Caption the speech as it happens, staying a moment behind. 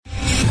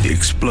The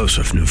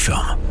explosive new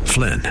film,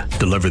 Flynn,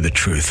 deliver the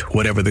truth,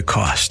 whatever the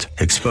cost,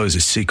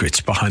 exposes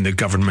secrets behind the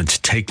government's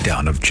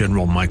takedown of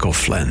General Michael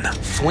Flynn.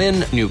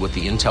 Flynn knew what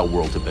the intel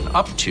world had been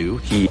up to.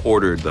 He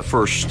ordered the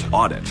first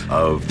audit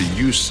of the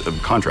use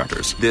of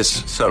contractors.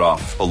 This set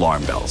off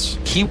alarm bells.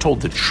 He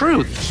told the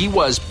truth. He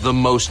was the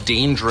most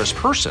dangerous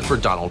person for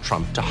Donald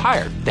Trump to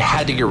hire. They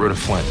had to get rid of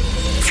Flynn.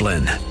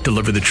 Flynn,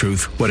 deliver the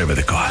truth, whatever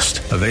the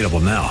cost. Available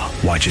now.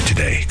 Watch it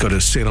today. Go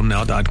to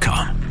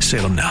salemnow.com.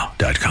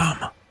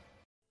 salemnow.com.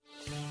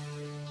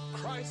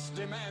 Christ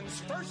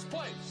demands first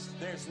place.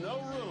 There's no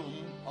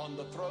room on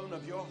the throne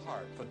of your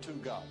heart for two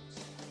gods.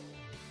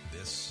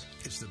 This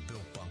is the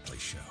Bill Bunkley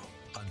Show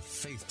on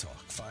Faith Talk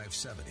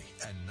 570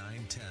 and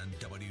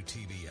 910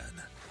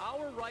 WTBN.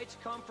 Our rights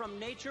come from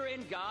nature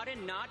and God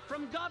and not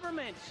from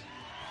government.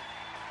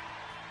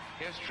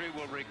 History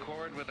will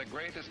record with the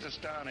greatest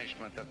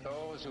astonishment that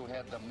those who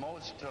had the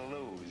most to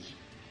lose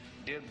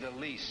did the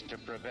least to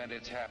prevent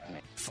its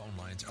happening. Phone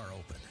lines are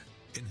open.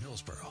 In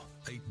Hillsborough,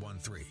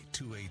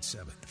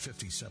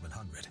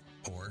 813-287-5700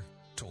 or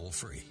toll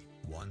free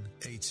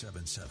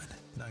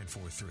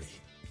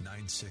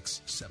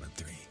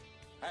 1-877-943-9673.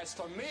 As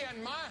for me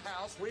and my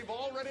house, we've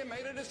already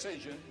made a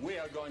decision. We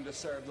are going to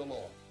serve the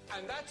Lord.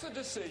 And that's a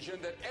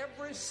decision that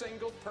every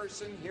single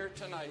person here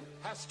tonight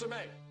has to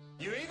make.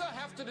 You either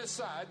have to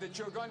decide that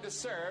you're going to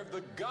serve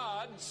the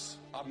gods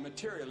of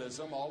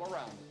materialism all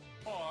around you,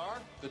 or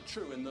the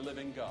true and the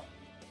living God.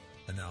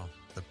 And now,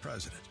 the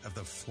president of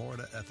the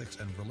Florida Ethics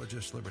and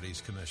Religious Liberties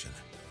Commission.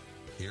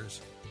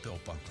 Here's Bill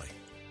Bunkley.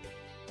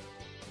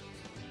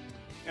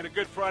 And a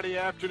good Friday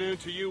afternoon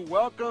to you.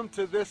 Welcome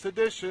to this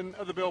edition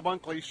of the Bill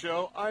Bunkley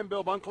Show. I'm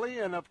Bill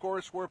Bunkley, and of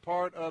course, we're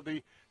part of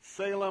the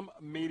Salem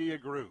Media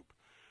Group.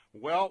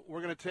 Well,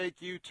 we're going to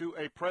take you to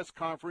a press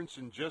conference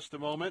in just a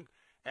moment.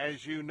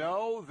 As you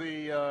know,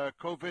 the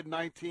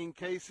COVID-19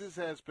 cases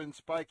has been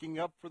spiking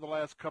up for the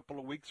last couple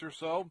of weeks or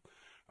so.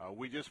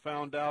 We just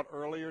found out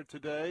earlier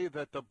today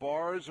that the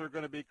bars are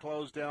going to be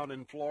closed down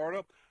in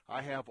Florida.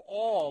 I have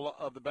all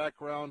of the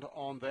background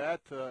on that,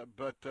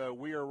 but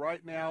we are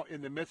right now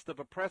in the midst of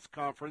a press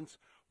conference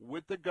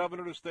with the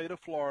governor of the state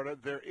of Florida.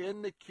 They're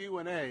in the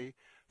Q&A,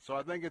 so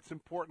I think it's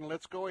important.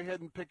 Let's go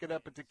ahead and pick it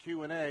up at the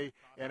Q&A,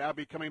 and I'll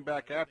be coming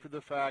back after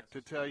the fact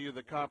to tell you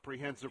the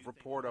comprehensive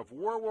report of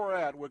where we're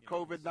at with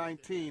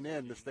COVID-19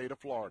 in the state of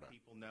Florida.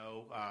 People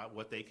know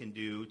what they can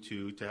do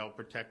to help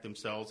protect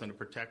themselves and to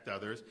protect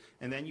others.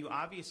 And then you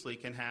obviously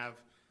can have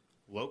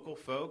local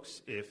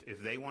folks, if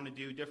they want to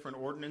do different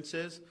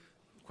ordinances.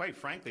 Quite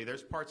frankly,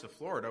 there's parts of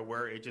Florida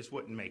where it just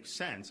wouldn't make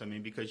sense. I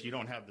mean, because you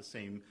don't have the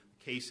same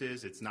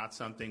cases. It's not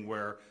something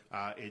where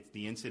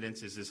the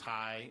incidence is as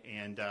high,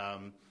 and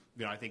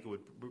I think it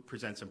would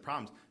present some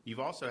problems. You've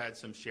also had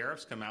some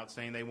sheriffs come out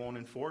saying they won't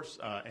enforce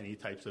any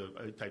types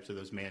of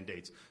those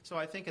mandates. So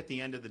I think at the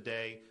end of the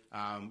day,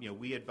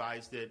 we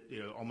advised it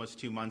almost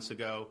 2 months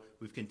ago.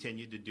 We've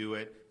continued to do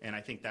it, and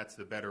I think that's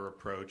the better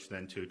approach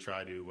than to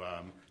try to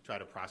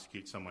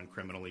prosecute someone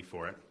criminally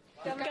for it.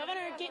 Governor,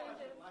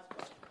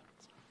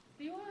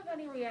 do you have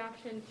any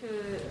reaction to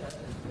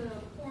the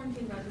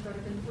quarantine measures that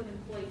have been put in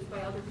place by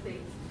other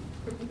states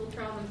for people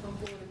traveling from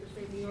Florida to,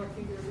 say, New York,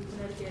 New Jersey,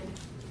 Connecticut?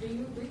 Do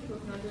you agree with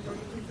those measures? Are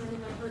you concerned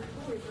about hurt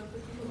tourism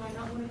that people might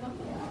not want to come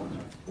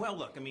here? Well,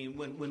 look, I mean,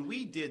 when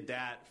we did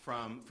that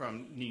from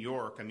New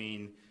York, I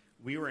mean,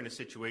 we were in a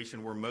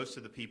situation where most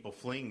of the people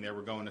fleeing there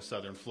were going to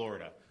southern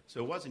Florida. So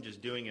it wasn't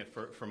just doing it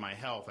for my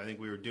health. I think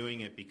we were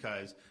doing it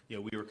because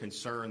we were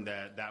concerned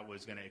that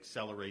was going to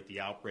accelerate the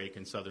outbreak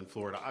in southern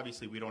Florida.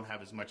 Obviously, we don't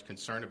have as much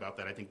concern about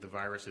that. I think the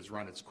virus has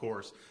run its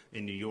course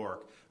in New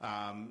York.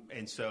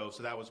 And so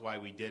that was why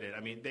we did it. I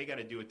mean, they got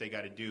to do what they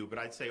got to do. But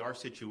I'd say our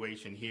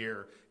situation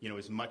here,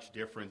 is much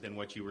different than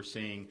what you were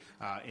seeing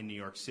in New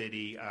York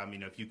City.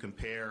 If you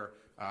compare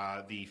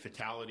the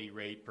fatality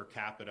rate per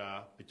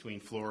capita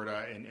between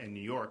Florida and New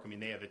York, I mean,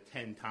 they have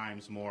 10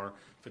 times more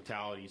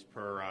fatalities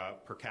per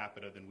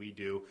capita than we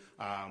do.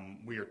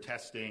 We are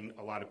testing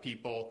a lot of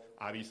people.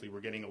 Obviously,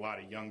 we're getting a lot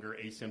of younger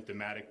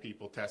asymptomatic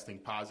people testing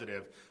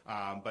positive.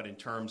 But in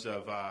terms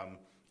of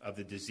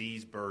the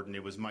disease burden,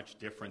 it was much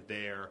different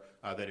there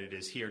than it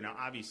is here. Now,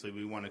 obviously,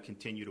 we want to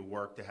continue to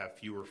work to have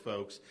fewer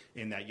folks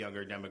in that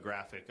younger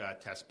demographic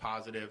test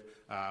positive.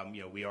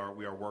 We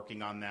are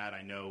working on that.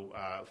 I know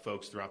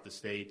folks throughout the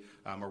state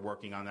are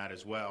working on that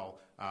as well.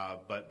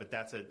 But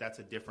that's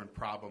a different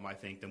problem, I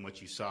think, than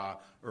what you saw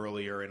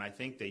earlier. And I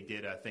think they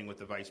did a thing with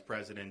the Vice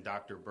President,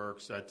 Dr.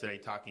 Birx, today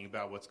talking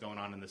about what's going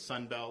on in the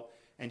Sun Belt.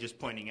 And just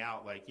pointing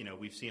out,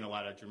 we've seen a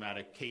lot of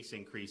dramatic case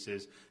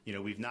increases.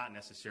 We've not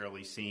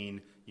necessarily seen,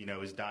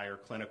 as dire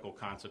clinical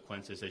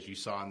consequences as you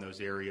saw in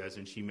those areas.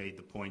 And she made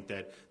the point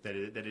that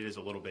it is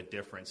a little bit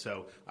different.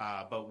 So,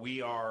 but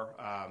we are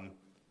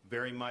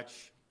very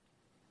much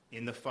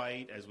in the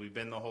fight, as we've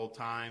been the whole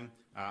time.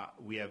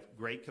 We have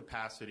great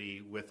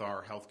capacity with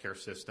our healthcare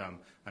system.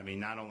 I mean,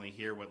 not only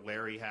here, what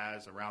Larry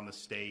has around the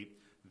state,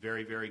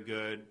 very, very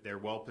good. They're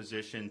well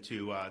positioned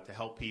to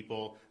help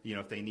people,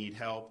 if they need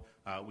help.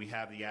 We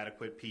have the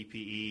adequate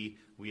PPE.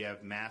 We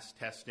have mass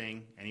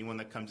testing. Anyone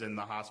that comes in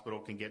the hospital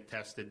can get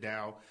tested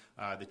now.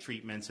 The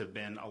treatments have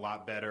been a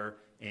lot better,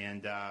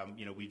 and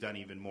we've done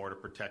even more to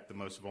protect the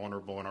most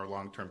vulnerable in our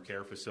long-term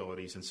care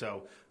facilities. And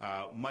so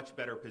much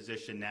better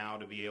position now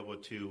to be able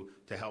to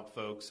help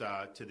folks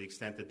to the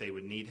extent that they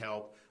would need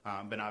help.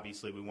 But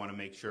obviously we want to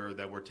make sure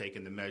that we're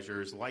taking the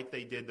measures like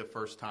they did the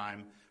first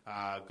time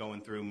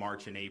going through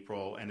March and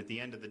April. And at the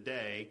end of the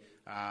day,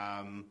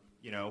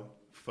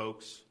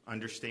 folks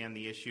understand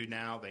the issue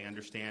now. They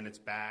understand it's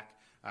back.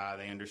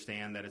 They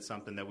understand that it's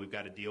something that we've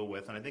got to deal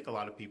with, and I think a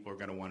lot of people are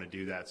going to want to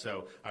do that.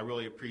 So I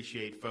really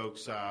appreciate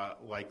folks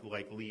like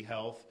Lee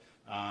Health,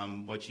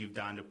 what you've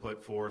done to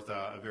put forth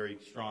a very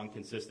strong,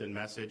 consistent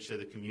message to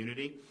the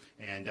community,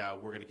 and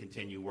we're going to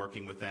continue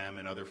working with them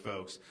and other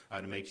folks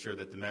to make sure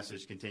that the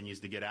message continues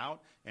to get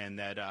out, and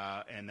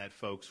that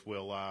folks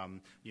will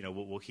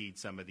heed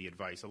some of the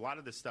advice. A lot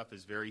of this stuff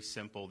is very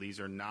simple. These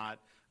are not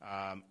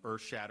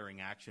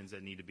earth-shattering actions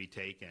that need to be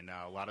taken.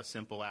 A lot of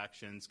simple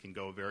actions can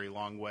go a very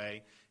long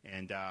way,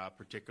 and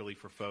particularly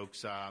for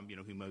folks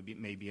who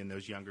may be in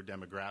those younger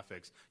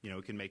demographics,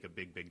 it can make a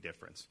big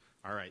difference.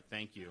 All right,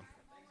 thank you.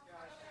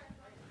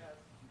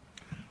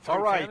 All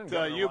right,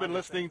 you've been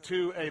listening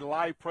to a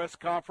live press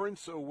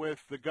conference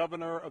with the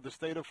governor of the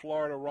state of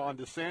Florida, Ron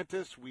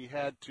DeSantis. We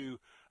had to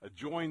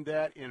join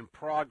that in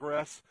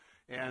progress.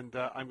 And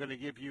I'm going to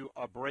give you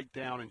a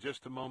breakdown in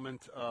just a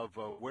moment of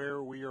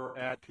where we are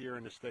at here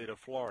in the state of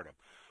Florida.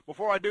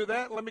 Before I do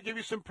that, let me give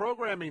you some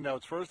programming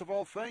notes. First of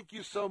all, thank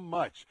you so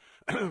much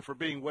for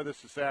being with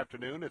us this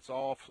afternoon. It's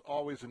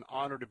always an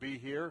honor to be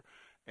here,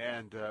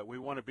 and we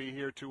want to be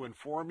here to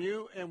inform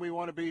you, and we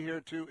want to be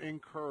here to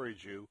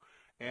encourage you.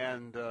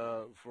 And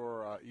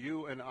for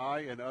you and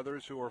I and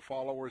others who are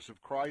followers of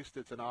Christ,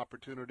 it's an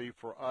opportunity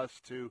for us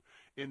to,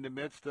 in the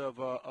midst of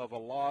a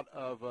lot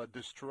of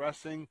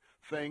distressing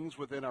things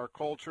within our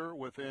culture,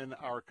 within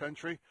our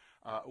country,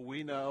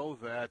 we know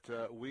that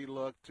we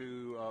look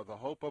to the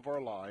hope of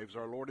our lives,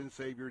 our Lord and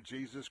Savior,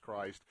 Jesus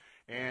Christ,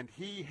 and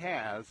He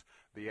has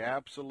the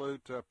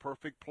absolute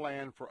perfect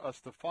plan for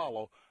us to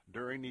follow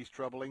during these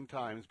troubling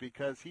times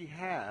because He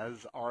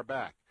has our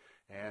back.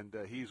 And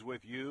He's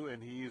with you,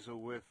 and He's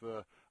with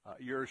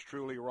yours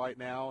truly right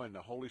now, and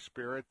the Holy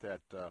Spirit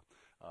that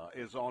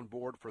is on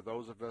board for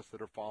those of us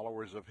that are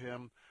followers of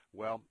Him.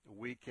 Well,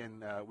 we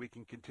can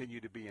continue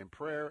to be in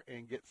prayer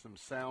and get some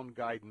sound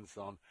guidance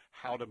on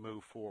how to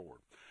move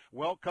forward.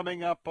 Well,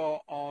 coming up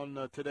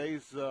on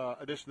today's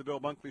edition of the Bill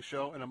Bunkley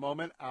Show in a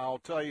moment, I'll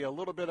tell you a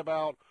little bit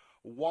about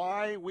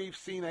why we've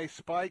seen a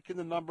spike in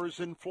the numbers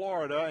in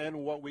Florida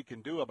and what we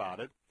can do about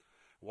it.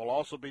 We'll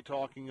also be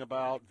talking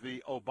about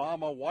the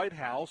Obama White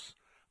House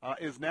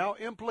is now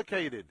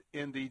implicated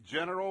in the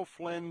General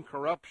Flynn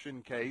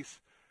corruption case.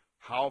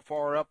 How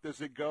far up does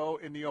it go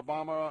in the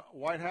Obama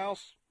White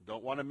House?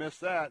 Don't want to miss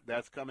that.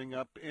 That's coming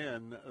up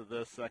in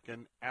the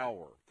second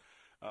hour.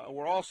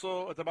 We're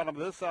also, at the bottom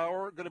of this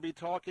hour, going to be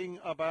talking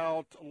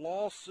about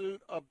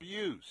lawsuit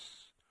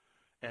abuse.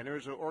 And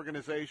there's an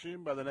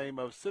organization by the name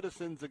of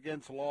Citizens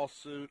Against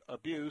Lawsuit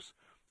Abuse.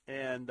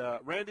 And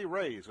Randy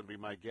Ray is going to be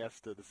my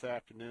guest this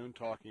afternoon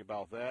talking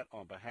about that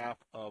on behalf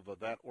of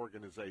that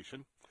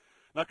organization.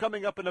 Now,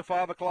 coming up in the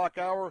 5 o'clock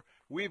hour,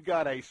 we've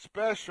got a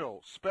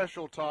special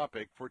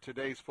topic for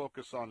today's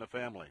Focus on the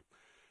Family.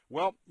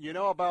 Well, you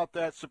know about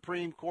that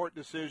Supreme Court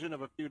decision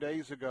of a few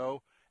days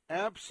ago,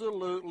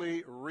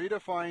 absolutely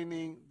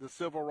redefining the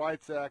Civil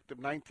Rights Act of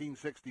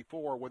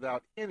 1964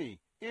 without any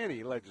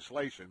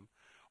legislation.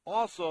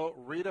 Also,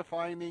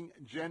 redefining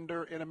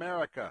gender in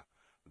America.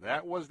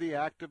 That was the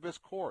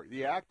activist court.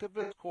 The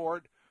activist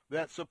court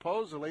that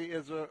supposedly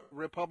is a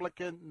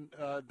Republican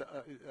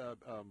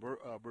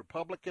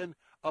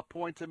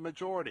appointed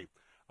majority.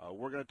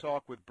 We're going to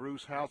talk with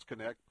Bruce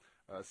Hausknecht,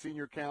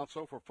 senior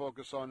counsel for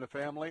Focus on the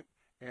Family,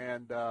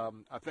 and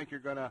I think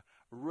you're going to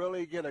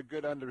really get a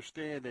good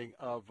understanding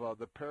of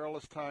the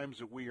perilous times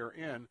that we are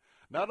in,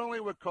 not only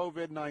with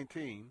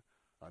COVID-19,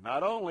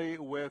 not only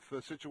with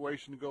the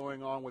situation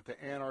going on with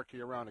the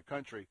anarchy around the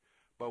country,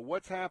 but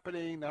what's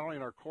happening not only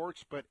in our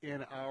courts, but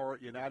in our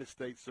United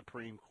States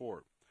Supreme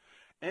Court.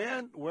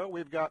 And, well,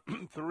 we've got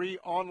 3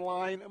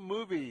 online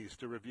movies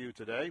to review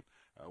today.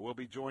 We'll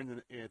be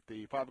joined at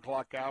the 5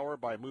 o'clock hour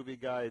by Movie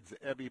Guide's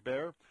Ebby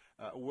Bear.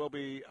 We'll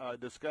be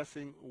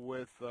discussing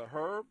with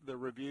her the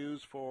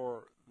reviews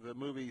for the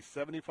movies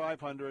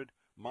 7500,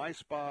 My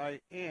Spy,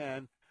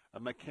 and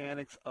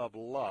Mechanics of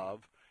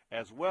Love,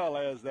 as well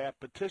as that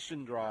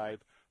petition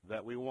drive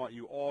that we want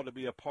you all to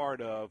be a part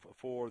of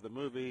for the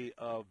movie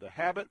of The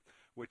Habit,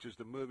 which is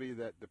the movie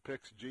that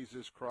depicts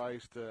Jesus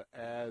Christ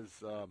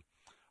as a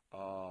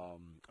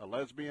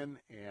lesbian,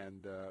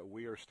 and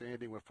we are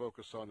standing with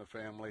Focus on the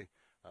Family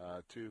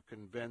to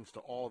convince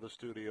to all the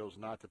studios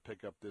not to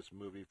pick up this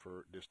movie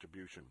for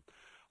distribution.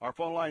 Our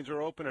phone lines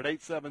are open at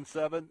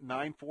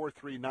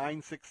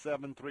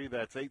 877-943-9673.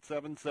 That's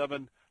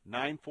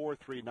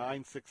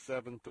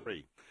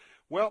 877-943-9673.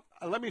 Well,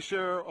 let me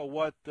share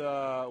what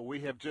we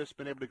have just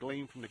been able to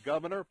glean from the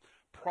governor.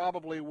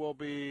 probably will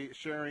be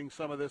sharing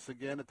some of this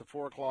again at the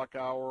 4 o'clock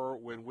hour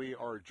when we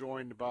are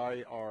joined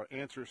by our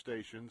answer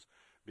stations,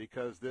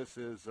 because this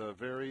is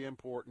very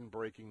important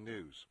breaking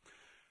news.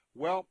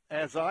 Well,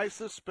 as I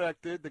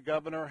suspected, the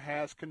governor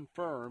has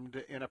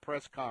confirmed in a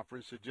press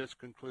conference that just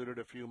concluded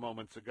a few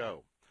moments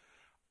ago.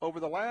 Over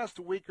the last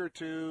week or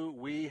two,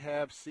 we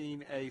have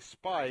seen a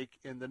spike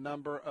in the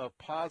number of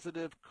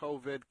positive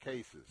COVID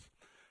cases.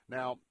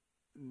 Now,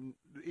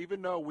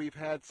 even though we've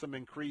had some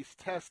increased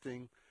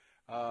testing,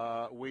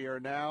 we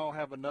now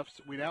have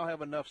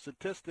enough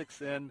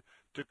statistics in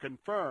to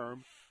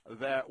confirm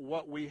that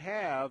what we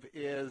have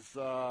is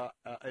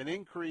an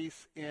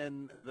increase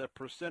in the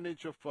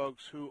percentage of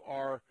folks who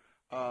are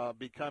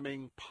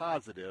becoming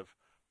positive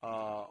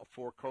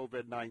for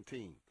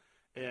COVID-19.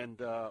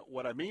 And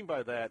what I mean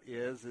by that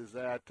is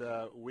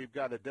that we've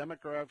got a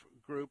demographic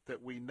group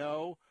that we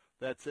know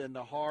that's in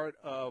the heart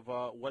of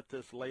what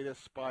this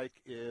latest spike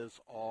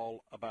is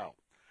all about.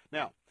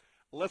 Now,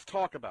 let's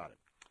talk about it.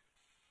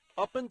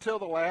 Up until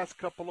the last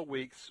couple of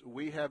weeks,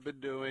 we have been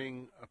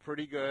doing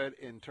pretty good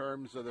in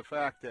terms of the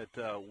fact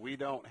that we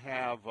don't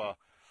have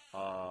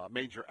a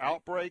major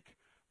outbreak.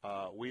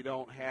 We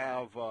don't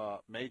have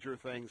major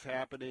things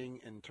happening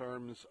in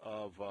terms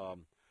of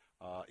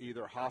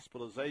either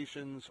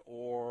hospitalizations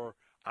or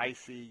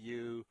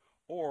ICU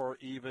or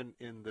even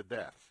in the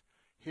deaths.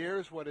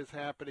 Here's what is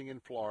happening in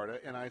Florida,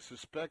 and I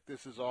suspect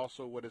this is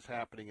also what is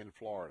happening in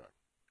Florida.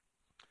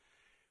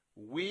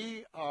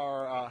 We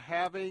are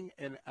having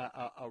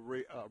a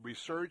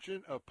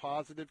resurgence of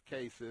positive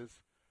cases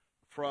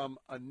from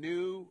a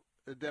new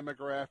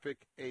demographic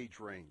age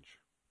range.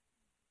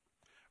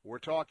 We're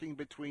talking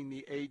between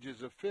the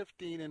ages of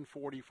 15 and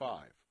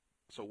 45.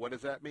 So what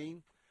does that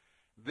mean?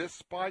 This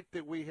spike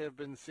that we have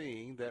been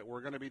seeing, that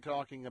we're going to be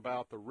talking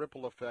about the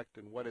ripple effect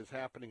and what is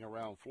happening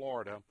around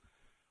Florida,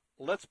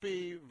 let's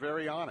be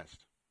very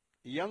honest.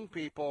 Young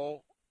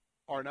people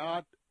are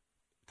not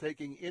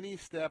taking any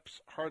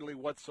steps, hardly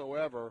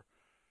whatsoever,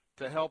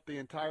 to help the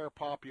entire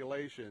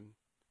population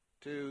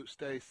to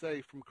stay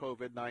safe from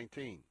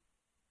COVID-19.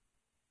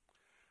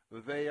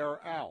 They are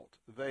out.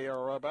 They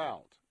are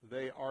about.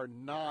 They are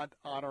not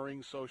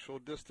honoring social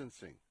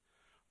distancing.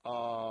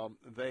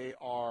 They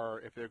are,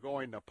 if they're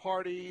going to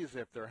parties,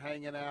 if they're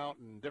hanging out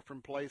in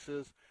different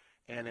places,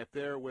 and if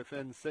they're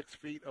within 6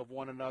 feet of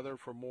one another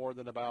for more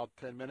than about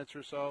 10 minutes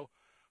or so,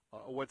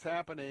 what's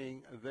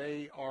happening,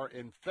 they are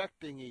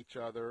infecting each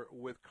other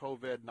with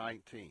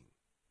COVID-19.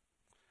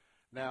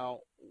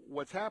 Now,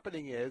 what's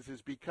happening is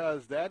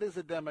because that is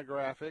a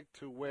demographic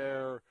to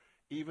where,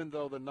 even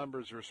though the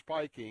numbers are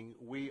spiking,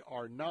 we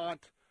are not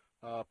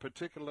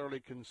particularly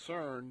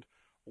concerned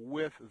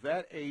with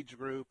that age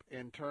group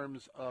in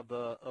terms of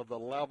the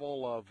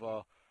level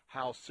of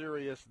how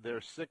serious their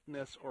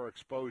sickness or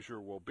exposure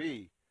will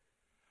be.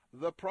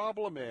 The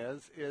problem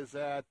is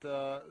that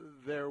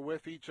they're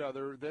with each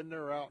other, then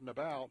they're out and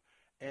about,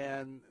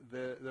 and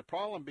the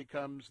problem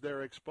becomes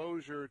their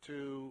exposure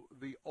to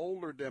the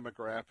older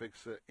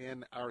demographics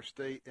in our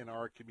state, in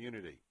our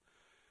community.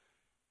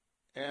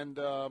 And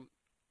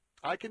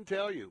I can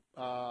tell you,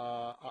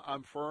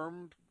 I'm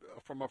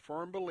a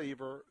firm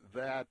believer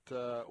that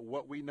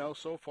what we know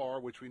so far,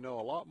 which we know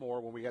a lot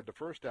more when we had the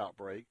first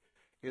outbreak,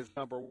 is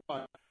number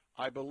one,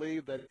 I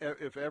believe that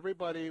if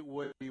everybody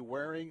would be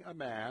wearing a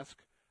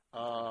mask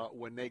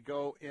when they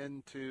go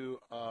into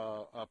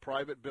a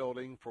private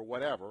building for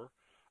whatever,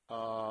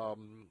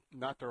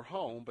 not their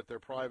home, but their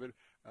private,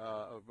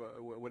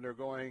 when they're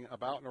going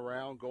about and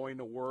around, going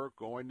to work,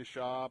 going to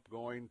shop,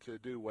 going to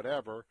do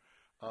whatever,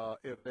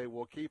 if they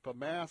will keep a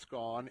mask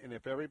on, and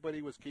if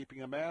everybody was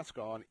keeping a mask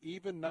on,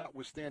 even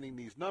notwithstanding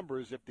these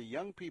numbers, if the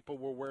young people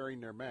were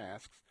wearing their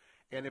masks,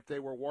 and if they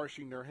were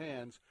washing their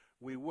hands,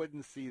 we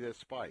wouldn't see this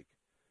spike.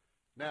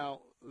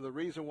 Now, the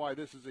reason why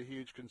this is a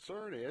huge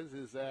concern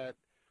is that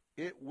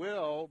it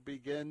will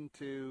begin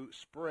to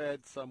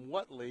spread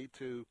somewhatly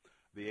to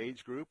the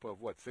age group of,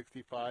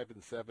 65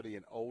 and 70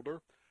 and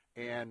older,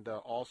 and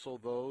also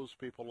those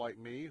people like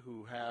me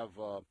who have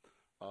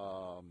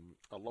a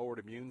lowered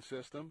immune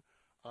system.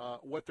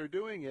 What they're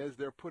doing is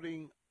they're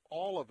putting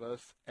all of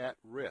us at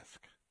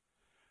risk.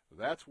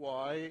 That's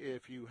why,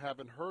 if you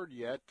haven't heard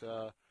yet,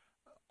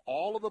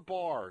 all of the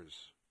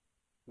bars,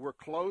 we're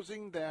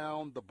closing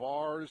down the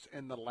bars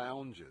and the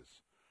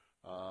lounges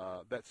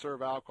that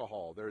serve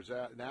alcohol. There's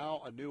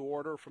now a new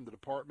order from the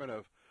Department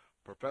of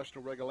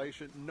Professional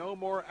Regulation. No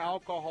more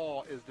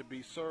alcohol is to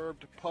be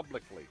served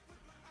publicly.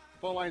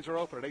 Phone lines are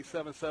open at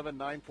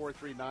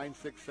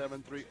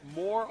 877-943-9673.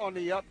 More on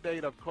the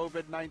update of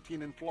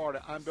COVID-19 in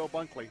Florida. I'm Bill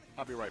Bunkley.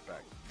 I'll be right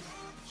back.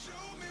 Show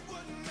me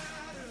what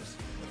matters.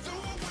 Throw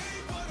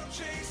away what I'm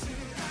chasing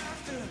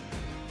after.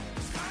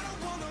 'Cause I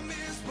don't want to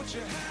miss what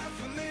you have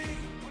for me.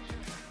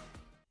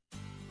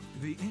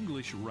 The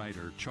English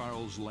writer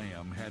Charles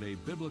Lamb had a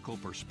biblical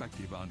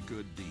perspective on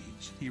good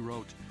deeds. He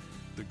wrote,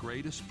 "The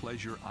greatest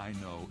pleasure I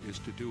know is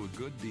to do a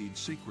good deed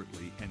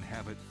secretly and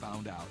have it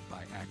found out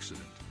by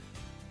accident."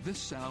 This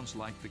sounds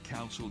like the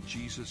counsel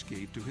Jesus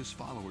gave to his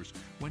followers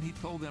when he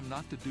told them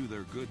not to do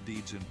their good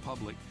deeds in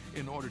public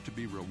in order to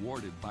be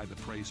rewarded by the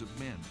praise of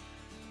men.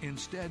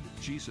 Instead,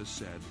 Jesus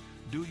said,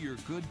 "Do your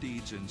good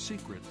deeds in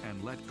secret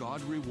and let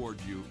God reward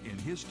you in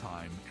his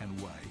time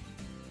and way."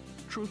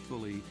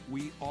 Truthfully,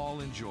 we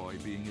all enjoy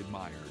being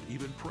admired,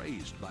 even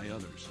praised by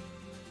others.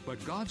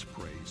 But God's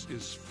praise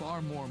is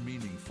far more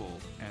meaningful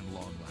and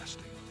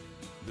long-lasting.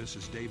 This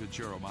is David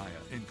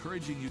Jeremiah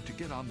encouraging you to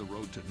get on the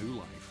road to new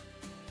life.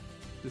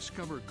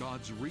 Discover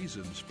God's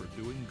reasons for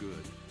doing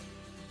good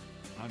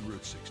on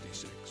Route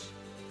 66.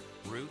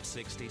 Route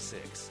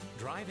 66,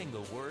 driving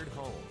the word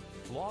home.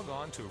 Log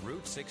on to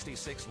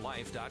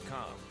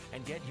Route66Life.com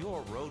and get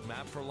your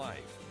roadmap for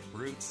life.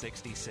 Route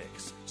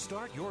 66.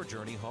 Start your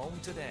journey home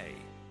today.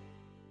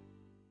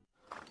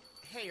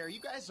 Hey, are you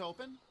guys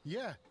open?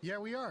 Yeah,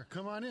 we are.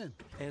 Come on in.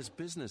 As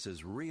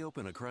businesses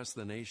reopen across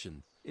the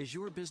nation, is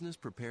your business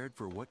prepared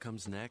for what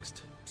comes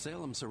next?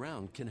 Salem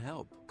Surround can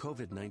help.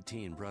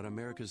 COVID-19 brought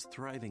America's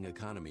thriving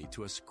economy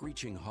to a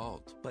screeching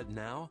halt. But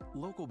now,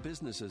 local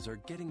businesses are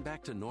getting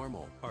back to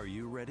normal. Are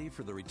you ready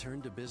for the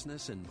return to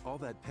business and all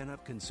that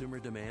pent-up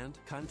consumer demand?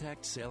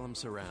 Contact Salem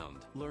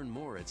Surround. Learn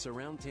more at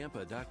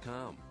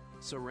SurroundTampa.com.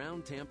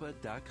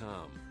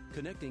 SurroundTampa.com.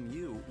 Connecting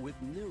you with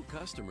new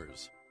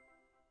customers.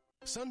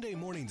 Sunday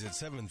mornings at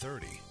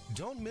 7:30.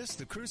 Don't miss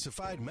the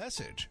Crucified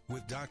Message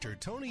with Dr.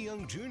 Tony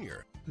Young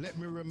Jr. Let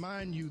me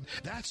remind you,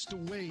 that's the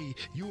way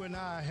you and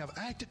I have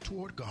acted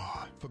toward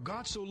God. For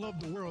God so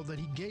loved the world that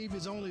he gave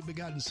his only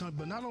begotten son.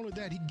 But not only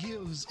that, he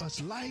gives us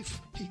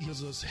life, he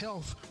gives us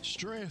health,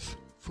 strength,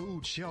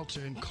 food,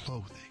 shelter, and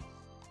clothing.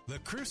 The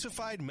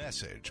Crucified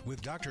Message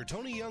with Dr.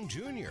 Tony Young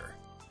Jr.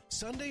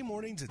 Sunday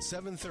mornings at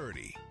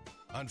 7:30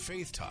 on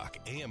Faith Talk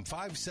AM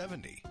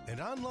 570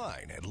 and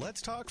online at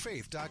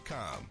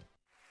letstalkfaith.com.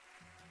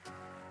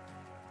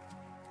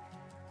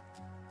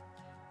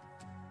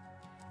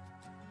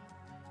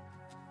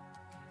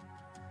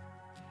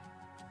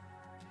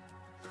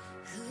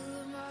 Who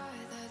am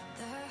I that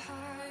the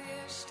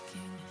highest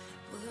king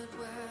would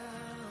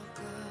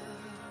welcome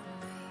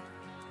me?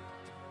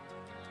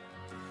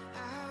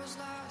 I was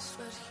lost,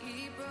 but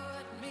he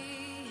brought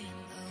me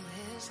in. Oh,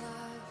 his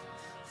love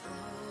for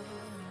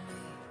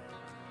me.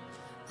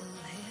 Oh,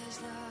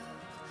 his love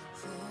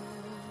for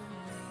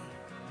me.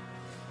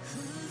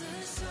 Who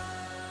the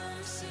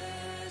Son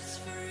sets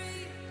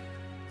free,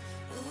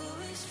 oh,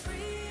 is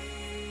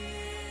free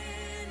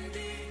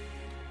indeed.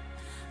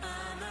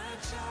 I'm a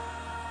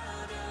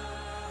child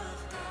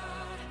of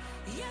God,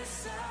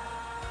 yes I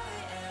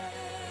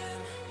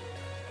am.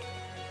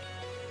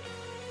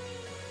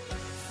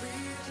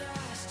 Free at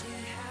last, he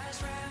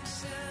has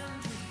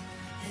ransomed me,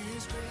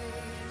 his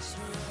grace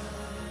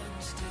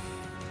runs deep.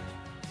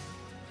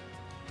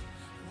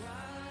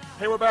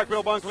 Hey, we're back.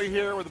 Bill Bunkley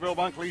here with the Bill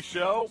Bunkley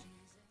Show.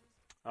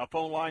 Our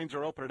phone lines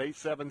are open at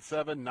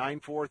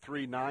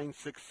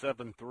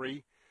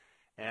 877-943-9673.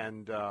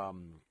 And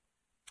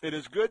it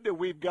is good that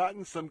we've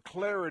gotten some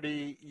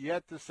clarity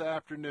yet this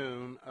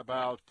afternoon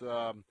about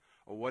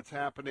what's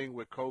happening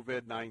with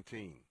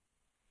COVID-19.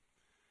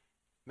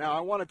 Now,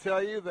 I want to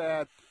tell you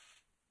that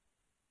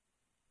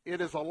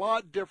it is a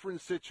lot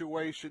different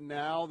situation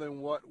now than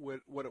what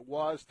it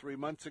was 3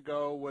 months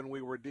ago when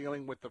we were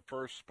dealing with the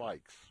first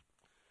spikes.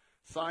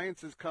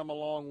 Science has come a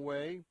long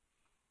way.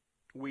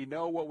 We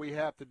know what we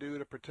have to do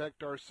to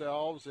protect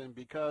ourselves, and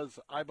because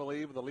I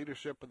believe the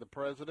leadership of the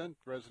President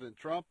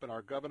Trump, and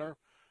our Governor,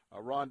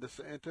 Ron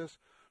DeSantis,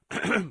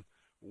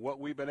 what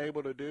we've been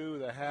able to do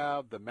to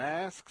have the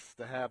masks,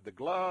 to have the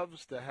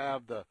gloves, to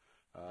have the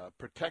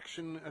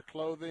protection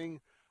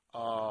clothing,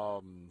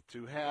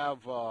 to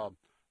have the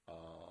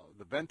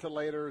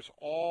ventilators,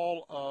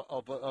 all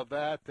of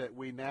that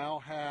we now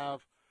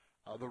have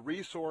the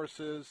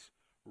resources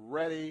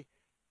ready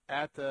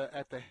at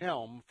the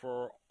helm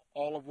for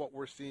all of what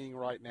we're seeing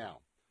right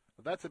now.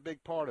 That's a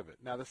big part of it.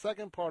 Now, the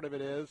second part of it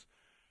is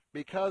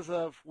because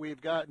we've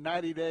got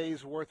 90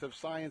 days worth of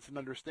science and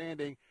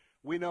understanding,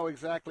 we know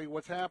exactly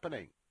what's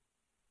happening.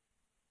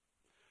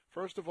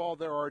 First of all,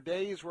 there are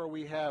days where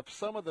we have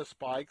some of the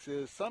spikes.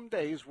 Some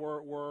days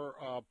we're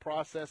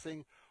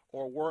processing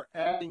or we're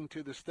adding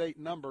to the state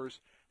numbers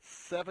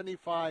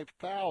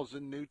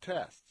 75,000 new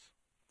tests.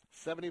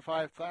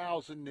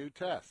 75,000 new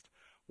tests.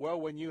 Well,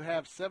 when you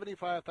have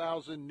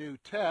 75,000 new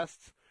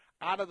tests,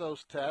 out of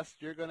those tests,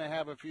 you're going to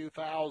have a few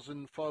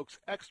thousand folks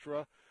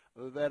extra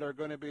that are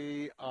going to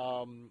be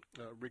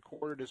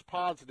recorded as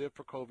positive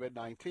for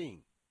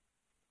COVID-19.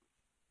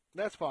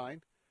 That's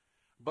fine.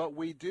 But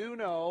we do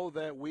know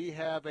that we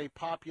have a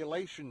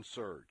population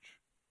surge.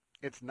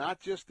 It's not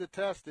just the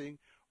testing.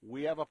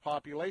 We have a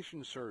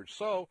population surge.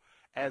 So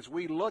as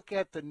we look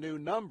at the new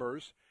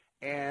numbers,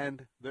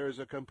 and there's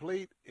a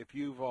complete, if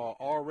you've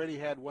already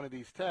had one of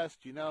these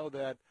tests, you know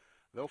that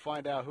they'll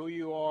find out who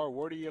you are,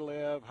 where do you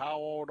live, how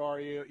old are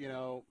you,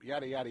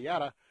 yada, yada,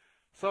 yada.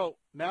 So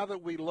now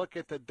that we look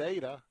at the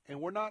data, and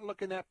we're not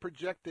looking at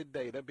projected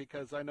data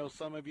because I know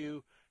some of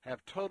you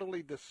have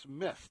totally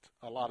dismissed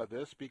a lot of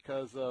this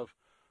because of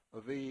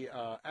the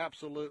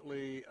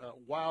absolutely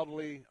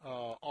wildly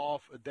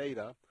off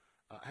data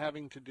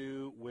having to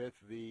do with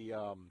the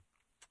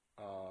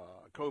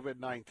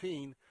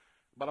COVID-19.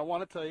 But I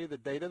want to tell you the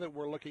data that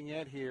we're looking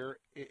at here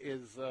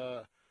is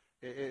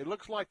it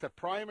looks like the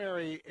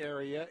primary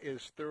area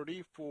is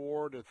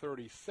 34 to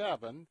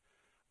 37.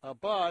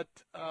 But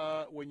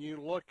when you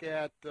look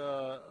at,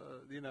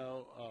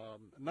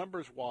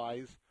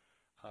 numbers-wise,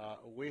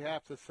 we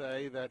have to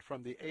say that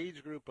from the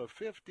age group of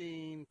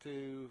 15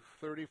 to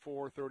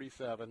 34,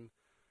 37,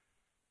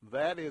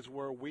 that is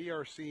where we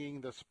are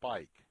seeing the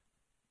spike.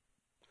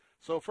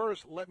 So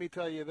first, let me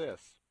tell you this.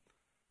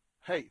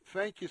 Hey,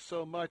 thank you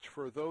so much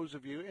for those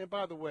of you, and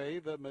by the way,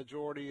 the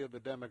majority of the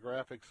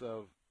demographics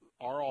of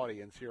our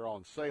audience here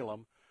on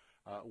Salem,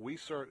 we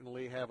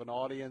certainly have an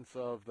audience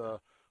of the,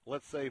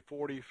 let's say,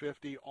 40,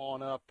 50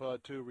 on up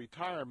to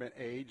retirement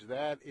age.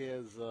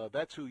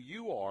 That's who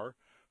you are,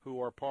 who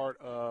are part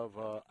of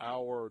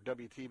our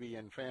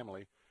WTBN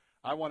family.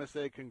 I want to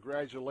say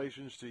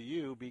congratulations to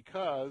you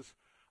because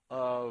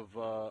of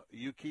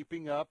you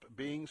keeping up,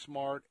 being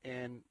smart,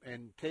 and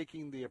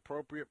taking the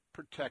appropriate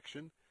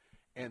protection,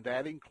 and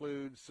that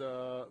includes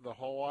the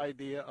whole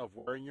idea of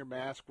wearing your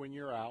mask when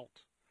you're out,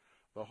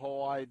 the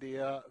whole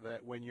idea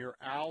that when you're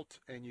out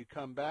and you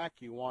come back,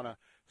 you want to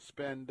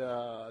spend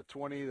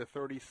 20 to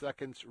 30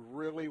 seconds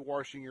really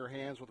washing your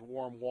hands with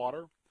warm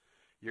water.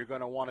 You're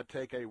going to want to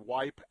take a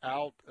wipe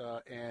out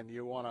and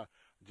you want to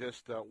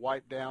just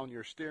wipe down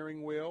your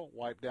steering wheel,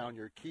 wipe down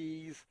your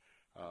keys,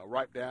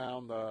 wipe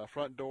down the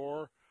front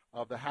door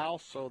of the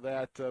house so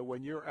that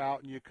when you're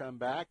out and you come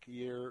back,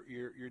 you're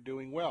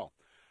doing well.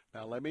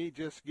 Now, let me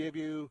just give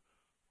you,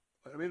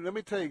 let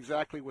me tell you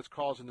exactly what's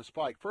causing the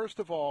spike. First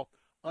of all,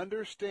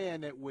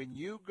 understand that when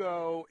you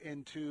go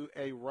into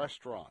a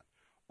restaurant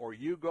or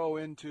you go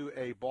into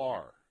a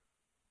bar,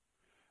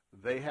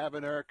 they have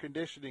an air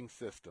conditioning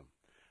system.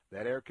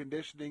 That air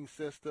conditioning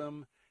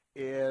system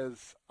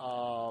is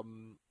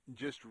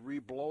just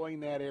blowing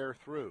that air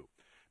through.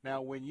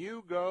 Now, when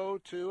you go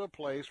to a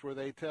place where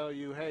they tell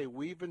you, hey,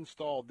 we've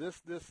installed this,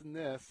 this, and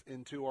this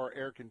into our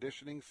air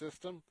conditioning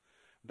system,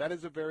 that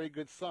is a very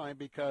good sign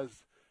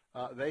because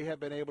they have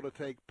been able to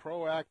take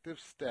proactive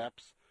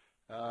steps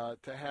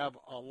to have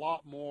a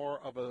lot more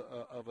of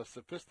a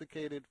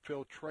sophisticated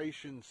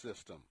filtration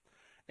system.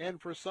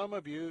 And for some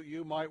of you,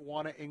 you might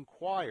want to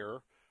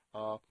inquire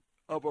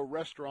of a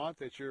restaurant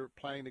that you're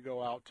planning to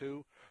go out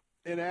to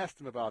and ask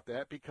them about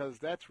that because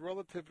that's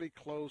relatively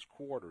close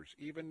quarters,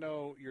 even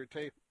though your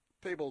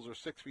tables are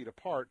 6 feet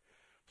apart,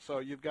 so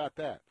you've got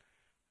that.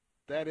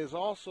 That is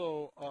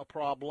also a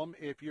problem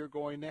if you're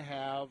going to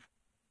have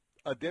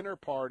a dinner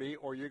party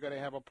or you're going to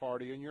have a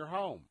party in your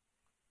home.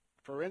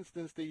 For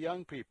instance, the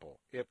young people,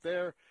 if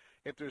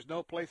there's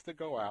no place to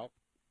go out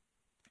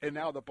and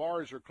now the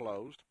bars are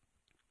closed,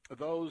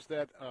 those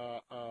that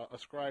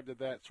ascribe to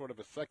that sort of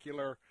a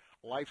secular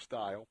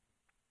lifestyle,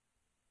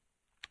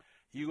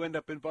 you end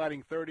up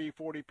inviting 30,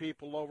 40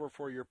 people over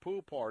for your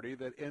pool party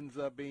that ends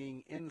up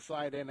being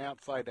inside and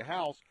outside the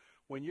house.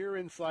 When you're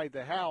inside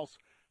the house,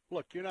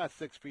 look, you're not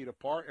 6 feet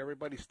apart.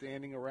 Everybody's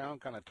standing around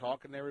kind of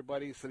talking to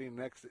everybody, sitting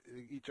next to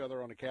each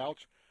other on the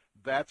couch.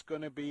 That's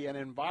going to be an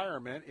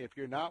environment, if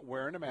you're not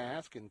wearing a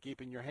mask and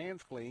keeping your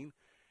hands clean,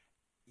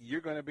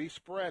 you're going to be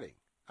spreading.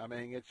 I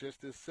mean, it's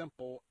just as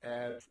simple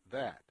as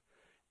that.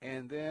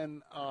 And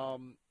then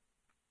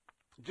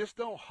just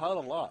don't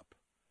huddle up.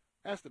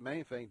 That's the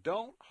main thing.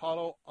 Don't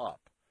huddle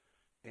up.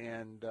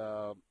 And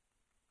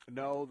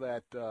know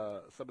that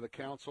some of the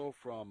counsel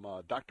from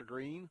Dr.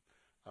 Green,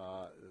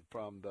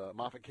 from the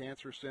Moffitt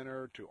Cancer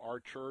Center to our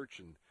church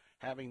and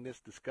having this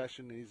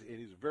discussion,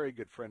 he's a very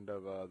good friend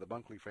of the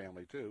Bunkley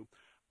family too.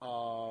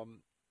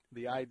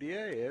 The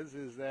idea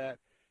is that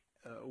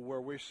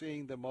where we're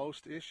seeing the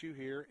most issue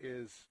here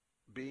is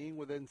being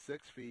within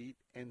 6 feet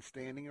and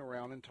standing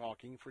around and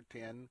talking for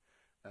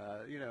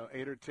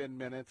 8 or 10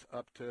 minutes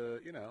up to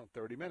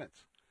 30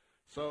 minutes.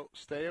 So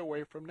stay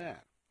away from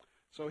that.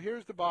 So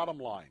here's the bottom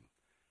line.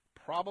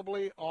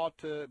 Probably ought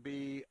to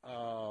be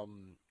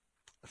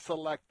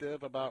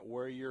selective about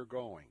where you're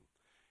going.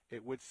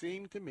 It would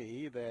seem to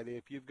me that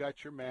if you've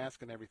got your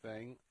mask and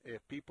everything,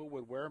 if people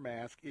would wear a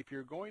mask, if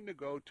you're going to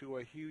go to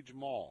a huge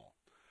mall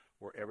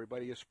where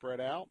everybody is spread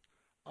out,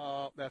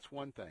 that's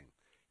one thing.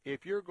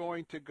 If you're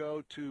going to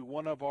go to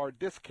one of our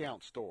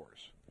discount stores,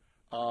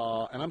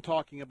 and I'm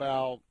talking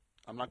about,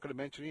 I'm not going to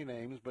mention any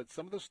names, but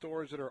some of the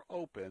stores that are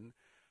open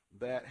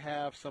that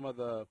have some of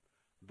the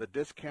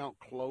discount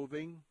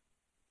clothing,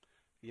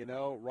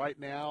 right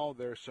now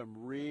there's some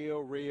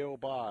real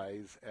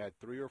buys at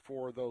 3 or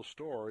 4 of those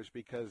stores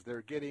because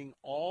they're getting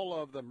all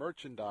of the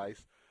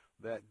merchandise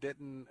that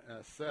didn't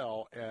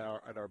sell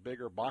at our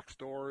bigger box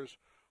stores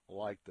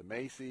like the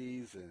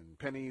Macy's and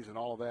Penny's and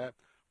all of that.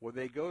 Well,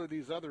 they go to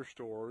these other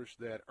stores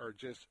that are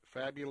just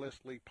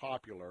fabulously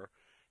popular,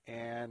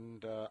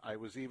 and I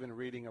was even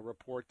reading a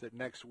report that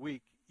next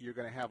week you're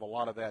going to have a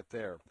lot of that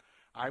there.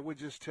 I would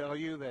just tell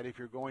you that if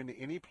you're going to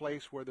any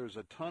place where there's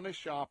a ton of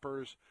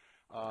shoppers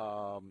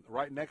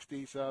right next to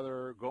each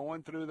other,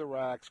 going through the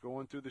racks,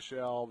 going through the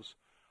shelves,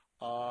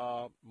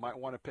 might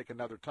want to pick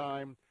another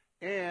time.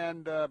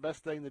 And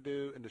best thing to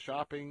do in the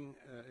shopping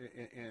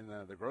in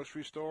the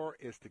grocery store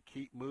is to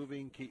keep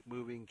moving, keep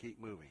moving,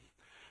 keep moving.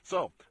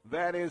 So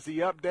that is the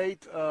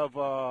update of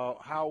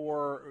how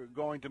we're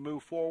going to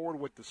move forward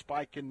with the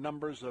spike in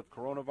numbers of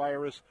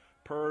coronavirus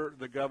per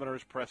the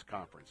governor's press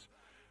conference.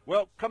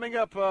 Well, coming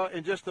up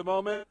in just a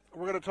moment,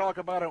 we're going to talk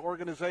about an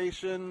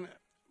organization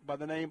by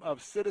the name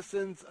of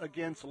Citizens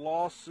Against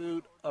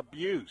Lawsuit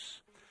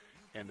Abuse.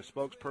 And the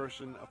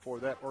spokesperson for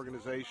that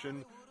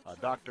organization,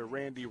 Dr.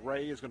 Randy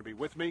Ray, is going to be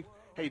with me.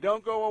 Hey,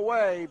 don't go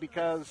away,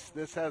 because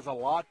this has a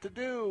lot to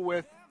do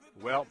with,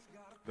 well,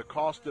 the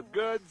cost of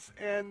goods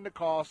and the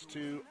cost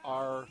to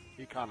our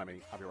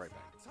economy. I'll be right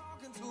back.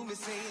 Talking to me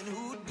saying,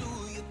 who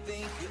do you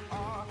think you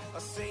are? I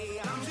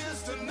say, I'm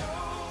just a nobody,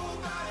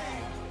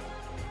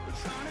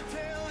 trying to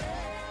tell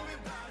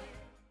everybody.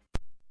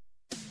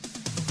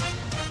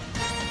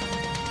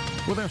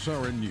 With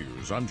SRN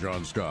News, I'm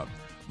John Scott.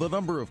 The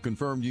number of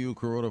confirmed new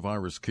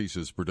coronavirus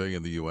cases per day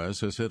in the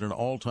U.S. has hit an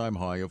all-time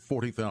high of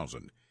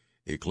 40,000,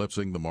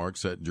 eclipsing the mark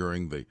set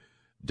during the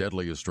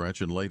deadliest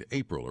stretch in late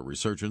April, a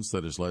resurgence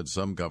that has led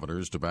some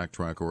governors to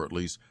backtrack or at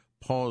least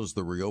pause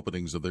the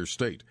reopenings of their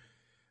state.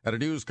 At a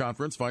news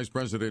conference, Vice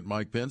President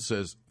Mike Pence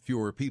says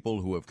fewer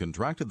people who have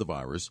contracted the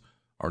virus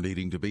are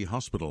needing to be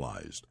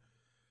hospitalized.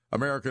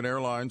 American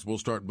Airlines will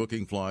start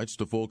booking flights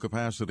to full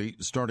capacity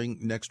starting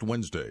next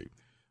Wednesday.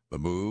 The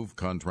move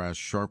contrasts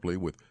sharply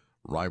with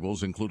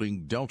rivals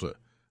including Delta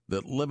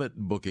that limit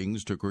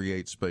bookings to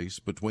create space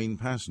between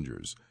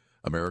passengers.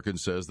 American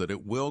says that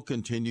it will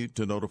continue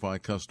to notify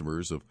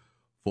customers of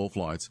full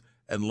flights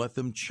and let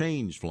them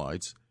change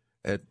flights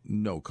at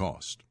no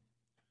cost.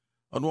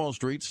 On Wall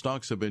Street,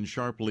 stocks have been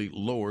sharply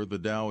lower. The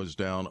Dow is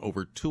down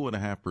over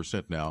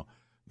 2.5% now.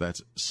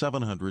 That's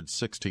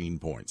 716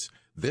 points.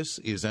 This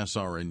is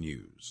SRN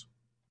News.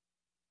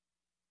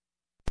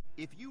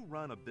 If you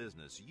run a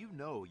business, you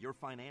know your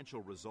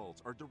financial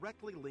results are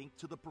directly linked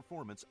to the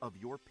performance of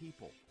your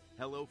people.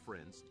 Hello,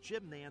 friends.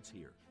 Jim Nance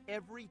here.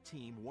 Every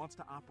team wants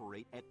to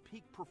operate at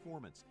peak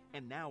performance,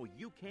 and now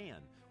you can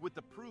with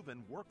the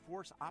proven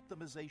workforce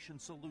optimization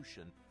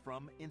solution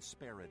from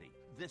Insperity.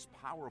 This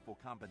powerful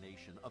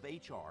combination of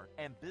HR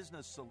and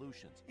business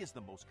solutions is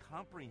the most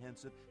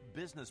comprehensive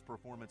business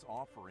performance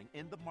offering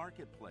in the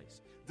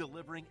marketplace,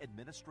 delivering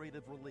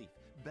administrative relief,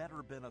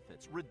 better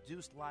benefits,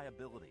 reduced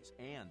liabilities,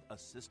 and a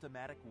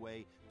systematic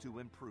way to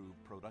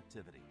improve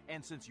productivity.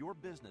 And since your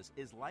business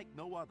is like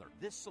no other,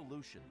 this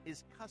solution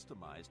is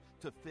customized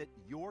to fit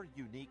your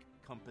unique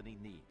company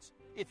needs.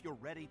 If you're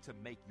ready to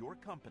make your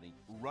company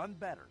run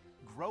better,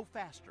 grow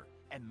faster,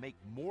 and make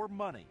more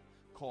money,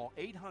 call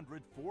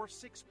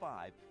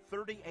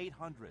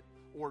 800-465-3800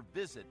 or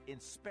visit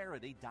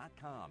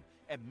Insperity.com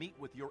and meet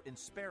with your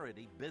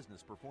Insperity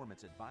Business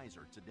Performance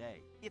Advisor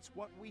today. It's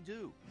what we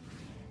do.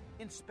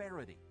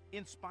 Insperity,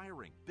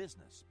 inspiring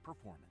business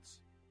performance.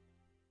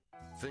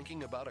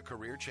 Thinking about a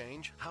career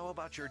change? How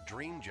about your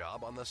dream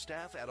job on the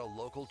staff at a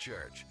local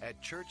church?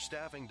 At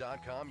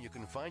churchstaffing.com, you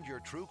can find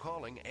your true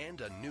calling and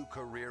a new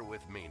career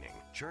with meaning.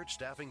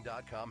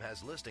 Churchstaffing.com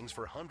has listings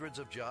for hundreds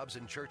of jobs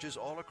in churches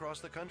all across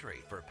the country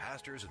for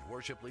pastors and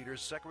worship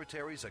leaders,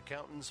 secretaries,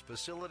 accountants,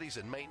 facilities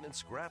and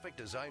maintenance, graphic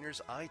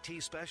designers,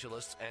 IT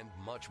specialists, and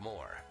much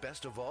more.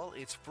 Best of all,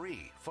 it's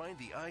free. Find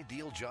the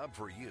ideal job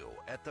for you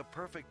at the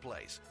perfect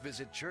place.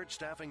 Visit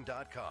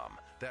churchstaffing.com.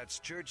 That's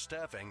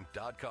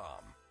churchstaffing.com.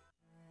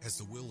 As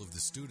the will of the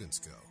students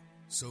go,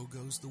 so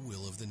goes the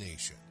will of the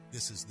nation.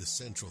 This is the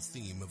central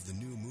theme of the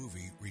new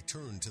movie,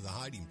 Return to the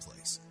Hiding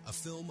Place, a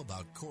film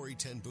about Corrie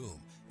ten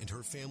Boom and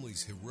her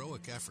family's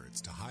heroic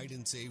efforts to hide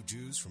and save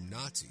Jews from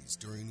Nazis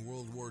during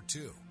World War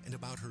II, and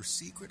about her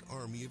secret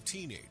army of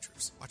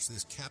teenagers. Watch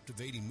this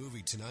captivating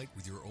movie tonight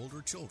with your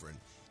older children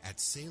at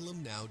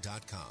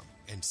salemnow.com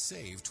and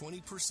save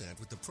 20%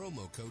 with the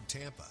promo code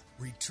TAMPA.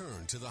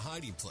 Return to the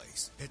Hiding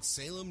Place at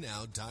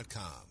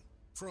salemnow.com.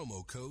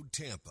 Promo code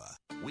TAMPA.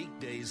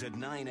 Weekdays at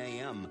 9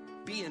 a.m.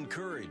 Be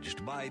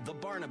encouraged by The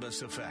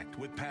Barnabas Effect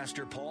with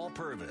Pastor Paul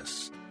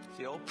Purvis. It's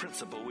the old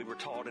principle we were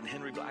taught in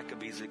Henry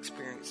Blackaby's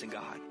Experiencing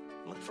God.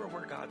 Look for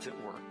where God's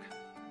at work.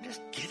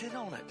 Just get in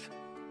on it.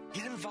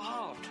 Get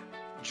involved.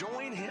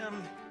 Join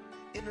Him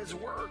in His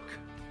work.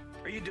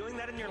 Are you doing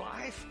that in your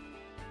life?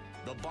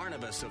 The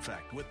Barnabas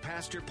Effect with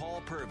Pastor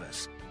Paul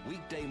Purvis.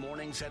 Weekday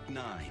mornings at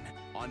 9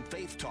 on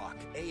Faith Talk,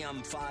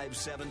 AM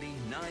 570,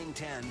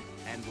 910,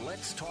 and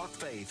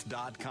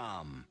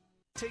letstalkfaith.com.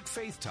 Take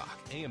Faith Talk,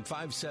 AM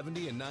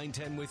 570 and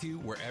 910 with you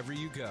wherever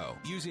you go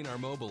using our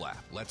mobile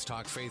app,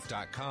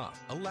 letstalkfaith.com,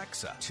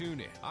 Alexa,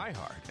 TuneIn,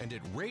 iHeart, and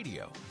at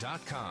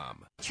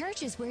radio.com.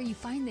 Church is where you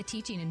find the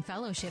teaching and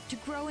fellowship to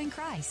grow in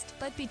Christ.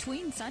 But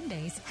between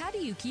Sundays, how do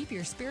you keep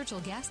your spiritual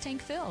gas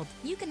tank filled?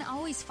 You can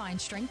always find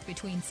strength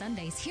between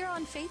Sundays here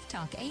on Faith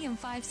Talk, AM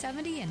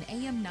 570 and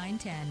AM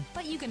 910.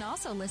 But you can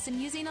also listen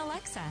using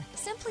Alexa.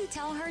 Simply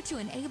tell her to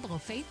enable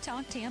Faith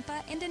Talk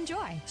Tampa and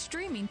enjoy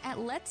streaming at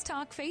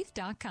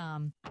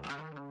letstalkfaith.com.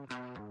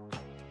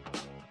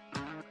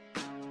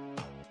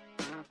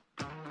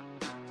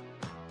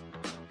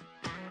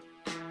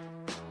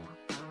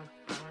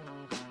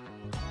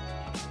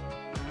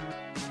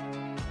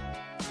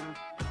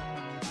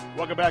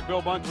 Welcome back,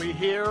 Bill Bunkley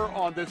here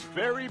on this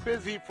very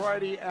busy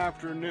Friday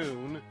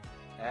afternoon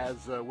as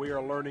we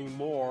are learning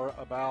more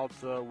about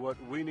what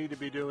we need to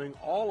be doing,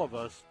 all of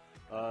us,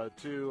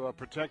 to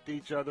protect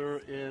each other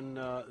in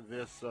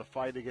this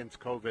fight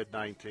against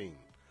COVID-19.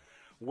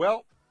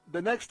 Well,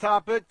 the next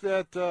topic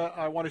that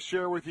I want to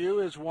share with you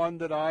is one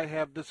that I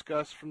have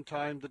discussed from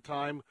time to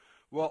time,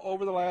 well,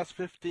 over the last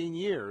 15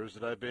 years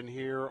that I've been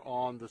here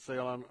on the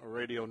Salem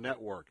Radio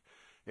Network.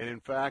 And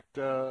in fact,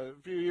 a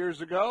few years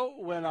ago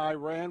when I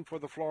ran for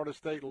the Florida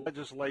State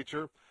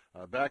Legislature,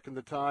 back in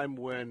the time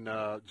when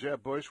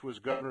Jeb Bush was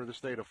governor of the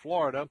state of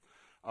Florida,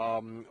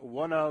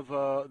 one of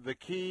the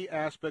key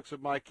aspects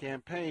of my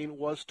campaign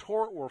was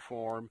tort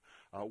reform,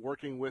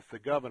 working with the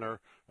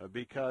governor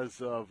because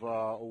of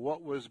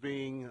what was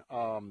being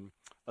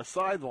a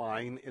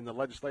sideline in the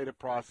legislative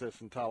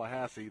process in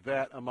Tallahassee,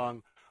 that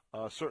among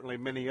certainly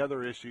many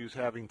other issues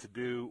having to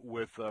do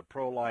with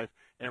pro-life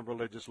and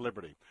religious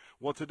liberty.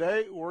 Well,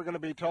 today we're going to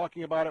be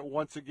talking about it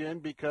once again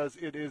because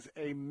it is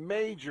a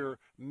major,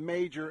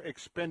 major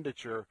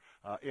expenditure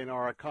in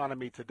our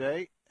economy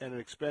today, and an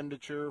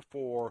expenditure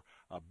for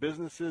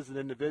businesses and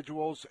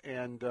individuals,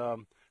 and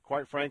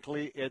quite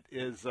frankly, it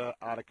is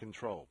out of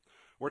control.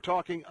 We're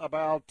talking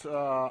about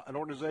an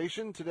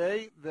organization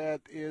today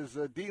that is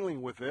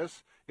dealing with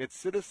this. It's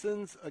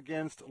Citizens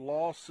Against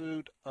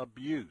Lawsuit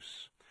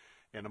Abuse.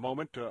 In a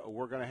moment,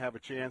 we're going to have a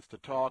chance to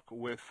talk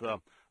with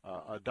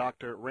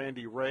Dr.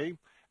 Randy Ray.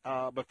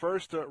 But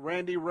first,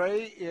 Randy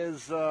Ray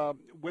is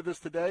with us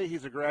today.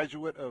 He's a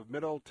graduate of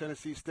Middle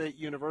Tennessee State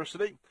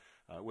University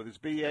with his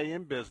BA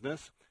in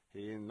business.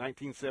 In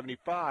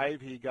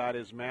 1975, he got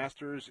his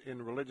master's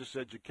in religious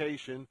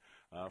education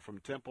from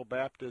Temple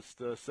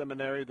Baptist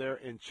Seminary there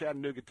in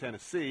Chattanooga,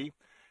 Tennessee.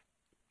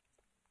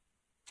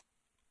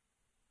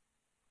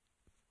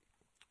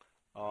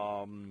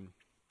 No,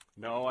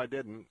 I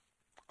didn't.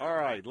 All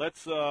right,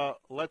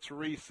 let's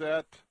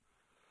reset.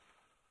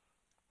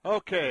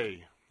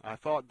 Okay, I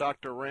thought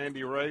Dr.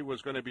 Randy Ray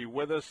was going to be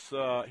with us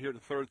here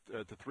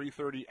at the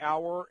 3:30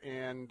 hour,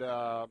 and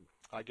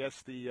I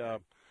guess the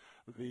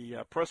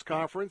press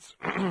conference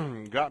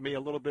got me a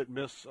little bit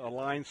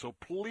misaligned, so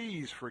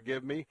please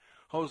forgive me.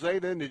 Jose,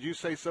 then, did you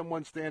say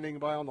someone standing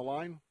by on the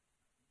line?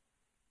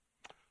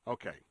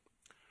 Okay.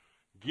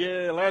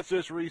 Yeah, let's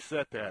just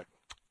reset that.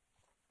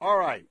 All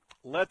right,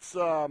 let's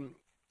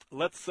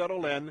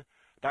settle in.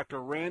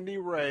 Dr. Randy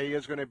Ray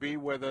is going to be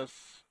with us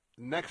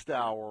next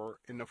hour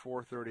in the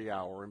 4:30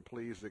 hour, and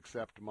please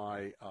accept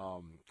my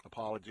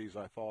apologies.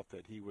 I thought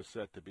that he was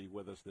set to be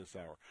with us this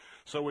hour.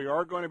 So we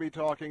are going to be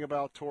talking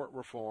about tort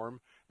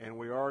reform, and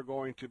we are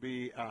going to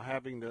be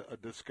having a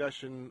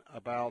discussion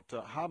about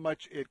how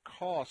much it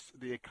costs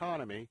the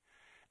economy,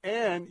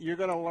 and you're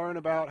going to learn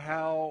about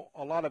how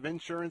a lot of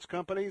insurance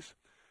companies,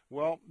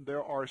 well,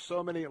 there are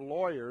so many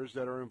lawyers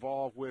that are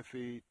involved with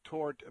the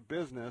tort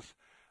business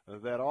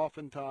that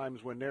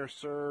oftentimes when they're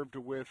served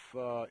with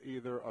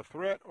either a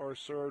threat or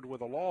served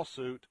with a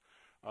lawsuit,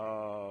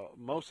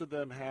 most of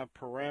them have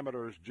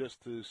parameters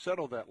just to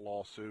settle that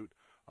lawsuit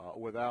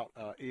without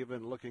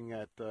even looking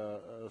at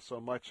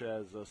so much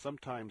as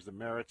sometimes the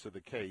merits of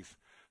the case.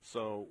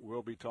 So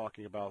we'll be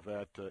talking about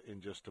that in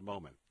just a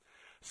moment.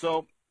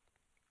 So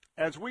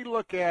as we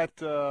look at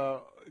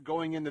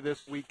going into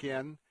this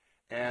weekend,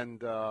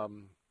 and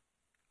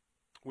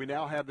we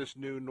now have this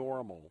new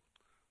normal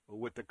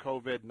with the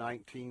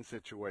COVID-19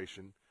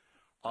 situation.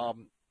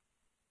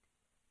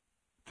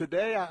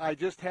 Today, I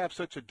just have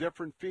such a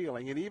different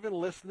feeling, and even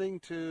listening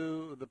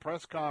to the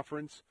press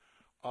conference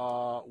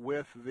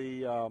with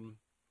the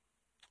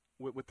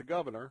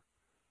governor,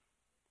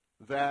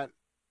 that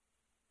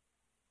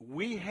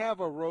we have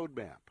a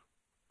roadmap,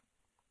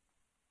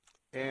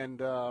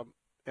 and our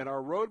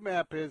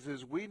roadmap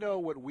is we know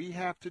what we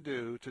have to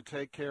do to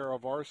take care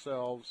of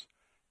ourselves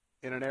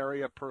in an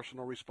area of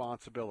personal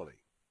responsibility.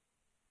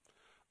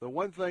 The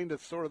one thing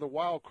that's sort of the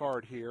wild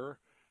card here,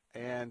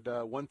 and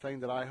one thing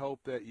that I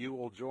hope that you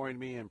will join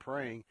me in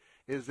praying,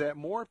 is that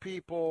more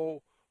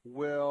people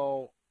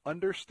will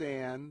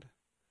understand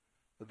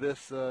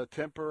this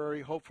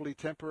hopefully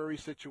temporary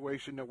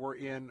situation that we're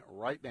in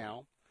right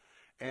now,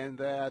 and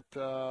that,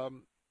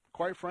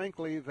 quite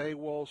frankly, they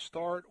will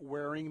start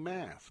wearing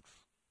masks.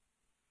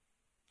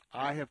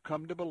 I have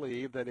come to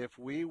believe that if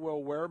we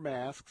will wear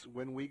masks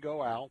when we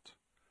go out,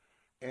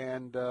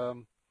 and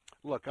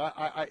look,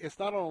 it's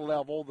not on a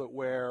level that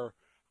where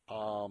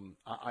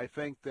I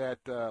think that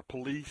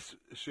police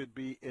should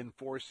be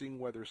enforcing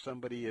whether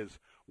somebody is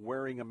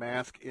wearing a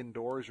mask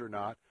indoors or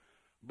not.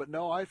 But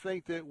no, I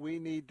think that we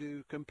need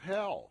to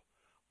compel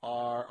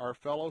our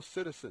fellow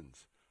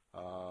citizens,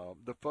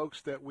 the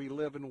folks that we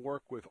live and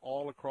work with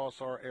all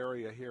across our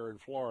area here in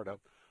Florida.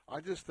 I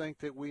just think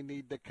that we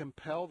need to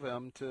compel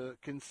them to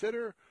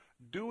consider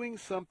doing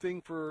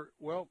something for,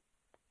 well,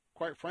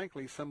 quite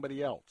frankly,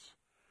 somebody else.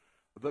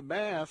 The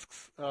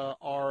masks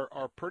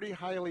are pretty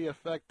highly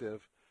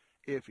effective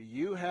if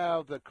you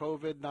have the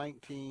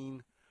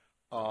COVID-19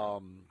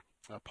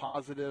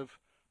 positive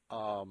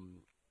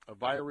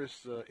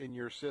virus in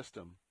your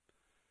system,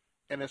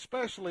 and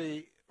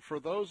especially for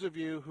those of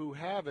you who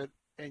have it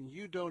and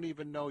you don't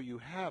even know you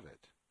have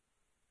it.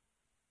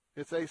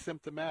 It's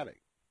asymptomatic.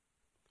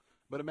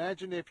 But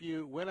imagine if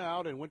you went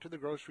out and went to the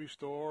grocery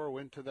store, or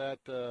went to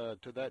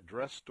that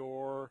dress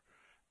store,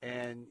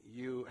 and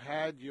you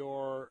had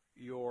your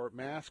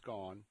mask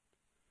on.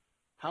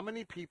 How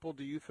many people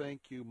do you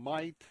think you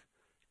might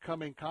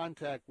come in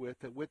contact with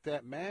that with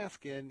that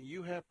mask in,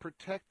 you have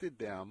protected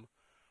them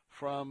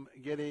from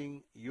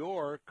getting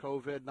your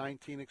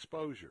COVID-19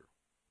 exposure?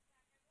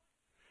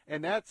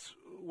 And that's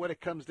what it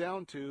comes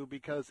down to,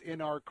 because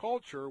in our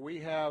culture we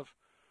have,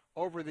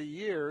 over the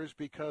years,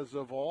 because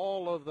of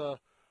all of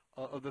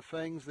the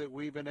things that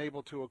we've been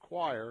able to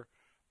acquire,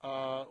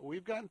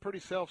 we've gotten pretty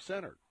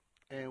self-centered,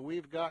 and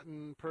we've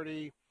gotten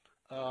pretty,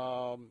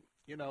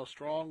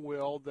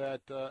 strong-willed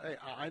that, hey,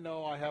 I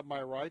know I have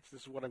my rights.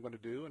 This is what I'm going to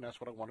do, and that's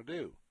what I want to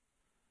do.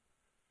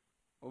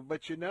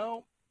 But,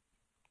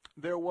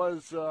 there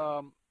was,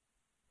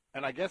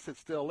 and I guess it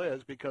still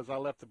is, because I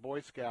left the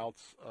Boy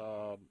Scouts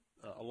a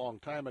long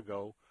time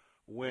ago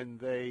when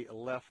they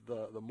left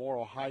the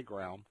moral high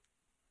ground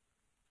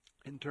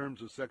in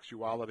terms of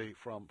sexuality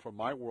from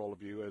my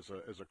worldview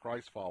as a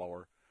Christ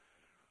follower.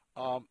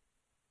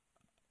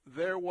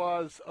 There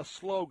was a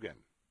slogan.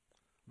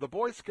 The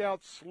Boy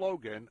Scouts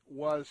slogan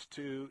was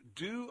to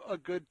do a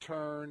good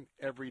turn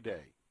every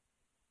day.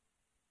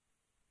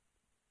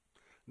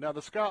 Now,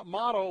 the Scout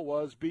motto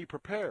was be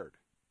prepared.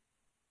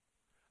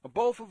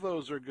 Both of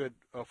those are good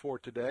for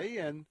today,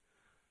 and,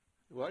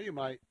 well, you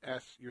might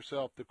ask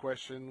yourself the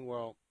question,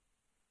 well,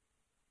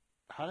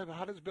 how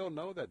does Bill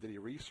know that? Did he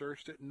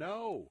research it?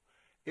 No.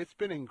 It's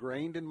been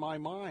ingrained in my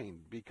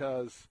mind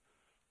because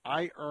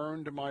I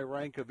earned my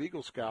rank of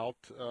Eagle Scout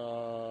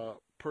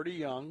pretty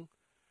young,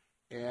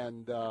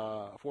 and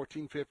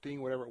 14,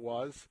 15, whatever it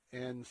was.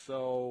 And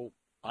so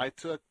I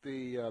took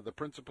the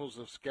principles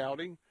of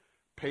scouting,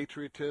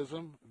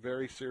 patriotism,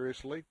 very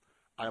seriously.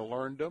 I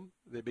learned them.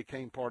 They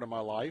became part of my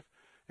life.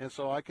 And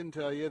so I can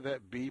tell you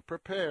that be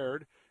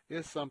prepared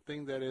is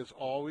something that has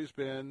always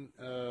been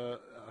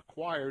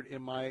acquired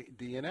in my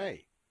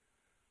DNA.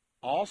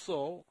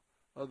 Also,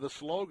 the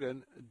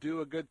slogan, do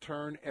a good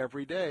turn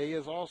every day,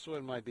 is also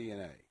in my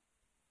DNA.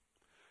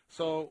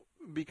 So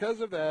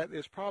because of that,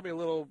 it's probably a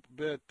little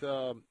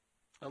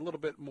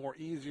bit more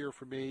easier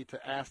for me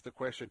to ask the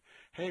question,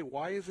 hey,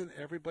 why isn't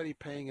everybody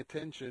paying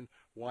attention?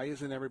 Why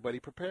isn't everybody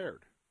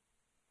prepared?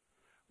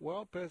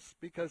 Well,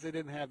 because they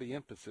didn't have the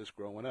emphasis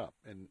growing up.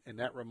 And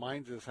that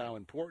reminds us how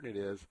important it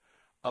is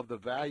of the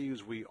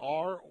values we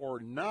are or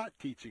not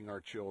teaching our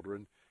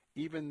children,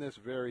 even this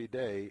very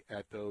day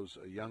at those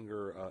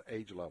younger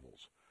age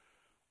levels.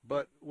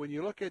 But when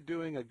you look at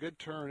doing a good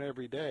turn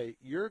every day,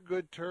 your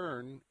good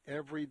turn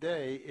every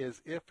day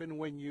is if and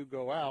when you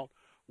go out.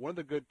 One of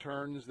the good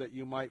turns that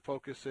you might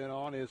focus in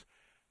on is,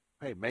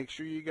 hey, make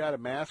sure you got a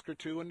mask or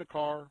two in the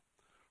car,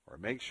 or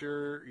make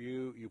sure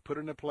you put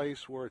it in a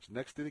place where it's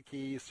next to the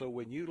keys, so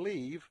when you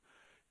leave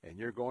and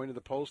you're going to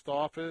the post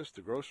office, the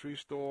grocery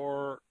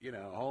store,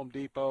 Home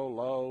Depot,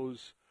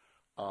 Lowe's,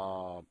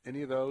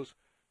 any of those,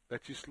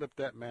 that you slip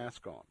that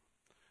mask on.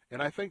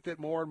 And I think that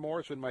more and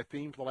more, it's been my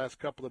theme for the last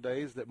couple of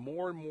days, that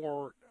more and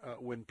more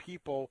when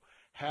people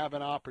have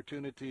an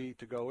opportunity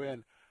to go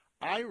in,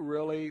 I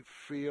really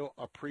feel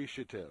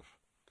appreciative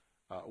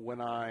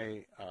when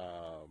I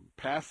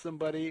pass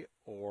somebody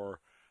or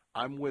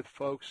I'm with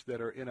folks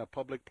that are in a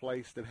public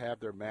place that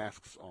have their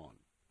masks on.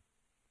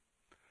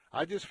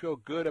 I just feel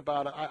good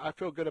about it. I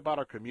feel good about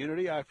our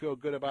community. I feel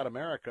good about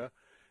America,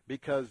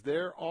 because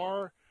there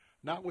are,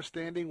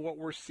 notwithstanding what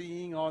we're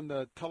seeing on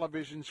the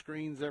television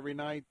screens every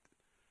night,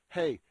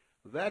 hey,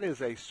 that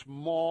is a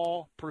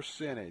small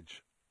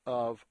percentage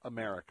of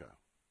America.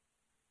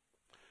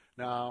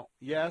 Now,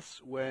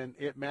 yes, when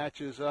it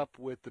matches up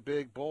with the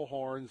big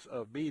bullhorns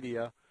of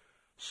media,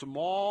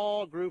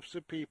 small groups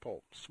of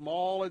people,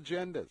 small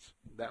agendas.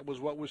 That was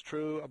what was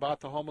true about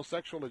the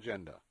homosexual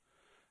agenda.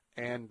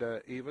 And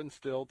even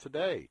still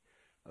today,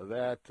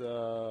 that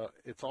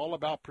it's all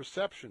about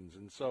perceptions.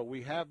 And so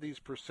we have these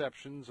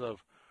perceptions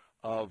of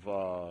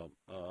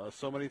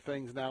so many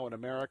things now in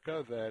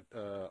America that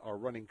are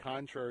running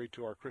contrary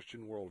to our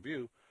Christian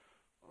worldview.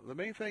 The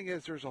main thing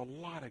is there's a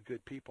lot of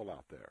good people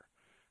out there.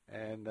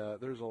 And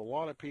there's a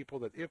lot of people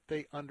that if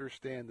they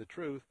understand the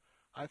truth,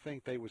 I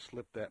think they would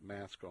slip that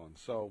mask on.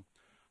 So,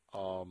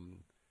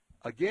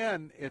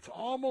 again, it's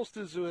almost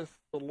as if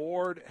the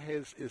Lord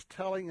is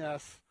telling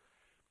us,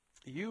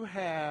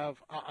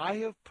 I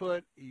have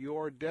put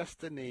your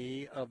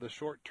destiny of the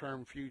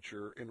short-term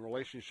future in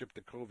relationship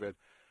to COVID,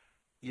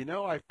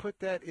 I've put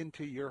that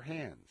into your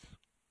hands.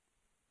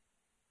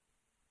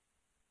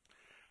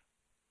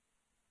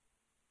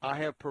 I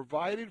have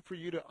provided for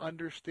you to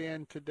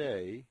understand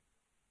today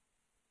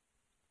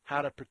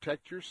how to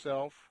protect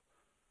yourself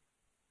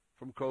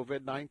from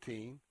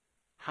COVID-19,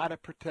 how to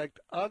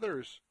protect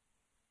others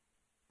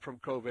from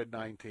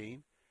COVID-19,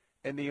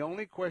 and the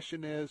only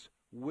question is,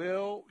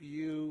 will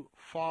you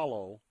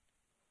follow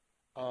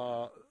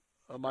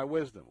my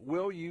wisdom?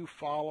 Will you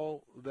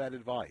follow that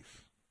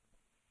advice?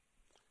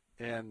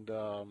 And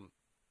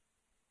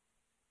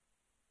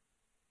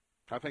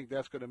I think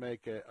that's going to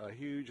make a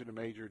huge and a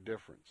major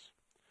difference.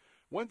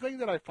 One thing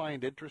that I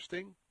find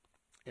interesting,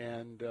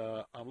 and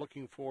I'm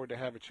looking forward to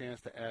have a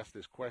chance to ask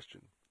this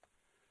question.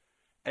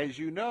 As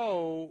you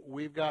know,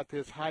 we've got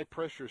this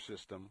high-pressure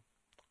system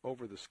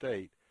over the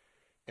state,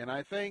 and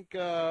I think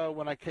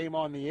when I came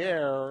on the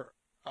air,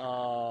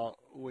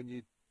 when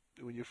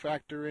you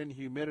factor in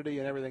humidity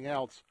and everything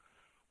else,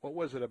 what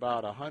was it,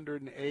 about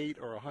 108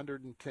 or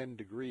 110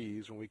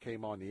 degrees when we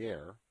came on the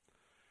air?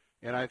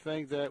 And I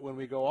think that when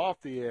we go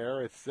off the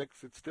air at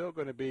 6, it's still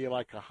going to be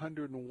like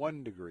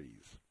 101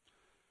 degrees.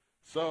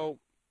 So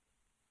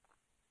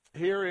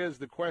here is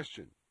the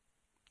question.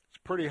 It's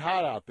pretty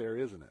hot out there,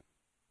 isn't it?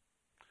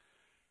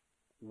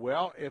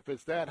 Well, if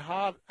it's that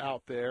hot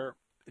out there,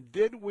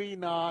 did we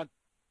not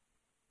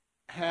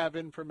have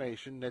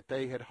information that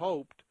they had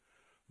hoped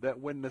that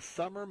when the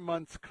summer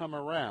months come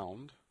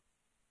around,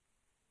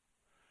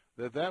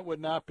 that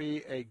would not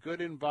be a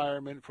good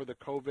environment for the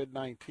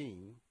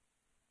COVID-19,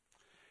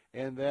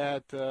 and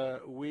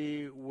that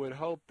we would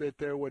hope that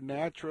there would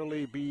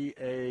naturally be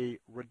a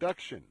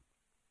reduction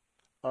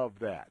of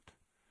that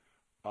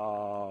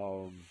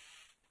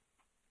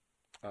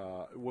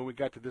when we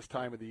got to this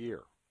time of the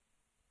year.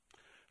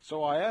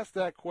 So I asked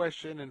that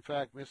question. In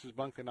fact, Mrs.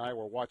 Bunk and I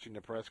were watching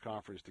the press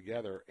conference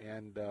together,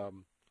 and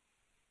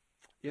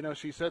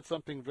she said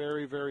something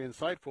very, very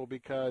insightful,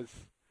 because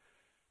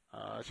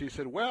she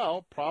said,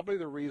 well, probably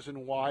the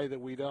reason why that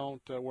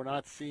we're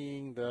not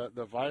seeing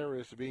the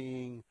virus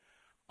being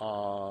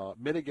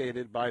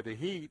mitigated by the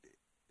heat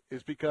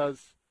is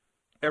because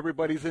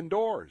everybody's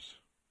indoors.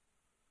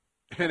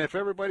 And if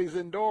everybody's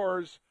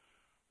indoors,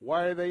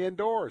 why are they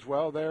indoors?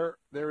 Well,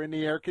 they're in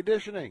the air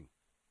conditioning.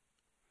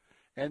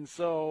 And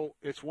so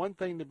it's one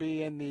thing to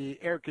be in the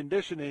air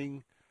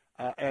conditioning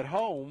at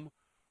home,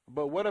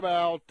 but what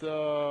about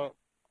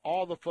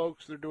all the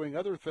folks that are doing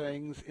other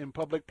things in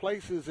public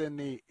places in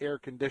the air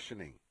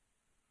conditioning?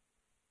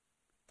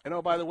 And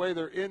oh, by the way,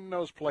 they're in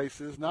those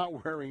places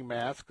not wearing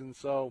masks, and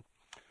so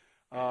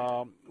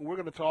we're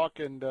going to talk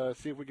and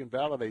see if we can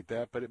validate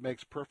that, but it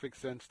makes perfect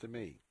sense to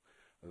me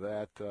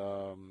that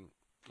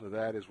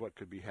that is what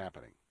could be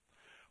happening.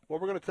 Well,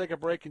 we're going to take a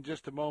break in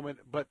just a moment,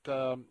 but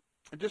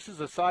just as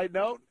a side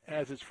note,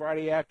 as it's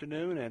Friday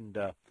afternoon and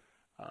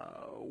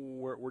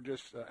we're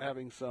just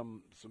having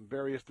some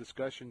various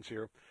discussions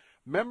here.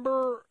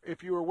 Remember,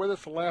 if you were with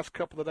us the last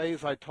couple of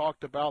days, I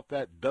talked about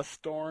that dust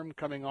storm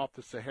coming off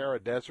the Sahara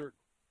Desert.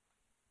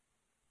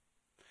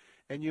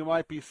 And you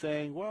might be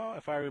saying, well,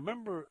 if I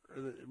remember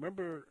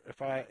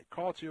if I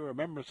call to your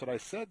remembrance that I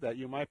said that,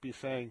 you might be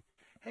saying,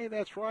 hey,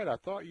 that's right. I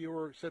thought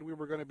you said we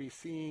were going to be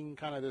seeing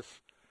kind of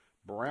this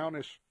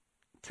brownish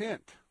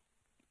tint.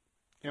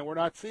 And we're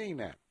not seeing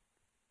that.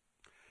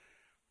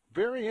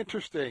 Very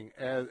interesting.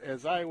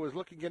 As I was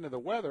looking into the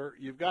weather,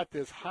 you've got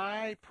this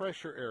high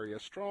pressure area,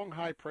 strong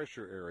high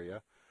pressure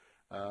area,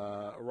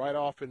 right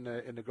off in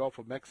the Gulf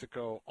of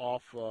Mexico,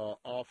 off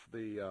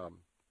the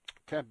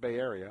Tampa Bay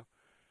area,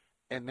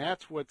 and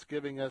that's what's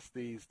giving us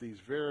these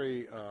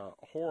very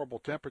horrible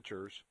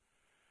temperatures.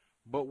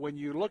 But when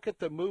you look at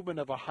the movement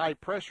of a high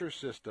pressure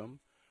system,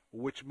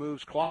 which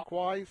moves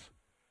clockwise,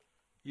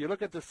 you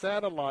look at the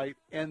satellite,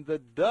 and the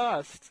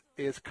dust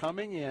is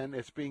coming in.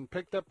 It's being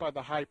picked up by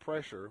the high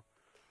pressure.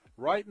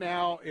 Right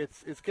now,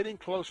 it's getting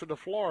closer to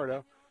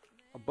Florida,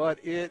 but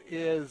it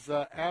is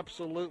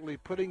absolutely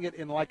putting it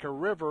in like a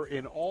river,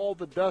 and all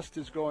the dust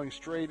is going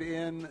straight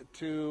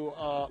into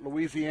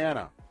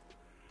Louisiana.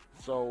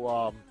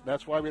 So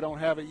that's why we don't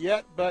have it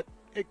yet, but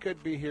it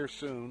could be here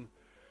soon.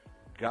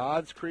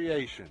 God's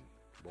creation.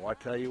 Boy, I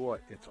tell you what,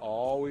 it's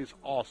always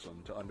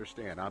awesome to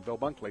understand. I'm Bill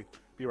Bunkley.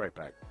 Be right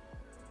back.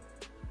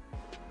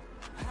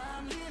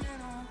 I'm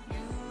leaning on you.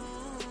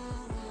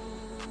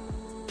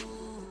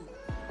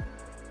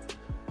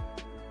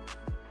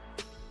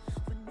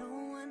 When no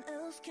one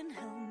else can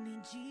help me,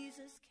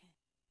 Jesus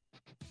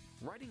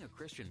can. Writing a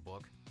Christian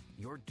book,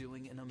 you're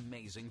doing an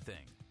amazing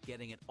thing,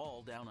 getting it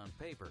all down on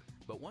paper.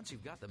 But once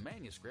you've got the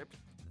manuscript,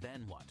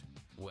 then what?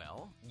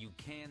 Well, you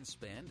can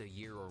spend a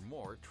year or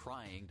more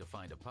trying to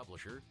find a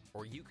publisher,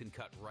 or you can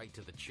cut right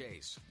to the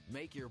chase.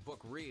 Make your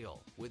book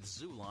real with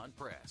Xulon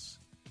Press.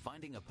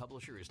 Finding a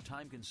publisher is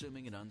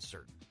time-consuming and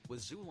uncertain.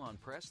 With Xulon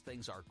Press,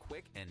 things are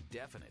quick and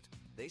definite.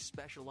 They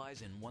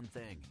specialize in one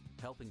thing,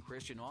 helping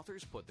Christian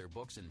authors put their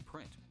books in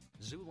print.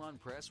 Xulon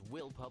Press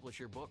will publish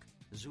your book.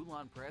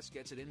 Xulon Press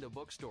gets it into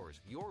bookstores.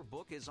 Your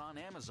book is on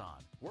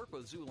Amazon. Work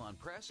with Xulon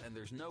Press, and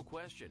there's no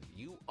question,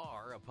 you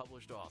are a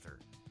published author.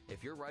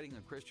 If you're writing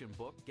a Christian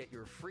book, get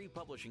your free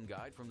publishing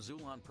guide from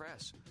Xulon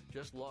Press.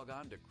 Just log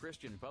on to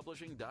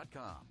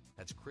ChristianPublishing.com.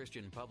 That's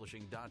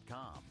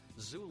ChristianPublishing.com.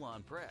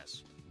 Xulon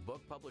Press.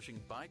 Book publishing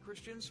by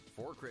Christians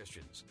for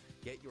Christians.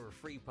 Get your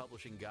free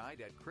publishing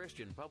guide at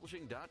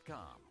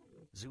ChristianPublishing.com.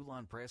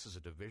 Xulon Press is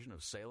a division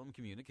of Salem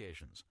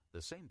Communications,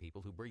 the same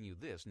people who bring you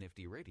this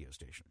nifty radio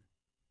station.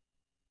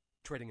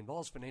 Trading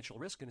involves financial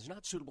risk and is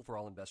not suitable for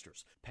all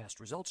investors. Past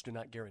results do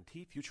not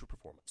guarantee future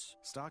performance.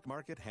 Stock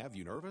market have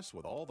you nervous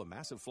with all the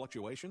massive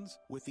fluctuations?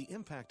 With the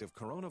impact of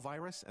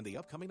coronavirus and the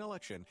upcoming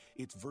election,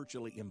 it's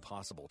virtually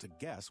impossible to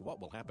guess what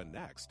will happen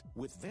next.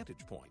 With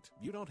Vantage Point,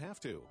 you don't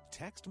have to.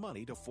 Text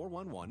money to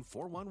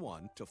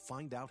 411-411 to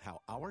find out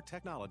how our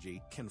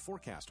technology can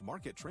forecast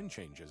market trend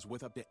changes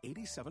with up to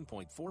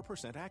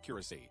 87.4%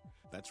 accuracy.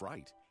 That's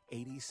right,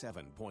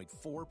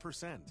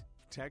 87.4%.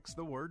 Text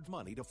the word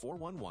money to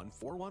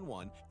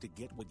 411-411 to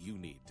get what you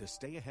need to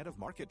stay ahead of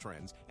market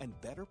trends and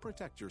better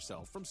protect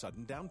yourself from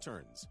sudden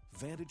downturns.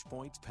 Vantage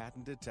Point's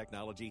patented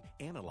technology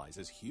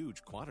analyzes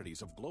huge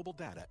quantities of global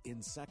data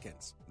in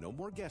seconds. No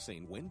more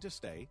guessing when to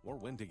stay or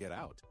when to get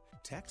out.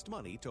 Text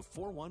money to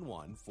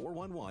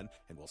 411-411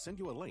 and we'll send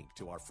you a link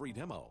to our free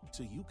demo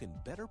so you can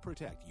better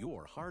protect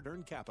your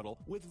hard-earned capital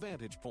with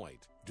Vantage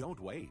Point. Don't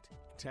wait.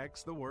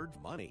 Text the word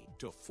money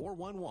to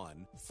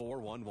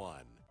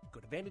 411-411. Go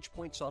to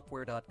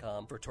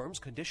VantagePointSoftware.com for terms,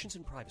 conditions,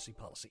 and privacy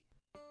policy.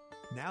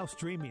 Now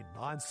streaming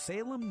on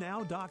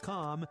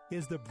SalemNow.com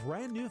is the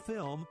brand new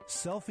film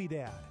Selfie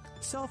Dad.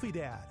 Selfie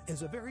Dad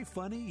is a very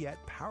funny yet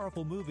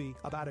powerful movie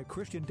about a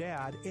Christian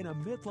dad in a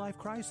midlife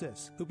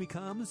crisis who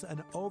becomes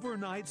an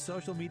overnight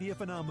social media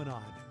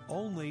phenomenon,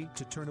 only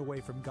to turn away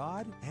from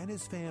God and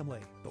his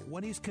family. But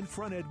when he's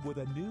confronted with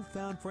a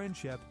newfound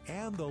friendship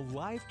and the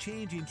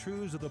life-changing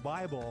truths of the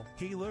Bible,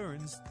 he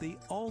learns the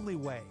only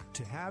way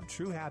to have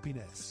true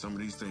happiness. Some of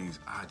these things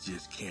I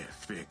just can't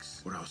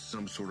fix without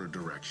some sort of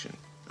direction.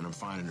 And I'm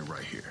finding it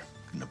right here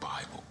in the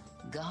Bible.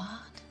 God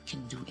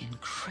can do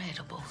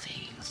incredible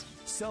things.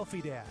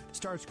 Selfie Dad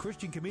stars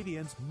Christian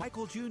comedians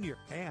Michael Jr.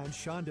 and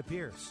Shonda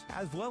Pierce,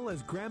 as well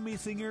as Grammy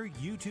singer,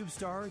 YouTube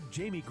star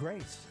Jamie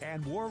Grace,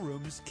 and War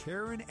Room's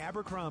Karen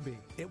Abercrombie.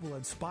 It will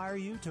inspire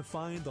you to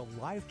find the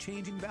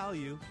life-changing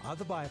value of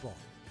the Bible.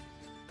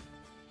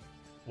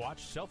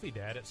 Watch Selfie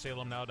Dad at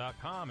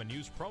SalemNow.com and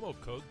use promo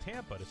code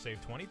TAMPA to save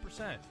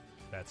 20%.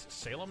 That's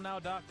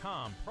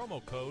SalemNow.com,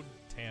 promo code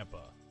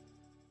TAMPA.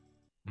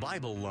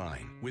 Bible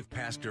Line with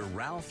Pastor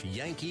Ralph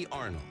Yankee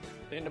Arnold.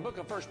 In the book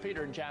of 1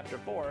 Peter in chapter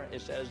 4, it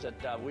says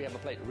that we have a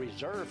place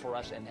reserved for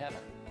us in heaven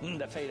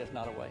that fadeth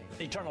not away.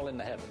 Eternal in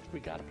the heavens.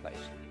 We got a place.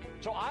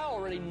 So I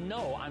already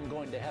know I'm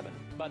going to heaven.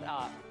 But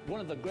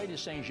one of the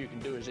greatest things you can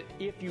do is that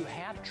if you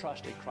have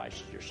trusted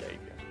Christ as your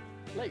Savior,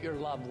 let your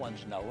loved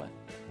ones know it.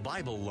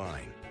 Bible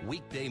Line,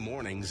 weekday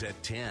mornings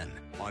at 10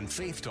 on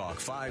Faith Talk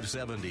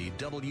 570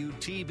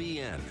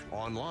 WTBN.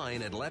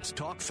 Online at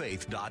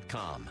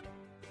letstalkfaith.com.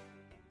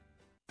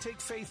 Take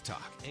Faith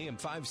Talk, AM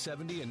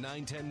 570 and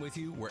 910 with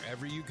you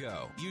wherever you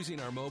go using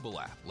our mobile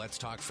app,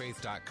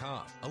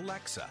 letstalkfaith.com,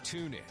 Alexa,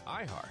 TuneIn,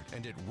 iHeart,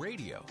 and at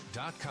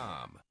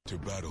radio.com. To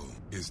battle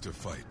is to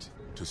fight,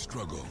 to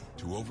struggle,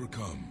 to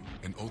overcome,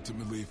 and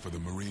ultimately for the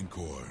Marine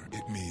Corps,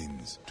 it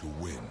means to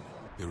win.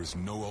 There is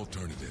no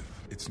alternative.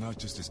 It's not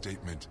just a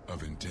statement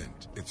of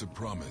intent. It's a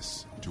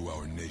promise to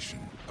our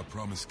nation, a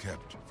promise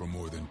kept for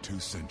more than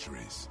 2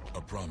 centuries, a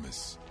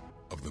promise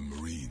of the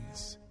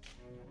Marines.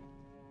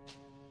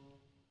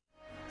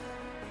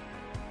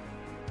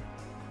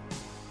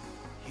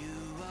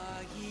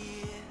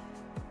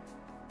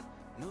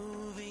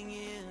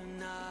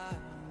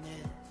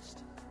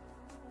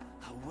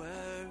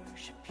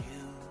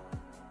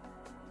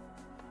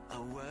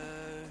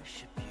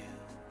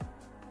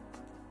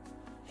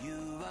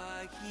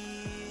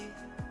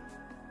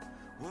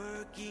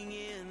 Working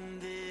in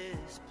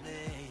this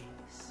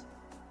place,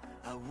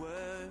 I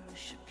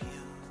worship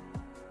you,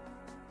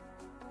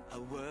 I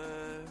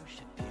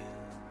worship you.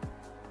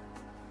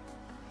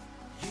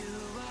 You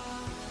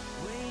are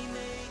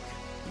waymaker,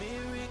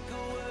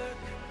 miracle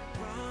worker,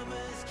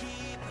 promise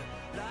keeper,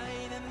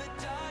 light in the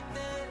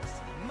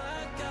darkness,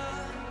 my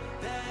God,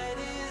 that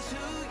is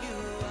who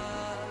you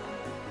are.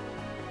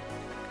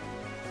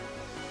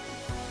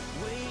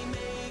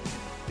 Waymaker,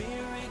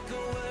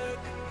 miracle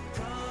worker,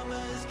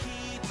 promise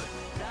keeper,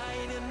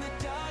 light in the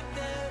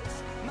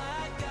darkness,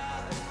 my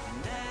God,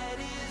 that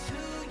is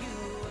who you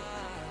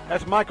are.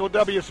 That's Michael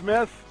W.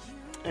 Smith,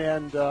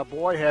 and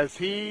boy, has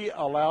he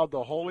allowed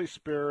the Holy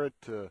Spirit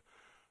to,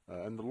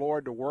 and the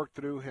Lord to work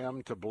through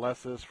him to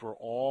bless us for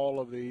all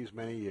of these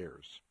many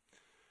years.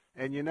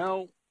 And you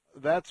know,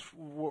 that's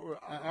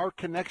our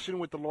connection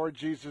with the Lord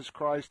Jesus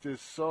Christ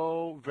is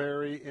so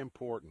very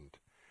important.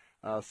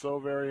 So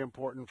very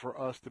important for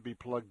us to be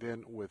plugged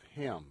in with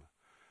him.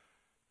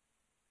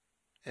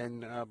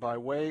 And by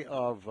way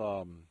of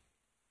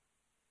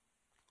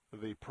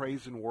the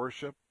praise and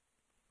worship,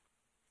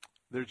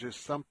 there's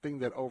just something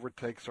that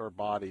overtakes our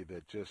body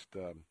that just,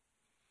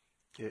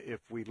 if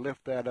we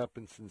lift that up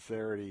in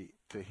sincerity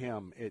to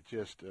him, it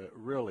just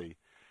really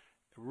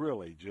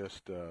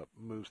just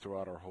moves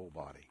throughout our whole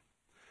body.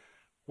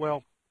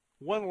 Well,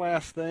 one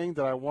last thing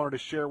that I wanted to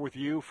share with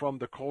you from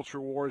the Culture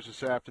Wars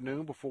this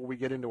afternoon before we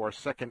get into our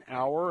second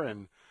hour.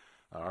 And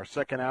our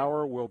second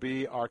hour will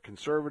be our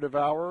conservative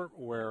hour,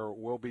 where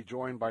we'll be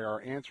joined by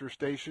our answer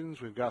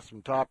stations. We've got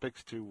some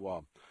topics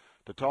to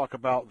talk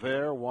about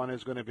there. One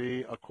is going to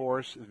be, of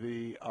course,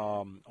 the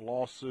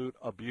lawsuit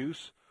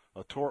abuse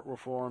a tort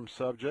reform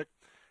subject,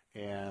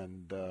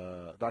 and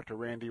Dr.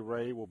 Randy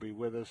Ray will be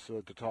with us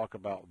to talk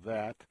about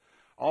that.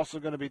 Also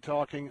going to be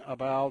talking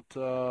about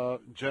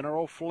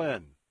General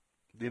Flynn,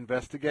 the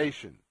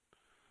investigation.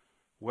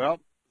 Well,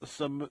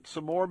 some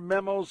more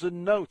memos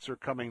and notes are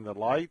coming to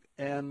light,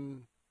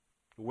 and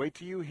wait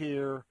till you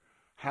hear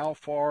how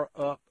far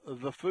up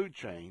the food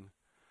chain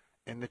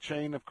and the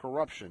chain of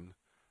corruption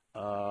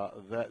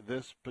that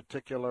this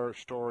particular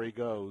story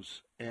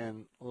goes.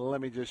 And let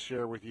me just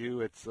share with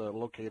you, it's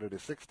located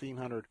at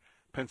 1600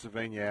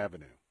 Pennsylvania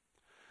Avenue.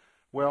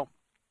 Well,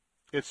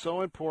 it's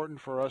so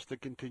important for us to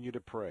continue to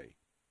pray.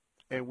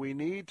 And we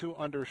need to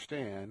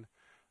understand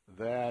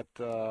that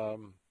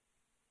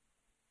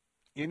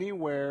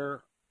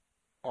anywhere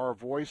our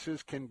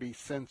voices can be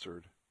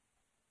censored,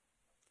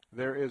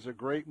 there is a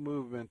great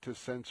movement to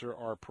censor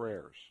our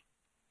prayers.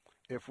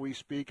 If we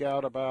speak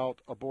out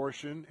about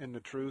abortion and the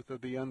truth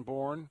of the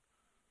unborn,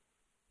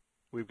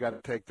 we've got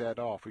to take that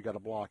off. We've got to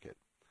block it.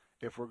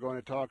 If we're going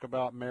to talk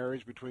about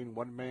marriage between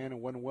one man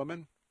and one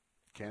woman,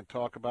 can't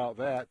talk about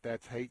that.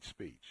 That's hate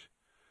speech.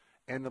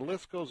 And the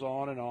list goes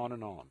on and on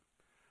and on.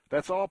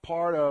 That's all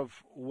part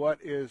of what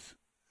is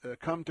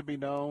come to be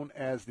known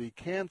as the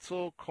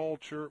cancel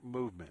culture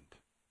movement.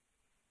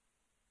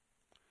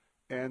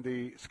 And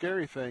the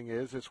scary thing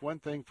is, it's one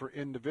thing for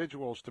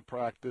individuals to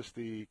practice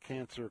the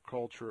cancel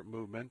culture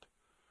movement,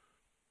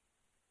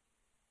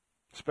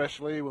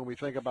 especially when we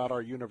think about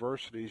our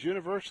universities.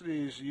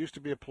 Universities used to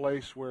be a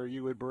place where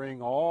you would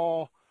bring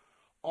all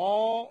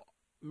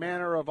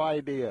manner of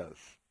ideas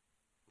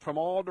from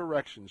all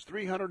directions,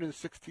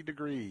 360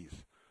 degrees,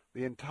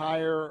 the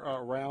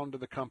entire round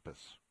of the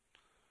compass.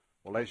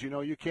 Well, as you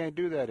know, you can't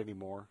do that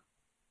anymore.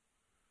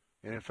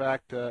 And in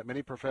fact,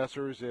 many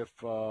professors, if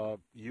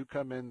you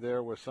come in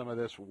there with some of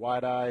this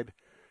wide-eyed,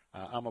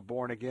 I'm a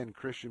born-again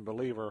Christian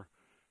believer,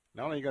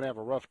 not only are you going to have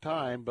a rough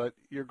time, but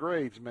your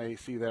grades may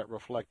see that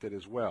reflected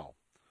as well.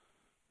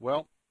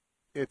 Well,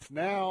 it's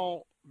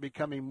now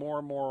becoming more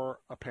and more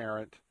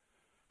apparent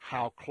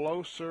how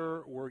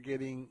closer we're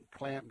getting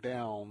clamped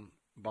down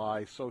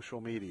by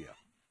social media.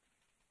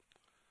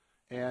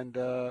 And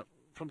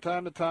from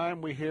time to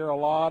time, we hear a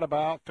lot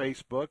about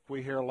Facebook.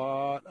 We hear a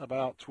lot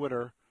about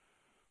Twitter.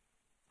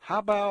 How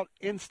about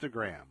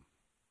Instagram?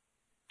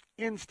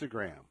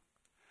 Instagram.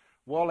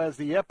 Well, as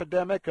the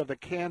epidemic of the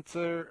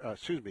cancel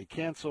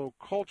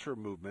culture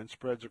movement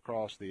spreads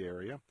across the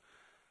area,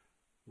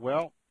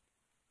 well,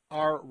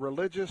 our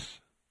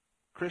religious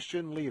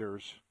Christian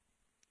leaders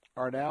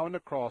are now in the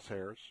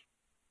crosshairs.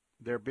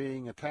 They're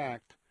being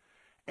attacked,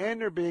 and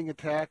they're being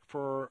attacked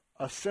for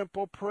a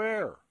simple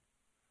prayer.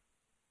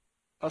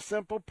 A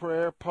simple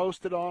prayer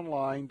posted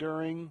online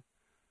during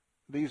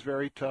these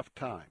very tough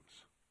times.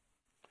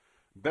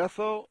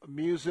 Bethel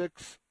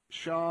Music's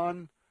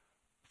Sean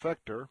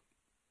Fector,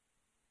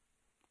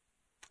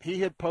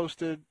 he had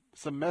posted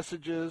some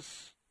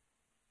messages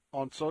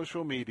on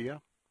social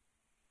media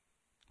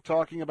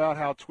talking about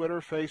how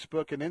Twitter,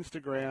 Facebook, and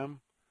Instagram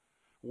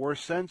were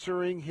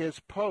censoring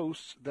his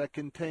posts that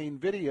contained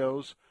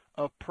videos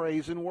of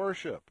praise and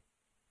worship.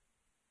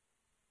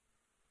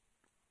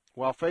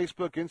 While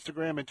Facebook,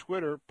 Instagram, and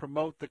Twitter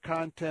promote the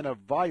content of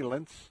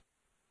violence,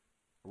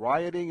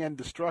 rioting, and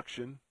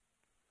destruction,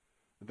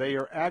 they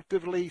are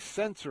actively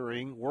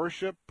censoring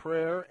worship,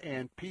 prayer,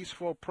 and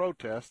peaceful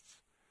protests,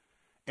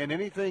 and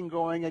anything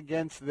going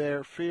against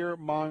their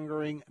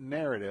fear-mongering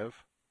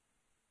narrative.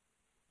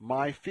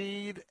 My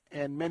feed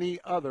and many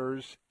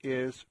others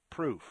is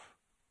proof.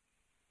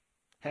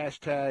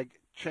 Hashtag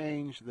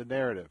change the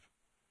narrative.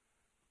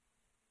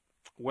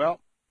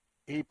 Well,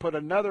 he put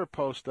another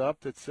post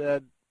up that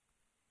said,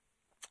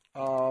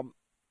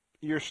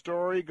 your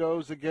story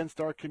goes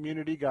against our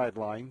community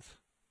guidelines.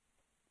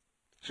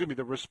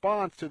 The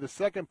response to the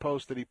second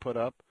post that he put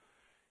up,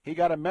 he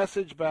got a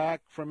message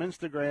back from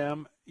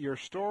Instagram, your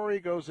story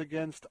goes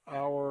against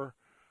our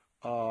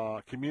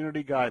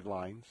community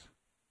guidelines.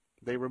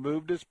 They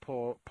removed his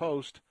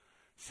post,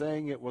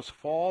 saying it was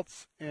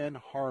false and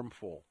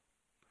harmful.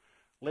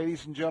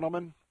 Ladies and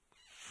gentlemen,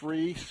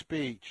 free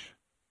speech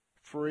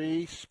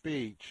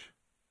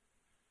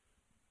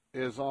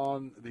is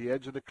on the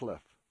edge of the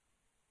cliff.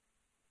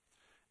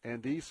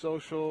 And these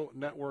social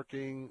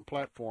networking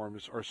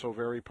platforms are so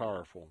very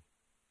powerful.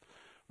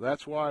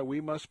 That's why we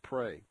must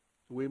pray.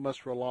 We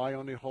must rely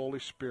on the Holy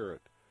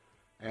Spirit,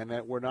 and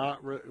that we're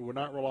not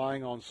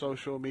relying on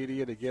social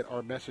media to get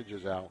our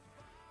messages out.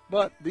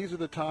 But these are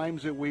the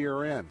times that we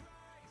are in,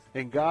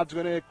 and God's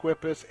going to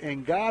equip us,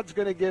 and God's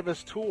going to give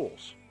us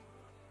tools.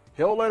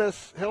 He'll let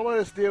us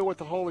deal with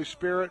the Holy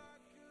Spirit,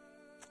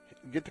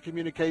 get the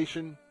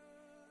communication,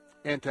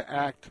 and to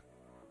act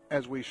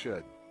as we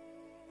should.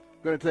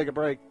 Going to take a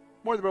break.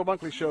 More of the Bill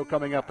Bunkley Show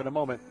coming up in a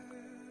moment.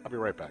 I'll be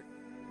right back.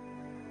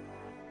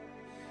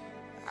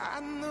 I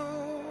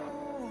know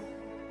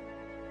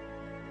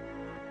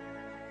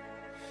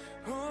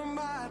on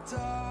my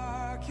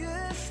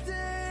darkest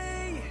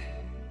day.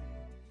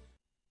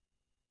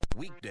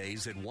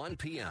 Weekdays at 1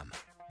 p.m.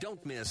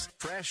 Don't miss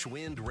Fresh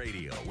Wind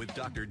Radio with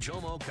Dr.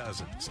 Jomo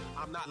Cousins.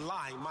 I'm not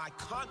lying. My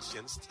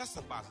conscience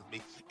testifies with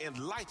me,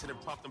 enlightened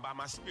and prompted by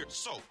my spirit.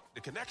 So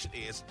the connection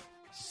is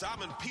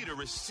Simon Peter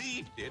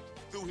received it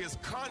through his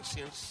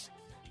conscience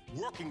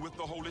working with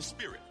the Holy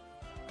Spirit.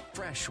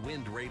 Fresh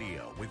Wind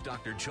Radio with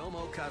Dr.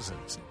 Jomo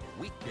Cousins.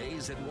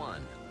 Weekdays at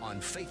 1 on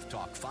Faith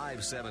Talk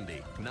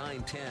 570,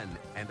 910,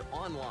 and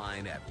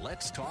online at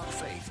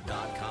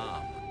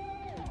letstalkfaith.com.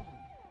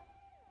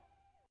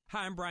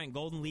 Hi, I'm Brian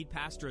Golden, lead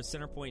pastor of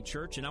Centerpoint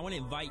Church, and I want to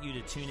invite you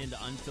to tune into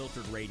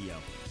Unfiltered Radio.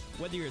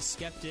 Whether you're a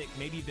skeptic,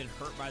 maybe you've been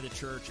hurt by the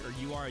church, or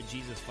you are a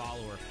Jesus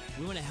follower,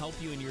 we want to help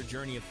you in your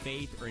journey of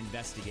faith or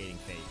investigating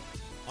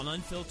faith. On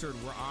Unfiltered,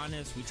 we're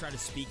honest. We try to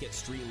speak at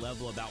street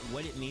level about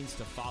what it means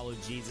to follow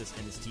Jesus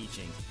and his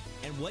teachings.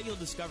 And what you'll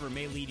discover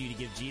may lead you to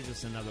give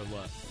Jesus another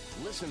look.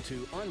 Listen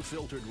to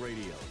Unfiltered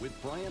Radio with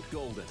Bryant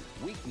Golden,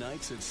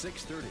 weeknights at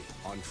 6:30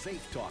 on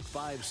Faith Talk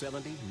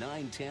 570,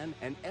 910,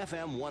 and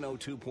FM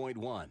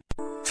 102.1.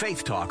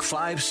 Faith Talk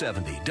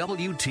 570,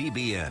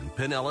 WTBN,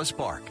 Pinellas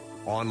Park.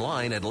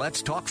 Online at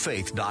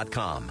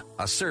letstalkfaith.com,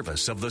 a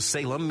service of the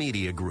Salem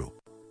Media Group.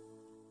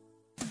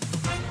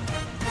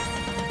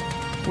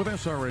 With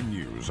SRN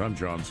News, I'm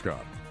John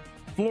Scott.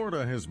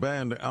 Florida has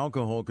banned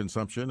alcohol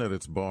consumption at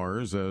its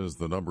bars as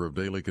the number of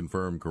daily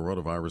confirmed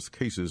coronavirus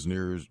cases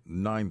nears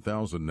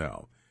 9,000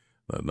 now.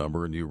 That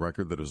number, a new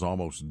record that is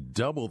almost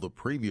double the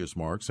previous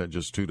mark set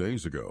just 2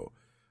 days ago.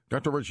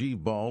 Dr.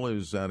 Rajiv Ball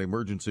is an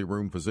emergency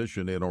room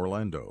physician in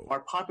Orlando.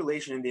 Our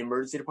population in the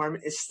emergency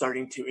department is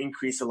starting to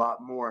increase a lot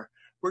more.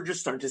 We're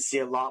just starting to see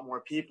a lot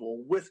more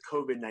people with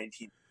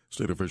COVID-19.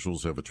 State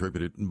officials have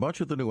attributed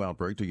much of the new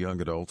outbreak to young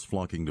adults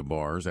flocking to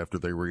bars after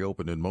they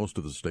reopened in most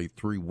of the state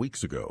 3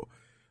 weeks ago.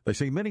 They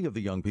say many of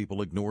the young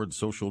people ignored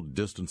social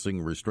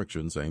distancing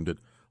restrictions aimed at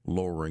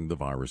lowering the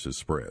virus's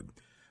spread.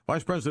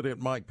 Vice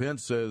President Mike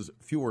Pence says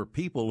fewer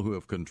people who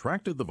have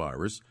contracted the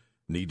virus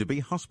need to be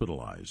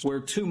hospitalized. Where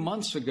 2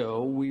 months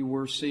ago we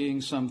were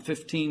seeing some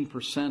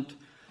 15%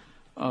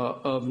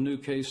 of new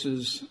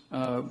cases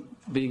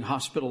being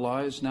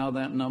hospitalized, now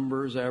that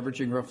number is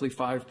averaging roughly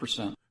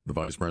 5%. The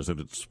vice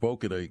president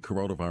spoke at a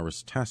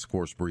coronavirus task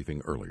force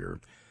briefing earlier.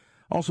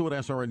 Also at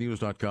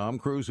SRNnews.com,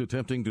 crews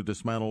attempting to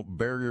dismantle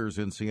barriers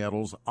in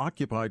Seattle's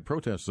occupied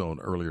protest zone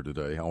earlier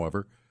today.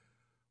 However,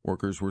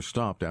 workers were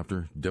stopped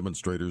after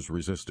demonstrators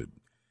resisted.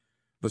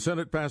 The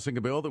Senate passing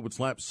a bill that would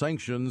slap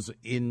sanctions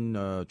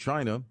in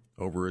China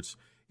over its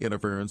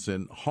interference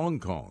in Hong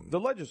Kong. The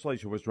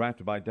legislation was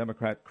drafted by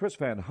Democrat Chris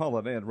Van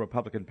Hollen and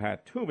Republican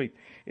Pat Toomey.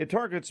 It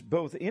targets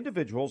both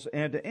individuals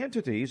and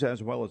entities,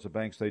 as well as the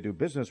banks they do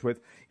business with,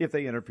 if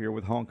they interfere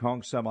with Hong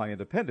Kong's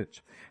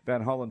semi-independence.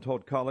 Van Hollen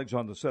told colleagues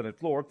on the Senate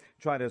floor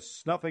China's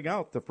snuffing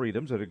out the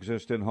freedoms that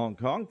exist in Hong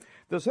Kong.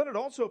 The Senate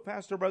also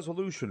passed a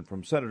resolution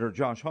from Senator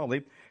Josh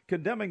Hawley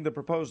condemning the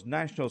proposed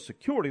national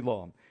security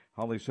law.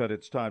 Hawley said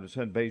it's time to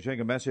send Beijing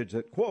a message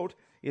that, quote,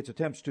 its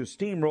attempts to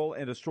steamroll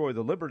and destroy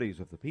the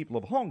liberties of the people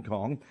of Hong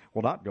Kong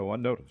will not go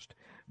unnoticed.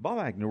 Bob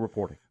Agnew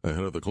reporting.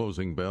 Ahead of the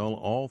closing bell,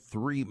 all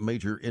 3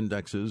 major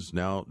indexes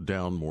now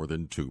down more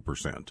than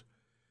 2%.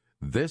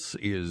 This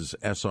is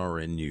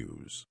SRN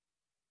News.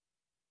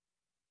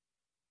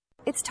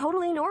 It's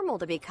totally normal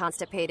to be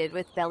constipated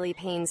with belly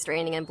pain,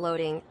 straining, and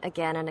bloating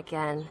again and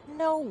again.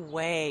 No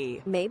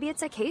way. Maybe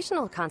it's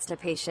occasional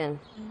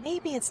constipation.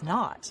 Maybe it's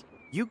not.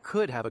 You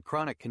could have a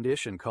chronic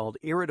condition called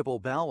irritable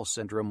bowel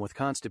syndrome with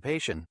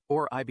constipation,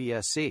 or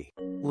IBS-C.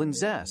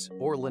 Linzess,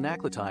 or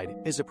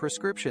linaclotide, is a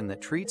prescription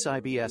that treats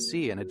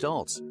IBS-C in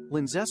adults.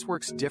 Linzess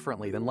works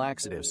differently than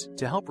laxatives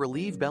to help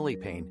relieve belly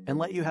pain and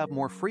let you have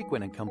more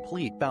frequent and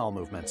complete bowel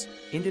movements.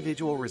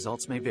 Individual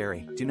results may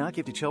vary. Do not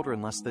give to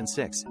children less than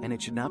 6, and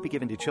it should not be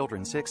given to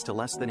children 6 to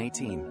less than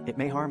 18. It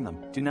may harm them.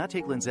 Do not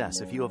take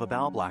Linzess if you have a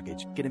bowel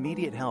blockage. Get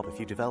immediate help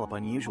if you develop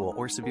unusual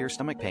or severe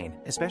stomach pain,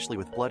 especially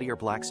with bloody or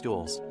black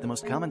stools. The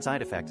most common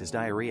side effect is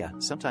diarrhea,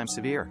 sometimes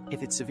severe.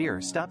 If it's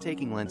severe, stop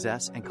taking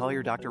Linzess and call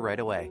your doctor right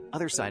away.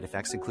 Other side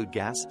effects include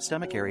gas,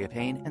 stomach area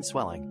pain, and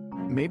swelling.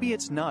 Maybe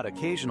it's not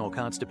occasional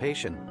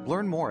constipation.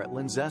 Learn more at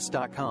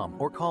linzess.com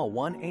or call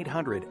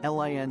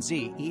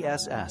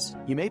 1-800-LINZESS.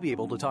 You may be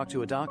able to talk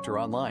to a doctor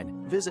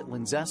online. Visit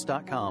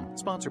linzess.com,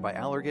 sponsored by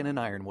Allergan and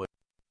Ironwood.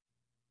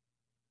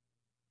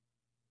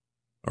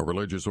 A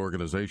religious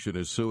organization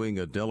is suing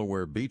a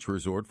Delaware beach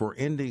resort for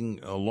ending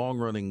a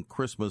long-running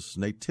Christmas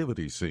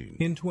nativity scene.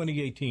 In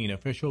 2018,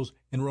 officials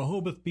in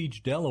Rehoboth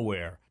Beach,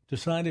 Delaware,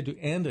 decided to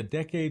end a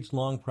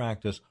decades-long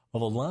practice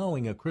of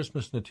allowing a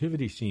Christmas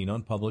nativity scene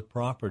on public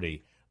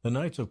property. The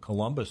Knights of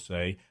Columbus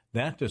say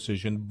that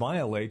decision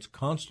violates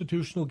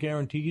constitutional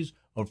guarantees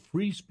of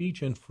free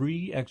speech and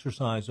free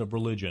exercise of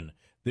religion.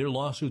 Their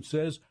lawsuit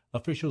says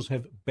officials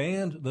have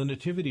banned the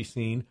nativity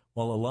scene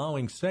while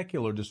allowing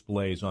secular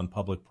displays on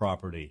public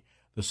property.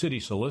 The city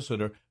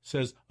solicitor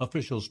says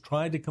officials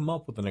tried to come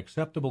up with an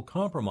acceptable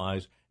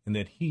compromise and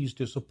that he's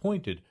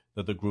disappointed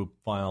that the group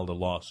filed a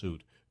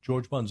lawsuit.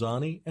 George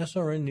Bonzani,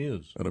 SRN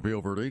News. An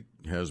appeal verdict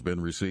has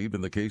been received in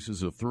the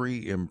cases of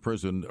 3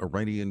 imprisoned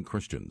Iranian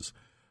Christians.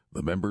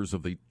 The members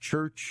of the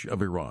Church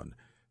of Iran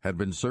had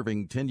been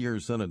serving 10-year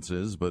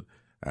sentences, but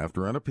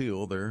after an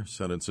appeal, their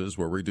sentences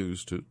were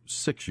reduced to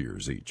 6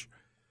 years each.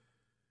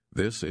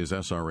 This is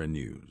SRN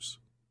News.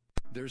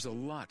 There's a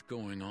lot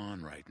going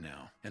on right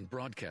now, and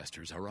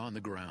broadcasters are on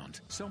the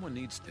ground. Someone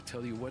needs to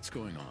tell you what's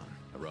going on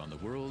around the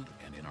world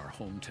and in our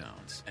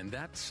hometowns. And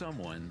that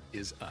someone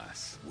is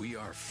us. We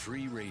are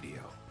free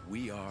radio.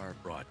 We are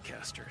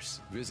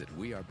broadcasters. Visit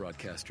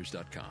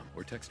wearebroadcasters.com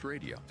or text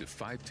radio to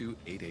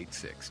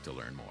 52886 to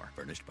learn more.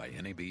 Furnished by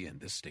NAB and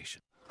this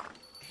station.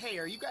 Hey,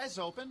 are you guys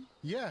open?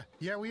 Yeah,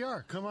 we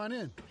are. Come on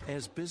in.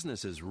 As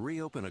businesses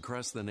reopen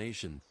across the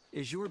nation,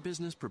 is your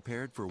business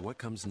prepared for what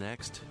comes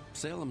next?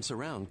 Salem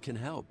Surround can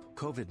help.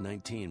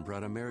 COVID-19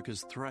 brought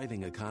America's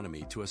thriving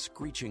economy to a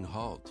screeching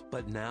halt.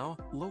 But now,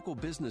 local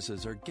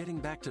businesses are getting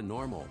back to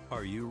normal.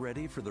 Are you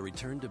ready for the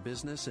return to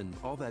business and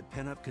all that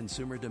pent-up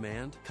consumer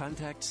demand?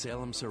 Contact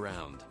Salem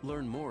Surround.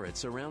 Learn more at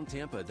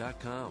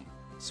surroundtampa.com.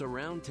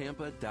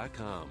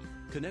 Surroundtampa.com.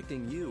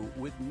 Connecting you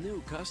with new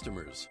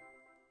customers.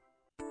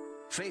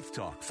 Faith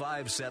Talk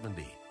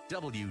 570,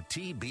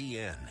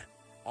 WTBN.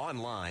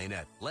 Online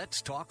at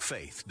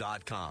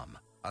letstalkfaith.com,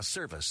 a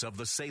service of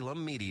the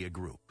Salem Media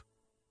Group.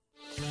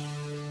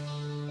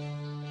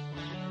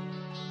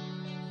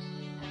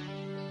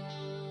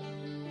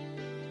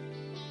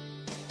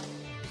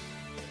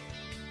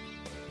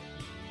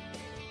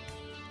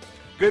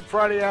 Good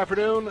Friday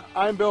afternoon.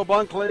 I'm Bill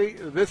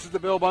Bunkley. This is the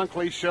Bill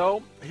Bunkley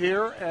Show,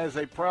 here as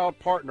a proud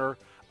partner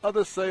of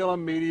the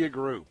Salem Media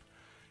Group.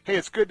 Hey,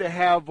 it's good to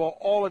have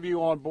all of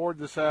you on board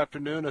this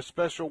afternoon. A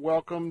special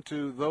welcome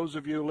to those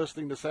of you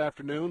listening this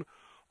afternoon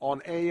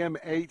on AM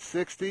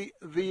 860,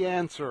 The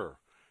Answer,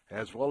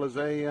 as well as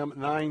AM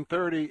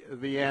 930,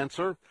 The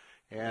Answer.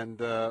 And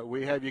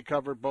we have you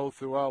covered both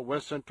throughout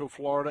West Central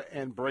Florida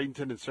and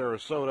Bradenton and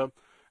Sarasota.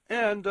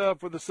 And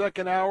for the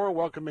second hour,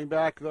 welcoming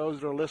back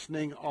those that are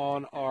listening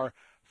on our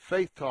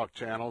Faith Talk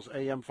channels,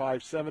 AM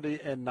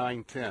 570 and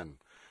 910.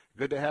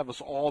 Good to have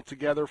us all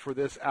together for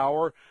this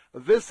hour.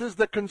 This is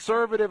the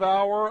conservative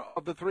hour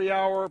of the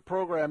 3-hour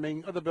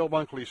programming of the Bill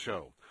Bunkley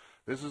Show.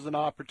 This is an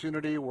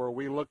opportunity where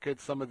we look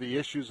at some of the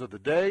issues of the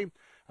day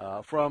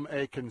from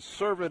a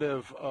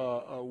conservative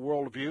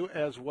worldview,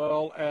 as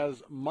well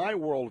as my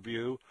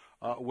worldview,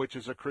 which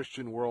is a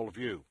Christian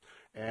worldview.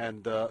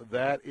 And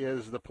that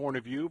is the point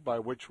of view by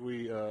which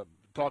we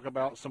talk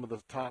about some of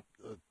the top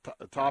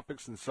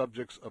topics and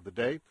subjects of the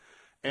day.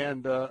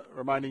 And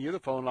reminding you, the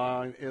phone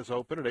line is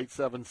open at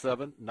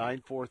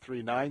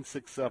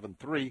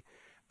 877-943-9673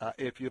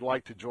 if you'd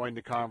like to join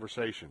the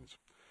conversations.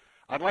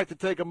 I'd like to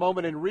take a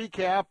moment and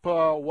recap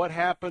what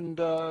happened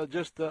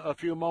just a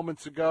few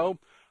moments ago.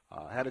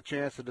 I had a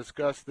chance to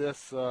discuss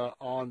this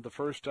on the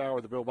first hour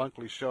of the Bill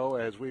Bunkley Show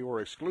as we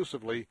were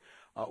exclusively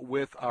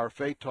with our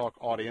Faith Talk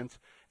audience.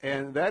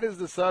 And that is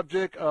the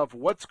subject of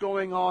what's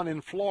going on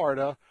in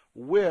Florida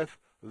with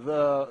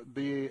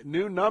the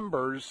new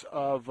numbers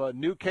of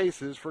new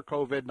cases for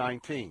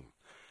COVID-19.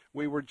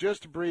 We were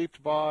just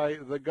briefed by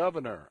the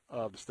governor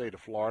of the state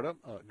of Florida,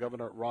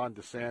 Governor Ron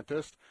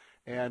DeSantis,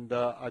 and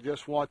I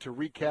just want to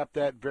recap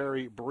that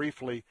very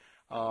briefly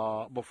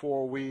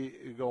before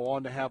we go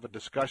on to have a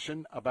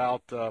discussion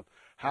about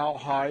how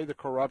high the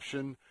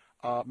corruption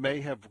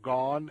may have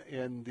gone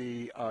in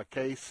the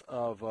case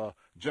of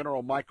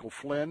General Michael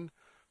Flynn.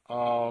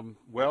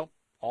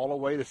 All the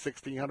way to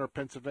 1600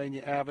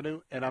 Pennsylvania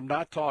Avenue, and I'm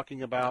not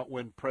talking about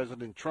when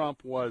President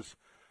Trump was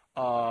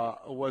a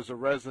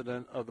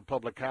resident of the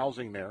public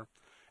housing there.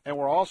 And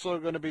we're also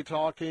going to be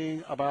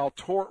talking about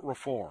tort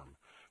reform.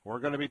 We're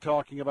going to be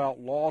talking about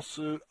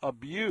lawsuit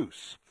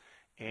abuse.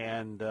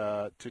 And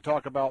to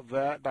talk about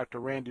that,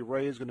 Dr. Randy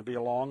Ray is going to be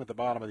along at the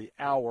bottom of the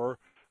hour.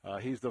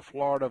 He's the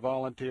Florida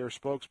volunteer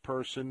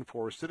spokesperson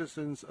for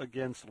Citizens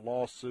Against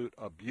Lawsuit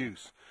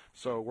Abuse.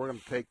 So we're going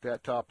to take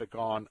that topic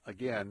on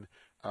again.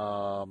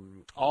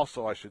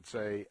 Also, I should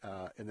say,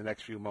 in the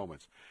next few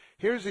moments.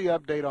 Here's the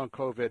update on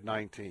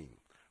COVID-19.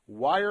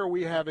 Why are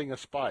we having a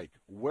spike?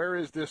 Where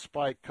is this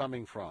spike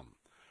coming from?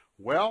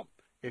 Well,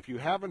 if you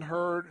haven't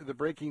heard the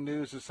breaking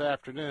news this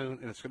afternoon,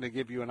 and it's going to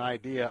give you an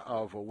idea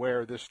of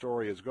where this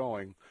story is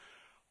going,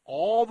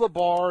 all the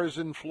bars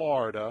in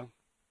Florida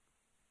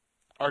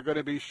are going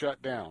to be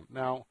shut down.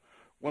 Now,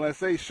 when I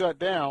say shut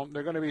down,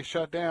 they're going to be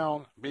shut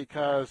down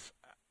because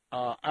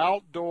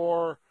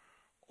outdoor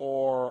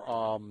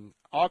or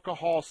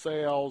alcohol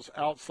sales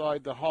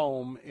outside the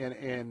home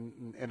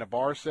in a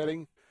bar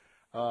setting,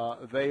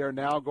 they are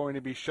now going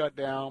to be shut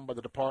down by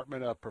the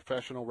Department of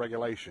Professional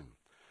Regulation.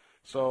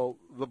 So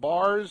the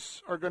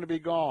bars are going to be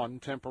gone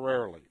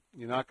temporarily.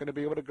 You're not going to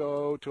be able to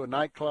go to a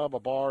nightclub, a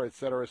bar, et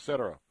cetera, et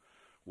cetera.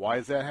 Why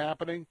is that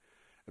happening?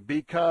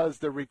 Because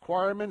the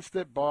requirements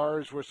that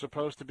bars were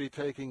supposed to be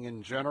taking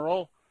in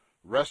general,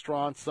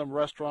 restaurants, some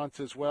restaurants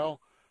as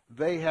well,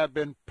 they have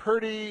been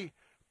pretty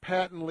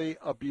patently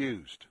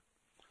abused.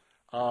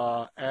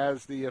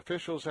 As the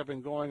officials have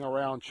been going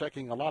around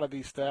checking a lot of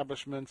these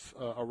establishments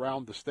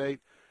around the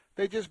state,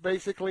 they just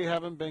basically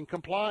haven't been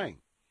complying.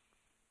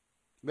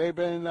 They've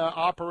been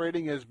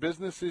operating as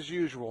business as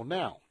usual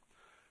now.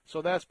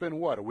 So that's been,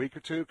 what, a week or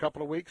two, a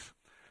couple of weeks?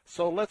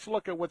 So let's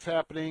look at what's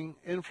happening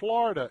in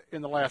Florida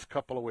in the last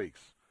couple of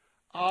weeks.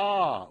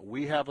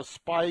 We have a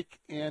spike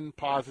in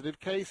positive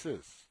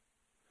cases.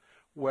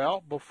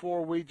 Well,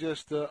 before we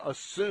just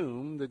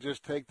assume to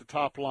just take the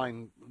top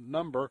line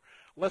number,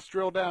 let's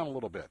drill down a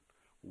little bit.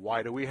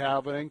 Why do we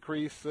have an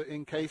increase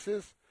in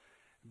cases?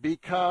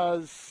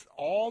 Because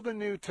all the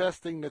new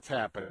testing that's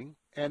happening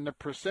and the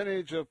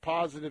percentage of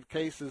positive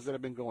cases that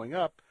have been going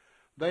up,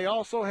 they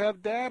also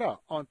have data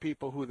on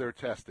people who they're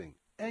testing.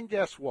 And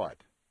guess what?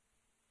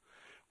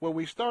 When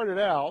we started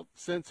out,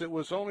 since it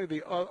was only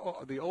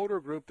the older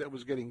group that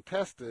was getting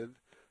tested,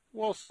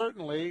 well,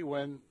 certainly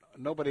when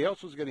nobody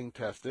else was getting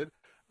tested,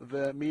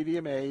 the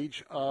median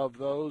age of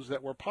those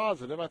that were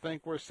positive, I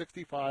think, were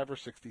 65 or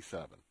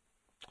 67.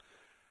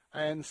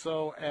 And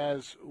so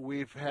as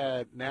we've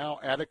had now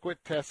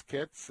adequate test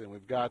kits and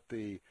we've got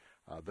the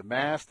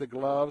masks, the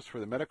gloves for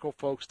the medical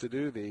folks to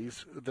do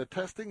these, the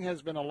testing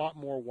has been a lot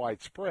more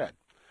widespread.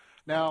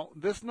 Now,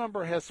 this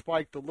number has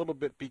spiked a little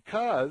bit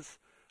because,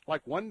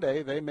 like one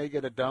day, they may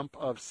get a dump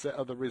of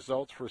the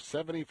results for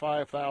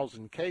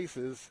 75,000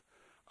 cases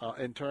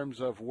in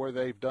terms of where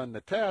they've done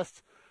the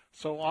tests.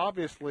 So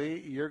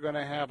obviously, you're going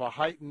to have a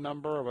heightened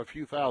number of a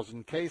few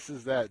thousand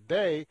cases that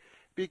day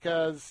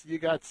because you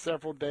got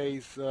several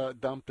days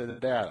dumped in the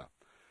data.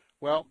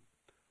 Well,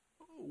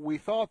 we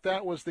thought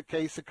that was the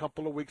case a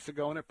couple of weeks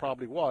ago, and it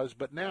probably was,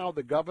 but now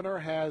the governor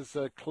has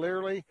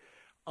clearly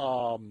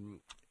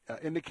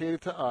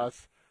indicated to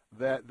us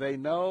that they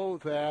know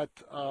that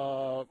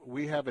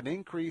we have an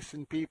increase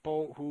in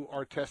people who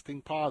are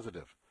testing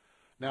positive.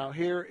 Now,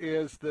 here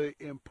is the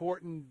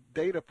important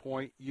data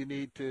point you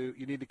need to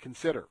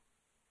consider.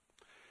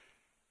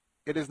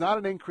 It is not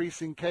an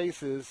increase in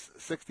cases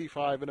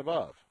 65 and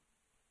above.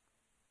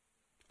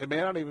 It may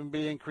not even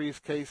be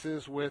increased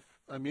cases with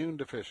immune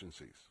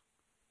deficiencies.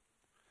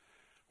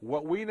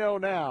 What we know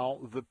now,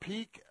 the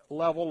peak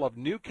level of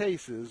new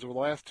cases over the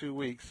last 2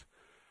 weeks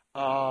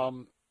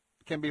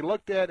can be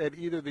looked at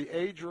either the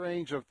age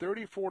range of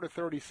 34 to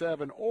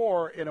 37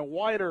 or in a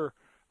wider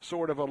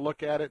sort of a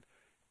look at it,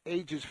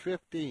 ages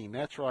 15.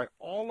 That's right,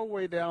 all the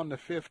way down to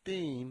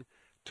 15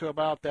 to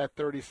about that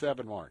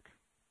 37 mark.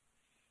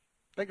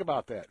 Think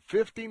about that,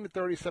 15 to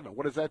 37.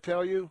 What does that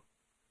tell you?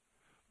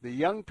 The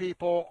young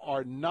people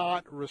are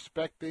not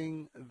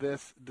respecting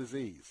this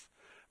disease.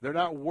 They're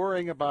not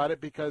worrying about it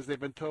because they've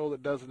been told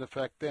it doesn't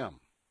affect them.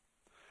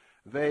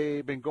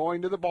 They've been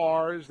going to the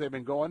bars, they've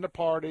been going to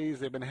parties,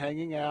 they've been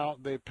hanging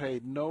out, they've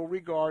paid no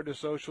regard to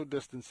social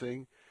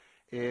distancing.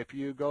 If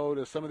you go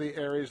to some of the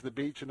areas, the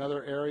beach and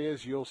other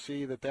areas, you'll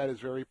see that that is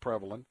very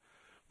prevalent.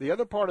 The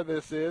other part of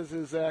this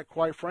is that,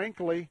 quite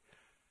frankly,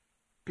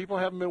 people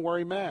haven't been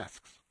wearing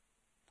masks.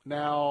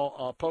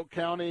 Now, Polk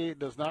County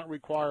does not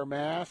require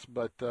masks,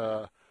 but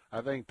I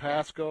think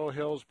Pasco,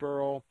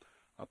 Hillsborough,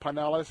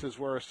 Pinellas is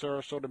where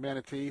Sarasota,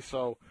 Manatee,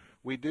 so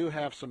we do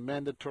have some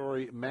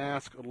mandatory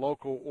mask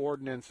local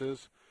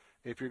ordinances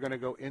if you're going to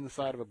go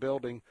inside of a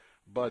building.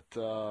 But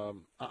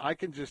I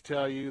can just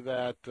tell you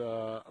that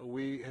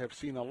we have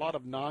seen a lot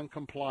of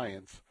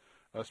non-compliance,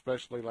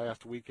 especially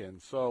last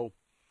weekend. So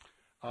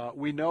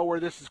we know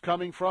where this is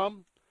coming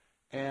from.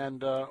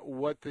 And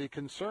what the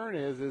concern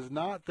is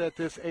not that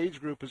this age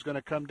group is going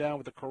to come down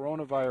with the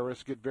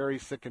coronavirus, get very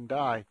sick and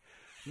die.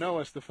 No,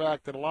 it's the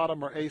fact that a lot of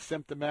them are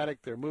asymptomatic.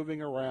 They're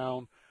moving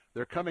around.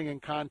 They're coming in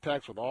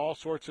contact with all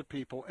sorts of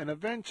people. And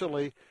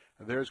eventually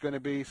there's going to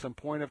be some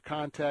point of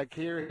contact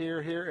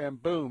here,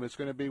 and boom, it's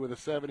going to be with a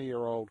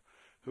 70-year-old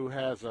who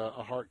has a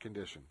heart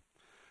condition.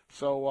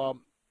 So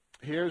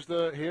here's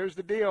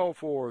the deal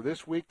for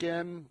this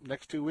weekend,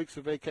 next 2 weeks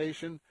of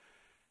vacation.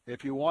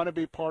 If you want to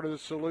be part of the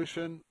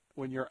solution,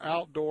 when you're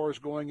outdoors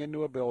going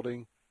into a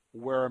building,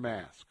 wear a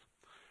mask.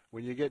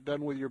 When you get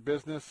done with your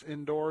business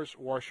indoors,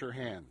 wash your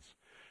hands.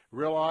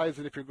 Realize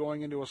that if you're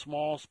going into a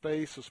small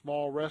space, a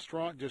small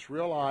restaurant, just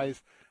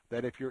realize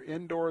that if you're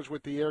indoors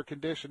with the air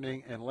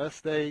conditioning, unless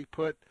they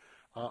put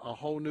a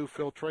whole new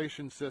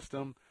filtration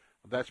system,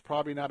 that's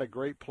probably not a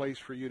great place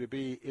for you to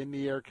be in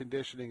the air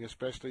conditioning,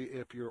 especially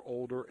if you're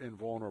older and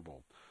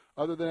vulnerable.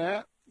 Other than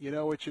that, you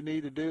know what you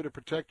need to do to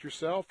protect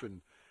yourself,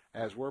 and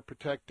as we're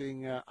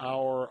protecting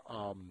our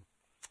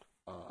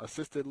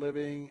assisted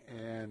living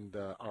and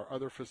our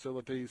other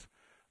facilities,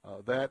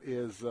 that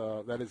is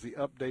the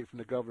update from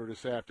the governor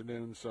this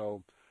afternoon.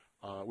 So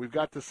we've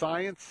got the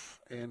science,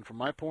 and from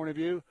my point of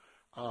view,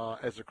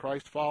 as a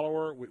Christ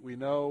follower, we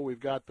know we've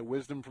got the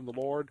wisdom from the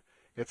Lord.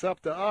 It's up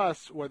to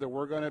us whether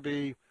we're going to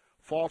be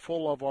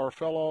thoughtful of our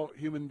fellow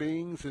human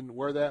beings and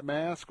wear that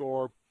mask,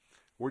 or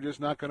we're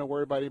just not going to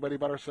worry about anybody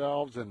but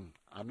ourselves, and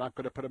I'm not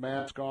going to put a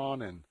mask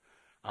on, and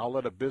I'll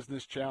let a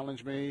business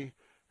challenge me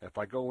if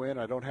I go in,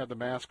 I don't have the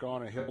mask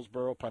on in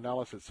Hillsborough,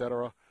 Pinellas,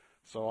 etc.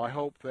 So I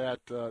hope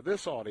that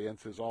this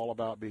audience is all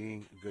about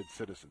being good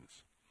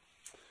citizens.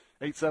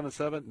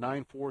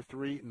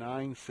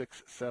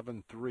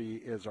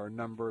 877-943-9673 is our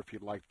number if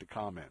you'd like to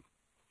comment.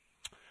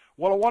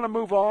 Well, I want to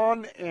move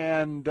on,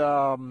 and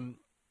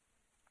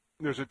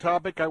there's a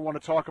topic I want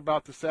to talk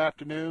about this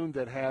afternoon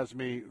that has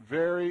me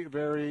very,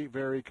 very,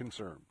 very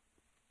concerned.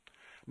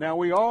 Now,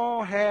 we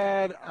all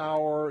had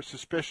our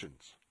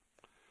suspicions,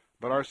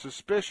 but our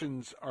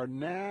suspicions are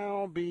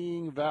now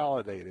being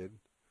validated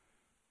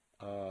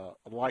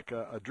like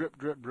a drip,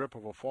 drip, drip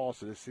of a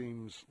faucet, it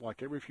seems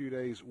like every few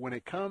days, when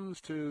it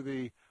comes to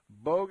the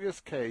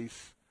bogus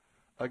case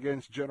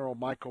against General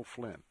Michael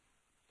Flynn,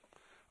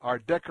 our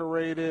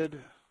decorated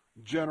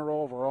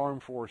general of our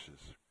armed forces.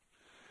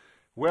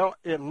 Well,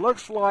 it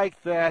looks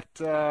like that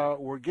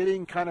we're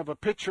getting kind of a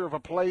picture of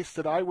a place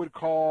that I would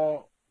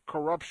call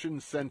corruption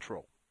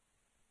central.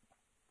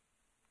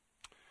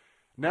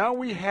 Now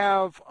we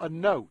have a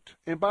note,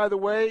 and by the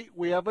way,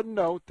 we have a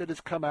note that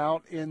has come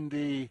out in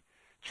the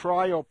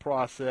trial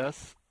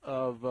process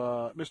of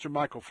Mr.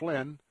 Michael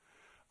Flynn,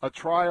 a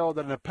trial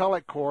that an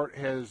appellate court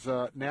has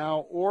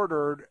now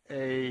ordered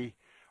a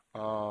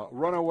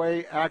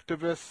runaway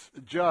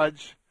activist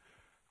judge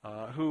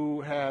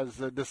who has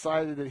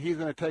decided that he's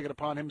going to take it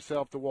upon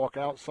himself to walk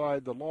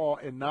outside the law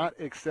and not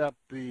accept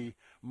the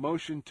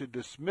motion to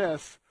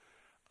dismiss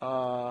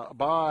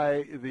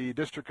by the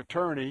district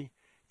attorney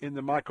in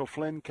the Michael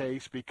Flynn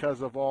case because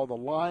of all the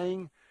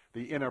lying,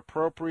 the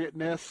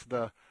inappropriateness,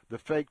 the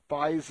fake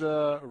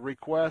FISA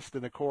request,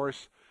 and of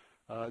course,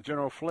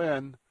 General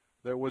Flynn,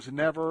 there was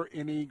never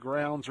any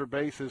grounds or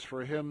basis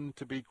for him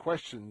to be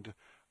questioned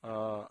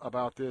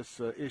about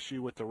this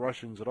issue with the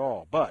Russians at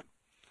all. But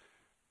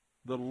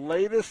the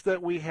latest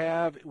that we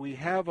have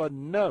a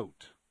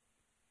note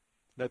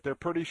that they're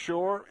pretty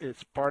sure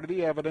it's part of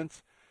the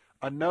evidence,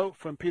 a note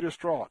from Peter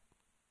Strzok,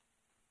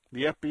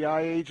 the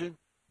FBI agent,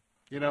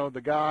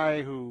 the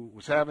guy who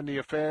was having the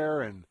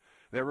affair and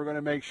they were going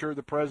to make sure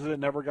the president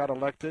never got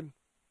elected.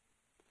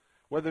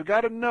 Well, they've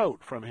got a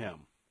note from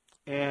him,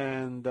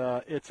 and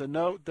it's a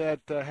note that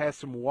has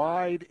some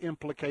wide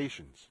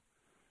implications.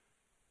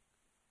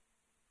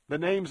 The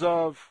names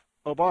of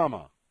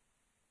Obama,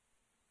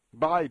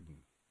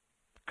 Biden,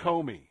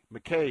 Comey,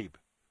 McCabe,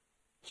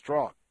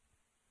 Strzok.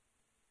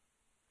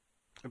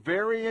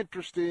 Very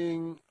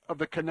interesting of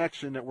the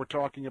connection that we're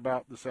talking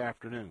about this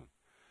afternoon.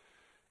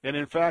 And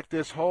in fact,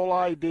 this whole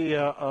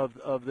idea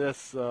of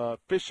this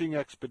fishing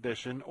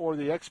expedition, or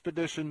the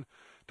expedition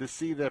to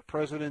see that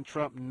President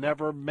Trump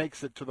never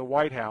makes it to the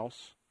White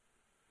House,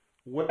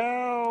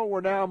 well,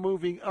 we're now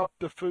moving up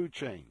the food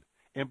chain.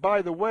 And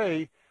by the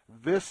way,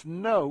 this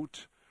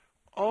note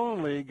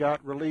only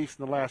got released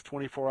in the last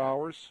 24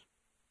 hours.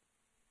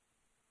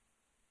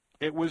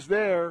 It was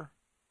there,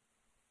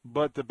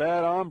 but the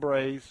bad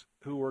hombres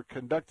who were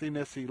conducting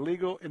this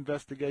illegal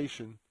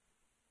investigation,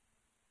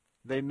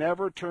 they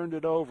never turned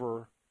it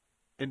over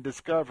in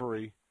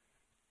discovery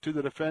to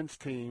the defense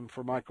team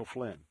for Michael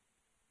Flynn.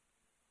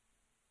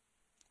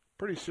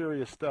 Pretty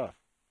serious stuff.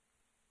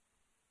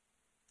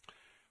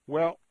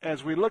 Well,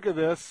 as we look at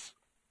this,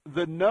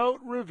 the note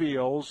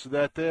reveals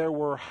that there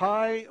were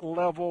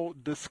high-level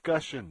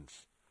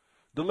discussions,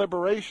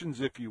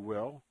 deliberations, if you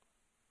will,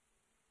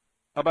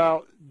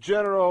 about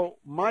General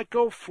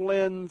Michael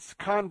Flynn's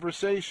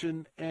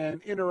conversation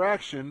and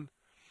interaction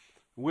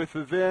with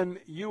the then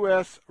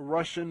U.S.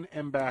 Russian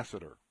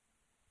ambassador.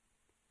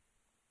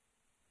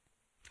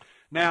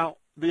 Now,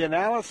 the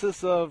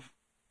analysis of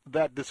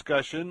that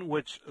discussion,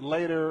 which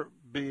later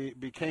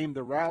became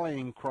the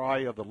rallying cry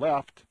of the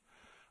left,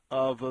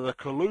 of the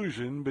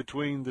collusion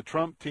between the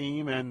Trump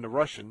team and the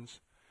Russians,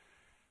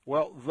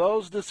 well,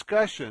 those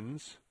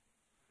discussions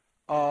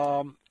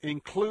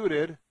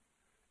included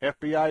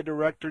FBI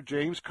Director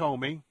James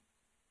Comey,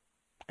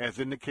 as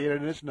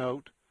indicated in his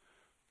note,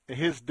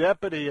 his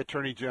Deputy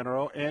Attorney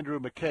General, Andrew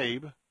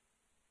McCabe,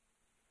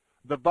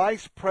 the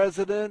Vice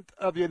President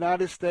of the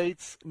United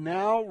States,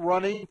 now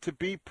running to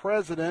be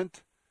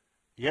President,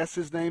 yes,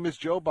 his name is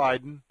Joe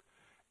Biden,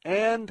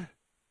 and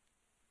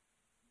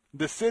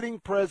the sitting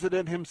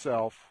President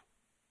himself,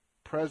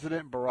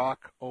 President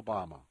Barack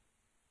Obama.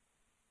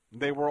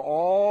 They were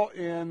all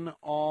in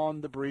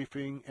on the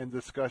briefing and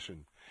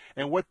discussion.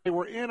 And what they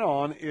were in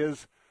on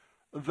is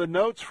the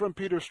notes from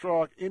Peter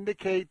Strzok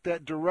indicate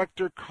that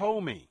Director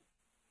Comey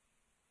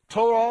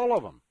told all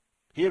of them,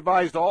 he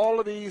advised all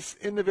of these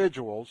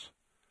individuals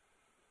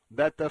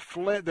that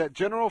that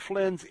General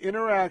Flynn's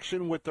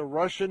interaction with the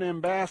Russian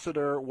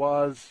ambassador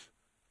was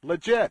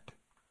legit.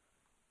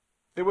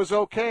 It was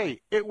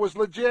okay. It was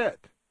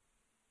legit.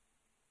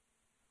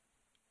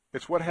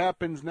 It's what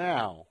happens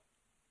now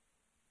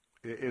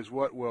is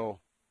what will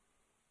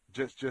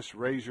just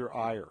raise your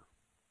ire.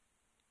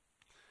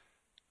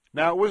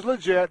 Now, it was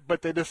legit,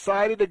 but they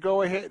decided to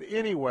go ahead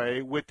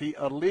anyway with the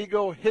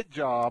illegal hit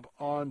job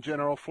on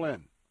General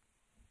Flynn.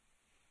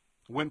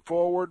 Went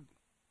forward,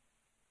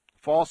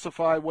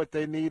 falsified what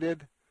they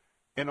needed,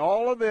 and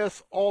all of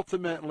this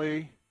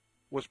ultimately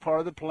was part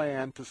of the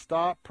plan to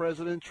stop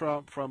President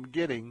Trump from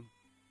getting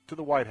to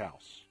the White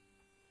House.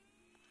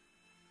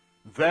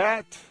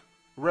 That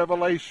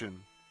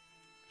revelation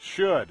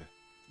should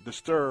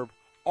disturb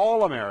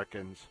all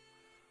Americans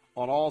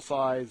on all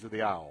sides of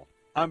the aisle.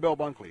 I'm Bill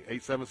Bunkley,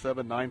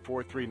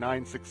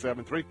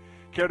 877-943-9673.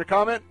 Care to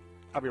comment?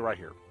 I'll be right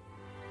here.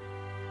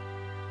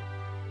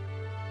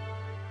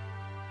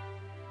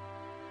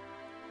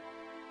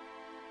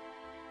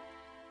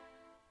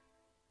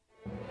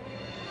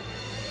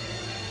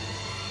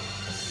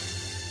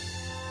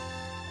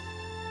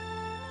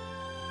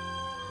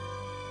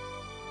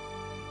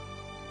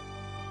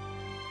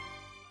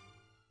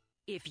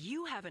 If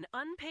you have an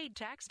unpaid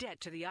tax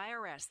debt to the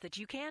IRS that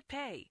you can't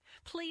pay,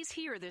 please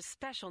hear this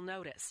special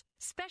notice.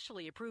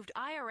 Specially approved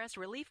IRS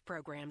relief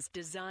programs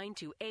designed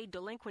to aid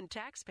delinquent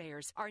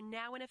taxpayers are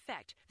now in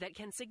effect that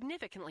can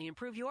significantly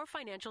improve your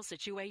financial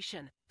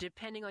situation.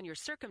 Depending on your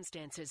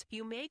circumstances,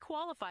 you may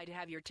qualify to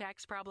have your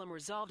tax problem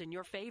resolved in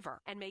your favor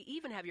and may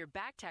even have your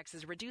back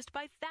taxes reduced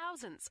by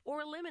thousands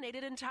or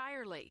eliminated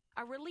entirely.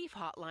 A relief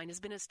hotline has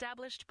been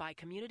established by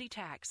Community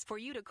Tax for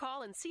you to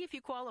call and see if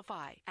you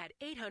qualify at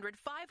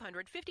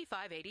 800-500-5588.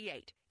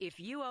 If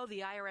you owe the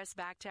IRS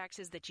back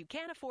taxes that you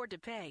can't afford to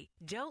pay,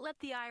 don't let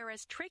the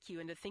IRS trick you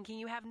into thinking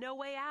you have no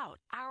way out.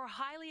 Our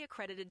highly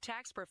accredited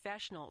tax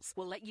professionals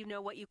will let you know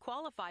what you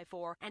qualify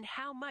for and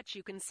how much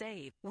you can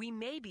save. We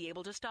may be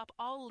able to stop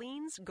all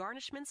liens,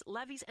 garnishments,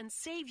 levies, and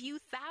save you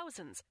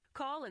thousands.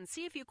 Call and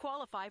see if you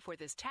qualify for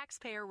this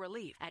taxpayer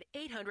relief at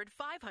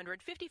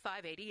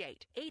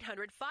 800-500-5588.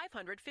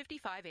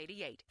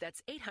 800-500-5588.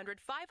 That's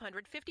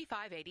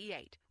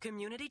 800-500-5588.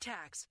 Community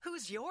Tax.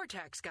 Who's your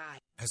tax guy?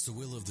 As the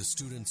will of the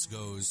students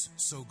goes,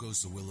 so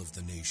goes the will of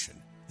the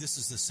nation. This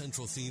is the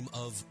central theme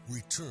of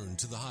Return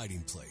to the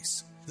Hiding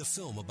Place, the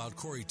film about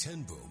Corrie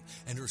ten Boom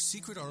and her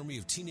secret army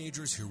of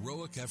teenagers'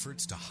 heroic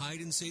efforts to hide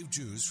and save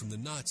Jews from the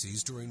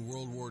Nazis during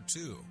World War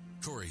II.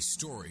 Corrie's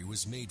story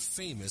was made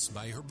famous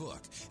by her book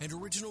and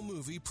original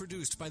movie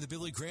produced by the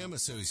Billy Graham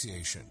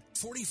Association.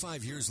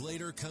 45 years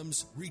later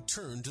comes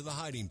Return to the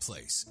Hiding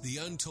Place, the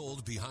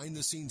untold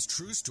behind-the-scenes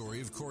true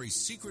story of Corrie's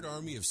secret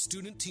army of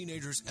student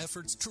teenagers'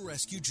 efforts to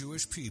rescue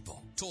Jewish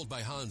people. Told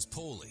by Hans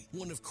Poley,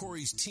 one of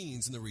Corrie's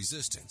teens in the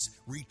Resistance,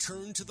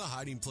 Return to the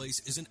Hiding Place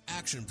is an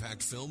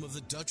action-packed film of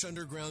the Dutch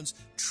Underground's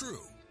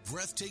true,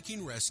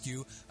 breathtaking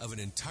rescue of an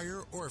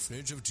entire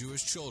orphanage of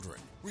Jewish children.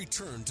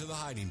 Return to the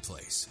Hiding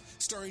Place,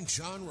 starring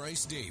John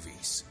Rhys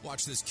Davies.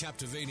 Watch this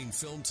captivating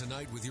film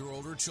tonight with your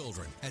older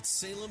children at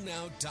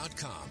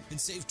salemnow.com and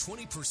save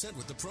 20%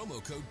 with the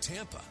promo code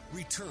TAMPA.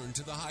 Return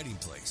to the Hiding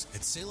Place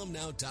at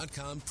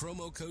salemnow.com,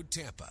 promo code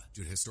TAMPA.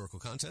 Due to historical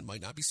content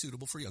might not be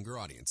suitable for younger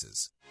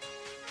audiences.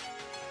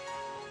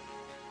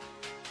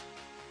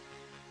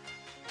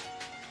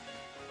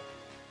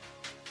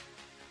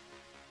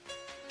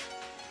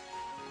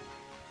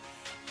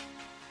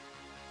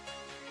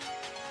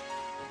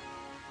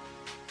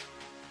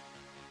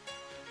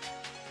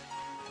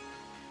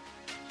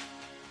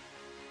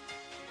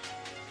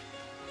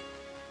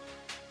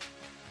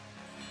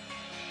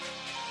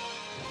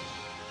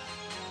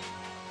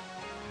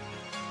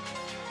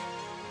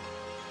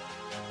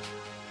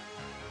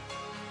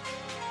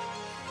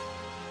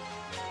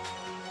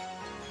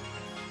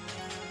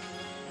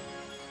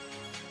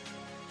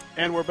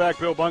 And we're back.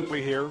 Bill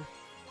Bunkley here. Of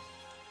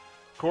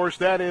course,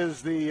 that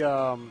is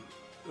the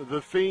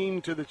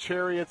theme to the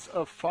Chariots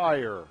of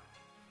Fire,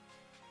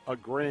 a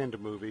grand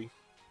movie.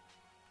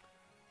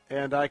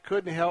 And I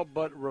couldn't help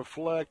but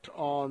reflect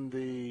on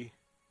the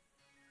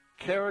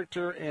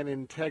character and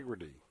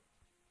integrity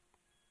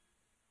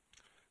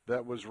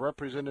that was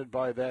represented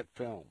by that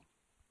film.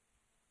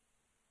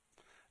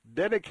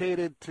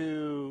 Dedicated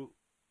to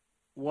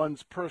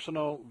one's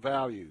personal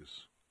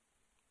values.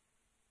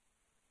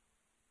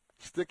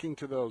 Sticking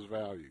to those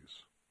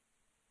values,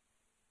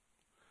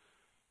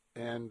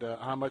 and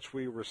how much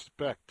we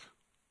respect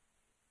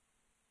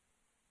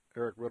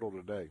Eric Riddle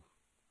today.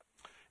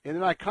 And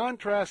then I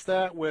contrast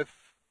that with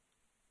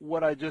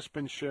what I just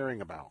been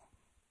sharing about.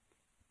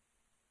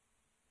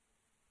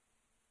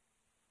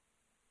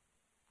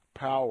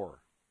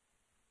 Power,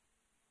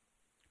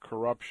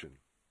 corruption.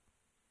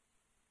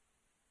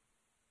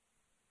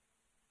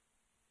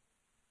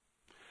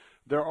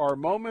 There are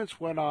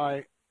moments when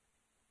I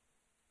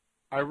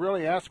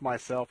really ask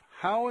myself,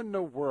 how in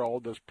the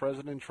world does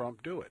President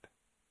Trump do it?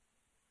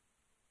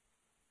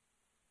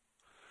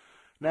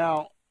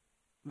 Now,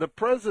 the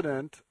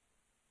president,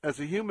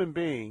 as a human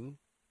being,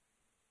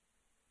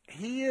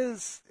 he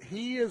is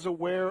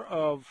aware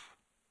of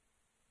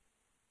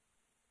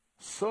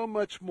so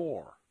much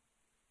more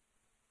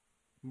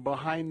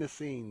behind the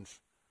scenes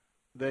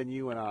than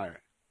you and I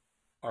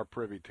are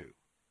privy to.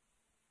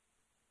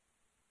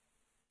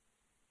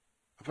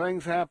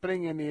 Things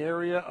happening in the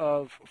area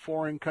of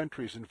foreign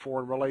countries and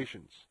foreign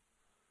relations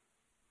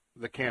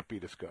that can't be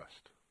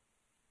discussed.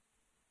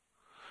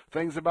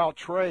 Things about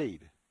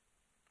trade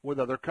with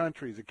other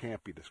countries that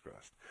can't be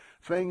discussed.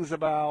 Things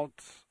about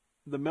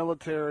the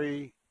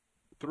military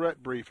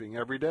threat briefing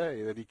every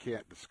day that he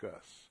can't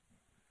discuss.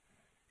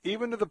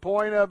 Even to the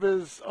point of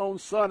his own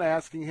son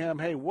asking him,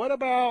 hey, what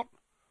about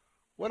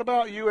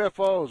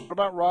UFOs? What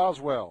about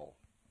Roswell?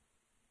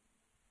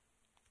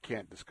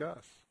 Can't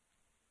discuss.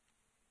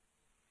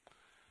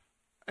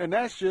 And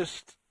that's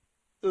just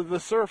the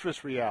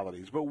surface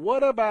realities. But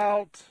what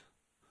about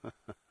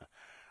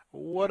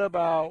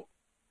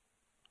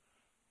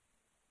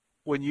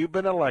when you've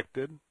been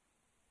elected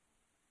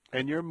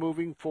and you're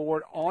moving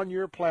forward on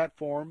your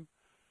platform,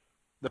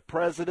 the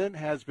president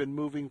has been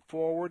moving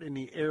forward in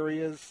the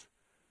areas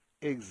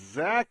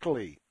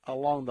exactly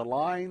along the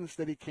lines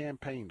that he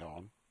campaigned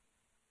on.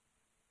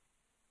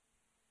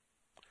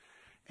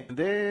 And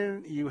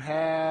then you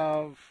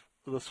have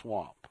the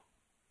swamp.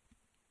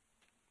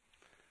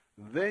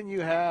 Then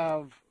you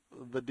have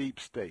the deep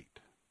state.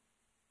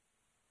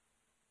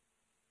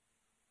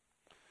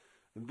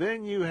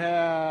 Then you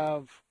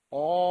have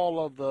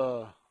all of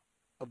the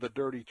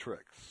dirty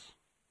tricks.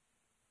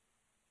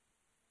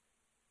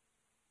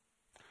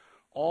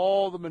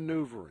 All the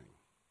maneuvering.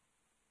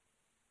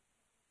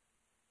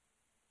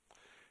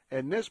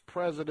 And this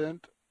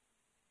president,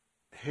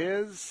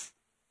 his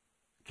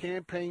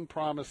campaign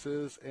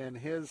promises and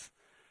his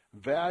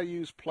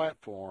values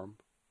platform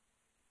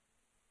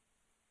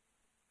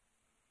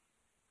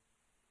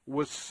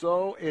was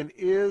so and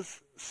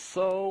is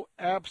so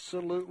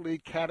absolutely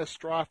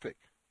catastrophic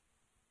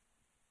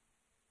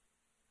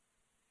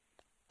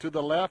to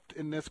the left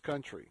in this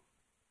country,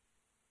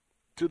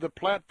 to the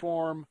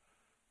platform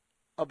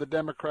of the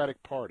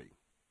Democratic Party.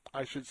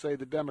 I should say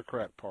the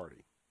Democrat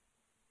Party.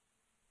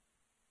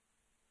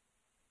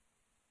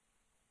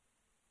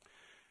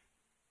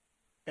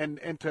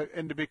 And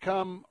to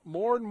become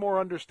more and more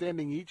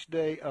understanding each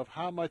day of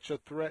how much a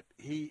threat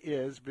he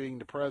is, being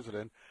the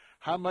president,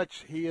 how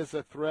much he is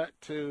a threat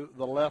to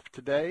the left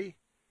today,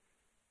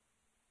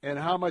 and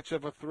how much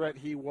of a threat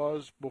he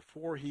was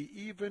before he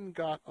even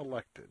got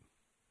elected.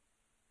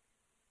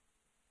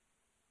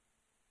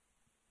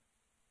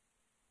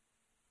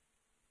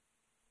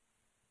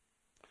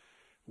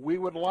 We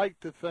would like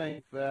to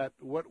think that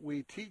what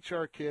we teach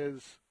our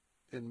kids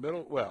in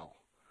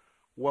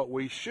what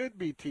we should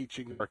be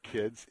teaching our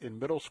kids in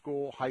middle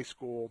school, high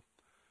school,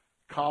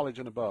 college,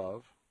 and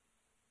above,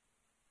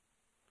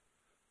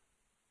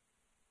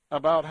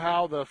 about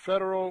how the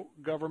federal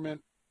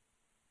government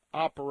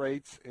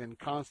operates and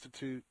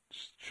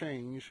constitutes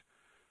change,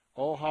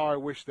 oh, how I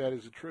wish that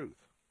is the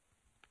truth.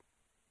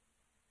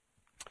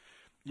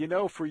 You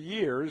know, for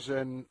years,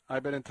 and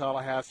I've been in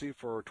Tallahassee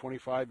for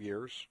 25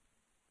 years,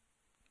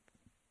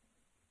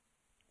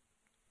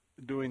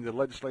 doing the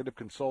legislative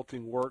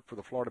consulting work for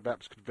the Florida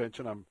Baptist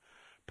Convention. I'm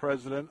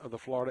president of the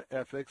Florida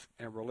Ethics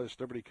and Religious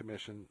Liberty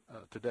Commission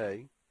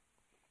today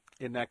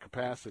in that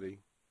capacity.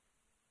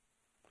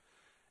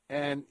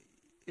 And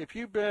if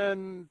you've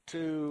been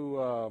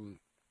to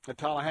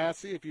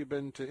Tallahassee, if you've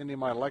been to any of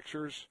my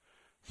lectures,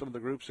 some of the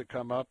groups that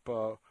come up,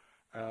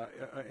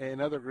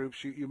 and other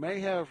groups, you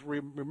may have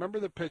remember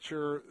the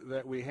picture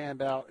that we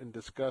hand out and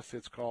discuss.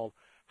 It's called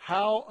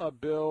How a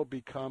Bill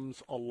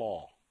Becomes a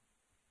Law.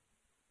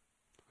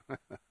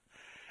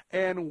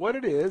 And what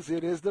it is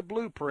the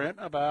blueprint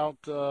about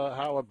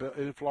how a bill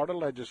in Florida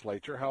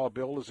legislature, how a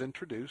bill is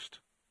introduced.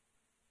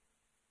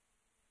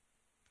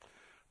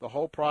 The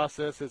whole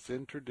process is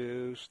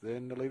introduced,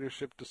 then the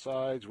leadership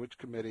decides which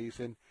committees,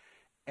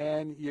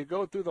 and you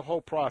go through the whole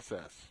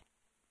process.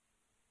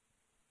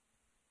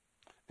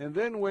 And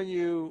then when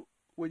you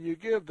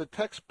give the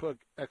textbook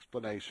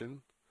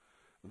explanation,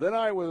 then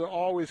I would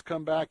always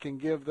come back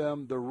and give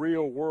them the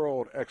real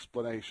world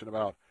explanation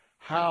about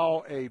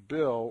how a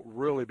bill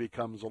really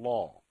becomes a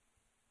law,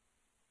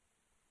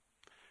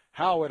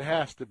 how it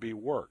has to be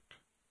worked,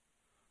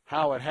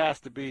 how it has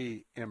to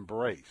be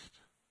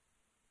embraced,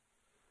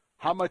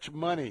 how much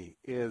money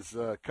is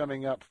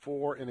coming up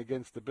for and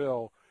against the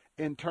bill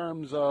in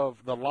terms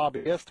of the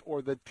lobbyist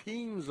or the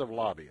teams of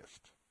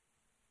lobbyists.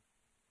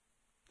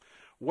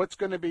 What's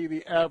going to be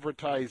the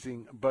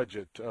advertising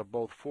budget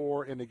both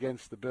for and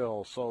against the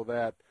bill so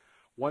that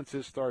once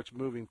it starts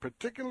moving,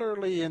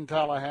 particularly in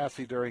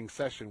Tallahassee during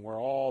session where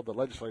all the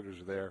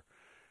legislators are there,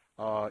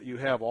 you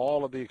have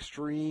all of the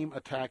extreme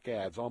attack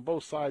ads on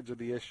both sides of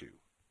the issue.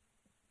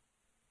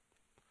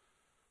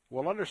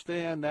 Well,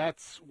 understand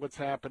that's what's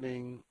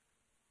happening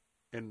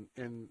in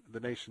the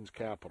nation's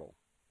capital.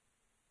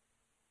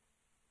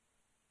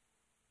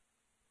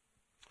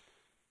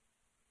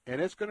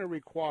 And it's going to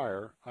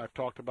require, I've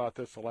talked about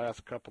this the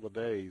last couple of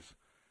days,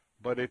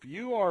 but if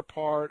you are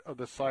part of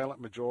the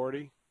silent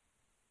majority,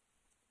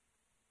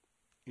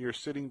 you're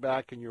sitting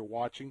back and you're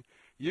watching,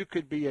 you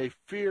could be a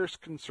fierce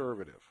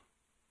conservative.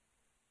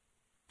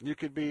 You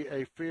could be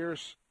a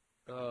fierce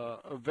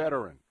a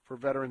veteran for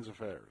Veterans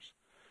Affairs.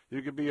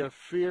 You could be a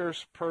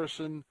fierce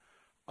person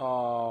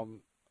for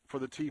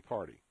the Tea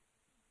Party.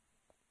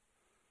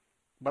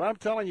 But I'm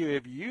telling you,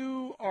 if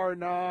you are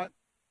not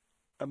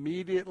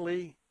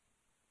immediately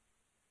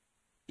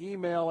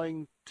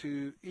emailing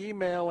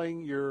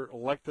your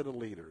elected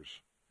leaders,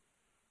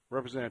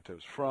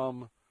 representatives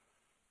from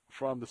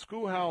the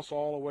schoolhouse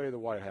all the way to the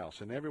White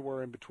House and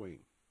everywhere in between.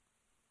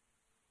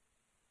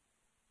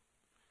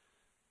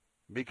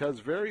 Because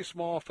very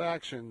small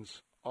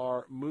factions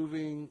are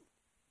moving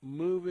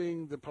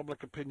the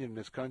public opinion in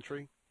this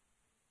country.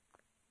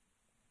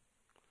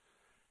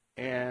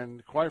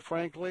 And quite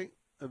frankly,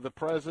 the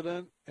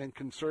president and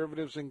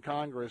conservatives in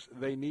Congress,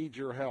 they need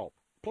your help.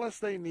 Plus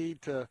they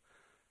need to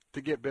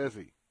get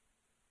busy.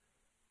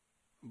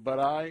 But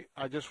I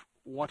just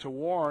want to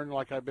warn,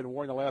 like I've been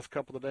warning the last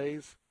couple of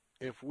days,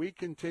 if we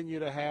continue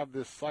to have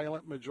this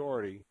silent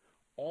majority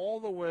all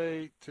the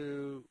way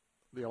to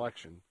the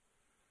election,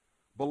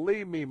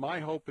 believe me, my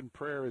hope and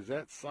prayer is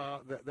that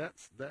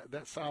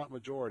silent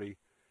majority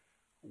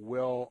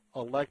will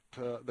elect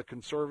the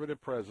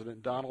conservative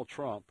president, Donald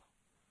Trump,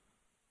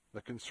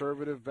 the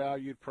conservative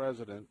valued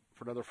president,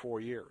 for another 4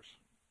 years.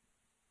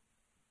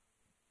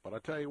 But I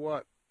tell you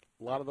what,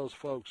 a lot of those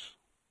folks,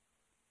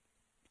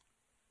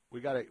 we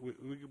got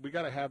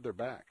to have their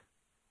back.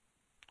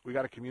 We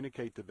got to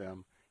communicate to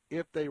them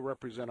if they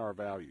represent our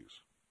values.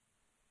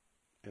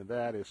 And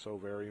that is so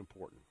very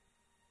important.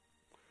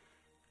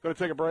 Going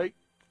to take a break.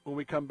 When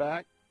we come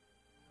back,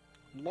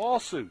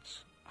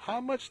 lawsuits. How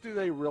much do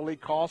they really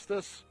cost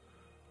us?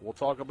 We'll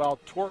talk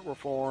about tort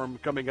reform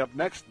coming up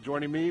next.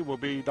 Joining me will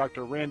be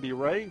Dr. Randy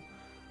Ray,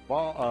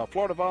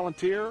 Florida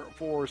volunteer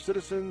for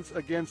Citizens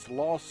Against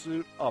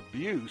Lawsuit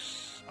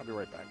Abuse. I'll be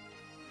right back.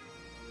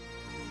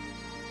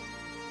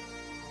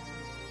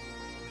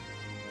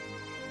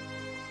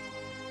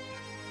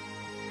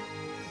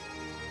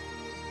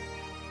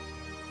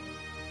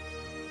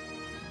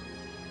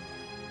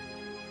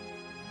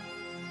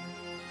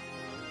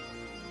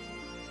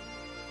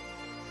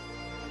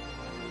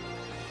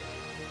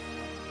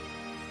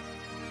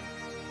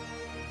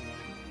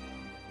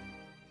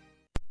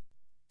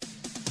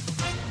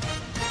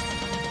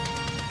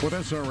 With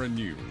SRN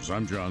News,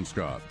 I'm John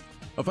Scott.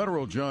 A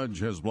federal judge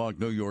has blocked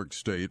New York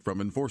State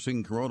from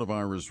enforcing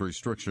coronavirus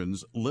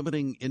restrictions,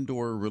 limiting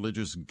indoor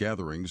religious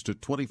gatherings to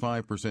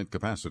 25%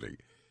 capacity,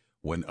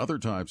 when other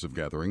types of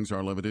gatherings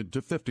are limited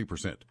to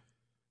 50%.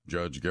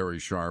 Judge Gary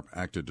Sharp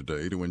acted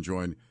today to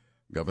enjoin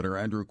Governor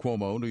Andrew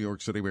Cuomo, New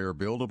York City Mayor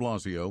Bill de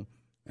Blasio,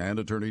 and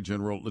Attorney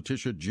General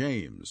Letitia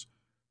James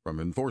from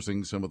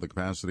enforcing some of the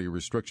capacity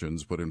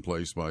restrictions put in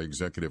place by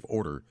executive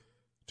order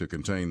to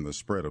contain the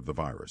spread of the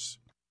virus.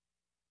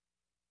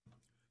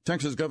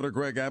 Texas Governor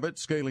Greg Abbott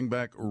scaling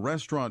back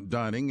restaurant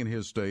dining in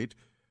his state.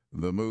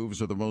 The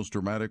moves are the most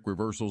dramatic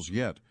reversals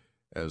yet,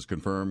 as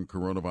confirmed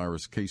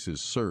coronavirus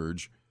cases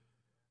surge.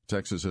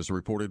 Texas has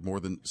reported more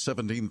than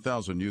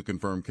 17,000 new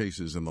confirmed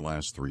cases in the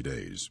last 3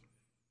 days.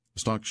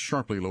 Stocks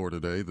sharply lower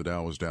today. The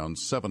Dow was down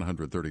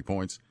 730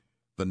 points.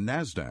 The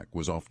NASDAQ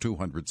was off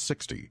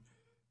 260.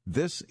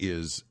 This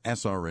is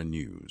SRN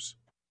News.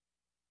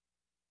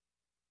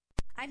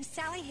 I'm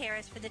Sally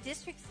Harris for the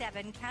District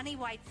 7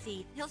 countywide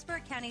seat,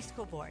 Hillsborough County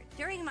School Board.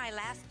 During my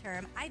last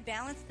term, I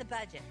balanced the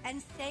budget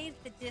and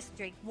saved the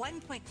district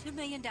 $1.2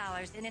 million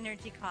in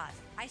energy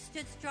costs. I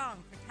stood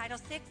strong for Title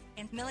VI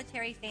and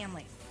military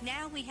families.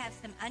 Now we have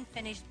some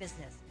unfinished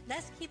business.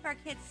 Let's keep our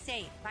kids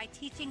safe by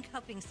teaching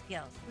coping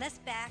skills. Let's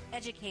back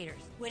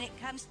educators when it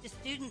comes to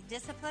student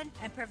discipline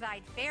and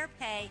provide fair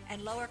pay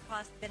and lower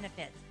cost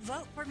benefits.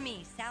 Vote for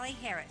me, Sally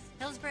Harris,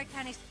 Hillsborough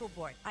County School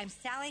Board. I'm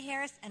Sally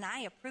Harris, and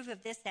I approve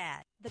of this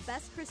ad. The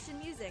best Christian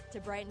music to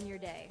brighten your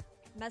day.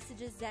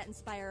 Messages that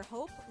inspire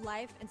hope,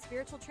 life, and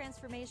spiritual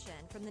transformation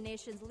from the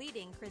nation's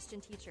leading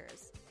Christian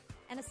teachers.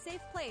 And a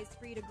safe place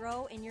for you to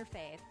grow in your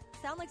faith.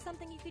 Sound like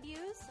something you could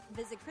use?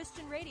 Visit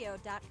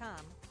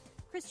ChristianRadio.com.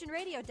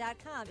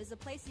 ChristianRadio.com is a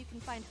place you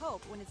can find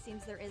hope when it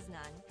seems there is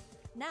none.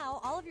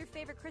 Now, all of your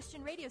favorite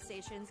Christian radio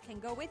stations can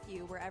go with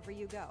you wherever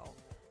you go.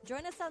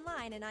 Join us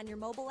online and on your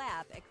mobile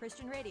app at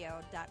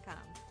ChristianRadio.com.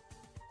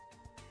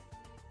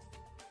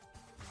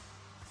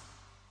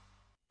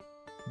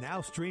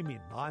 Now streaming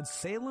on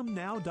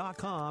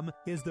SalemNow.com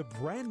is the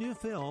brand new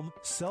film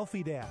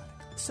Selfie Dad.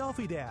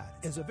 Selfie Dad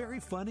is a very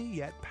funny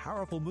yet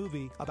powerful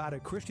movie about a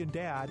Christian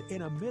dad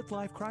in a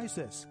midlife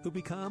crisis who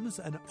becomes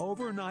an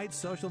overnight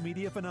social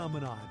media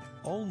phenomenon,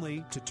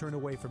 only to turn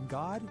away from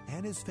God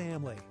and his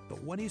family.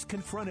 But when he's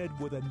confronted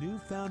with a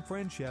newfound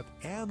friendship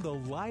and the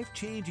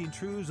life-changing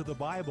truths of the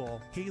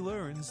Bible, he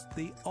learns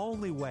the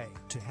only way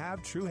to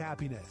have true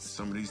happiness.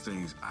 Some of these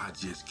things I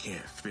just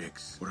can't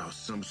fix without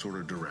some sort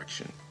of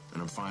direction.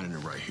 And I'm finding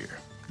it right here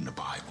in the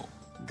Bible.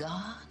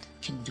 God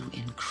can do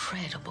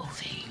incredible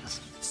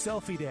things.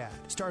 Selfie Dad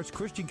stars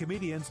Christian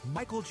comedians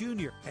Michael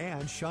Jr.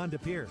 and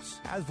Shonda Pierce,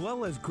 as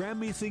well as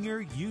Grammy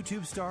singer,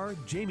 YouTube star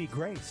Jamie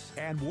Grace,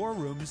 and War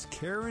Room's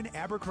Karen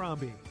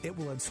Abercrombie. It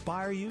will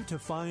inspire you to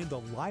find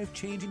the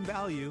life-changing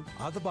value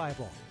of the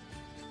Bible.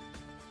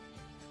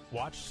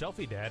 Watch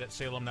Selfie Dad at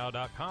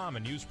SalemNow.com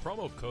and use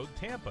promo code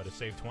TAMPA to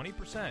save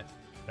 20%.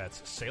 That's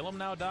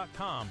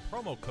SalemNow.com,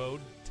 promo code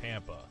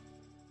TAMPA.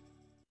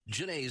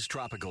 Janae's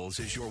Tropicals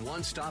is your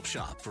one-stop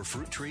shop for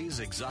fruit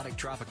trees, exotic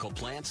tropical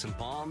plants and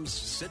palms,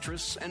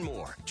 citrus, and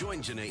more.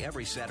 Join Janae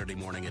every Saturday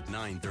morning at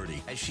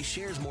 9:30 as she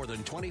shares more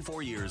than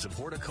 24 years of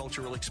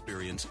horticultural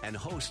experience and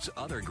hosts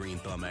other Green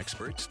Thumb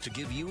experts to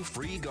give you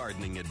free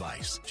gardening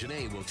advice.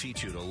 Janae will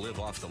teach you to live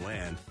off the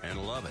land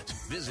and love it.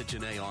 Visit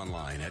Janae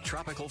online at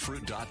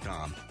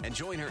tropicalfruit.com and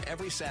join her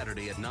every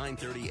Saturday at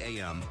 9:30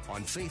 a.m.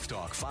 on Faith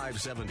Talk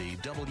 570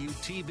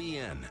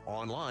 WTBN,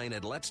 online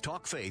at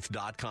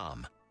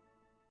letstalkfaith.com.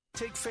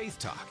 Take Faith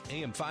Talk,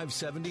 AM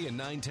 570 and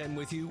 910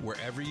 with you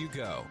wherever you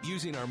go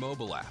using our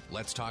mobile app,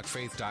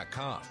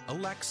 letstalkfaith.com,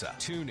 Alexa,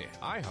 TuneIn,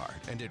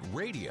 iHeart, and at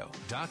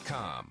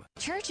radio.com.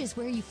 Church is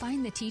where you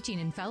find the teaching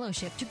and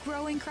fellowship to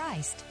grow in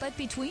Christ. But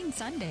between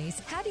Sundays,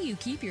 how do you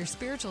keep your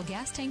spiritual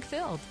gas tank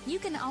filled? You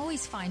can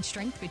always find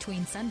strength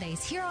between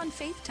Sundays here on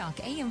Faith Talk,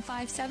 AM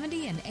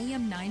 570 and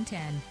AM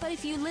 910. But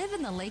if you live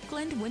in the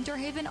Lakeland, Winter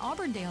Haven,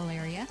 Auburndale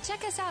area,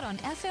 check us out on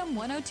FM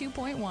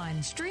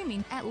 102.1,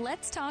 streaming at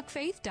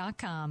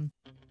letstalkfaith.com.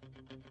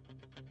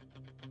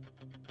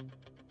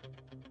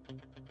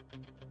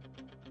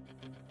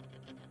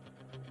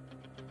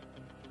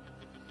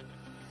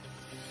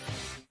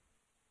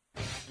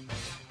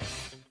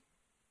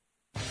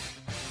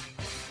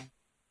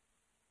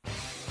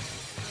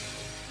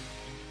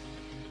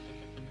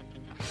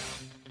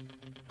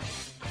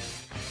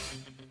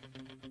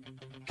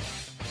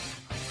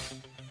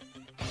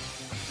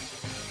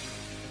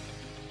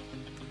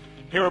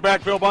 Here we're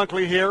back, Bill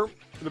Bunkley here,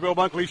 the Bill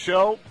Bunkley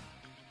Show.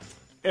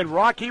 And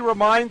Rocky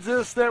reminds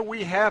us that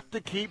we have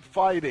to keep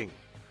fighting.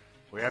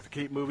 We have to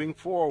keep moving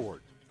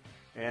forward.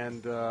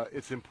 And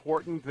it's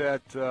important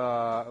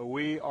that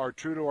we are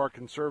true to our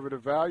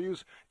conservative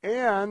values.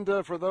 And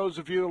for those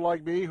of you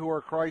like me who are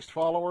Christ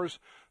followers,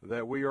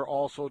 that we are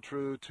also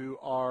true to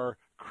our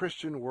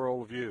Christian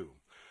worldview.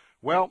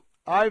 Well,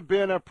 I've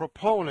been a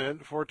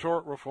proponent for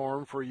tort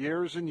reform for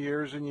years and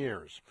years and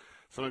years.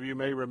 Some of you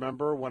may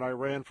remember when I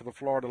ran for the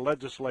Florida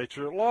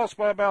legislature, lost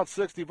by about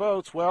 60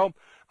 votes. Well,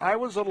 I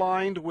was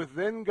aligned with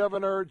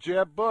then-Governor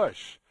Jeb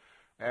Bush,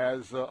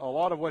 as a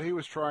lot of what he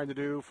was trying to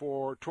do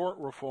for tort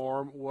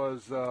reform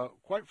was,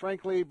 quite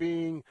frankly,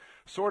 being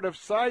sort of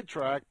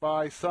sidetracked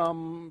by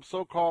some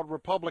so-called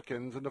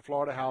Republicans in the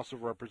Florida House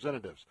of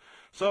Representatives.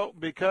 So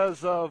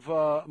because of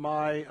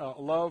my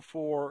love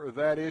for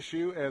that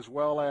issue, as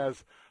well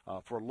as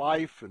for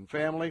life and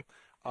family,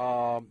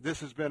 this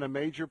has been a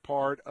major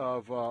part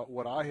of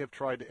what I have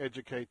tried to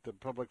educate the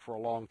public for a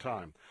long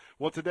time.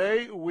 Well,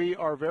 today we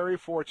are very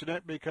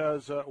fortunate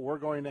because we're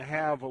going to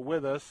have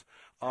with us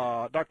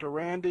Dr.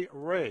 Randy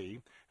Ray.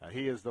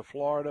 He is the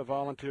Florida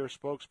volunteer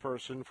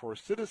spokesperson for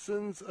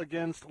Citizens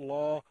Against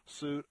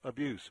Lawsuit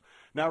Abuse.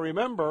 Now,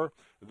 remember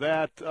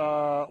that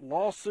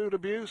lawsuit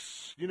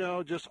abuse,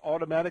 just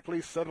automatically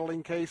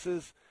settling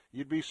cases,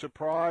 you'd be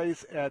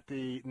surprised at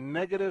the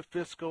negative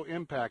fiscal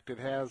impact it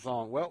has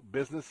on, well,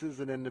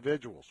 businesses and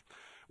individuals.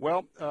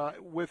 Well,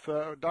 with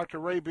Dr.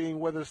 Ray being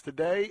with us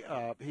today,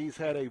 he's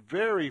had a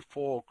very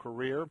full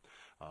career.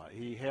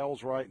 He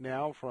hails right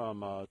now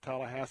from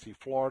Tallahassee,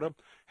 Florida,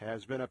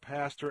 has been a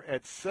pastor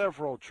at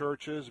several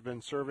churches,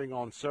 been serving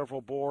on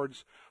several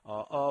boards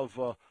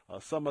of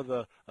some of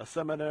the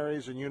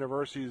seminaries and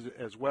universities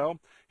as well.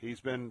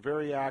 He's been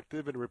very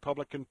active in the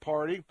Republican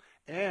Party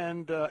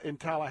and in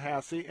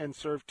Tallahassee, and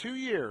served 2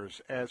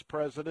 years as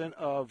president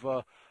of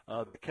the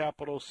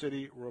Capital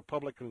City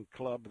Republican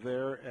Club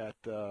there at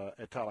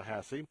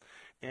Tallahassee.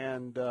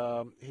 And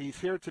he's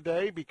here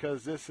today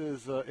because this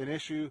is an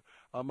issue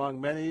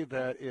among many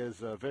that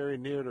is very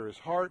near to his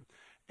heart.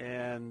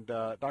 And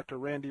Dr.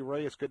 Randy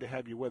Ray, it's good to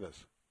have you with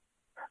us.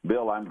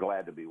 Bill, I'm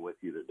glad to be with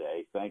you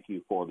today. Thank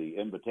you for the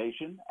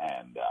invitation,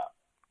 and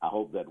I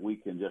hope that we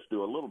can just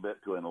do a little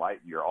bit to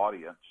enlighten your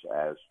audience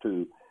as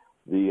to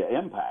the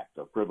impact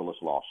of frivolous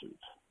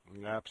lawsuits.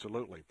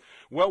 Absolutely.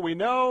 Well, we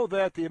know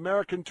that the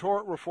American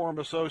Tort Reform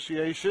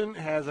Association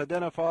has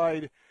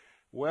identified,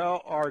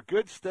 well, our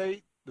good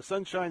state, the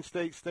Sunshine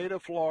State, state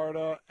of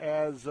Florida,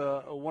 as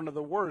one of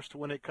the worst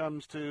when it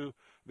comes to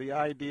the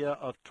idea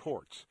of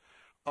torts.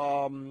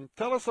 Tell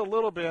us a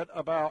little bit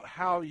about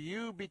how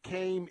you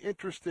became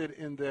interested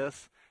in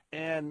this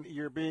and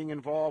you're being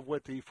involved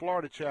with the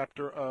Florida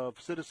chapter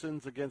of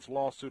Citizens Against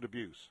Lawsuit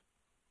Abuse.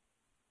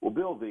 Well,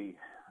 Bill, the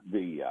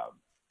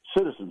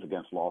Citizens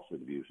Against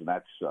Lawsuit Abuse, and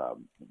that's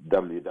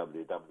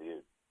www.cala.com.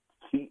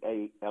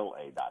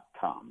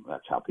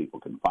 That's how people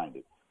can find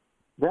it.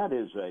 That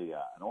is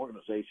an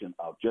organization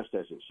of, just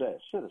as it says,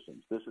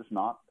 citizens. This is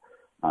not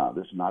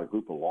a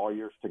group of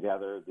lawyers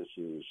together. This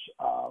is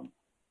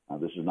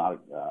not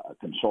a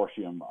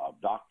consortium of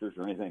doctors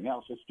or anything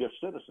else. It's just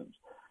citizens.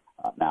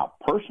 Now,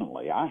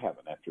 personally, I have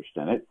an interest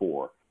in it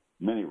for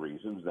many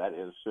reasons. That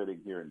is,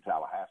 sitting here in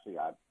Tallahassee,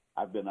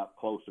 I've been up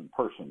close in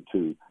person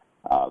to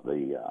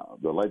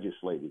the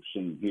legislative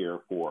scene here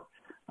for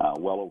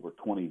well over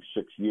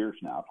 26 years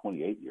now,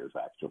 28 years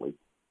actually.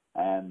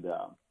 And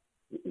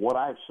what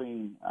I've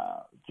seen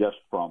just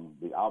from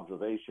the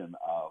observation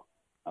of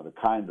the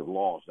kind of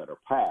laws that are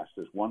passed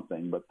is one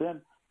thing, but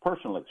then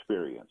personal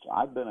experience.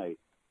 I've been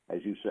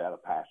as you said, a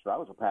pastor. I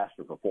was a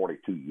pastor for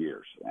 42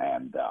 years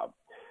and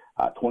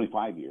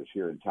 25 years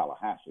here in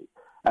Tallahassee,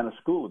 and a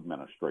school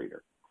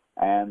administrator.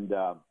 And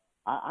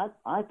I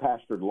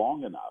pastored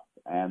long enough,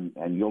 and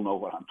you'll know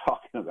what I'm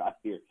talking about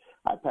here.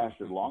 I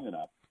pastored long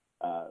enough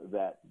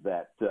that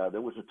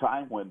there was a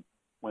time when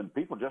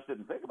people just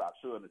didn't think about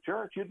suing the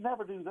church. You'd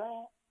never do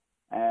that.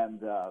 And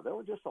there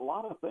were just a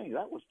lot of things.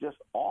 That was just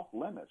off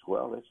limits.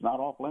 Well, it's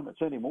not off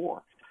limits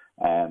anymore.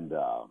 And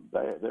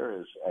there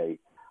is a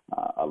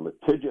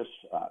litigious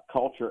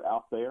culture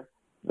out there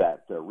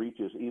that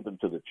reaches even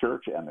to the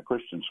church and the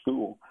Christian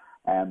school,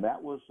 and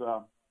that was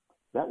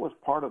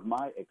part of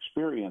my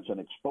experience and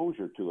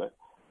exposure to it.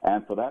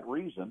 And for that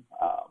reason,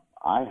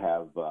 I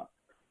have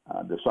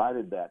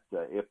decided that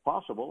if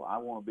possible, I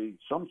want to be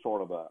some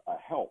sort of a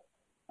help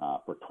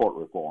for tort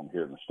reform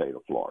here in the state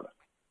of Florida.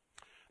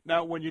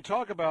 Now, when you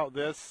talk about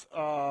this,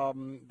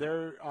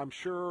 I'm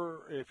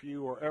sure if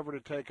you were ever to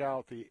take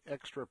out the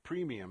extra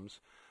premiums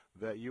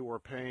that you were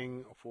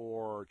paying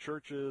for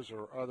churches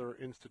or other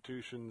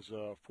institutions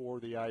for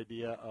the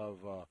idea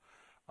of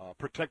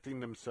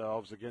protecting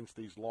themselves against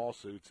these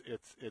lawsuits,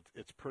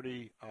 it's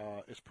pretty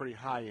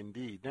high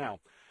indeed. Now,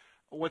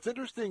 what's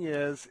interesting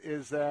is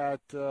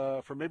that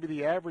for maybe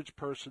the average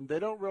person, they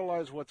don't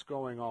realize what's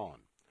going on.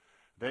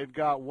 They've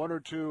got one or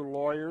two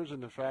lawyers,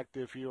 and in fact,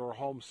 if you're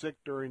homesick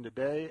during the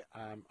day,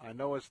 I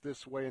know it's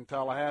this way in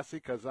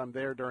Tallahassee because I'm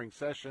there during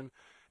session,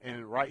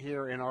 and right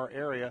here in our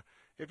area,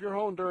 if you're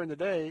home during the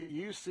day,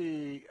 you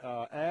see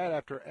ad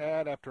after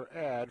ad after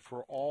ad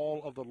for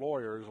all of the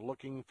lawyers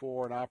looking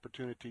for an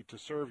opportunity to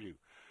serve you.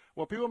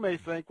 Well, people may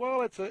think,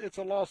 well, it's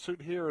a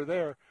lawsuit here or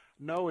there.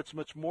 No, it's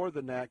much more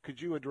than that.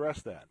 Could you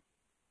address that?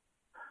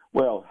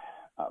 Well,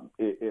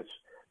 it's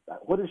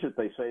what is it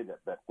they say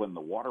that when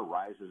the water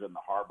rises in the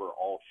harbor,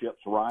 all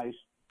ships rise?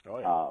 Oh,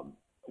 yeah.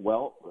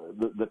 Well,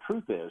 the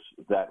truth is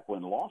that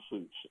when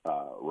lawsuits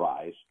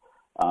rise,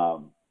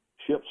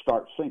 ships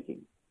start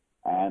sinking.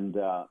 And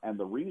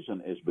the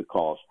reason is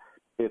because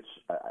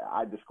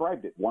I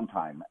described it one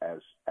time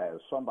as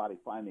somebody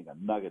finding a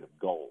nugget of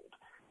gold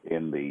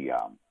in the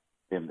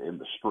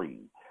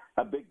stream,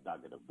 a big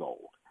nugget of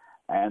gold.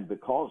 And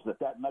because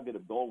that nugget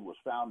of gold was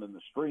found in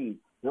the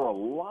stream, there were a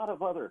lot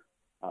of other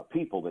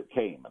people that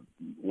came,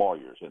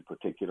 lawyers in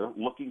particular,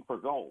 looking for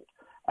gold.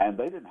 And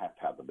they didn't have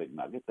to have the big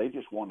nugget. They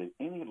just wanted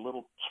any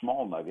little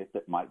small nugget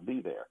that might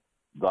be there.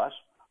 Thus,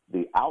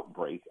 the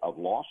outbreak of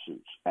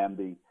lawsuits and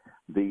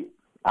the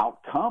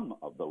outcome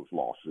of those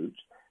lawsuits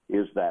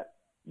is that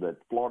the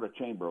Florida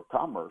Chamber of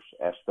Commerce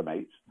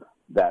estimates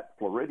that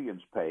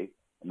Floridians pay,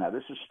 now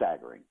this is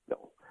staggering,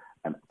 though,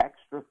 an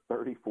extra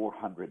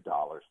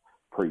 $3,400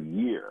 per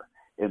year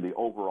in the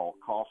overall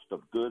cost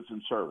of goods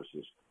and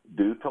services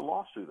due to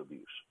lawsuit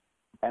abuse.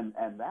 And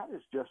that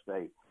is just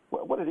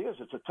what it is.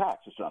 It's a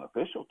tax. It's an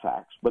official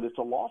tax, but it's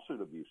a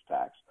lawsuit abuse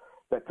tax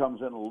that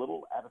comes in a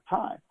little at a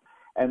time.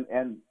 And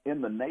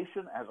in the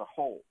nation as a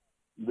whole,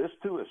 this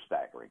too is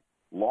staggering.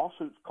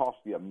 Lawsuits cost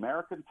the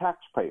American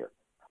taxpayer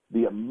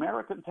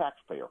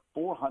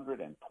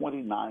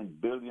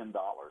 $429 billion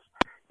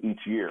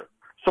each year.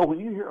 So when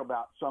you hear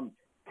about some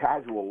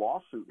casual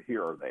lawsuit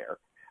here or there,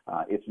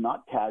 it's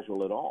not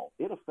casual at all.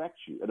 It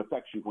affects you. It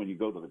affects you when you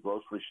go to the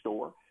grocery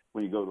store,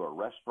 when you go to a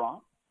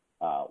restaurant,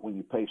 when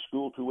you pay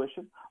school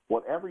tuition,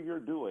 whatever you're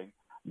doing.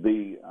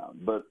 The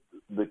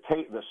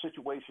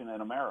situation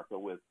in America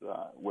with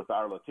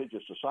our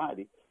litigious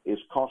society is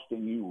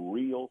costing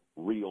you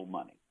real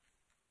money.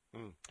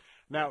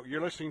 Now,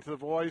 you're listening to the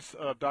voice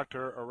of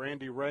Dr.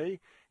 Randy Ray,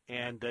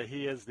 and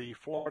he is the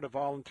Florida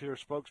Volunteer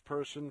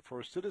Spokesperson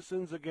for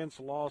Citizens Against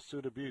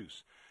Lawsuit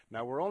Abuse.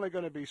 Now, we're only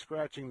going to be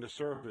scratching the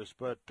surface,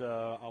 but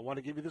I want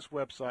to give you this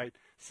website,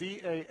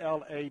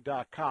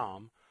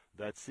 CALA.com.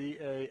 That's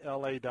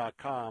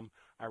CALA.com.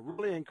 I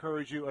really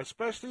encourage you,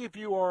 especially if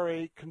you are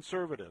a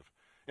conservative.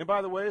 And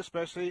by the way,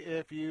 especially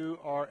if you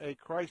are a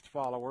Christ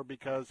follower,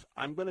 because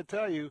I'm going to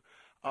tell you,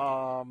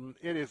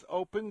 it is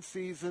open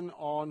season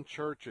on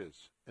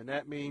churches, and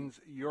that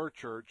means your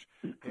church.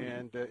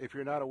 And if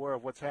you're not aware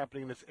of what's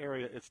happening in this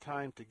area, it's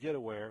time to get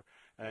aware,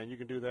 and you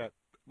can do that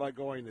by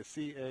going to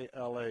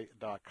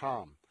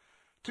CALA.com.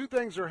 Two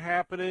things are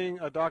happening,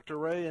 Dr.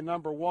 Ray, and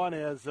number one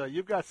is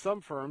you've got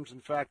some firms.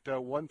 In fact,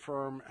 one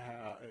firm,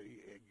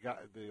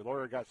 the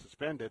lawyer got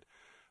suspended,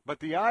 but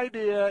the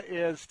idea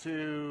is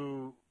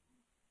to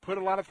put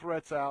a lot of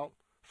threats out,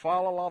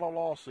 file a lot of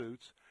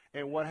lawsuits.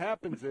 And what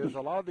happens is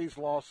a lot of these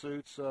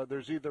lawsuits,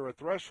 there's either a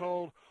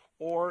threshold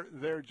or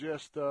they're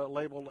just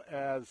labeled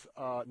as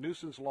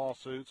nuisance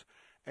lawsuits.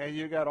 And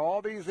you got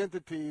all these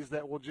entities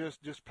that will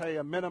just pay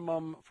a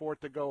minimum for it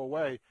to go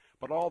away.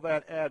 But all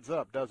that adds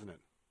up, doesn't it?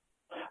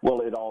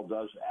 Well, it all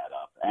does add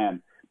up.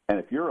 And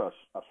if you're a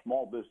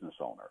small business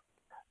owner,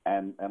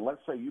 and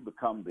let's say you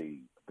become the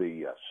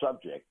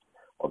subject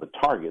or the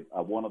target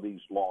of one of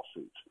these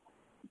lawsuits,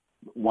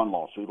 one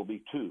lawsuit will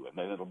be two, and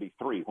then it'll be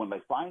three. When they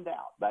find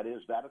out, that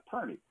is that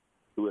attorney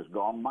who has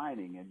gone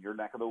mining in your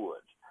neck of the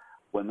woods,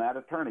 when that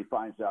attorney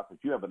finds out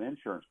that you have an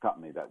insurance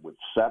company that would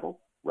settle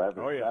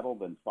rather settle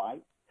than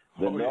fight,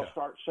 then they'll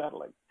start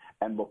settling.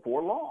 And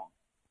before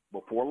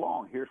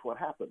long, here's what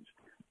happens.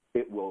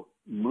 It will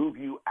move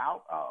you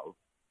out of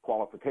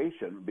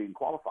qualification, being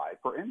qualified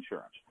for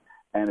insurance.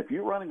 And if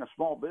you're running a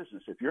small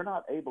business, if you're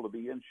not able to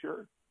be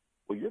insured,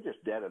 well, you're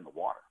just dead in the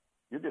water.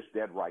 You're just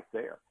dead right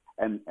there.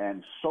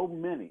 And so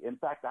many, in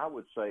fact, I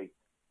would say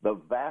the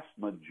vast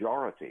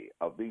majority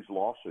of these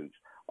lawsuits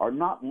are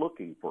not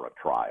looking for a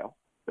trial.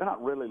 They're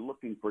not really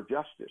looking for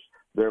justice.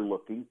 They're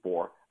looking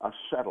for a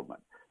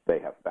settlement. They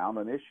have found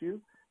an issue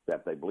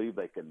that they believe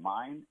they can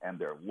mine, and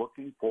they're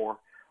looking for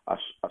a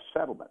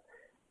settlement.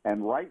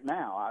 And right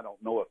now, I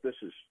don't know if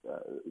this is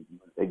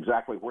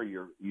exactly where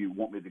you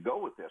want me to go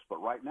with this,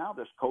 but right now,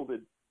 this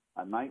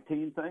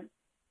COVID-19 thing,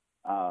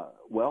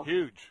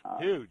 huge.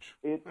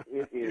 It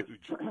is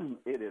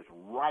it is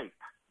ripe.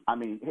 I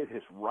mean, it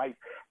is ripe,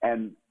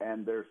 and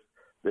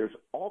there's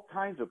all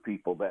kinds of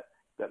people that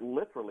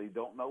literally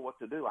don't know what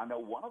to do. I know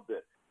one of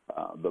the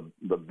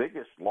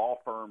biggest law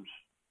firms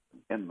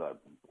in the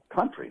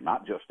country,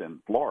 not just in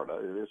Florida.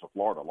 It is a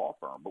Florida law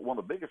firm, but one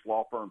of the biggest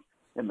law firms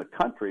in the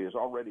country is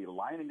already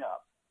lining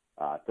up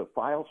to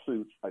file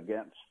suits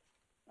against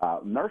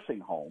nursing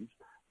homes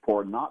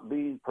for not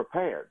being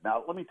prepared.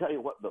 Now, let me tell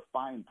you what the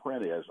fine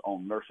print is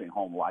on nursing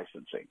home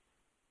licensing.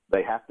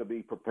 They have to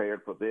be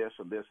prepared for this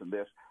and this and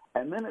this.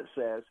 And then it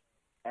says,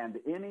 and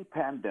any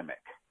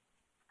pandemic.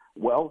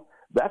 Well,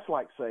 that's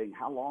like saying,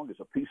 how long is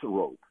a piece of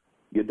rope?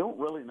 You don't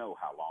really know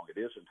how long it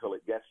is until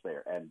it gets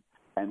there.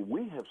 And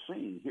we have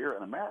seen here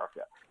in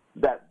America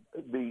that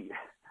the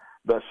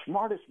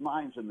smartest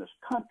minds in this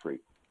country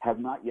have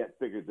not yet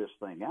figured this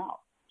thing out.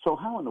 So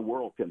how in the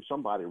world can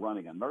somebody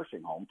running a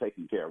nursing home,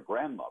 taking care of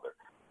grandmother,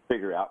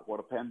 figure out what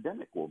a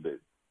pandemic will do?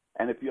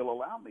 And if you'll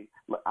allow me,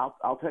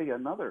 I'll tell you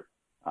another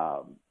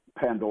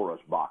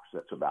Pandora's box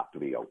that's about to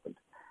be opened.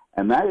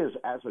 And that is,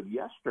 as of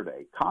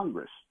yesterday,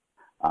 Congress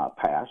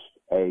passed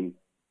a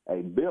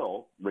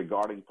bill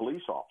regarding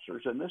police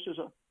officers. And this is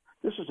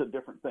a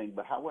different thing.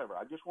 But however,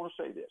 I just want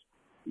to say this.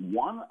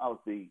 One of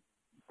the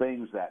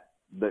things that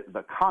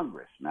the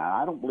Congress,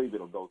 now I don't believe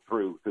it'll go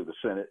through the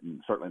Senate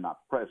and certainly not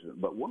the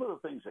president, but one of the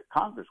things that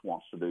Congress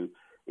wants to do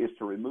is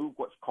to remove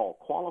what's called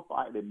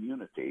qualified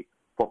immunity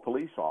for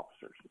police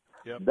officers.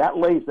 Yep. That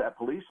lays that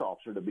police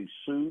officer to be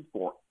sued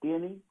for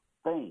anything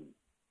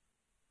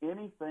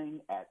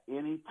at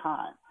any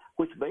time,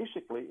 which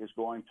basically is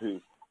going to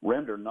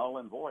render null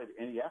and void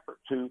any effort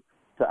to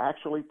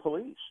actually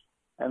police.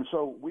 And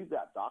so we've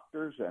got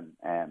doctors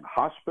and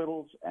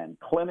hospitals and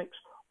clinics.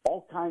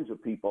 All kinds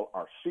of people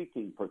are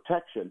seeking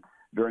protection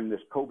during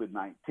this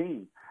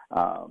COVID-19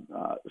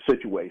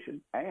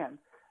 situation. And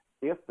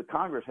if the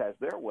Congress has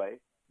their way,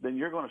 then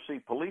you're going to see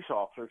police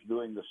officers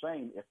doing the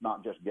same, if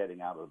not just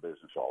getting out of the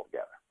business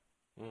altogether.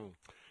 Mm.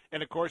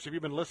 And, of course, if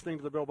you've been listening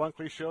to the Bill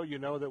Bunkley Show, you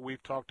know that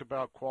we've talked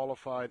about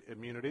qualified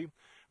immunity.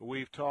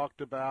 We've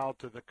talked about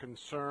the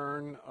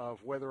concern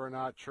of whether or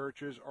not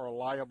churches are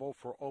liable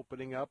for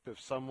opening up if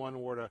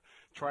someone were to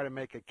try to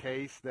make a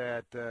case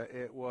that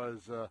it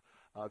was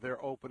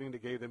their opening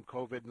that gave them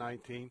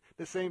COVID-19.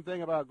 The same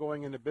thing about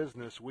going into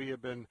business. We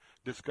have been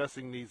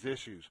discussing these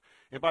issues.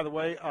 And, by the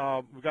way,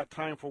 we've got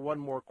time for one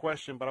more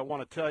question, but I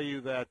want to tell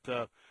you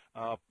that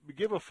we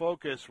give a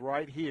focus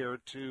right here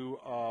to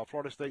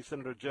Florida State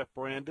Senator Jeff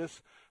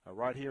Brandes,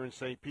 right here in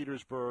St.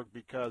 Petersburg,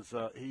 because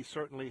he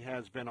certainly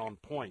has been on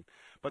point.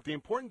 But the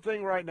important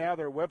thing right now,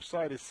 their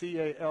website is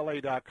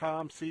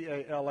CALA.com,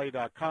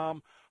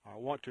 CALA.com. I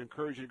want to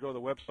encourage you to go to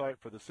the website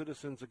for the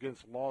Citizens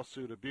Against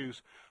Lawsuit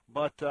Abuse.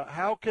 But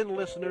how can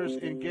listeners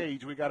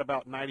engage? We got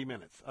about 90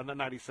 minutes,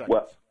 90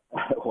 seconds.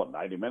 Well,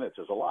 90 minutes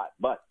is a lot,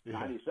 but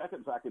 90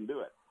 seconds I can do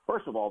it.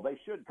 First of all, they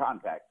should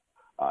contact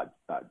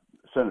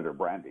Senator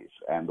Brandes,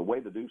 and the way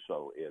to do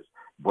so is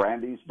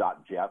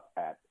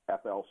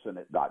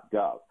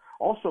brandes.jeff@flsenate.gov.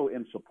 Also,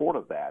 in support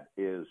of that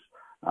is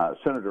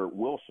Senator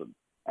Wilson,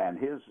 and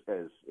his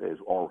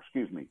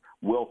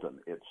Wilton.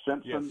 It's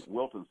Simpson, yes.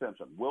 Wilton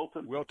Simpson.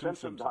 Wilton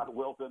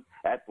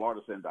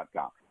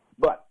Simpson.Wilton@floridasenate.com.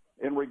 But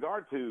in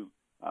regard to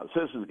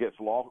Citizens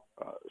Against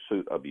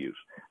Lawsuit Abuse,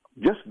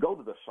 just go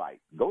to the site,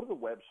 go to the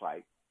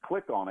website,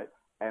 click on it,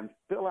 and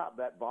fill out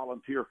that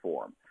volunteer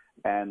form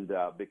and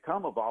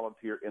become a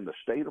volunteer in the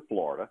state of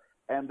Florida.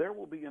 And there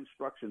will be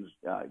instructions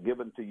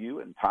given to you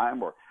in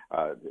time or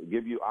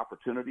give you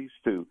opportunities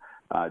to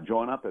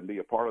join up and be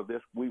a part of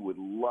this. We would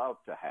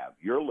love to have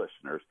your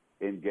listeners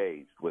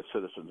engaged with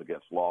Citizens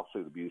Against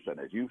Lawsuit Abuse. And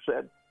as you've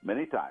said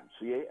many times,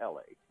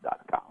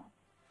 CALA.com.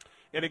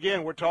 And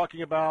again, we're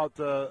talking about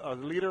a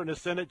leader in the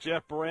Senate,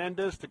 Jeff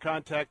Brandes, to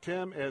contact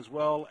him, as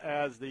well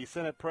as the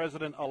Senate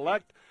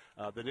President-elect,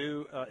 the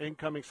new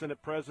incoming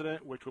Senate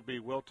President, which will be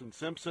Wilton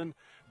Simpson.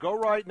 Go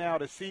right now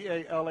to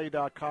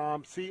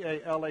CALA.com,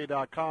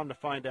 CALA.com to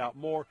find out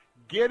more.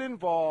 Get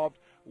involved.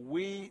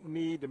 We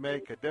need to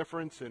make a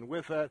difference. And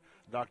with that,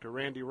 Dr.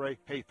 Randy Ray,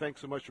 hey,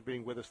 thanks so much for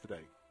being with us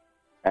today.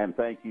 And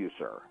thank you,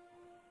 sir.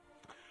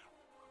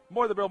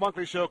 More of the Bill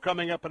Bunkley Show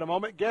coming up in a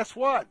moment. Guess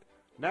what?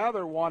 Now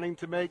they're wanting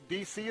to make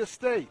D.C. a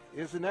state.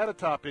 Isn't that a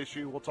top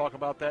issue? We'll talk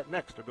about that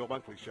next to Bill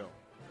Bunkley Show.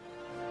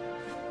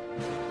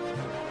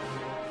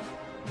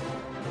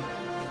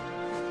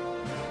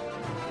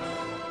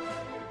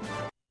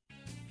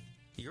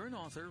 You're an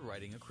author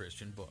writing a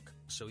Christian book,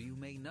 so you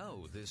may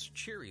know this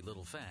cheery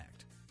little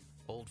fact.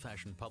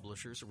 Old-fashioned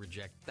publishers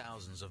reject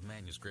thousands of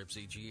manuscripts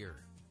each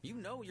year. You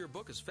know your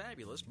book is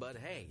fabulous, but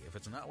hey, if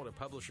it's not what a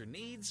publisher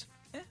needs,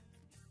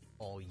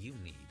 all you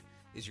need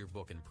is your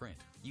book in print.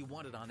 You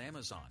want it on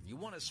Amazon. You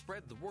want to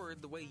spread the word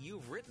the way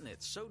you've written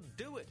it, so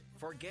do it.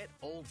 Forget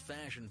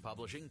old-fashioned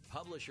publishing.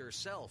 Publish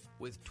yourself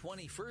with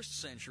 21st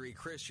century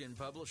Christian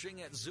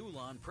publishing at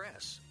Zulon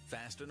Press.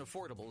 Fast and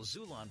affordable,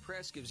 Xulon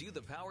Press gives you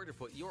the power to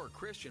put your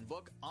Christian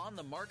book on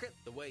the market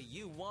the way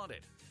you want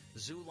it.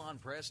 Xulon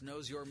Press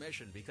knows your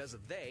mission because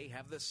they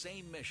have the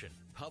same mission.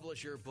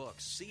 Publish your book,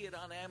 see it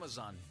on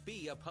Amazon,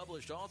 be a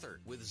published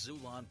author with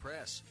Xulon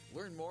Press.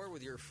 Learn more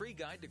with your free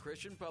guide to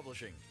Christian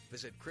publishing.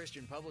 Visit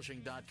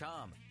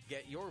ChristianPublishing.com.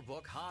 Get your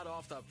book hot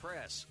off the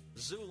press.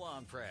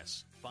 Xulon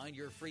Press. Find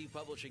your free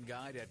publishing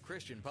guide at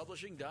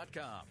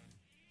ChristianPublishing.com.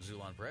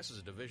 Xulon Press is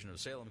a division of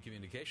Salem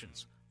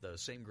Communications, the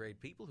same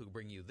great people who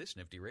bring you this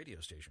nifty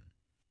radio station.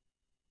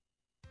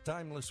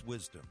 Timeless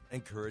wisdom,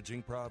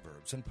 encouraging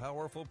proverbs, and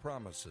powerful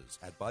promises.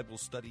 At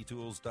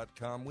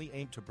BibleStudyTools.com, we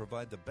aim to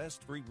provide the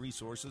best free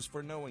resources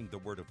for knowing the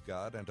Word of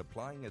God and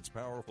applying its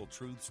powerful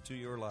truths to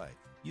your life.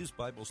 Use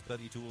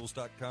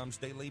BibleStudyTools.com's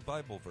daily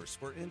Bible verse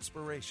for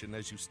inspiration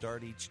as you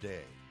start each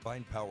day.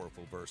 Find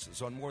powerful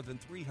verses on more than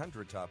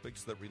 300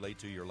 topics that relate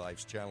to your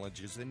life's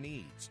challenges and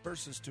needs.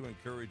 Verses to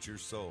encourage your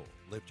soul,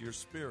 lift your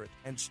spirit,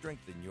 and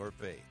strengthen your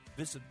faith.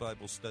 Visit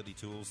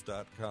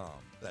BibleStudyTools.com.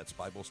 That's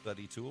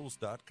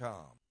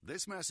BibleStudyTools.com.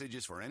 This message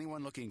is for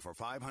anyone looking for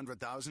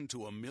 $500,000 to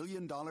 $1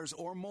 million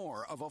or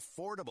more of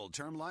affordable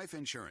term life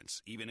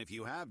insurance, even if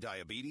you have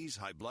diabetes,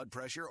 high blood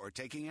pressure, or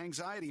taking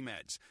anxiety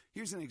meds.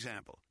 Here's an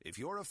example. If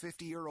you're a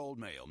 50-year-old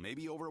male,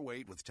 maybe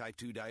overweight with type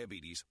 2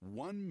 diabetes,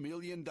 $1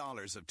 million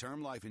of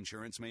term life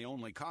insurance may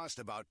only cost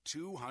about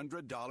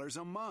 $200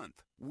 a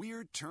month.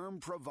 We're Term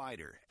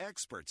Provider,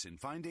 experts in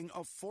finding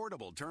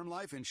affordable term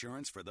life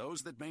insurance for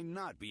those that may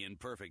not be in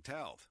perfect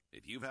health.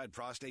 If you've had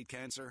prostate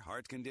cancer,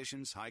 heart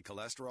conditions, high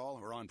cholesterol,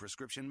 or on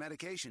prescription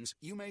medications,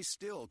 you may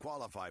still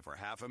qualify for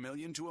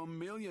 $500,000 to $1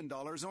 million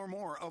or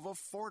more of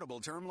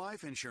affordable term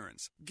life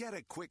insurance. Get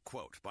a quick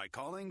quote by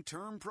calling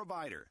Term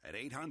Provider at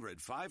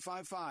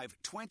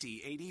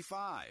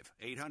 800-555-2085.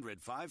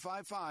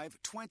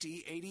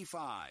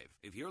 800-555-2085.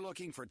 If you're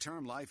looking for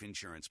term life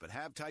insurance but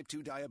have type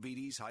 2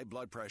 diabetes, high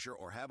blood pressure,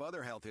 or have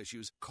other health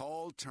issues,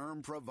 call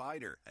Term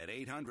Provider at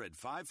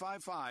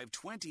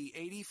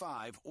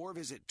 800-555-2085 or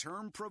visit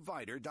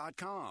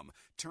termprovider.com.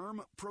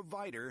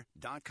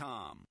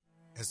 Termprovider.com.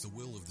 As the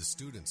will of the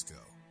students go,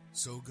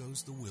 so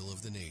goes the will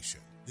of the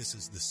nation. This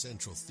is the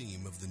central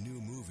theme of the new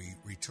movie,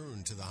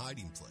 Return to the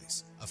Hiding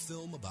Place, a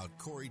film about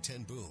Corrie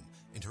ten Boom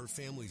and her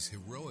family's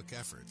heroic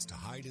efforts to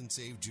hide and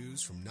save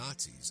Jews from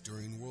Nazis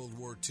during World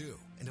War II,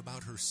 and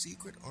about her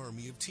secret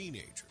army of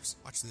teenagers.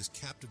 Watch this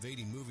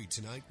captivating movie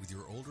tonight with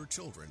your older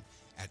children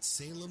at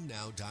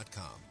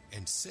salemnow.com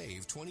and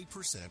save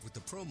 20% with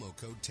the promo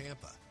code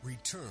TAMPA.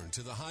 Return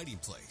to the Hiding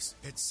Place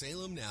at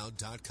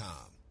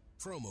salemnow.com.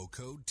 Promo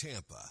code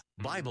TAMPA.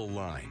 Bible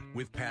Line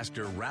with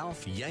Pastor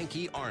Ralph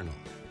Yankee Arnold.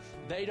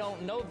 They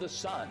don't know the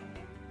Son.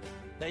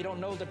 They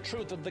don't know the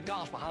truth of the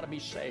gospel, how to be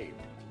saved.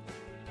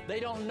 They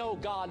don't know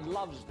God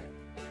loves them.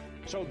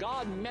 So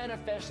God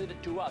manifested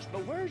it to us.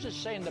 But where does it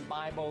say in the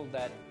Bible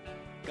that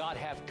God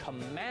hath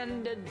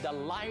commanded the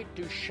light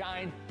to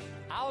shine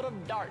out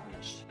of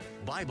darkness?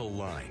 Bible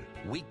Line,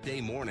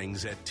 weekday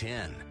mornings at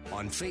 10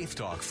 on Faith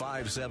Talk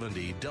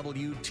 570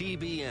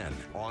 WTBN,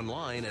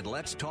 online at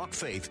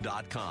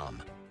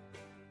letstalkfaith.com.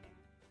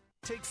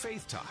 Take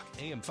Faith Talk,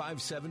 AM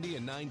 570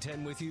 and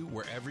 910 with you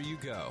wherever you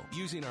go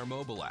using our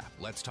mobile app,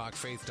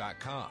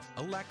 letstalkfaith.com,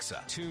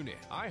 Alexa, TuneIn,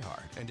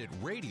 iHeart, and at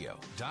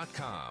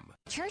radio.com.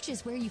 Church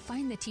is where you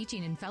find the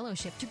teaching and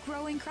fellowship to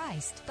grow in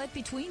Christ. But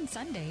between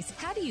Sundays,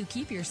 how do you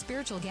keep your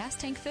spiritual gas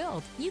tank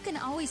filled? You can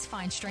always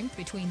find strength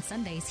between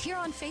Sundays here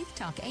on Faith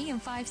Talk, AM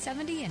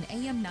 570 and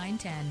AM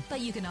 910. But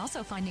you can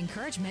also find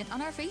encouragement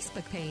on our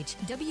Facebook page,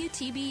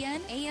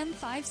 WTBN AM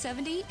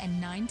 570 and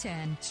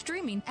 910.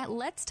 Streaming at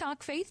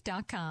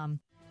letstalkfaith.com.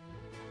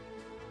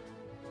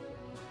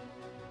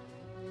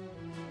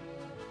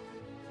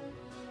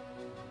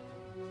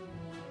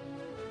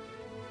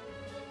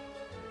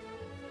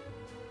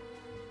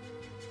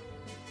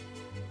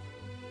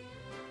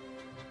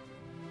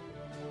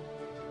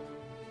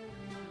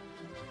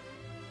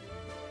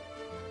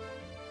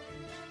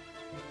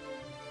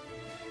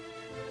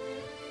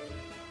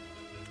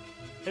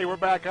 Hey, we're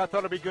back. I thought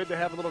it'd be good to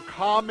have a little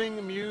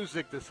calming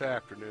music this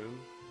afternoon.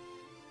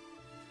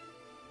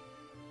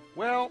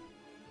 Well,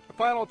 the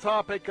final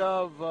topic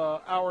of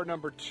hour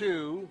number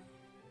 2.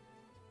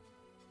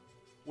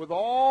 With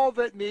all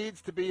that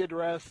needs to be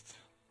addressed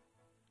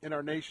in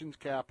our nation's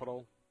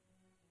capital,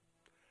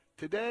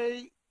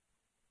 today,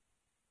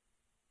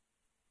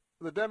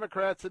 the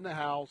Democrats in the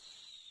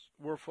House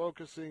were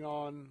focusing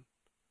on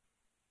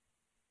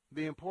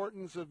the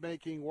importance of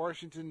making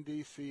Washington,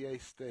 D.C. a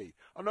state.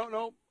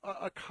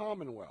 A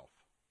commonwealth,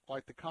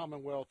 like the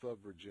Commonwealth of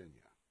Virginia.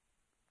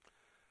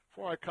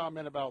 Before I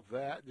comment about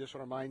that, just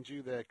want to remind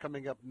you that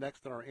coming up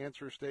next on our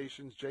answer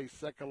stations, Jay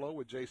Sekulow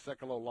with Jay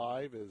Sekulow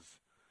Live is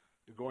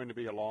going to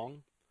be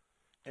along.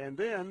 And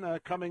then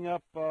coming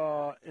up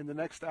in the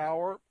next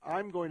hour,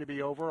 I'm going to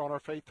be over on our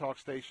Faith Talk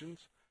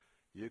stations.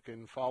 You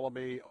can follow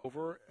me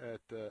over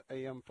at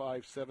AM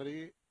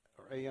 570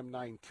 or AM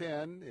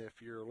 910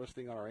 if you're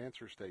listening on our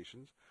answer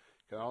stations.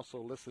 You can also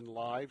listen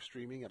live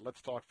streaming at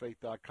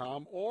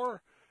letstalkfaith.com,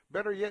 or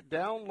better yet,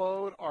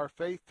 download our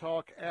Faith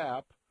Talk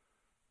app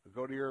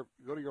Go to your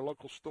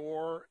local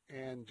store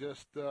and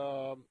just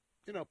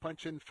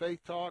punch in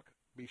Faith Talk.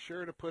 Be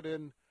sure to put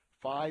in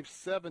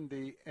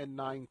 570 and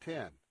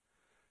 910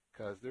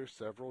 because there's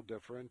several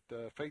different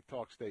Faith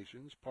Talk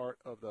stations, part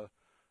of the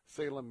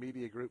Salem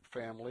Media Group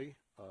family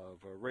of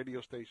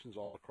radio stations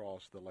all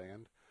across the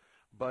land.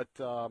 But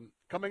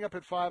coming up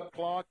at 5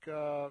 o'clock,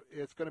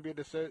 it's going to be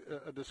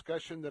a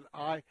discussion that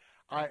I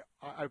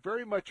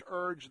very much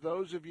urge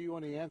those of you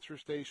on the answer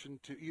station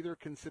to either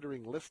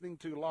considering listening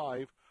to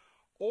live,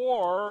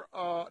 or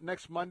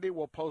next Monday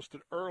we'll post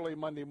it early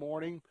Monday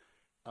morning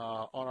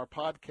on our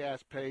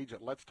podcast page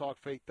at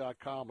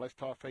letstalkfaith.com,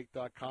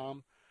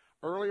 letstalkfaith.com.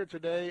 Earlier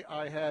today,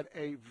 I had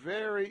a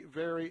very,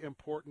 very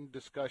important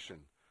discussion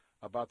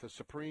about the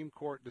Supreme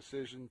Court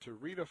decision to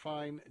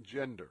redefine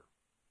gender.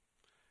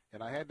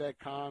 And I had that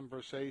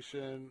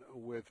conversation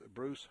with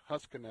Bruce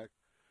Hausknecht,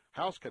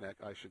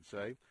 I should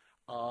say,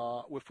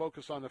 with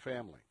Focus on the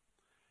Family.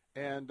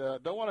 And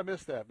don't want to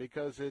miss that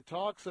because it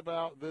talks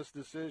about this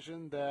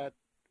decision that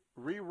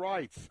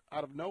rewrites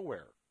out of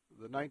nowhere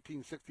the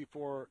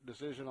 1964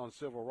 decision on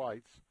civil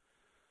rights.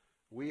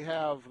 We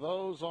have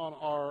those on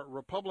our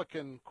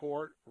Republican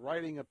court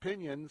writing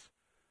opinions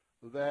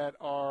that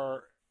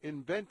are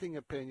inventing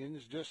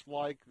opinions just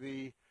like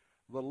the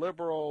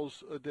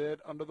liberals did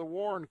under the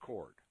Warren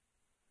Court.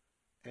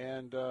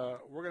 And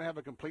we're going to have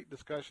a complete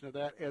discussion of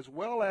that, as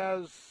well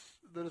as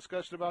the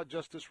discussion about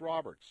Justice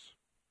Roberts.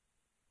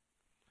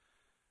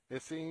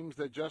 It seems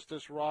that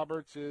Justice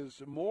Roberts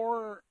is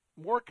more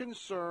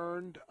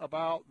concerned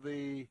about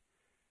the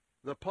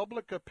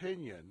public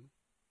opinion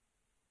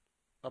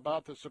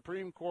about the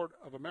Supreme Court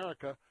of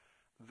America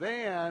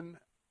than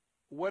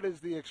what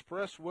is the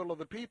express will of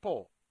the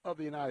people of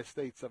the United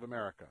States of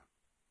America.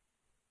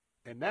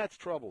 And that's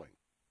troubling.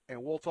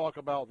 And we'll talk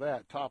about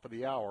that top of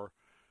the hour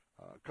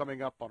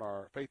coming up on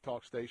our Faith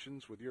Talk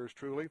stations with yours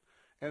truly.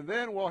 And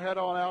then we'll head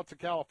on out to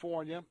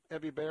California.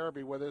 Evie Bear will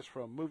be with us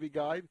from Movie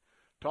Guide,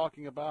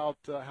 talking about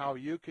how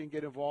you can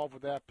get involved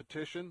with that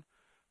petition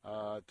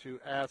to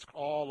ask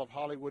all of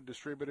Hollywood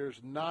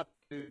distributors not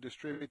to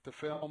distribute the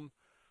film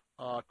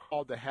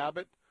called The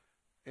Habit.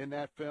 In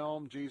that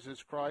film,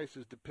 Jesus Christ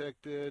is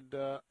depicted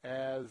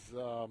as,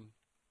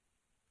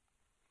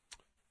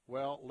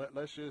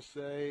 let's just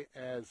say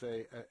as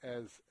a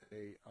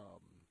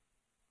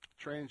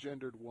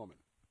transgendered woman.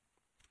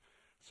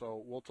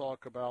 So we'll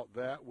talk about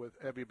that with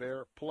Evie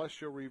Bear. Plus,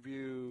 you'll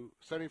review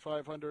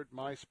 7500,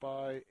 My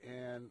Spy,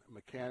 and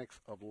Mechanics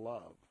of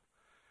Love.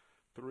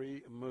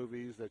 3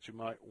 movies that you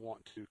might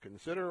want to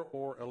consider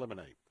or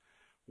eliminate.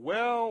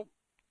 Well,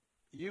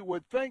 you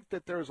would think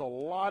that there's a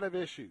lot of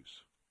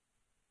issues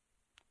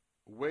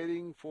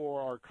waiting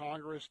for our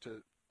Congress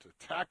to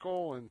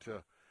tackle and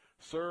to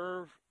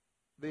serve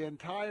the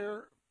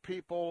entire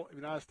people of the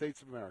United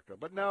States of America.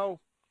 But no,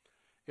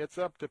 it's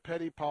up to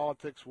petty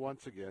politics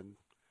once again.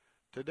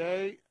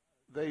 Today,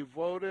 they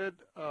voted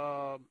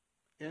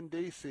in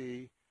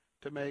D.C.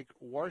 to make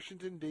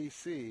Washington,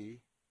 D.C.,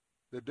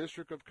 the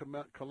District of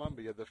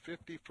Columbia, the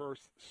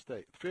 51st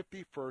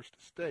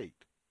state.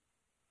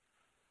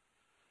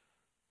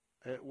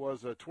 It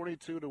was a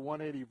 22 to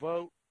 180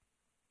 vote.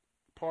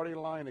 Party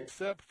line,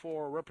 except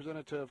for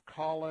Representative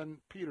Colin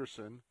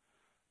Peterson,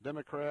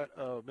 Democrat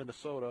of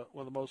Minnesota,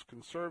 one of the most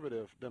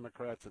conservative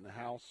Democrats in the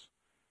House.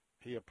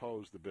 He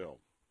opposed the bill.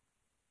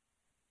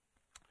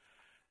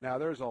 Now,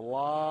 there's a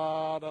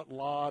lot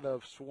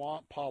of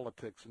swamp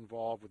politics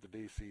involved with the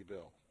D.C.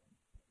 bill.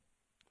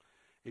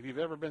 If you've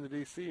ever been to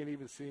D.C. and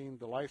even seen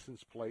the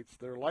license plates,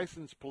 their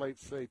license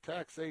plates say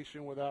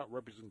taxation without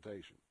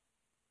representation.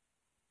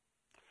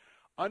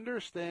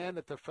 Understand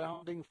that the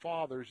Founding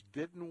Fathers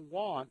didn't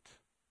want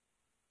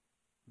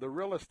the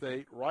real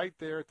estate right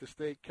there at the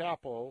state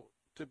capitol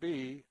to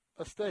be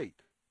a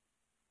state.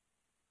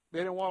 They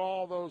didn't want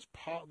all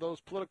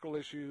those political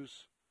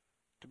issues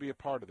to be a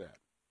part of that.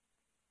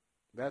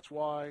 That's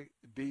why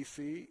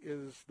D.C.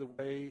 is the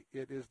way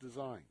it is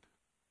designed.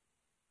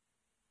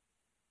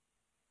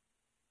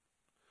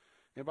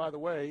 And by the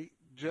way,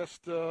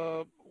 just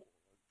for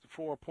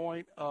a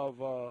point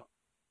of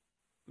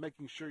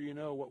making sure you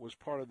know what was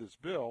part of this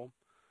bill,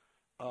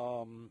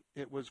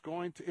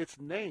 it's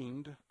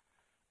named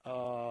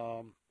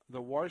the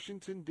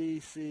Washington,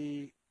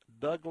 D.C.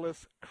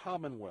 Douglas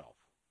Commonwealth.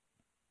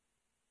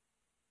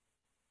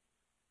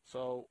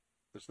 So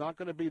it's not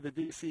going to be the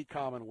D.C.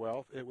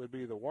 Commonwealth. It would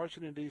be the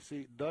Washington,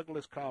 D.C.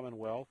 Douglas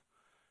Commonwealth,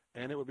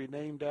 and it would be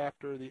named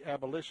after the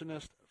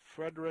abolitionist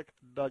Frederick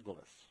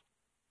Douglass.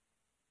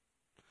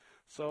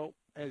 So,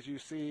 as you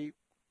see,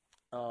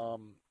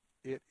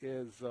 it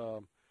is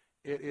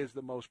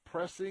the most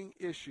pressing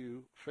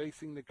issue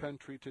facing the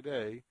country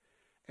today,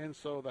 and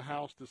so the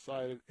House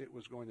decided it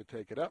was going to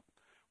take it up.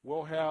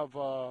 We'll have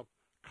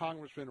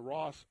Congressman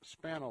Ross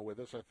Spano with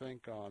us, I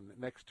think, on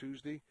next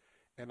Tuesday,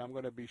 and I'm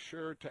going to be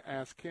sure to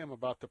ask him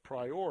about the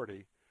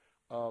priority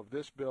of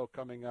this bill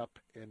coming up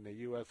in the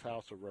U.S.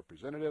 House of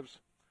Representatives.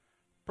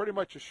 Pretty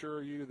much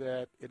assure you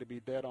that it'll be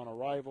dead on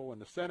arrival in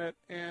the Senate,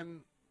 and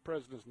the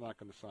President's not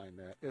going to sign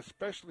that,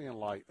 especially in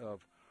light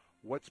of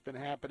what's been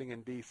happening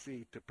in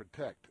D.C. to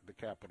protect the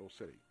capital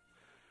city.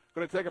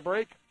 Going to take a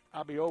break.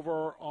 I'll be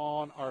over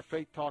on our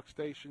Faith Talk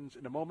stations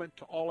in a moment.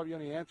 To all of you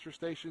on the Answer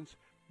stations,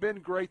 been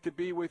great to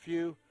be with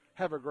you.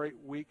 Have a great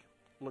week.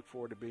 Look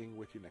forward to being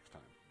with you next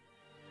time.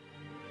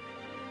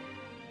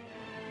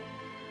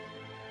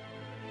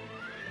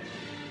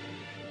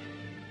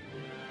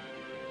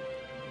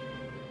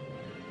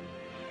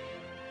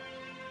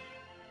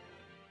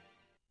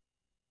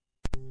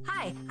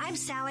 Hi, I'm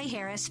Sally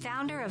Harris,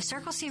 founder of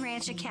Circle C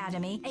Ranch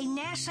Academy, a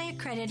nationally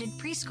accredited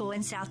preschool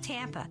in South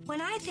Tampa.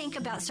 When I think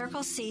about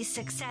Circle C's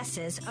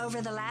successes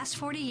over the last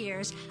 40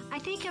 years, I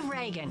think of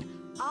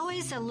Reagan,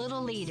 always a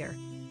little leader,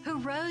 who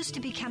rose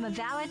to become a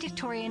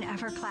valedictorian of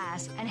her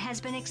class and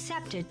has been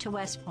accepted to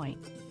West Point.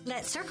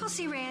 Let Circle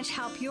C Ranch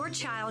help your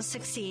child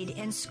succeed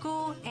in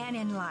school and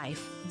in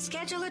life.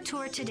 Schedule a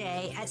tour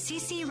today at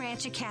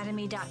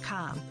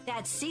ccranchacademy.com.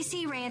 That's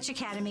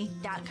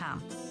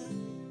ccranchacademy.com.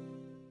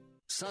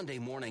 Sunday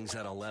mornings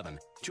at 11,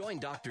 join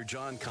Dr.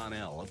 John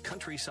Connell of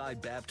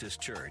Countryside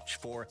Baptist Church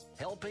for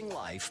Helping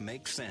Life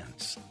Make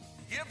Sense.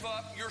 Give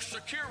up your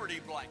security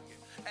blanket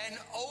and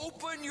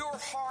open your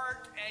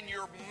heart and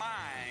your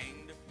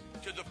mind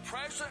to the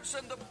presence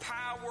and the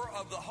power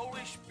of the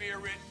Holy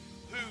Spirit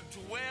who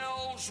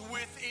dwells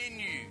within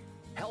you.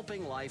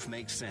 Helping Life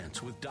Make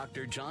Sense with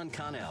Dr. John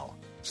Connell.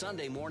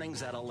 Sunday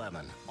mornings at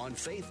 11 on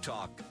Faith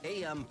Talk,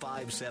 AM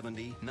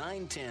 570,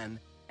 910,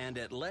 and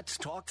at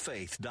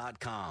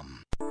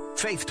letstalkfaith.com.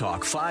 Faith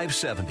Talk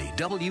 570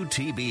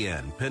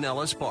 WTBN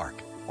Pinellas Park.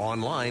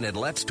 Online at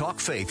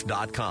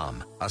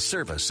letstalkfaith.com, a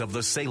service of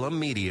the Salem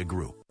Media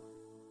Group.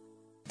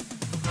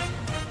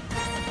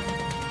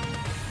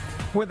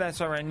 With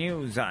SRN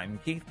News, I'm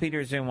Keith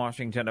Peters in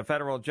Washington. A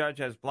federal judge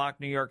has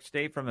blocked New York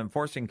State from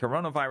enforcing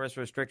coronavirus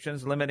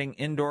restrictions limiting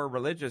indoor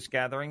religious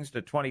gatherings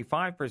to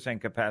 25%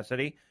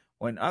 capacity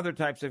when other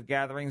types of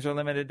gatherings are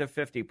limited to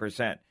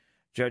 50%.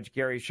 Judge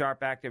Gary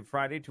Sharp acted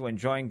Friday to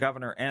enjoin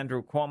Governor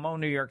Andrew Cuomo,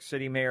 New York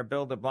City Mayor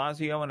Bill de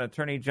Blasio, and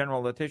Attorney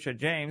General Letitia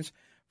James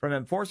from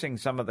enforcing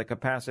some of the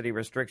capacity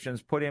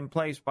restrictions put in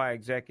place by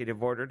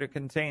executive order to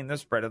contain the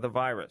spread of the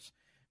virus.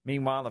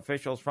 Meanwhile,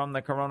 officials from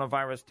the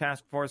coronavirus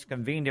task force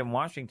convened in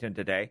Washington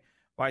today.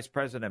 Vice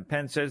President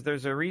Pence says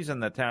there's a reason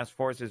the task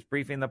force is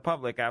briefing the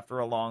public after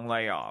a long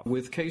layoff.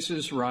 With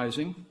cases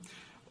rising,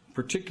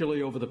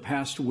 particularly over the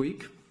past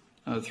week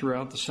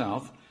throughout the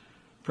South,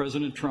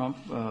 President Trump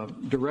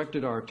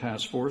directed our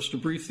task force to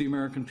brief the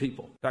American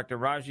people. Dr.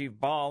 Rajiv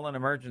Bal, an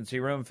emergency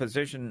room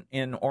physician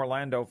in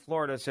Orlando,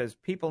 Florida, says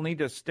people need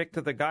to stick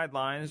to the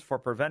guidelines for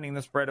preventing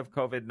the spread of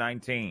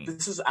COVID-19.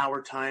 This is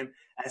our time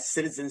as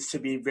citizens to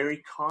be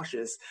very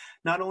cautious,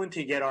 not only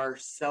to get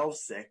ourselves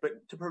sick,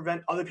 but to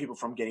prevent other people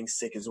from getting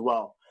sick as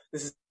well.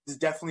 This is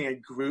definitely a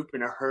group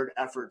and a herd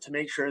effort to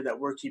make sure that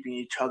we're keeping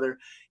each other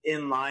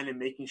in line and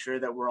making sure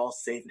that we're all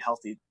safe and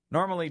healthy.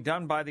 Normally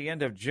done by the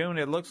end of June,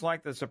 it looks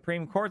like the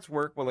Supreme Court's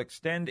work will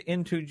extend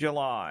into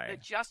July. The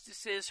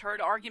justices heard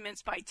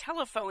arguments by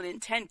telephone in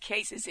 10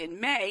 cases in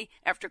May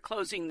after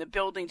closing the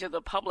building to the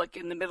public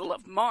in the middle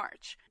of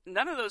March.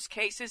 None of those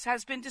cases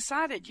has been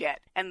decided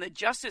yet, and the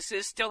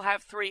justices still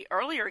have 3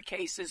 earlier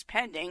cases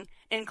pending,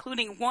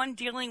 including one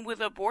dealing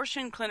with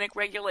abortion clinic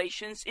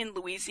regulations in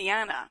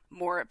Louisiana.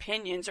 More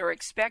opinions are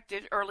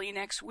expected early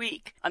next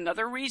week.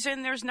 Another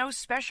reason there's no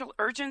special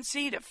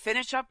urgency to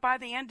finish up by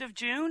the end of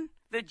June?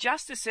 The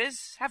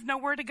justices have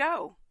nowhere to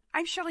go.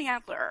 I'm Shelley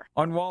Adler.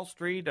 On Wall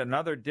Street,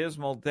 another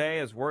dismal day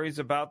as worries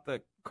about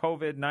the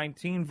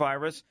COVID-19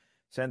 virus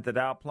sent the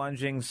Dow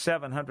plunging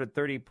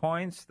 730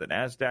 points, the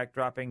NASDAQ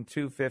dropping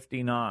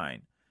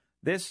 259.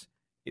 This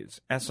is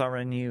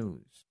SRN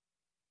News.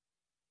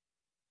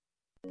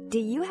 Do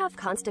you have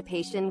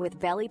constipation with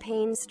belly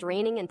pain,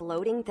 straining, and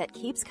bloating that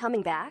keeps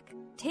coming back?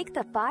 Take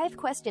the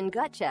 5-question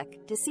gut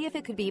check to see if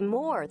it could be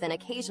more than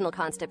occasional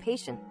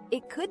constipation.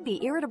 It could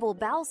be irritable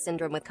bowel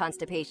syndrome with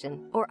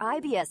constipation, or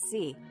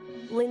IBS-C.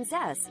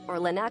 Linzess, or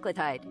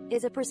linaclotide,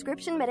 is a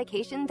prescription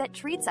medication that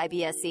treats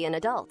IBS-C in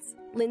adults.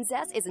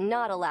 Linzess is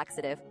not a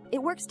laxative.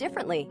 It works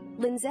differently.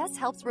 Linzess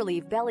helps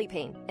relieve belly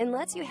pain and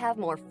lets you have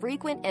more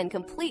frequent and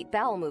complete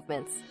bowel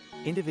movements.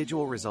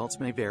 Individual results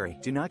may vary.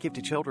 Do not give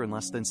to children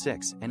less than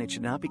 6, and it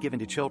should not be given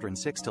to children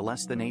 6 to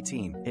less than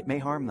 18. It may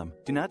harm them.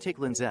 Do not take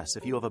Linzess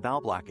if you have a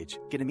bowel blockage.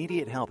 Get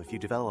immediate help if you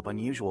develop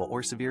unusual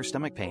or severe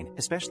stomach pain,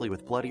 especially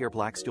with bloody or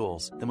black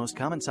stools. The most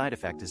common side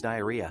effect is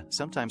diarrhea,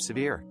 sometimes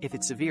severe. If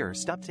it's severe,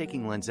 stop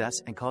taking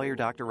Linzess and call your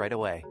doctor right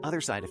away. Other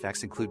side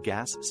effects include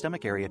gas,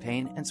 stomach area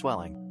pain, and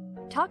swelling.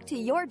 Talk to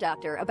your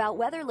doctor about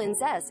whether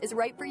Linzess is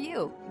right for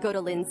you. Go to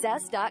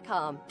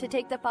linzess.com to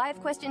take the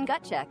 5-question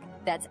gut check.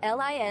 That's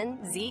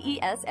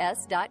LINZESS.com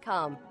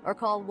or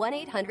call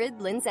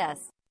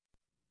 1-800-LINZESS.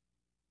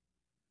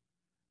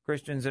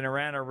 Christians in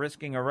Iran are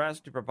risking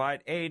arrest to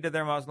provide aid to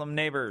their Muslim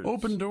neighbors.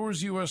 Open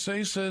Doors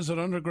USA says that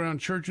underground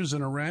churches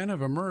in Iran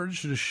have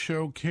emerged to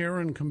show care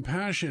and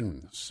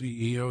compassion.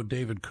 CEO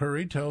David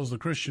Curry tells the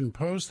Christian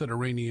Post that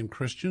Iranian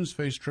Christians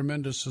face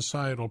tremendous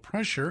societal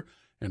pressure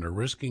and are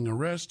risking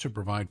arrest to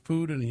provide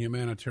food and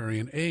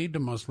humanitarian aid to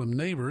Muslim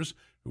neighbors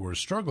who are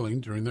struggling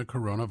during the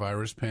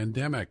coronavirus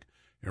pandemic.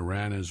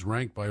 Iran is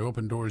ranked by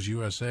Open Doors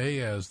USA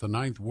as the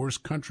 9th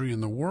worst country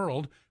in the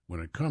world when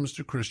it comes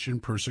to Christian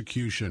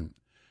persecution.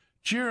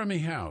 Jeremy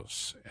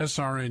House,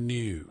 SRN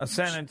News. A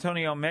San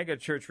Antonio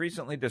megachurch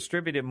recently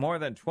distributed more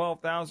than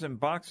 12,000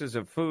 boxes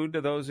of food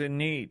to those in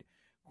need.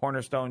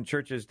 Cornerstone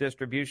Church's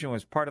distribution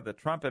was part of the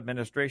Trump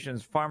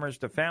administration's Farmers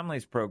to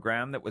Families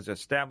program that was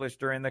established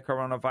during the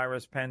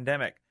coronavirus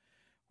pandemic.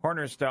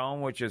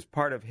 Cornerstone, which is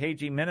part of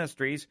Hagee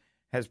Ministries,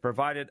 has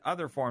provided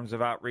other forms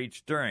of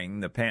outreach during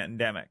the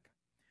pandemic.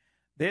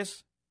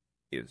 This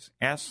is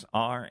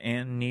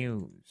SRN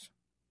News.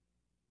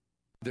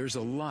 There's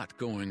a lot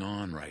going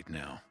on right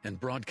now, and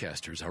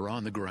broadcasters are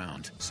on the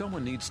ground.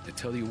 Someone needs to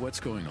tell you what's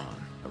going on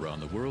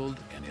around the world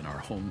and in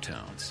our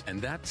hometowns.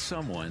 And that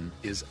someone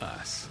is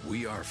us.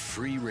 We are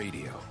free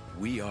radio.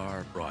 We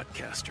are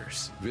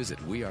broadcasters. Visit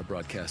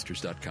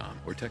wearebroadcasters.com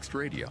or text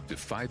radio to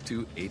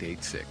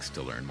 52886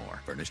 to learn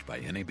more. Furnished by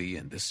NAB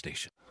and this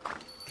station.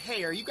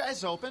 Hey, are you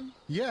guys open?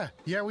 Yeah,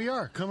 we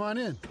are. Come on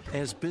in.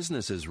 As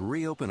businesses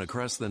reopen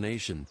across the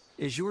nation,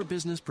 is your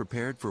business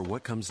prepared for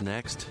what comes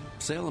next?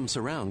 Salem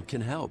Surround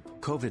can help.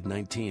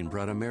 COVID-19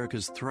 brought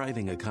America's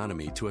thriving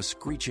economy to a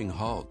screeching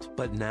halt.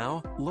 But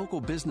now,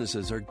 local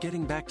businesses are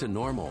getting back to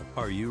normal.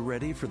 Are you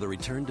ready for the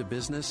return to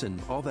business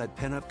and all that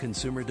pent-up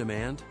consumer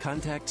demand?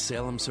 Contact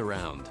Salem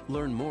Surround.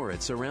 Learn more at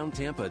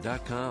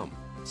surroundtampa.com.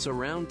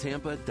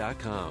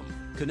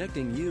 Surroundtampa.com.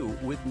 Connecting you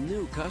with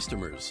new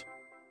customers.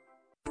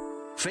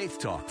 Faith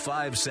Talk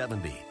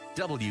 570,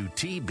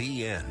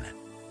 WTBN.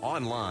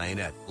 Online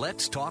at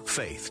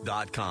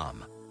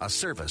letstalkfaith.com, a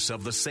service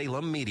of the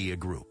Salem Media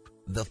Group.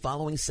 The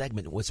following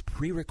segment was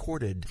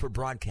pre-recorded for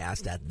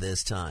broadcast at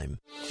this time.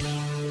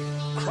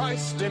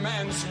 Christ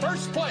demands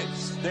first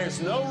place.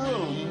 There's no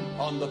room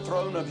on the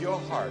throne of your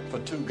heart for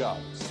two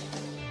gods.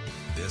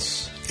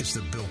 This is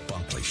the Bill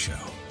Bunkley Show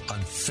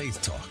on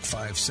Faith Talk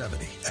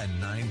 570 and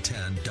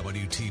 910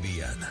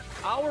 WTBN.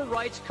 Our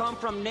rights come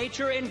from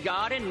nature and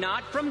God and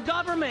not from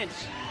government.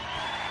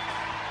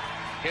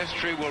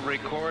 History will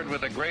record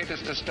with the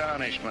greatest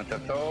astonishment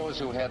that those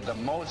who had the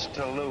most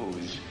to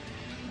lose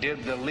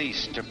did the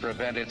least to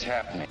prevent its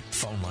happening.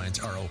 Phone lines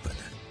are open.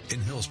 In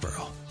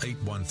Hillsborough,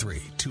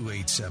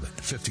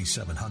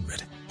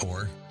 813-287-5700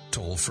 or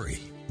toll free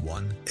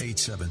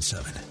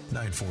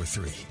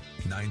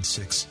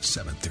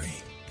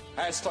 1-877-943-9673.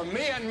 As for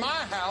me and my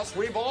house,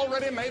 we've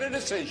already made a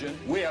decision.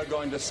 We are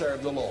going to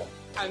serve the Lord.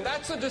 And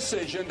that's a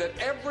decision that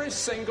every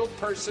single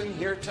person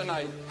here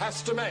tonight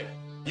has to make.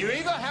 You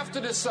either have to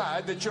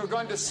decide that you're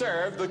going to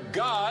serve the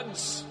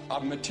gods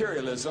of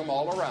materialism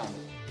all around,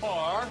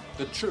 or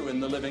the true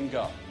and the living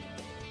God.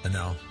 And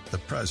now, the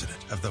president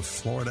of the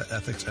Florida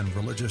Ethics and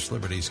Religious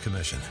Liberties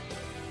Commission.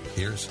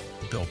 Here's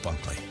Bill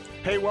Bunkley.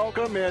 Hey,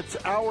 welcome. It's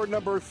hour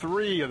number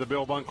 3 of the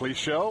Bill Bunkley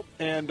Show.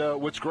 And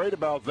what's great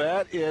about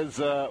that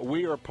is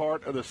we are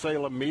part of the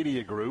Salem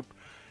Media Group,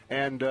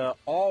 and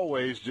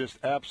always just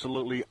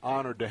absolutely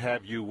honored to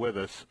have you with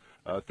us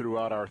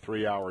throughout our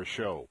 3-hour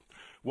show.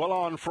 Well,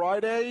 on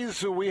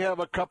Fridays, we have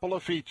a couple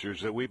of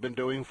features that we've been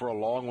doing for a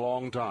long,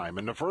 long time.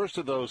 And the first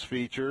of those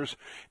features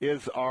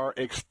is our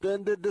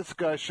extended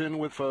discussion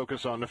with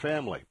Focus on the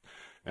Family.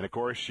 And, of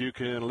course, you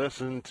can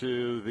listen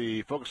to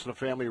the Focus on the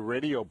Family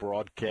radio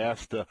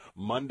broadcast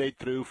Monday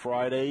through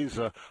Fridays,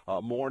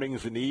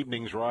 mornings and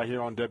evenings right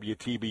here on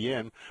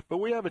WTBN. But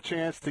we have a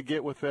chance to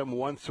get with them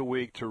once a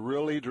week to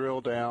really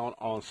drill down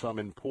on some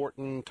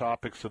important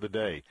topics of the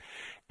day.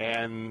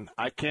 And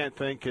I can't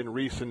think in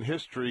recent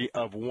history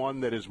of one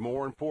that is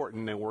more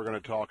important than we're going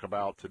to talk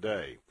about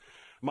today.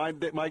 My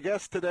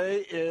guest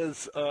today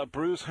is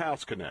Bruce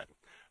Houseconet.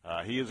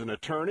 He is an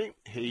attorney.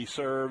 He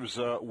serves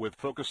with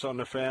Focus on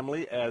the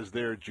Family as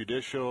their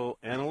judicial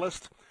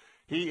analyst.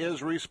 He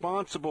is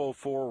responsible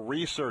for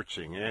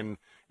researching and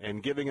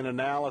giving an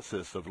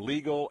analysis of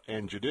legal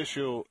and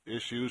judicial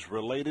issues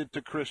related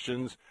to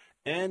Christians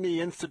and the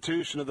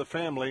institution of the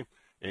family,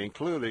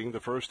 including the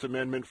First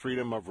Amendment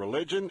freedom of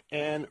religion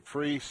and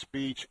free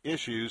speech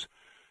issues,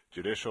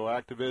 judicial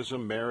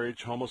activism,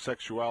 marriage,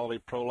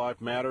 homosexuality,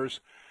 pro-life matters,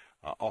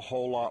 a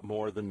whole lot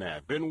more than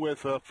that. Been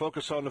with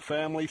Focus on the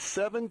Family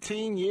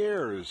 17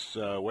 years,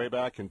 way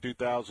back in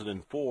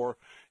 2004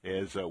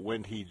 is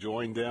when he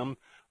joined them,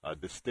 a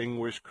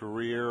distinguished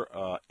career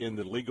in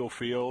the legal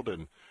field,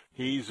 and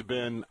he's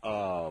been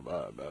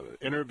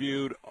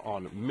interviewed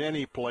on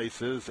many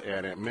places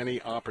and at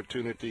many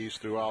opportunities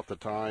throughout the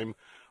time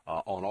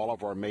on all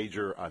of our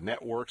major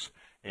networks.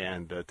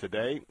 And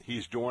today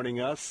he's joining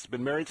us.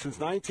 Been married since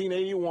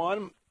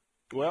 1981.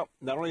 Well,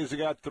 not only has he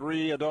got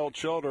 3 adult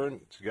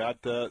children, he's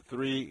got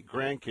 3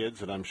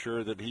 grandkids, and I'm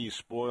sure that he's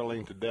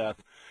spoiling to death.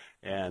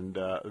 And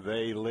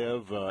they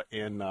live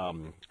in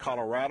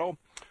Colorado,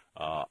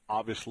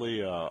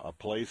 obviously a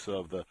place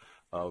of the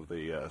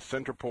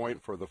center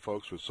point for the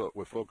folks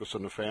with Focus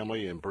on the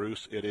Family. And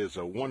Bruce, it is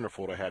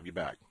wonderful to have you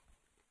back.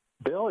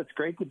 Bill, it's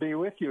great to be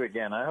with you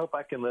again. I hope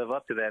I can live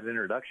up to that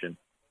introduction.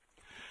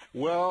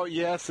 Well,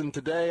 yes, and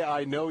today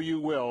I know you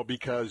will,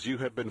 because you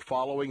have been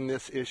following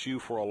this issue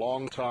for a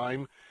long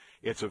time.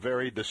 It's a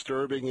very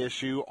disturbing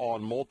issue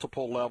on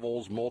multiple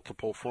levels,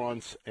 multiple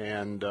fronts,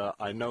 and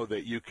I know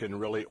that you can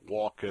really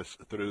walk us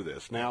through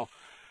this. Now,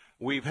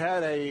 we've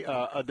had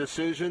a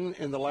decision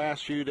in the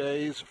last few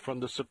days from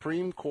the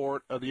Supreme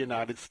Court of the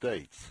United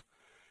States.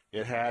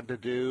 It had to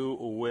do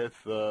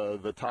with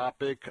the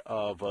topic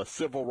of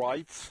civil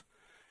rights,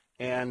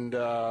 and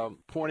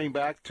pointing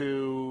back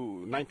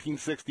to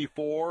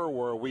 1964,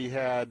 where we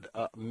had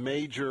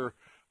major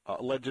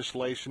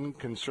legislation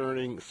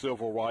concerning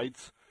civil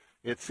rights.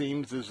 It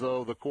seems as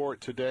though the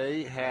court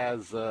today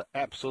has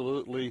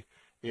absolutely,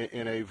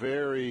 in a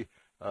very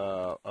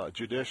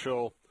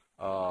judicial,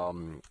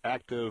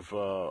 active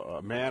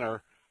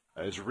manner,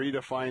 is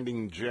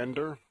redefining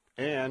gender.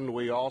 And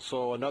we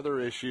also, another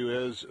issue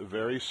is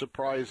very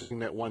surprising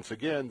that once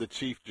again the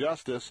Chief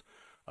Justice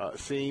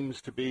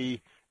seems to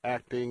be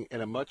acting in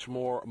a much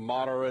more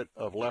moderate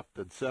of left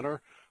and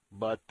center.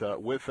 But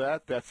with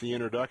that, that's the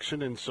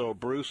introduction. And so,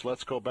 Bruce,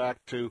 let's go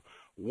back to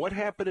what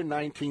happened in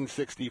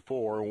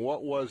 1964 and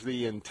what was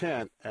the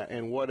intent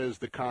and what is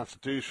the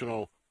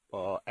constitutional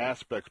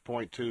aspects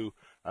point to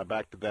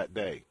back to that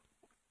day?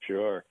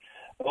 Sure.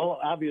 Well,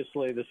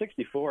 obviously, the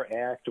 64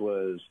 Act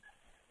was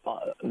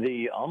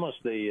you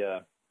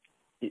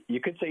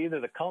could say either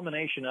the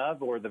culmination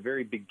of or the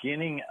very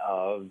beginning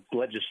of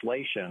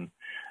legislation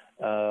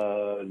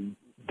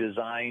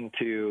designed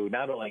to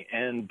not only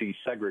end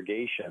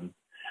desegregation,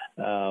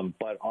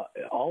 but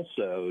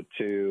also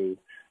to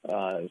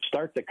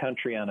start the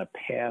country on a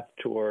path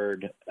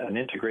toward an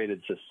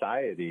integrated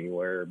society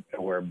where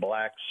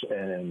blacks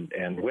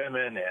and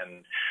women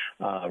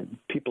and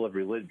people of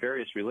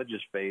various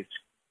religious faiths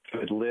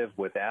could live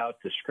without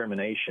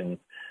discrimination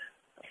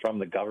from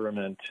the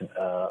government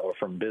or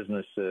from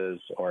businesses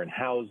or in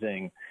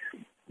housing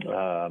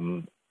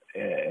and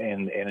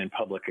in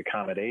public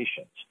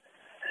accommodations.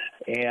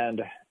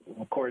 And,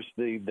 of course,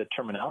 the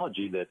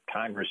terminology that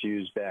Congress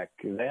used back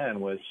then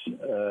was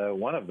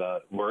one of the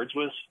words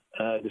was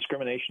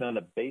discrimination on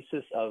the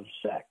basis of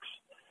sex.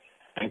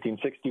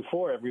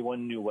 1964,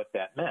 everyone knew what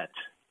that meant.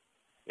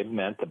 It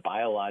meant the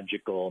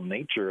biological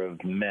nature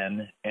of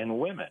men and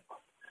women.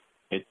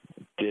 It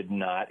did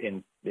not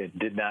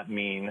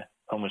mean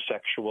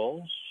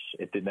homosexuals.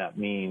 It did not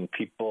mean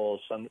people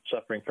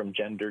suffering from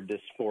gender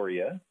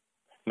dysphoria,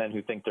 men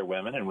who think they're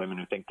women and women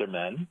who think they're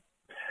men.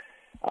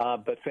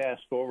 But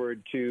fast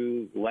forward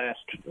to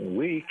last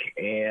week,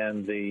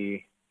 and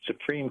the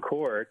Supreme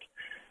Court,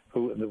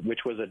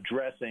 which was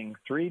addressing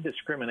 3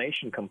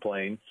 discrimination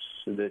complaints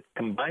that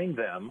combined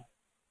them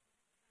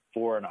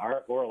for an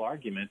oral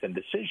argument and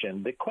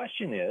decision. The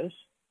question is,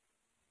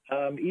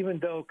 even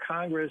though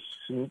Congress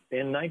in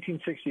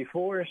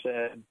 1964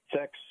 said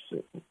sex,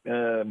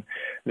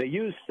 they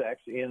used sex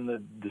in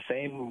the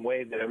same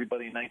way that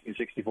everybody in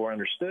 1964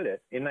 understood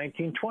it, in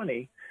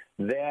 1920,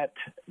 that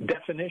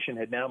definition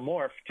had now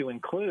morphed to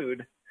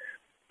include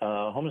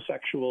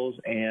homosexuals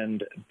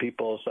and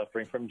people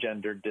suffering from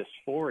gender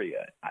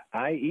dysphoria,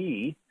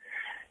 i.e.,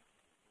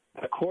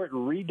 the court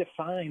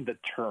redefined the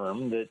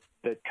term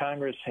that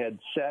Congress had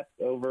set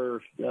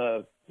over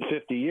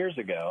 50 years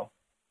ago,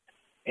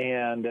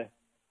 and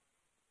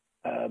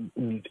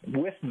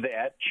with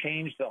that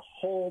changed the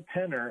whole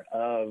tenor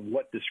of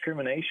what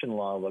discrimination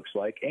law looks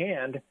like,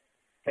 and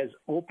has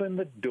opened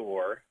the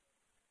door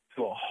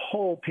to a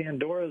whole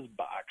Pandora's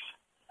box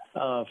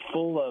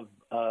full of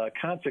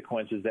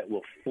consequences that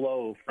will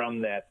flow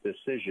from that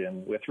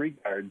decision with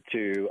regard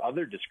to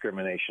other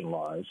discrimination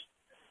laws,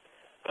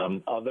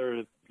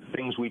 other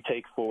things we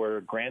take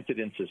for granted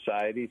in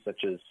society,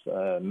 such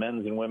as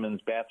men's and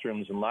women's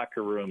bathrooms and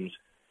locker rooms,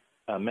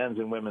 men's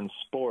and women's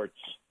sports,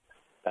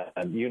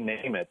 you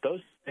name it.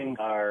 Those things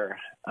are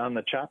on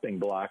the chopping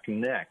block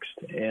next.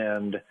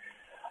 And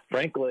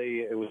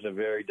frankly, it was a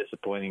very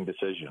disappointing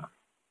decision.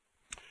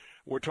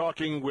 We're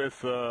talking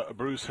with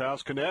Bruce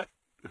Hausknecht,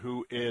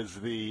 who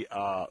is the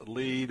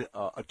lead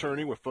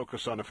attorney with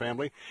Focus on the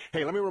Family.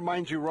 Hey, let me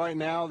remind you right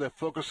now that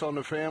Focus on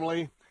the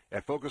Family,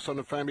 at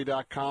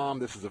FocusOnTheFamily.com,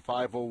 this is a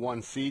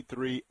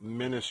 501c3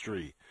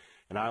 ministry.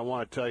 And I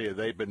want to tell you,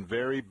 they've been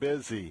very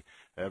busy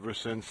ever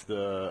since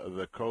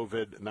the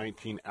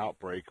COVID-19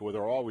 outbreak. Well,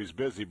 they're always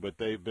busy, but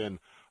they've been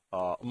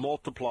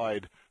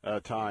multiplied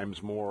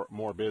times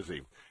more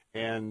busy.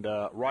 And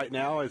right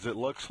now, as it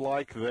looks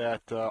like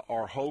that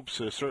our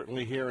hopes,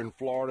 certainly here in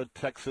Florida,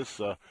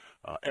 Texas,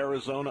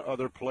 Arizona,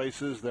 other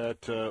places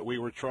that we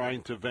were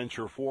trying to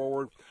venture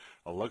forward,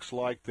 looks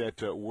like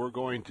that we're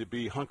going to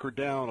be hunkered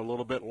down a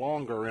little bit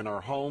longer in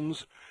our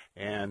homes.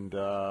 And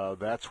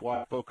that's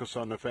why Focus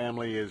on the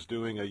Family is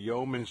doing a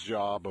yeoman's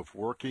job of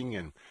working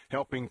and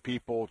helping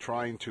people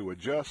trying to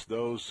adjust,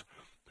 those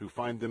who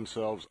find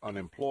themselves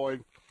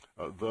unemployed,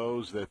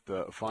 those that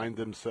find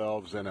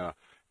themselves in a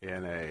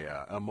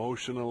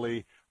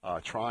emotionally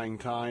trying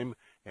time.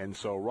 And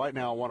so right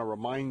now I want to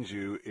remind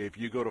you, if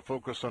you go to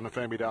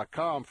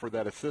FocusOnTheFamily.com for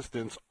that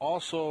assistance,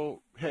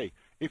 also, hey,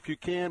 if you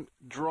can,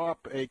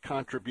 drop a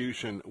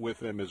contribution with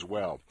them as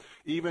well.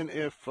 Even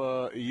if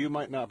you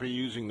might not be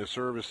using the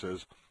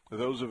services,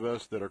 those of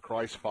us that are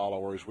Christ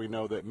followers, we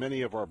know that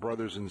many of our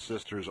brothers and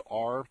sisters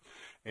are,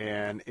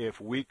 and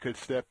if we could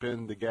step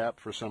in the gap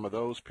for some of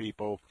those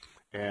people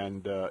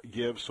and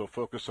give so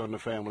Focus on the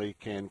Family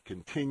can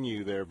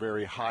continue their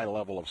very high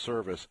level of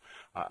service,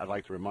 I'd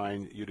like to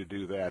remind you to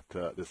do that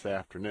this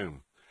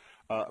afternoon.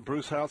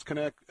 Bruce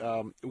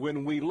Hausknecht,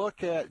 when we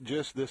look at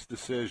just this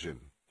decision,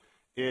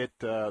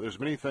 there's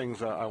many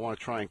things I want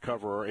to try and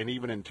cover, and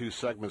even in 2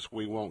 segments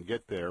we won't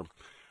get there.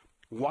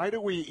 Why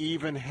do we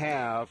even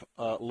have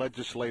a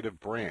legislative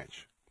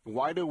branch?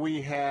 Why do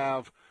we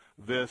have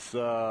this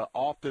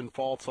often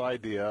false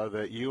idea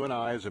that you and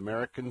I, as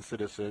American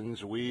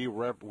citizens, we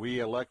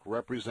elect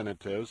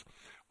representatives.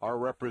 Our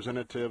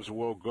representatives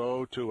will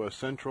go to a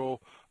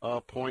central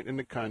point in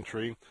the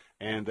country,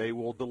 and they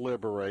will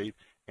deliberate,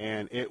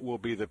 and it will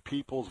be the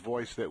people's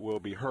voice that will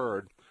be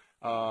heard.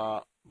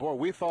 Boy,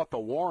 we thought the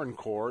Warren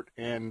Court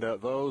and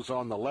those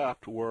on the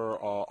left were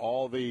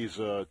all these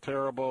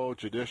terrible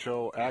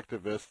judicial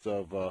activists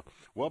of,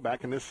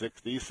 back in the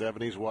 60s,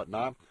 70s,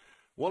 whatnot.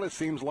 Well, it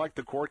seems like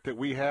the court that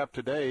we have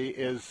today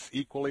is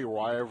equally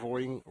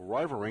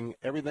rivaling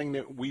everything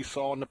that we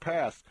saw in the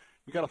past.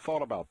 You got a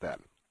thought about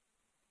that?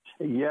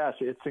 Yes,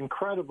 it's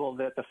incredible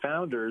that the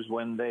founders,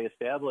 when they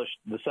established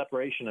the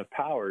separation of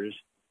powers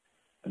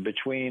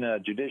between a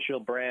judicial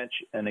branch,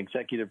 an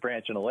executive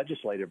branch, and a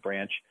legislative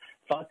branch,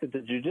 thought that the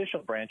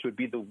judicial branch would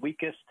be the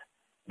weakest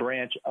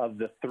branch of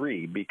the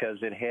 3 because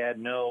it had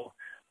no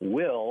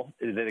will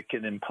that it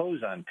can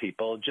impose on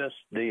people, just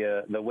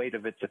the weight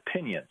of its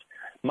opinions.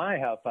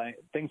 How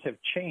things have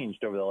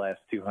changed over the last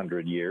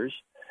 200 years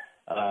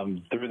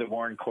through the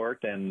Warren Court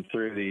and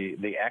through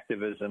the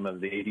activism of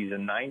the 80s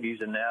and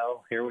 90s, and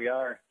now here we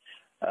are,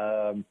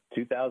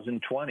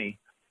 2020,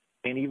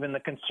 and even the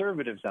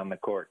conservatives on the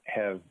court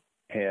have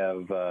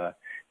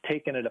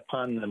taken it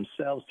upon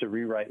themselves to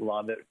rewrite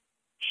law that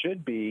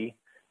should be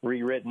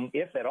rewritten,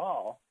 if at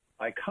all,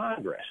 by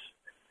Congress.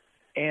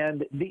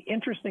 And the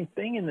interesting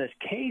thing in this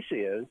case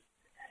is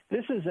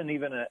this isn't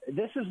even a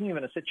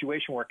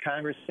situation where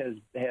Congress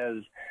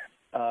has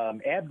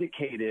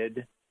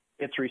abdicated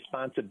its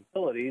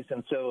responsibilities,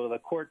 and so the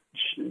court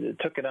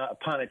took it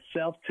upon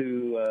itself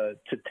to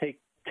take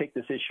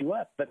this issue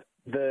up. But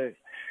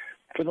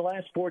for the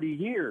last 40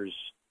 years,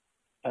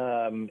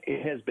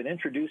 it has been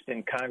introduced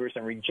in Congress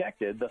and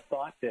rejected, the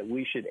thought that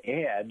we should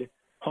add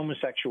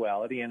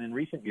homosexuality and, in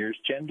recent years,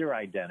 gender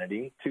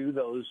identity to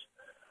those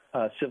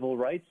civil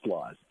rights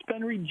laws. It's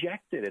been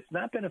rejected. It's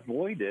not been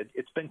avoided.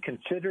 It's been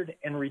considered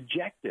and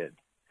rejected.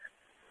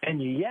 And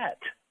yet,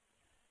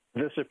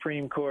 the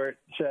Supreme Court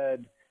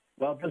said,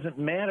 well, it doesn't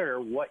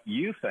matter what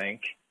you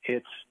think.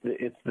 It's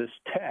this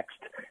text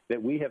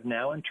that we have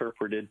now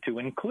interpreted to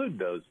include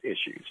those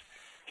issues.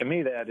 To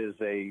me, that is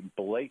a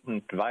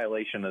blatant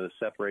violation of the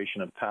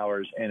separation of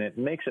powers, and it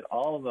makes it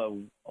all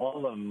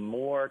the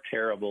more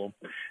terrible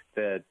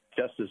that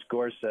Justice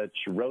Gorsuch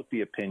wrote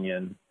the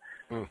opinion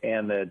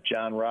and that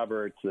John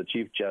Roberts, the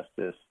Chief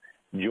Justice,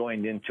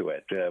 joined into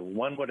it.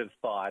 One would have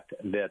thought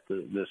that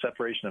the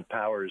separation of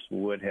powers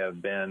would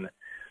have been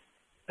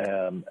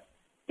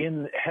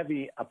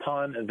heavy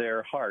upon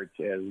their hearts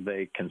as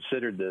they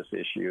considered this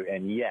issue,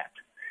 and yet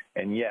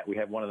we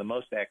have one of the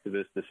most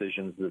activist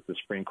decisions that the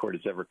Supreme Court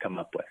has ever come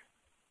up with.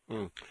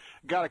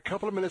 Got a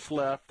couple of minutes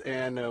left,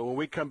 and when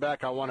we come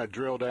back, I want to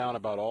drill down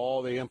about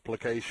all the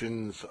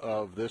implications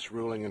of this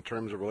ruling in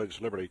terms of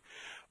religious liberty.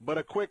 But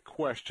a quick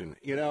question.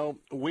 You know,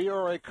 we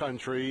are a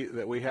country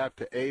that we have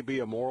to, be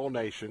a moral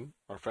nation.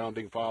 Our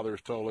founding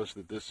fathers told us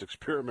that this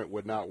experiment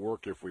would not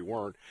work if we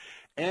weren't.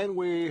 And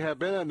we have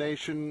been a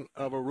nation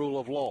of a rule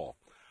of law.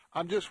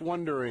 I'm just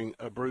wondering,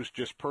 Bruce,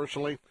 just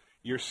personally,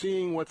 you're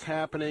seeing what's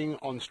happening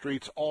on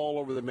streets all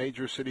over the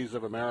major cities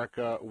of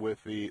America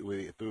with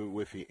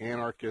the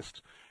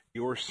anarchists.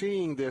 You're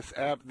seeing this,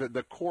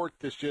 the court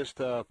that's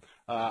just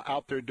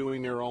out there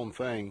doing their own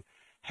thing.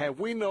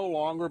 Have we no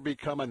longer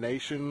become a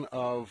nation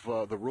of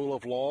the rule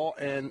of law?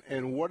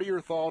 And what are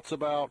your thoughts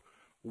about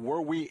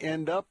where we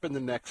end up in the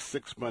next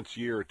 6 months,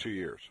 year, or 2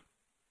 years?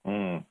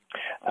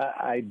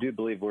 I do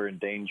believe we're in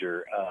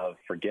danger of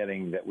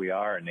forgetting that we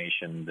are a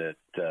nation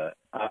that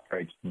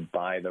operates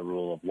by the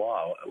rule of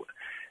law.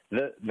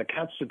 The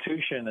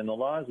Constitution and the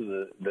laws of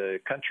the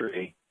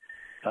country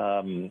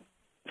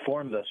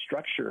form the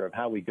structure of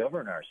how we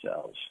govern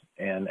ourselves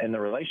and the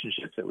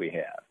relationships that we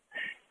have.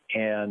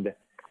 And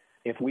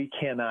if we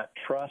cannot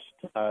trust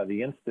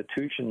the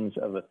institutions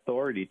of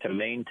authority to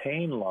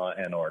maintain law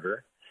and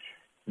order,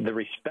 the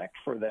respect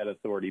for that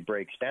authority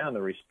breaks down.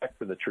 The respect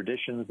for the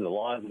traditions, the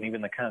laws, and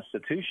even the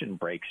Constitution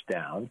breaks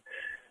down,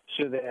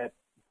 so that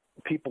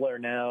people are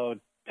now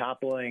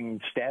toppling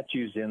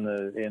statues in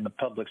the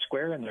public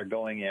square, and they're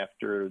going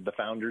after the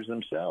founders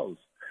themselves.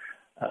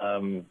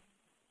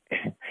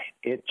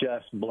 It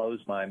just blows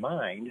my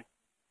mind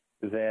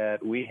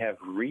that we have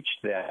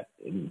reached that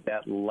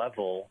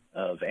level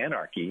of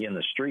anarchy in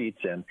the streets,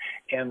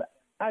 and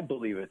I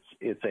believe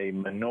it's a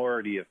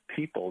minority of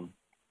people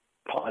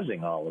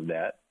causing all of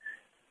that,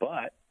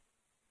 but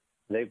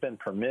they've been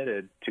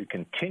permitted to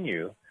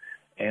continue,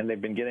 and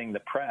they've been getting the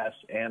press,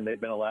 and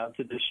they've been allowed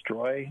to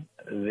destroy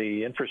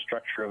the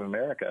infrastructure of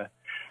America,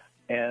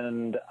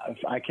 and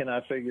I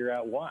cannot figure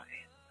out why.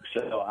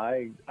 So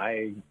I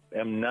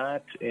am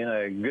not in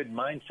a good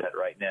mindset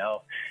right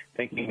now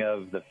thinking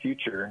of the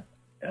future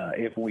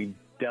if we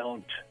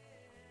don't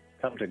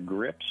come to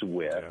grips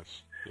with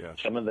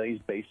some of these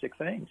basic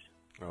things.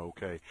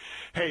 Okay.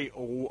 Hey,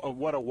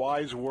 what a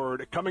wise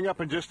word. Coming up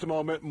in just a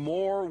moment,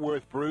 more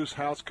with Bruce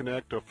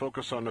Hausknecht of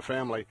Focus on the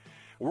Family.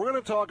 We're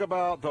going to talk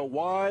about the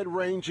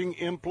wide-ranging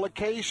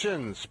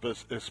implications,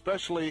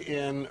 especially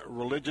in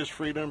religious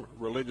freedom,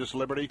 religious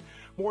liberty.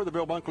 More of the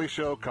Bill Bunkley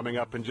Show coming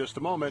up in just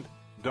a moment.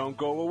 Don't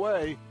go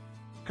away,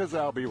 because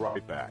I'll be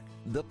right back.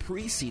 The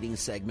preceding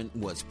segment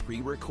was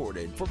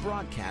pre-recorded for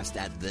broadcast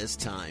at this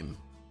time.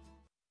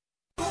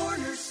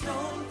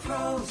 Cornerstone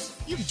Pros.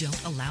 You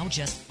don't allow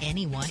just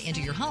anyone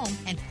into your home,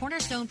 and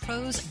Cornerstone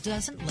Pros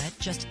doesn't let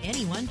just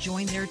anyone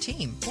join their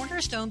team.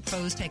 Cornerstone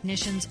Pros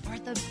technicians are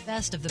the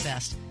best of the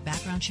best.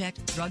 Background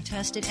checked, drug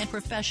tested, and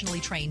professionally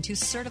trained to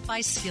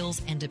certify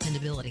skills and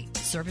dependability.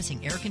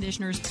 Servicing air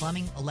conditioners,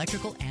 plumbing,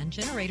 electrical, and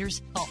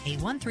generators. Call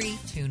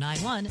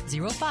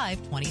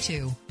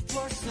 813-291-0522.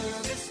 For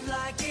service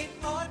like it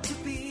ought to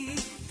be,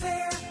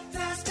 fair,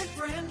 fast, and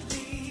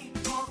friendly.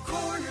 Call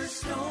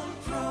Cornerstone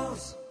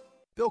Pros.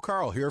 Bill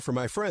Carl here for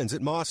my friends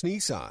at Moss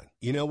Nissan.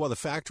 You know, while the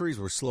factories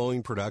were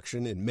slowing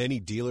production and many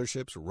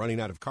dealerships were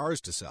running out of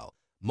cars to sell,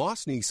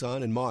 Moss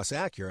Nissan and Moss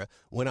Acura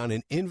went on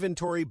an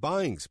inventory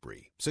buying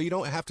spree, so you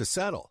don't have to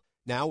settle.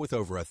 Now, with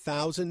over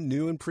 1,000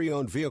 new and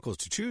pre-owned vehicles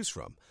to choose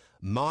from,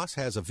 Moss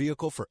has a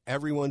vehicle for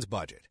everyone's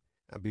budget.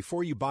 Now,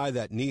 before you buy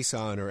that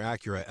Nissan or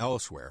Acura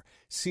elsewhere,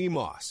 see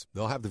Moss.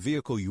 They'll have the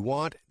vehicle you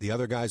want, the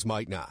other guys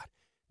might not.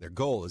 Their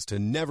goal is to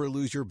never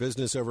lose your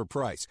business over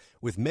price,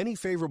 with many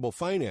favorable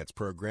finance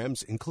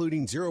programs,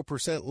 including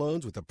 0%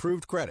 loans with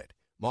approved credit.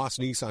 Moss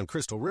Nissan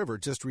Crystal River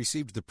just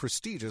received the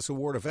prestigious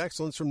Award of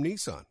Excellence from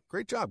Nissan.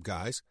 Great job,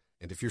 guys.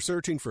 And if you're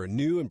searching for a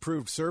new,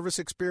 improved service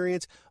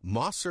experience,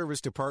 Moss Service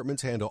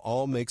Departments handle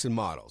all makes and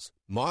models.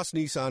 Moss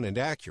Nissan and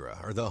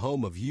Acura are the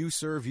home of You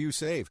Serve, You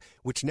Save,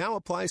 which now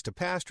applies to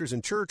pastors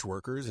and church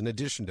workers in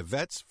addition to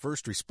vets,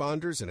 first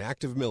responders, and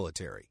active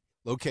military.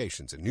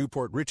 Locations in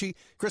Newport Richey,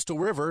 Crystal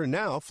River, and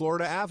now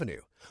Florida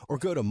Avenue. Or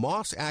go to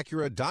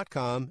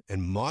mossacura.com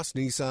and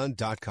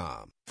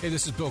mossnissan.com. Hey,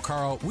 this is Bill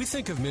Carl. We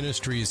think of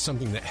ministry as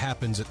something that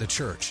happens at the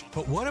church.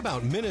 But what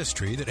about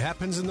ministry that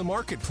happens in the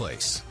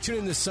marketplace? Tune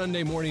in this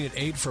Sunday morning at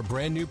 8 for a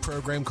brand new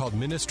program called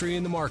Ministry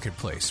in the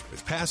Marketplace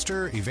with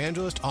pastor,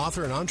 evangelist,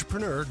 author, and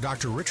entrepreneur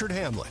Dr. Richard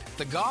Hamlet.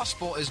 The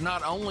gospel is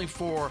not only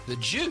for the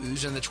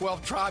Jews and the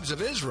 12 tribes of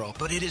Israel,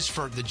 but it is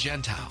for the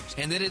Gentiles,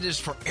 and that it is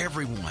for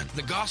everyone.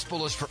 The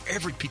gospel is for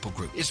every people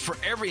group. It's for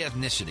every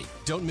ethnicity.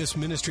 Don't miss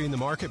Ministry in the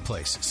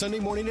Marketplace, Sunday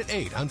morning at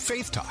 8 on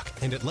Faith Talk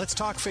and at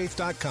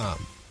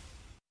letstalkfaith.com.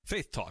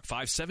 Faith Talk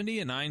 570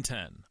 and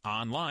 910.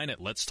 Online at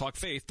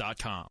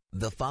letstalkfaith.com.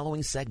 The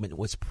following segment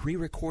was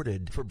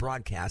pre-recorded for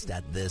broadcast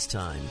at this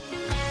time.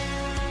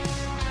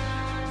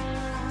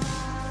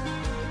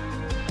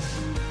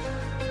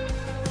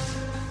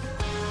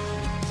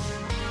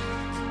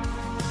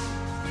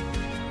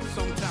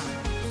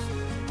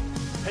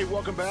 Hey,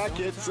 welcome back.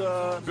 It's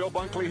Bill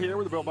Bunkley here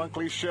with the Bill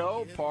Bunkley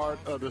Show, part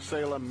of the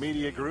Salem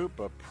Media Group,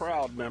 a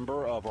proud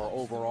member of our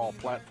overall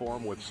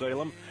platform with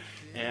Salem.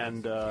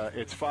 And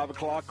it's 5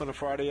 o'clock on a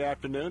Friday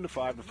afternoon, the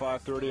 5 to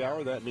 5:30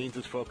 hour. That means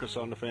it's Focus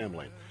on the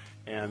Family.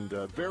 And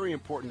a very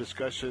important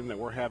discussion that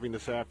we're having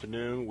this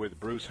afternoon with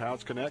Bruce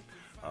Hausknecht,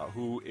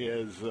 who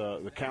is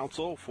the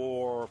counsel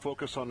for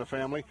Focus on the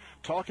Family,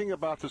 talking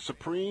about the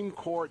Supreme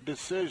Court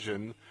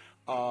decision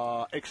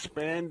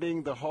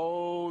expanding the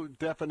whole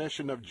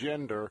definition of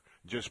gender,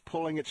 just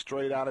pulling it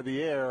straight out of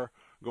the air,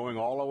 going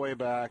all the way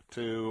back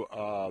to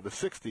the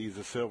 60s,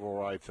 the Civil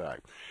Rights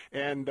Act.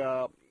 And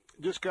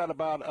just got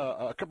about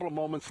a couple of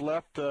moments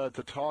left to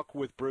talk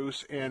with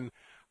Bruce, and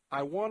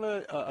I want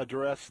to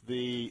address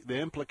the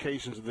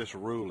implications of this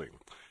ruling.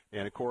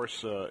 And, of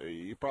course,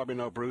 you probably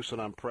know Bruce, that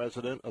I'm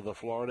president of the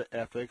Florida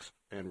Ethics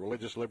and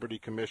Religious Liberty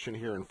Commission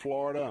here in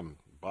Florida. I'm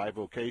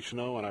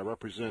bivocational, and I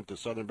represent the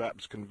Southern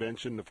Baptist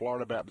Convention, the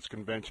Florida Baptist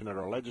Convention at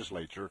our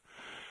legislature.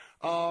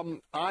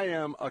 I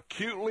am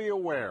acutely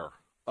aware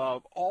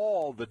of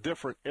all the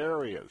different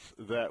areas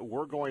that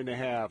we're going to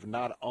have,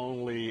 not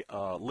only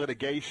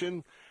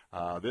litigation.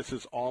 This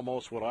is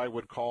almost what I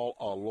would call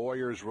a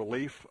lawyer's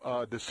relief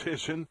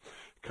decision,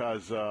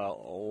 because a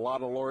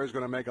lot of lawyers are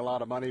going to make a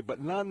lot of money.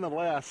 But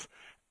nonetheless,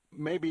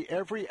 maybe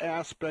every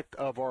aspect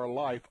of our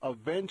life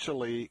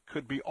eventually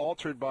could be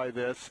altered by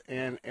this.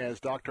 And as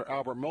Dr.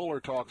 Albert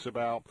Mohler talks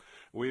about,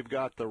 we've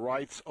got the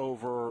rights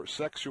over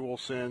sexual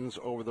sins,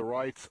 over the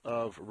rights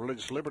of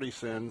religious liberty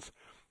sins.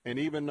 And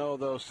even though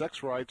those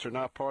sex rights are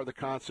not part of the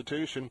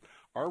Constitution,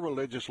 our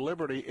religious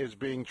liberty is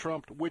being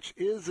trumped, which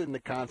is in the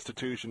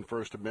Constitution,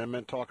 First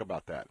Amendment. Talk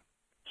about that.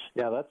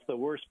 Yeah, that's the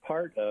worst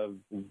part of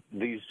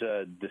these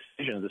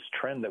decisions, this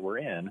trend that we're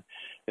in,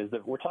 is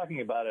that we're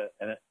talking about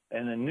an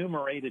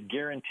enumerated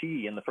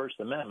guarantee in the First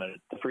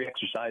Amendment, the free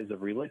exercise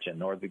of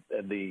religion, or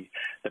the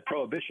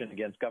prohibition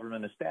against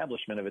government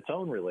establishment of its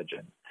own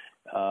religion.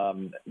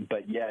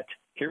 But yet,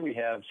 here we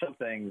have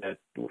something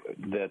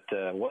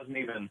that wasn't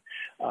even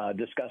a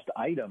discussed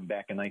item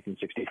back in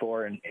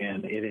 1964,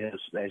 and it is,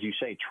 as you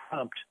say,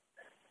 trumped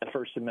the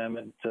First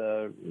Amendment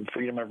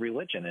freedom of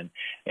religion.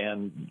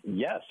 And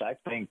yes, I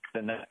think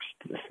the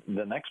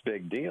next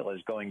big deal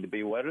is going to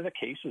be, what are the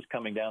cases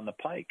coming down the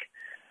pike?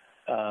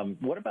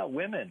 What about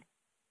women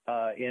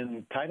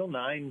in Title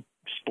IX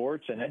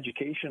sports and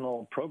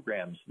educational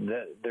programs?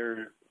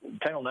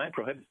 Title IX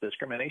prohibits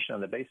discrimination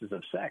on the basis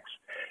of sex.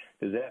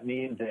 Does that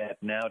mean that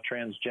now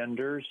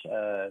transgenders,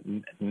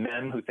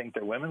 men who think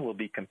they're women, will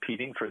be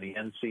competing for the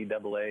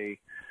NCAA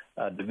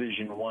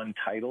Division I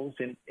titles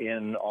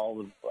in all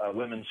of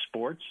women's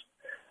sports?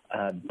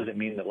 Does it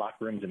mean that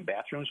locker rooms and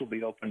bathrooms will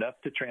be opened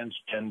up to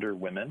transgender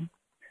women?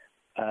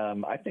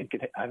 I think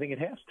it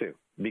has to,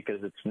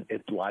 because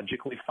it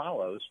logically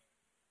follows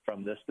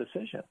from this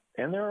decision.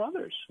 And there are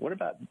others. What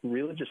about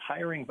religious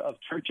hiring of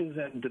churches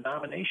and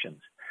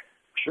denominations?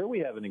 Sure, we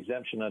have an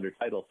exemption under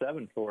Title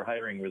VII for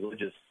hiring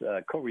religious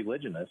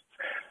co-religionists,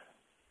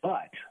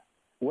 but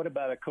what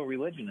about a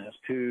co-religionist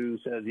who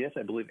says, yes,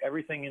 I believe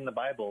everything in the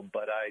Bible,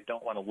 but I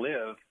don't want to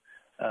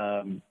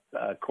live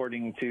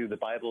according to the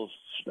Bible's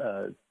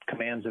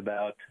commands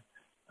about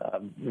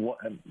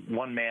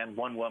one man,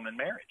 one woman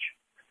marriage?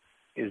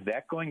 Is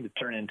that going to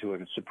turn into a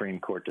Supreme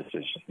Court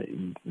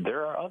decision?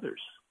 There are others.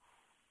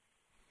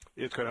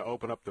 It's going to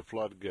open up the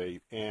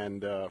floodgate.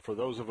 And for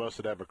those of us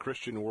that have a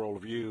Christian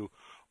worldview,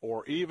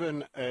 or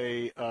even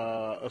a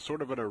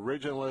sort of an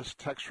originalist,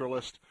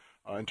 textualist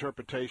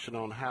interpretation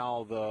on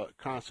how the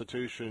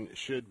Constitution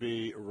should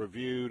be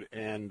reviewed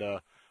and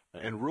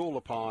ruled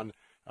upon,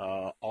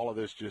 all of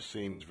this just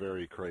seems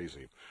very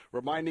crazy.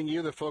 Reminding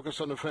you that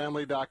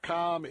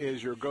FocusOnTheFamily.com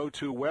is your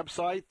go-to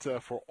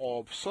website for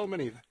so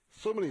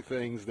many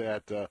things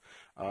that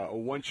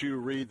once you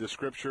read the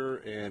Scripture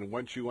and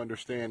once you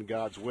understand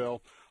God's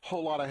will, a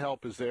whole lot of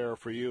help is there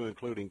for you,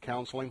 including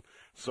counseling.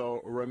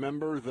 So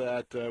remember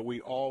that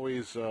we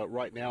always,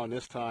 right now in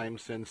this time,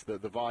 since the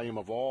volume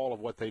of all of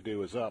what they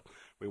do is up,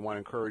 we want to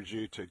encourage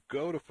you to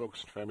go to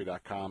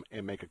FocusOnTheFamily.com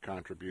and make a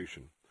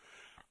contribution.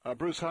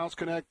 Bruce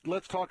Houseconnect,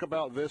 let's talk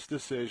about this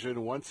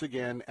decision. Once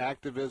again,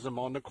 activism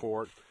on the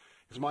court.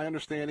 It's my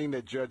understanding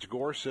that Judge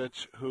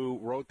Gorsuch, who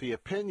wrote the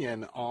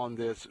opinion on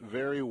this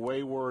very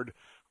wayward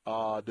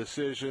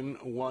decision,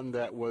 one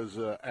that was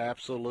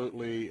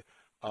absolutely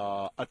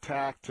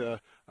attacked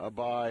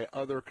by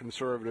other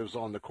conservatives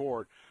on the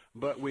court.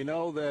 But we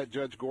know that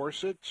Judge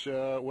Gorsuch,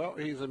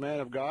 he's a man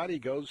of God. He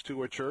goes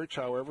to a church.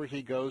 However,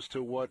 he goes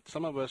to what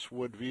some of us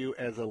would view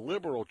as a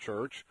liberal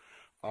church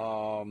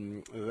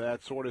that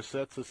sort of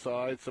sets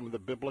aside some of the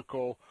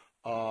biblical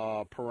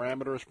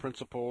parameters,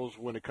 principles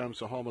when it comes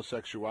to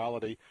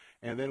homosexuality.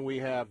 And then we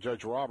have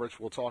Judge Roberts.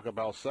 We'll talk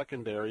about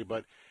secondary,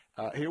 but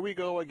here we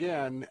go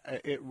again.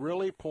 It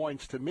really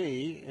points to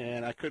me,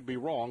 and I could be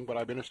wrong, but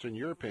I'm interested in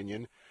your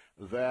opinion,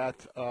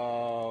 that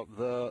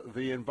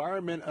the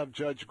environment of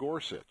Judge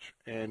Gorsuch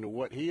and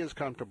what he is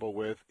comfortable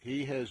with,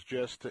 he has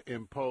just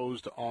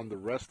imposed on the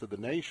rest of the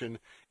nation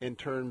in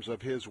terms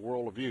of his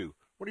worldview.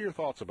 What are your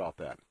thoughts about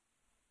that?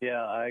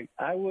 Yeah,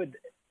 I would,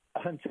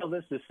 until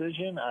this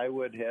decision, I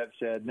would have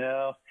said,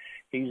 no,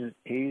 he's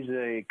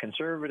a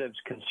conservative's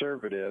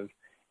conservative,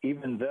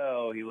 even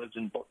though he lives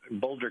in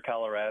Boulder,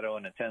 Colorado,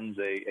 and attends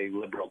a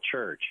liberal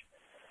church.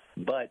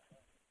 But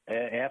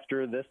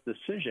after this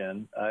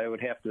decision, I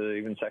would have to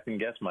even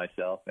second-guess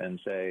myself and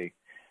say,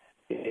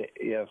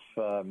 if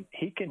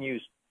he can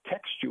use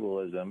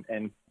textualism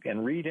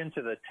and read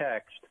into the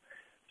text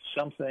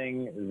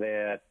something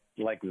that,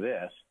 like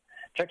this,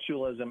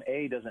 textualism,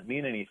 A, doesn't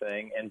mean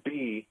anything, and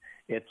B,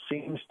 it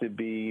seems to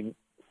be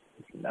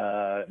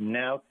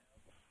now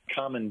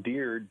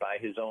commandeered by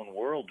his own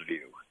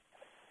worldview,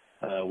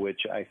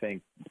 which I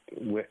think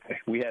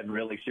we hadn't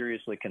really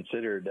seriously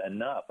considered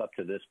enough up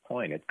to this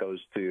point. It goes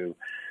to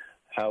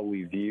how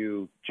we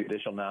view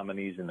judicial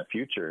nominees in the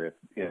future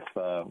if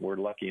we're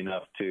lucky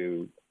enough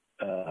to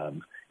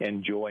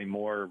enjoy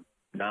more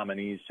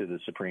nominees to the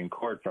Supreme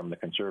Court from the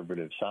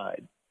conservative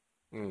side.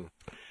 Mm.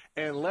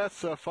 And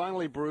let's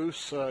finally,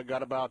 Bruce,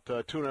 got about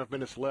 2.5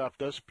 minutes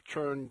left. Let's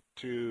turn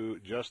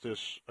to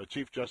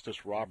Chief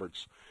Justice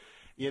Roberts.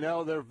 You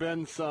know, there's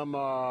been some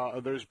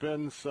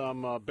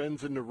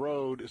bends in the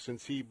road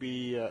since he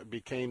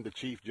became the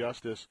Chief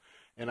Justice,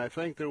 and I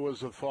think there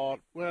was a thought,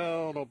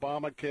 well,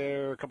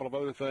 Obamacare, a couple of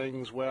other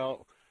things.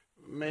 Well,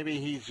 maybe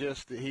he's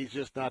just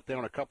not there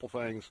on a couple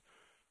things.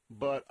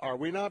 But are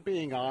we not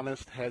being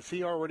honest? Has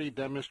he already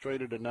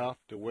demonstrated enough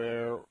to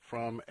where,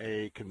 from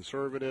a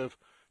conservative,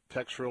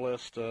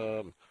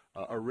 textualist,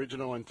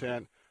 original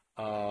intent,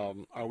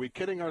 are we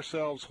kidding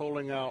ourselves,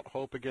 holding out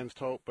hope against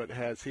hope? But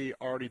has he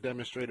already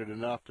demonstrated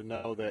enough to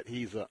know that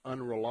he's an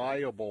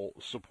unreliable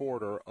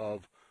supporter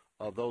of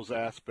those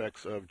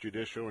aspects of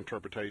judicial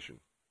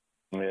interpretation?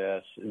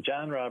 Yes,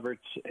 John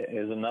Roberts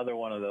is another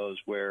one of those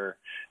where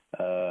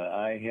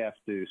I have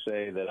to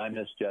say that I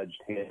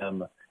misjudged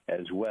him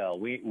as well.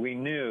 We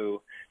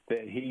knew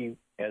that he,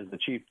 as the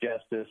Chief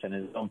Justice and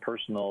his own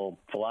personal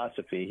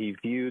philosophy, he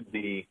viewed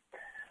the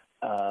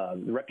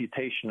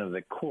reputation of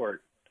the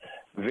court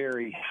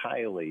very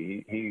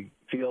highly. He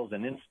feels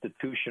an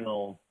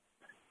institutional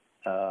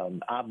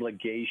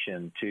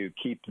obligation to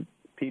keep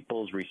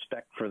people's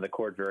respect for the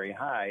court very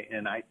high,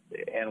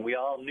 and we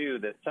all knew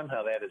that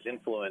somehow that has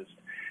influenced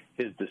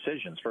his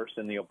decisions, first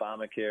in the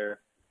Obamacare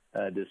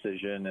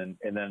decision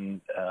and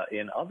then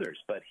in others.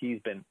 But he's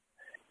been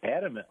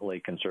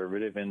adamantly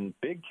conservative in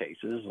big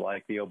cases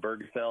like the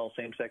Obergefell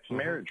same-sex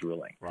marriage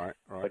ruling. Right.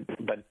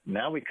 But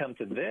now we come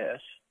to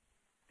this,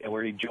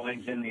 where he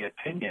joins in the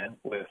opinion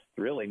with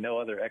really no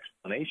other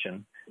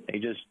explanation. He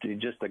just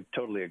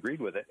totally agreed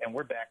with it, and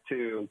we're back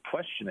to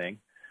questioning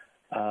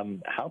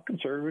how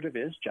conservative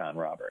is John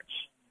Roberts?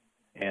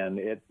 And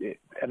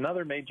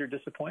another major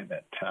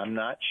disappointment. I'm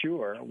not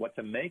sure what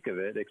to make of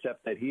it,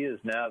 except that he is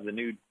now the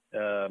new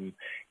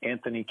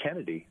Anthony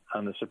Kennedy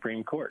on the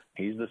Supreme Court.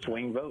 He's the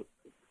swing vote.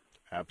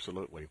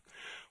 Absolutely.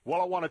 Well,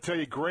 I want to tell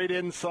you great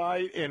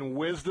insight and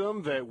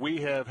wisdom that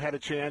we have had a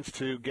chance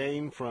to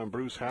gain from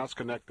Bruce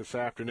Hausknecht this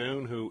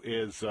afternoon, who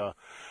is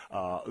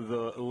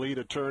the lead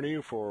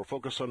attorney for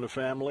Focus on the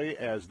Family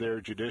as their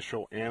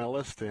judicial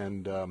analyst.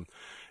 And,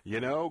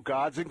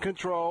 God's in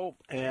control,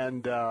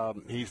 and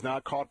he's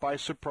not caught by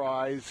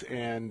surprise,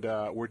 and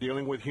we're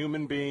dealing with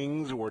human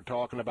beings. We're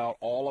talking about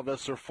all of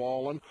us are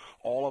fallen.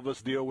 All of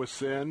us deal with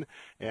sin.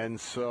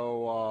 And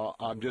so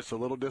I'm just a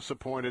little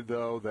disappointed,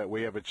 though, that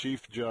we have a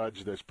chief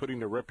judge that's putting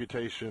the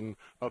reputation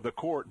of the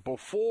court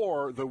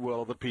before the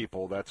will of the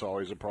people. That's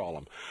always a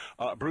problem.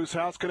 Bruce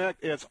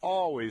Hausknecht, as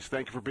always,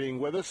 thank you for being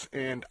with us,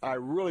 and I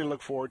really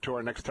look forward to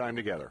our next time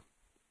together.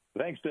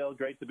 Thanks, Bill.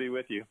 Great to be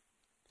with you.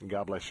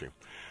 God bless you.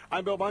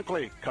 I'm Bill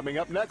Bunkley. Coming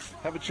up next,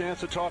 have a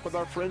chance to talk with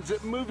our friends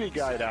at Movie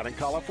Guide out in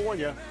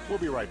California. We'll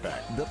be right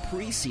back. The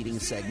preceding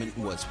segment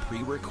was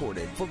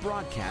pre-recorded for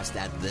broadcast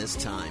at this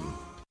time.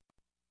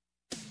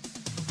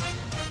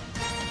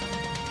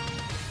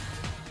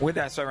 With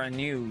SRN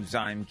News,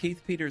 I'm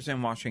Keith Peters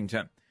in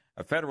Washington.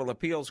 A federal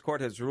appeals court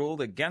has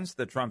ruled against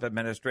the Trump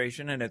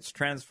administration in its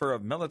transfer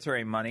of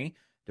military money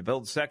to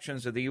build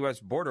sections of the U.S.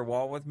 border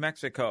wall with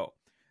Mexico.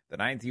 The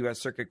Ninth U.S.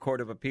 Circuit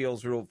Court of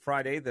Appeals ruled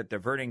Friday that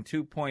diverting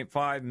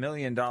 $2.5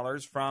 million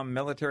from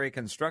military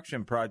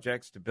construction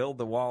projects to build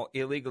the wall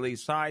illegally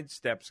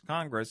sidesteps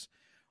Congress,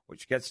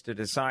 which gets to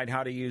decide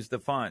how to use the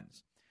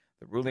funds.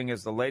 The ruling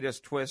is the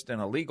latest twist in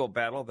a legal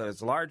battle that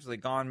has largely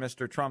gone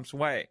Mr. Trump's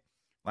way.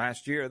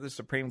 Last year, the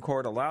Supreme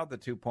Court allowed the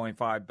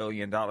 $2.5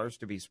 billion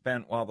to be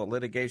spent while the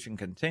litigation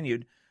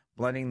continued,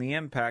 blunting the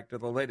impact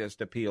of the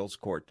latest appeals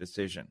court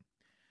decision.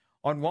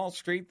 On Wall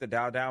Street, the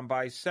Dow down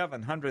by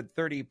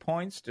 730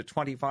 points to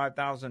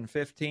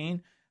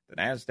 25,015. The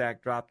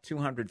Nasdaq dropped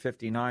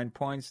 259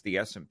 points. The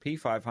S&P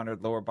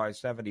 500 lower by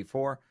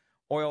 74.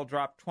 Oil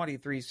dropped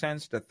 23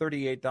 cents to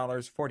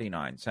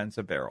 $38.49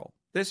 a barrel.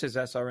 This is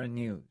SRN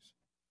News.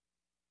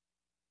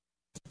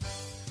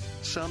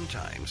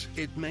 Sometimes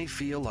it may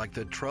feel like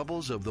the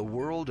troubles of the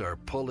world are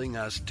pulling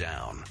us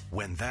down.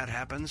 When that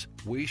happens,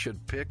 we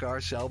should pick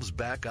ourselves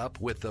back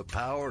up with the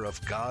power of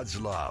God's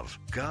love.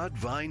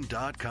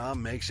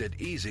 Godvine.com makes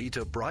it easy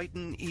to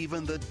brighten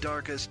even the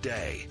darkest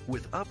day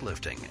with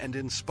uplifting and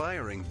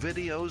inspiring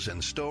videos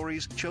and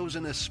stories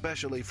chosen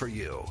especially for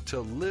you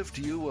to lift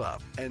you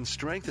up and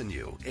strengthen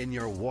you in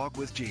your walk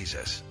with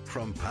Jesus.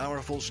 From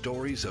powerful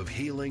stories of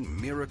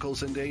healing,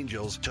 miracles, and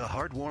angels to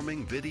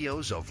heartwarming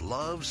videos of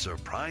love,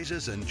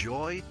 surprises, and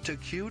joy to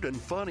cute and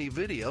funny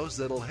videos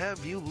that'll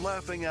have you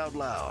laughing out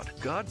loud.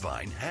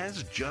 Godvine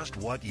has just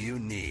what you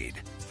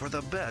need. For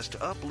the best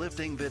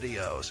uplifting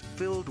videos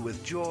filled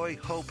with joy,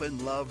 hope,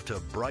 and love to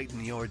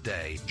brighten your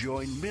day,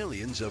 join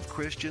millions of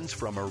Christians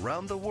from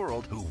around the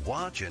world who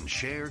watch and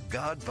share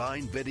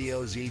Godvine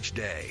videos each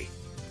day.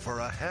 For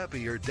a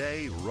happier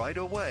day right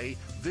away,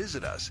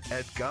 visit us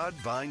at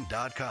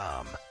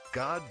Godvine.com.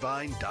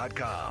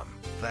 Godvine.com.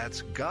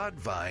 That's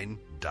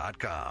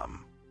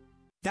Godvine.com.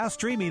 Now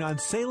streaming on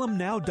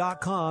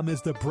SalemNow.com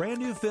is the brand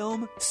new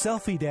film,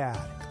 Selfie Dad.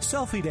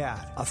 Selfie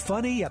Dad, a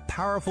funny yet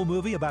powerful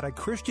movie about a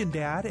Christian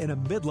dad in a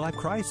midlife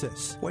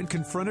crisis. When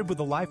confronted with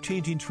the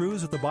life-changing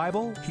truths of the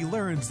Bible, he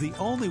learns the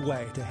only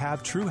way to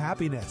have true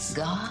happiness.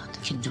 God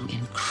can do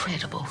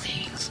incredible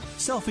things.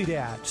 Selfie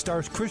Dad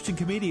stars Christian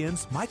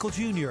comedians Michael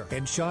Jr.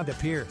 and Shonda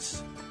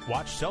Pierce.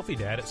 Watch Selfie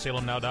Dad at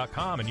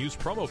SalemNow.com and use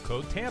promo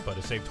code TAMPA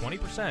to save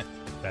 20%.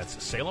 That's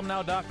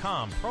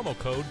SalemNow.com, promo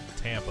code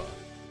TAMPA.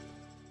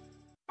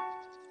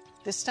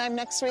 This time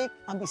next week,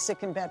 I'll be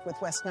sick in bed with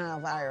West Nile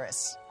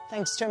virus,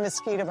 thanks to a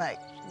mosquito bite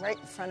right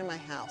in front of my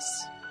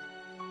house.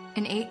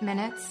 In 8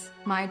 minutes,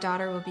 my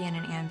daughter will be in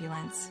an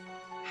ambulance,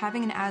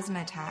 having an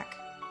asthma attack,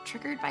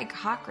 triggered by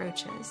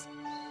cockroaches.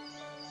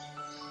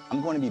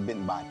 I'm going to be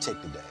bitten by a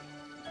tick today.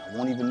 I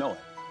won't even know it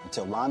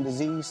until Lyme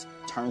disease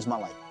turns my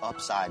life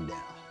upside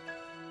down.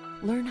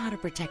 Learn how to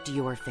protect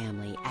your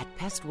family at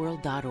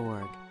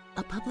pestworld.org.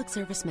 A public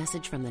service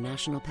message from the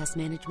National Pest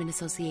Management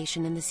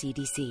Association and the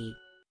CDC.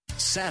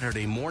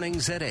 Saturday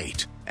mornings at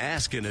 8.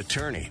 Ask an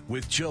Attorney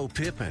with Joe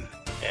Pippin.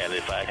 And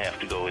if I have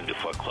to go into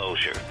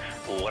foreclosure,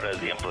 what are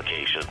the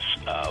implications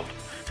of,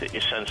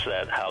 since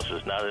that house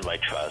is not in my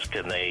trust,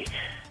 can they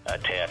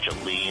attach a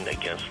lien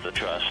against the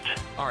trust?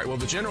 All right, well,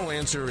 the general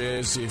answer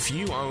is if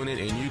you own it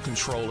and you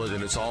control it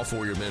and it's all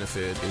for your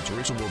benefit, it's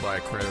reachable by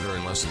a creditor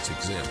unless it's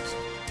exempt.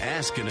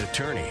 Ask an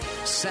Attorney,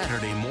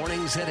 Saturday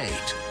mornings at 8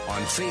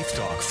 on Faith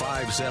Talk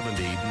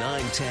 570,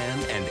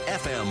 910, and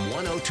FM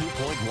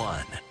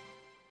 102.1.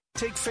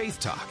 Take Faith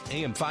Talk,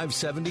 AM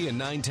 570 and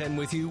 910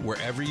 with you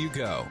wherever you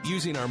go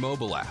using our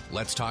mobile app,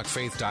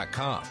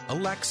 letstalkfaith.com,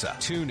 Alexa,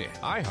 TuneIn,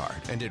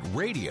 iHeart, and at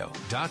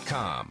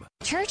radio.com.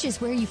 Church is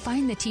where you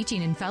find the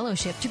teaching and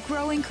fellowship to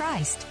grow in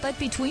Christ. But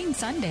between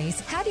Sundays,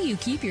 how do you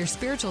keep your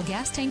spiritual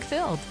gas tank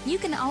filled? You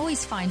can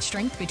always find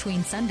strength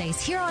between Sundays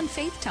here on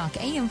Faith Talk,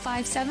 AM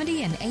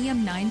 570 and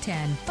AM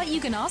 910. But you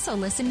can also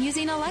listen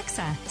using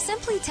Alexa.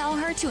 Simply tell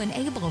her to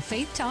enable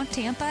Faith Talk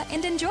Tampa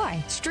and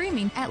enjoy.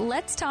 Streaming at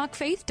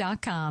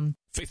letstalkfaith.com.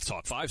 Faith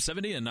Talk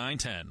 570 and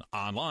 910.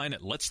 Online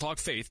at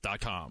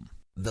letstalkfaith.com.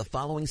 The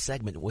following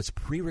segment was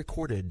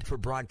pre-recorded for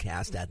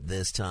broadcast at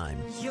this time.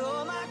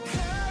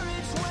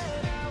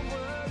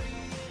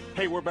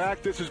 Hey, we're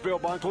back. This is Bill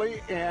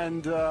Bunkley,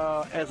 and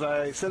as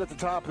I said at the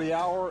top of the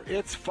hour,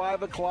 it's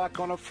 5 o'clock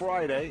on a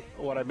Friday.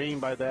 What I mean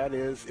by that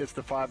is it's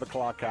the 5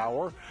 o'clock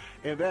hour,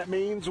 and that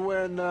means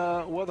when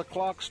the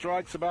clock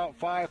strikes about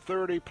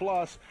 5:30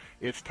 plus,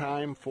 it's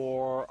time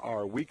for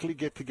our weekly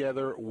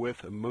get-together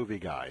with Movie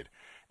Guide.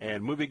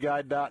 And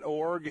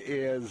MovieGuide.org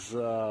is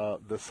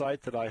the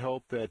site that I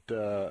hope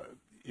that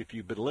if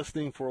you've been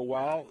listening for a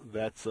while,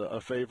 that's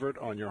a favorite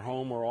on your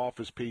home or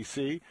office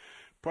PC.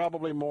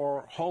 Probably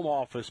more home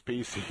office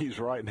PCs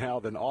right now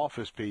than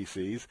office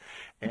PCs.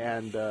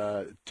 And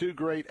two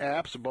great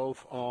apps,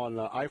 both on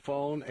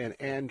iPhone and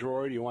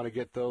Android. You want to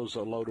get those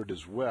loaded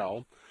as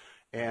well.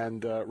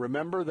 And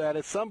remember that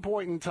at some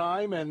point in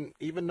time, and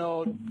even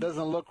though it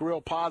doesn't look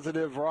real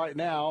positive right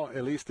now,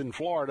 at least in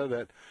Florida,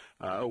 that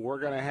we're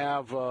going to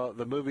have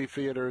the movie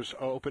theaters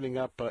opening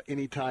up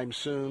anytime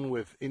soon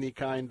with any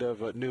kind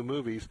of new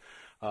movies.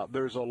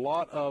 There's a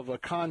lot of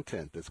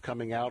content that's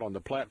coming out on the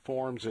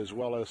platforms as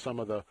well as some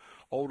of the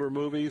older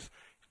movies.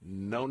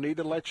 No need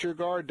to let your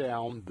guard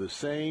down. The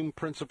same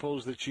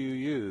principles that you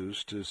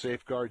use to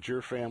safeguard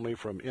your family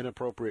from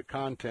inappropriate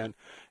content,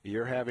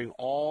 you're having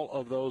all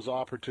of those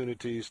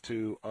opportunities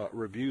to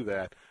review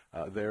that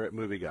there at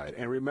Movie Guide.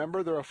 And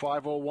remember, they're a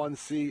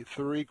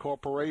 501c3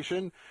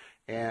 corporation.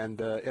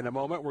 And in a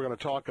moment, we're going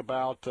to talk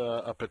about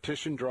a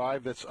petition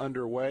drive that's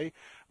underway.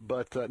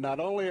 But not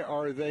only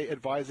are they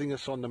advising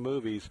us on the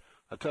movies,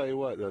 I'll tell you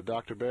what,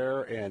 Dr.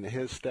 Bear and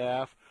his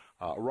staff,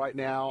 right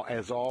now,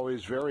 as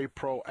always, very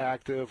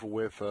proactive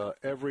with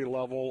every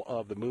level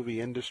of the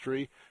movie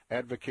industry,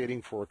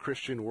 advocating for a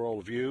Christian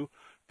worldview.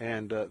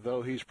 And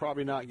though he's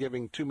probably not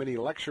giving too many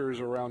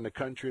lectures around the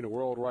country and the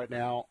world right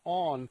now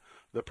on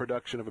the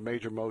production of a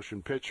major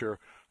motion picture,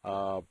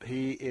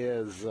 he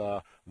is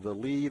the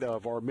lead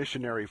of our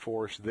missionary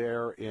force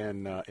there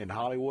in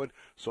Hollywood.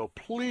 So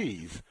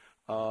please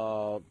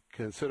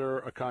consider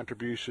a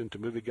contribution to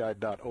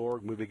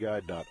MovieGuide.org,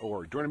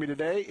 MovieGuide.org. Joining me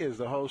today is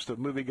the host of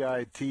Movie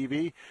Guide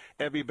TV,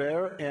 Evie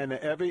Bear. And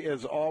Evie,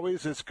 as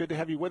always, it's good to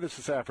have you with us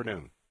this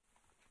afternoon.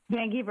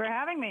 Thank you for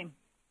having me.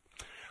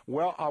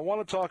 Well, I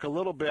want to talk a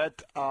little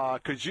bit.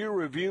 Could you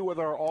review with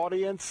our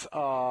audience?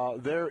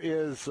 There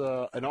is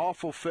an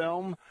awful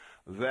film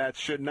that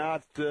should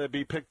not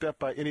be picked up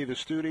by any of the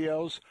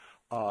studios.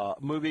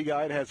 Movie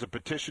Guide has a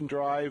petition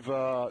drive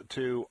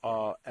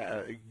to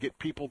get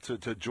people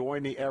to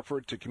join the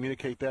effort to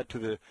communicate that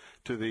to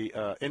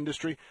the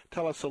industry.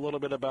 Tell us a little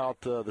bit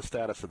about the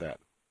status of that.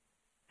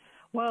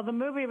 Well, the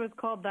movie was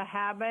called The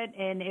Habit,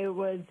 and it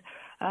was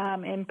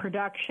in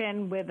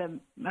production with an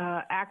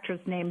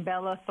actress named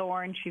Bella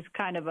Thorne. She's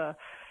kind of a,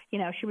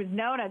 she was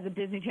known as a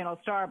Disney Channel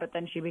star, but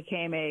then she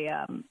became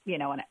an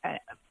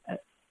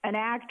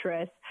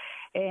actress.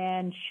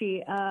 And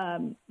she,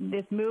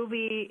 this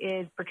movie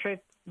is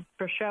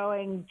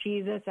showing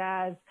Jesus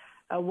as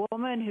a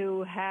woman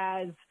who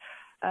has,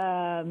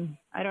 I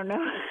don't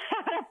know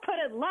how to put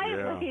it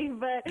lightly,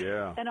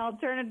 an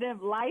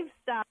alternative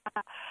lifestyle.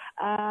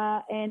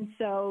 And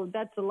so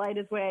that's the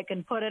lightest way I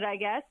can put it, I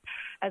guess,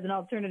 as an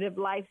alternative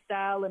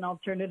lifestyle and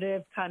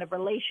alternative kind of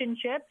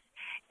relationships.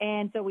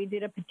 And so we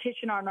did a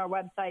petition on our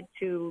website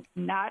to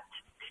not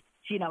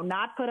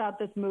put out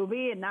this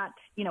movie and not,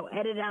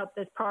 edit out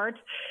this part.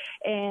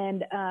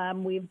 And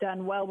we've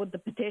done well with the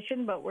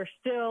petition, but we're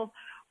still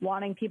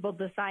wanting people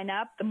to sign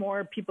up. The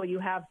more people you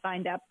have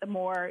signed up, the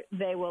more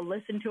they will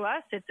listen to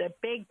us. It's a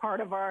big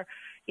part of our,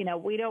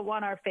 we don't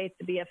want our faith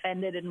to be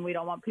offended, and we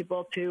don't want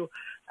people to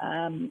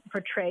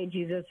portray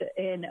Jesus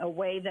in a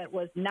way that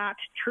was not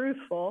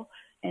truthful.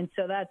 And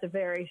so that's a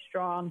very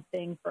strong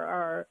thing for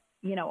our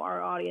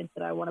audience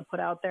that I want to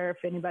put out there.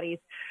 If anybody's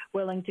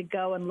willing to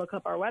go and look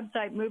up our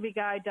website,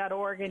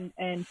 MovieGuide.org,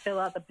 and fill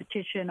out the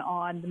petition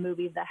on the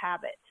movie The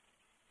Habit.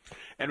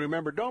 And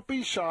remember, don't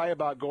be shy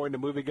about going to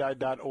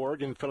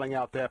movieguide.org and filling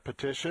out that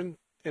petition.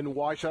 And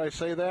why should I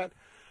say that?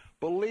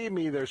 Believe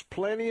me, there's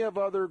plenty of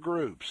other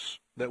groups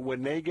that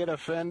when they get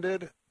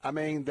offended,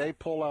 they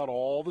pull out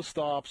all the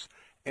stops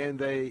and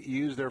they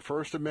use their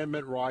First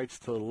Amendment rights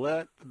to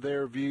let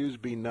their views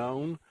be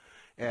known.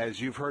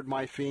 As you've heard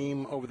my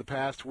theme over the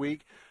past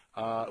week,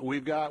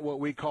 we've got what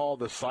we call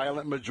the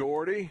silent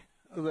majority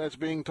that's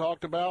being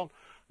talked about.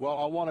 Well,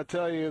 I want to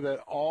tell you that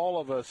all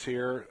of us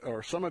here,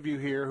 or some of you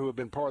here who have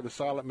been part of the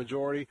silent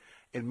majority,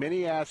 in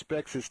many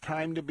aspects, it's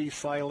time to be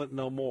silent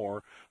no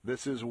more.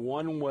 This is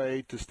one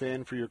way to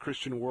stand for your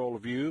Christian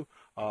worldview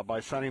by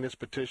signing this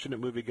petition at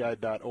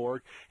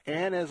movieguide.org.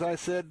 And as I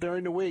said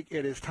during the week,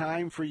 it is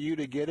time for you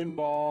to get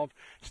involved,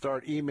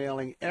 start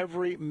emailing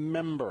every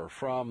member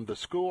from the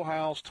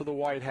schoolhouse to the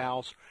White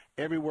House,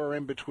 everywhere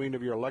in between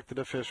of your elected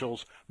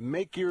officials.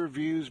 Make your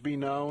views be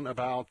known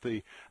about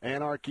the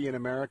anarchy in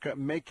America.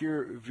 Make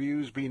your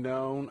views be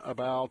known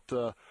about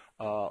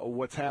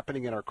what's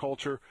happening in our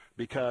culture,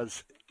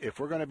 because if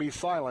we're going to be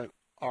silent,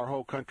 our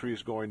whole country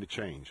is going to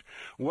change.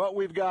 Well,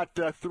 we've got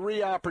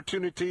 3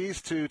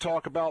 opportunities to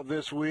talk about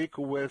this week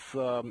with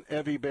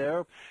Evie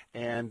Bear,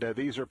 and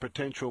these are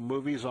potential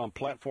movies on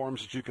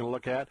platforms that you can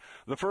look at.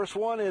 The first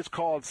one is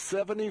called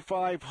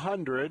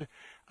 7500,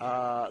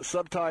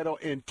 subtitle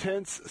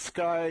Intense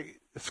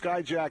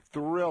Skyjack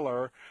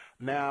Thriller.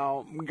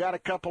 Now, we got a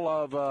couple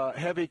of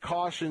heavy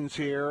cautions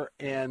here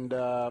and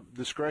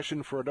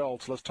discretion for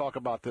adults. Let's talk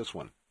about this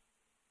one.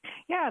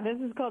 Yeah, this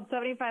is called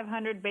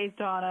 7500,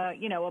 based on a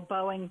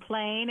Boeing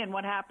plane. And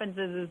what happens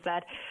is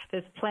that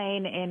this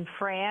plane in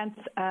France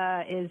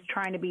is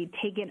trying to be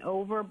taken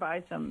over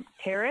by some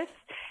terrorists.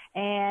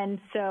 And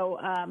so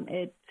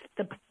it's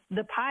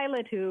the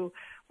pilot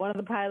one of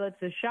the pilots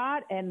is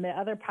shot, and the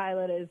other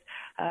pilot is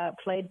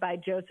played by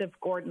Joseph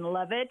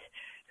Gordon-Levitt,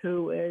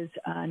 who is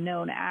a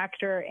known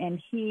actor, and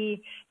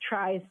he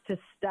tries to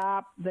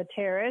stop the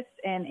terrorists.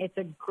 And it's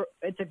a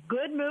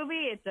good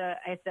movie. It's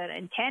an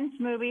intense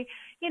movie.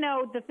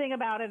 The thing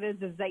about it is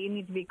that you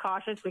need to be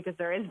cautious because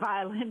there is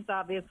violence,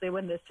 obviously,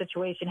 when this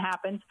situation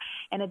happens.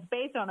 And it's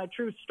based on a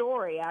true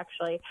story,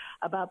 actually,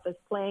 about this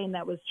plane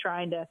that was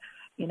trying to,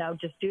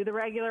 just do the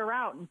regular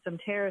route, and some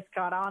terrorists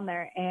got on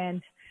there.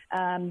 And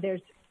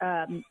there's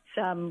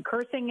some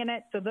cursing in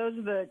it. So those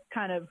are the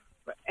kind of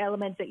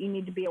elements that you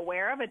need to be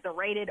aware of. It's a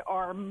rated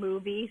R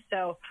movie,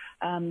 so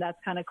that's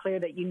kind of clear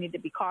that you need to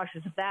be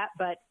cautious of that.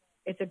 But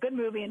it's a good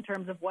movie in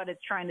terms of what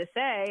it's trying to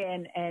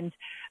say, and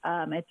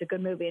it's a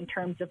good movie in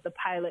terms of the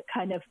pilot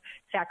kind of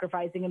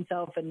sacrificing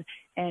himself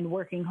and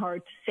working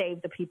hard to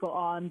save the people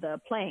on the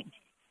plane.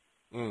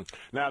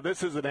 Now,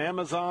 this is an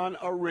Amazon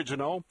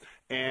original,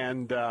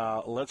 and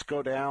let's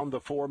go down the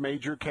 4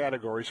 major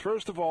categories.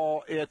 First of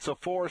all, it's a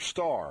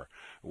 4-star,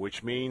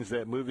 which means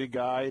that Movie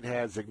Guide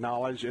has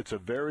acknowledged it's a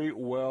very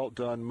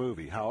well-done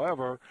movie.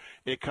 However,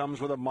 it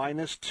comes with a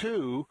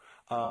 -2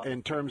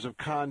 in terms of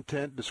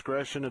content,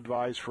 discretion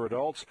advised for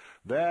adults.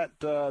 That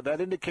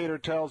indicator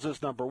tells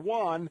us, number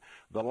 1,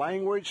 the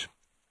language,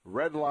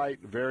 red light,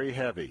 very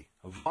heavy.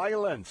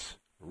 Violence,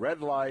 red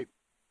light,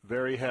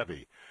 very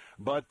heavy.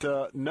 But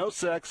no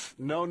sex,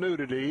 no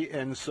nudity,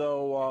 and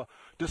so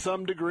to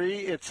some degree,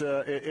 it's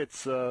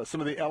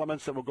some of the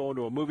elements that will go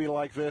into a movie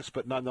like this.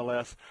 But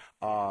nonetheless,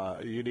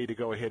 you need to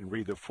go ahead and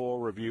read the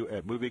full review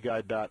at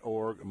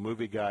movieguide.org,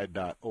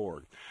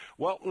 movieguide.org.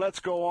 Well,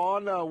 let's go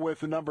on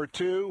with number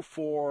 2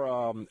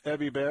 for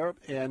Evie Bear,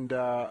 and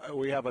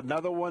we have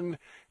another one.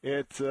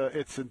 It's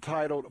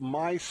entitled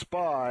My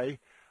Spy.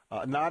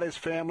 Not as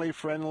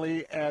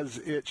family-friendly as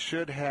it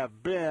should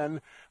have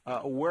been.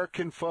 Where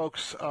can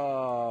folks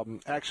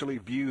actually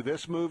view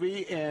this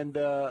movie and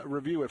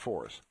review it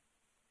for us?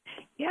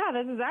 Yeah,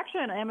 this is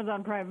actually an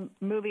Amazon Prime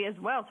movie as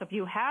well. So if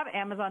you have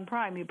Amazon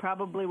Prime, you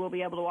probably will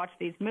be able to watch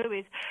these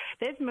movies.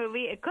 This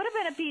movie, it could have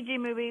been a PG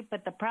movie,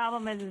 but the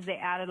problem is they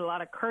added a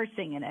lot of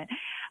cursing in it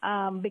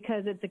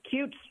because it's a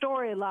cute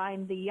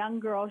storyline. The young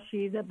girl,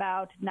 she's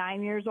about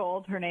 9 years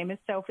old. Her name is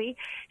Sophie.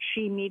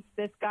 She meets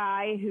this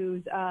guy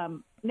who's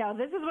no,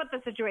 this is what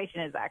the situation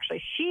is, actually.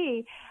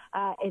 She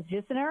is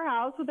just in her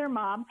house with her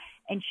mom,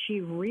 and she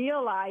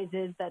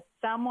realizes that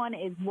someone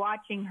is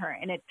watching her.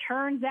 And it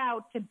turns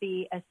out to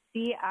be a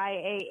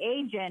CIA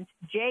agent,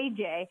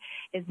 JJ,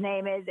 his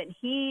name is, and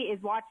he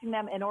is watching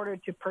them in order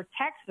to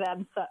protect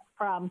them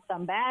from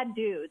some bad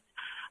dudes.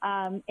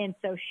 And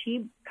so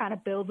she kind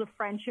of builds a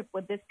friendship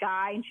with this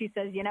guy, and she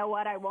says, you know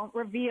what, I won't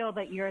reveal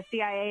that you're a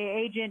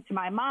CIA agent to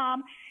my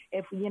mom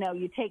if,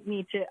 you take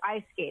me to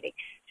ice skating.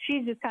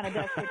 She's just kind of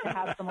desperate to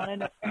have someone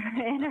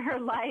in her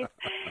life.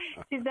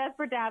 She's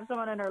desperate to have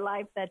someone in her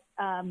life that's,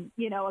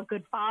 a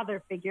good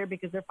father figure,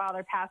 because her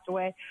father passed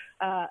away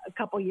a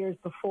couple years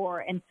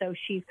before. And so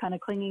she's kind of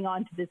clinging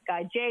on to this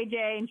guy,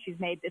 JJ, and she's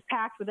made this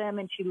pact with him,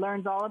 and she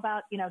learns all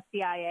about,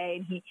 CIA,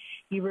 and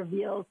he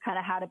reveals kind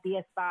of how to be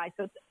a spy.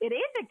 So it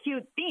is a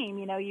cute theme.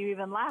 You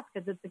even laugh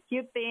because it's a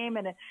cute theme,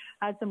 and it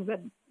has some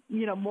good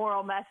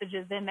moral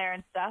messages in there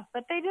and stuff,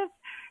 but they just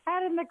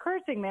added the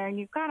cursing there, and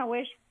you kind of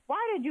wish,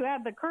 why did you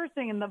add the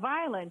cursing and the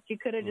violence? You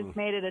could have just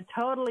made it a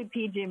totally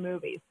PG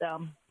movie.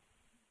 So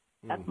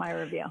that's my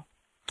review.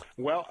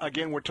 Well,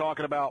 again, we're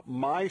talking about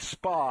My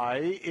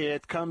Spy.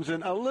 It comes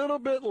in a little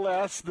bit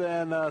less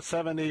than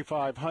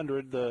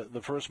 7,500,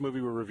 the first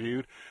movie we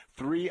reviewed,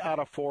 3 out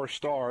of 4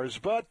 stars,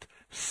 but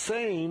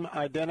same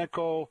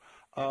identical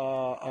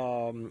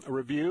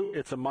review.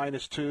 It's a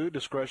 -2,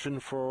 discretion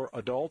for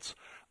adults.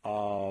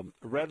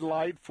 Red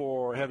light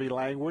for heavy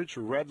language,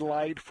 red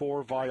light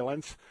for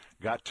violence.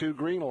 Got 2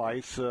 green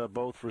lights,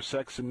 both for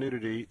sex and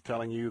nudity,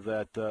 telling you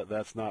that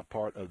that's not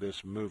part of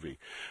this movie.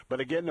 But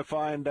again, to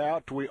find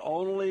out, we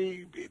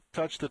only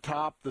touch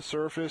the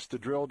surface to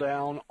drill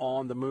down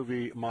on the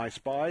movie My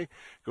Spy.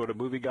 Go to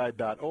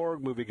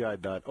movieguide.org,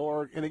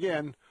 movieguide.org. And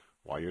again,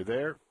 while you're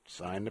there,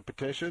 sign the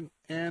petition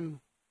and,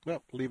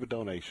 well, leave a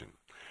donation.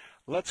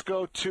 Let's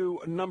go to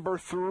number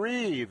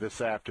 3 this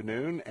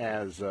afternoon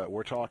as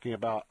we're talking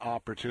about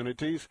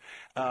opportunities.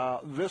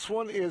 This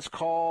one is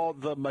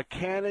called The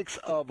Mechanics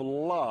of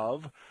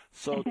Love.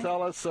 So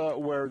tell us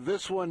where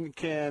this one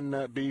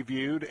can be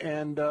viewed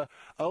and a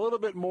little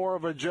bit more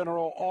of a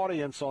general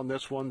audience on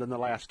this one than the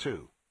last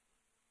 2.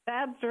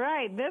 That's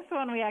right. This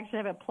one we actually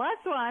have a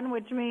 +1,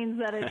 which means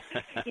that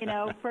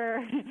it's,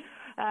 for...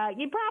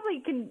 you probably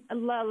can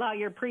allow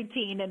your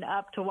preteen and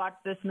up to watch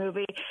this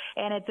movie,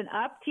 and it's an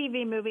Up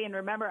TV movie. And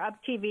remember, Up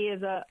TV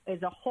is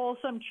a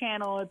wholesome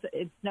channel.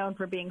 It's known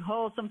for being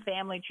wholesome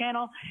family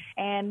channel,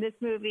 and this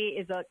movie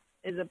is a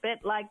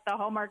bit like the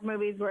Hallmark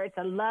movies where it's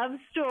a love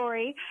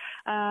story.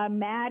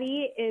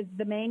 Maddie is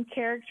the main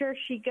character.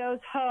 She goes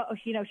home,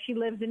 she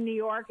lives in New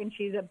York, and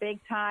she's a big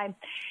time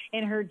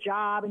in her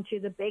job, and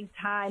she's a big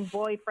time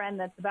boyfriend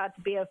that's about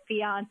to be a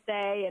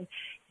fiance, and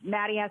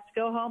Maddie has to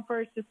go home for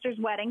her sister's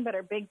wedding, but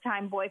her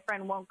big-time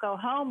boyfriend won't go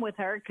home with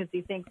her because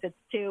he thinks it's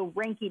too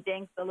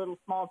rinky-dinks, the little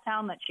small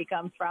town that she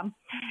comes from.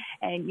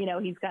 And,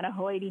 he's kind of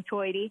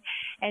hoity-toity.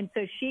 And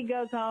so she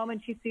goes home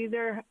and she sees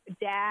her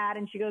dad,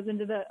 and she goes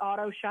into the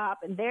auto shop,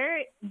 and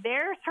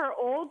there's her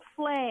old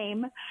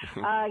flame,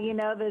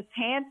 this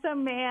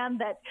handsome man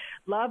that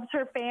loves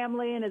her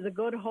family and is a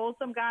good,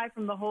 wholesome guy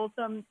from the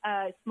wholesome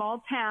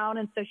small town.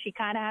 And so she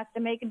kind of has to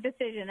make a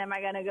decision. Am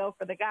I going to go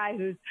for the guy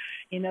who's,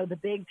 the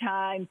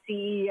big-time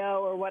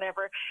CEO or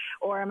whatever,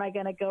 or am I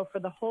going to go for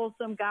the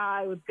wholesome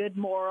guy with good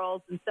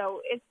morals? And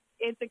so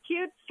it's a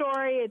cute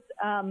story. It's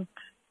a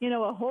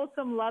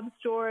wholesome love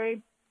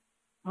story.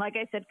 Like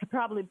I said, could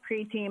probably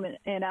preteen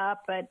and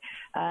up, but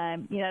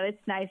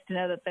it's nice to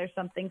know that there's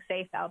something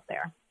safe out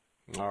there.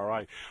 All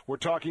right. We're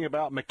talking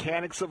about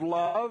Mechanics of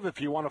Love. If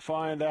you want to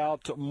find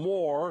out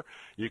more,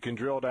 you can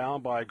drill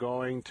down by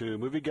going to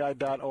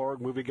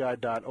movieguide.org,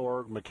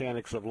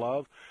 Mechanics of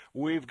Love.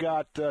 We've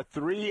got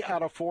 3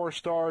 out of 4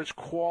 stars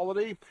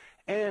quality,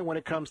 and when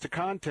it comes to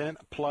content,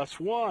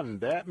 +1.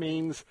 That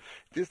means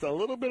just a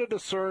little bit of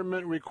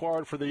discernment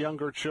required for the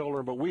younger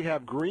children, but we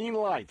have green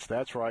lights.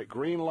 That's right,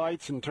 green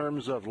lights in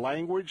terms of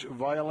language,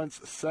 violence,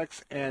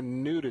 sex,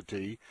 and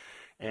nudity.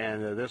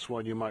 And this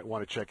one you might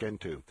want to check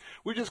into.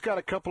 We just got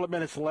a couple of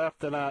minutes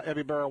left, and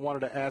Evie Bear, I wanted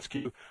to ask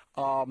you,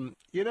 a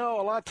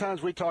lot of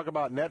times we talk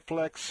about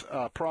Netflix,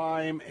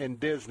 Prime, and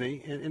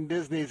Disney, and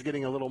Disney is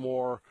getting a little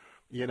more,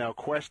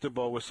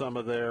 questionable with some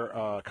of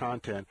their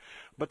content.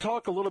 But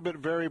talk a little bit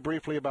very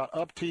briefly about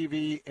Up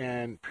TV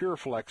and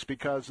PureFlix,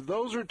 because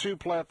those are 2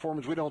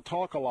 platforms we don't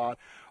talk a lot,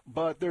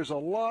 but there's a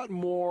lot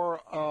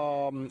more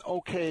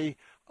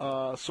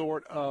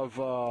sort of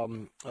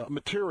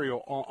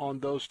material on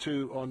those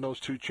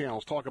two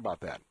channels. Talk about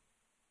that.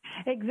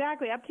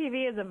 Exactly. Up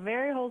TV is a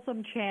very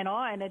wholesome channel,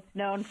 and it's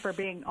known for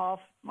being off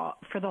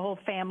for the whole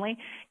family.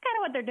 Kind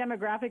of what their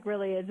demographic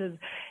really is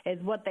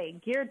what they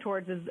gear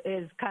towards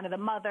is kind of the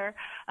mother,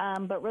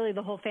 but really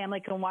the whole family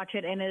can watch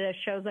it. And it has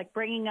shows like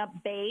Bringing Up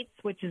Bates,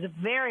 which is a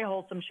very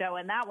wholesome show,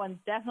 and that one's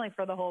definitely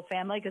for the whole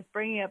family because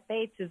Bringing Up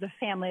Bates is a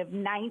family of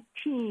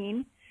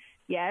 19.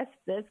 Yes,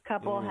 this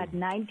couple had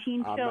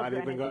 19 children. I'm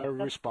not even going to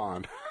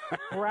respond.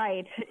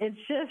 Right. It's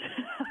just,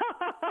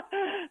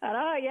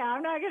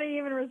 I'm not going to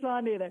even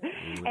respond either.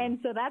 And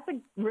so that's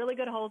a really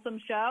good, wholesome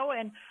show.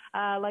 And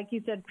like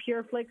you said,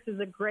 PureFlix is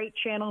a great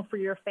channel for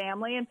your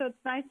family. And so it's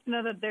nice to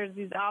know that there's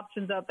these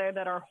options out there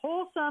that are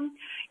wholesome.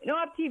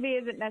 Up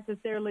TV isn't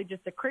necessarily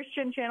just a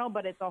Christian channel,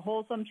 but it's a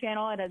wholesome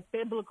channel. It has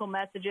biblical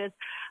messages.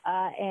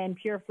 And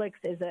PureFlix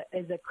is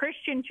a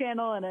Christian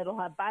channel, and it'll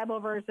have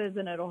Bible verses,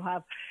 and it'll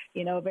have,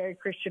 a very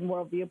Christian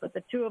worldview. But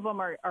the 2 of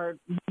them are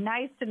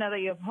nice to know that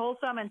you have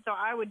wholesome. And so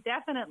I would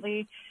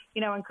definitely,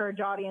 encourage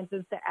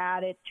audiences to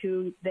add it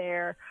to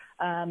their,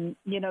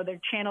 their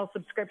channel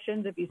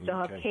subscriptions if you still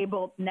have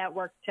cable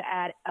network to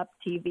add Up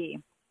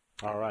TV.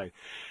 All right.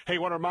 Hey, I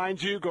want to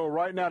remind you, go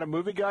right now to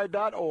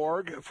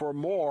movieguide.org for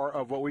more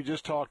of what we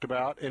just talked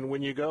about. And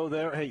when you go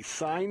there, hey,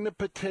 sign the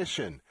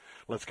petition.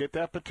 Let's get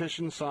that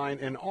petition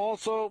signed, and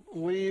also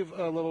leave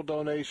a little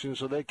donation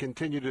so they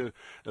continue to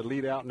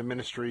lead out in the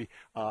ministry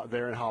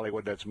there in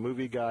Hollywood. That's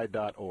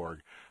movieguide.org.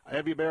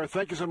 Evie Bear,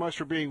 thank you so much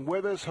for being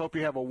with us. Hope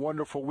you have a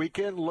wonderful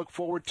weekend. Look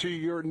forward to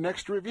your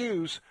next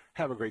reviews.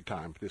 Have a great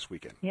time this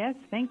weekend. Yes,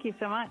 thank you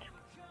so much.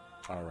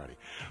 All righty.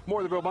 More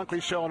of the Bill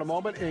Bunkley Show in a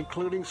moment,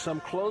 including some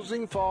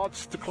closing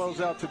thoughts to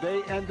close out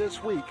today and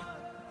this week.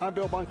 I'm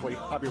Bill Bunkley.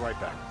 I'll be right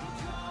back.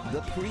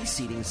 The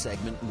preceding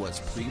segment was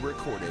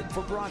pre-recorded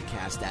for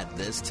broadcast at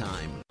this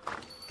time.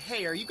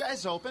 Hey, are you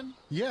guys open?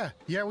 Yeah,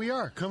 we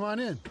are. Come on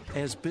in.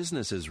 As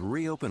businesses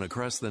reopen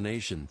across the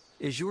nation,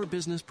 is your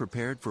business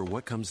prepared for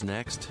what comes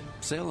next?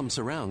 Salem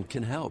Surround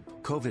can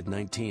help.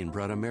 COVID-19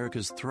 brought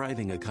America's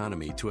thriving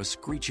economy to a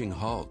screeching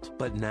halt.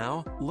 But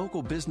now,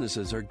 local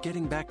businesses are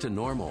getting back to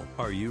normal.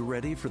 Are you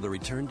ready for the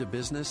return to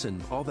business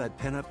and all that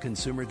pent-up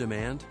consumer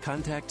demand?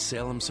 Contact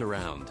Salem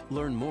Surround.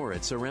 Learn more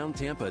at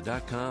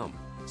surroundtampa.com.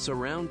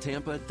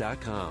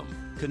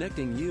 surroundtampa.com,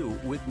 connecting you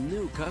with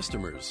new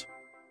customers.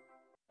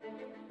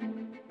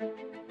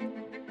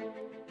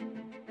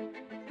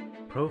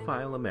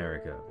 Profile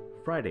America,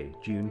 Friday,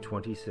 June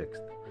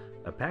 26th.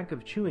 A pack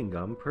of chewing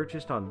gum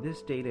purchased on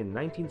this date in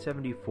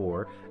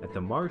 1974 at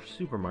the Marsh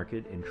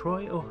Supermarket in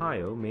Troy,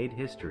 Ohio made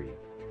history.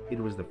 It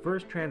was the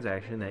first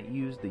transaction that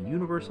used the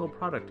Universal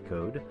Product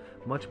Code,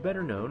 much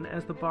better known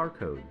as the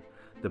barcode.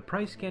 The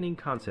price scanning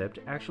concept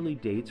actually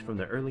dates from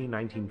the early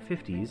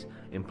 1950s,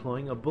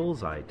 employing a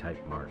bullseye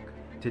type mark.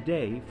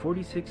 Today,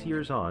 46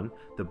 years on,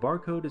 the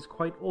barcode is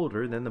quite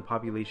older than the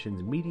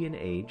population's median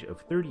age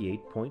of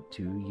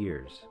 38.2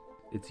 years.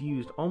 It's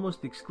used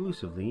almost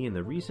exclusively in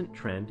the recent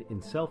trend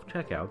in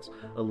self-checkouts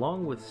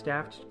along with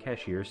staffed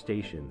cashier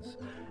stations.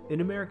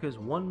 In America's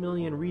 1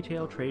 million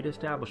retail trade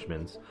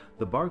establishments,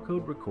 the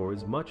barcode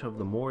records much of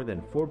the more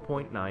than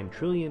 $4.9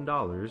 trillion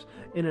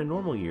in a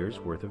normal year's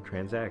worth of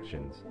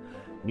transactions.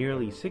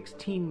 Nearly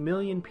 16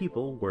 million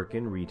people work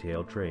in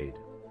retail trade.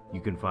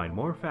 You can find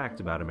more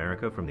facts about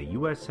America from the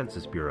U.S.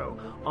 Census Bureau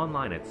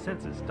online at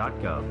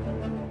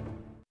census.gov.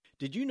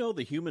 Did you know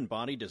the human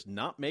body does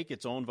not make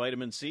its own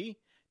vitamin C?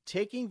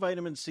 Taking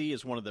vitamin C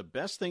is one of the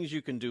best things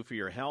you can do for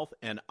your health,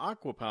 and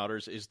Aqua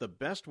Powders is the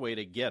best way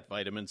to get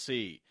vitamin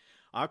C.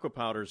 Aqua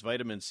Powders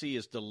vitamin C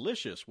is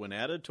delicious when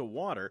added to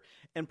water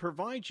and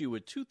provides you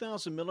with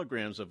 2,000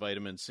 milligrams of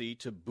vitamin C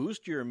to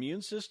boost your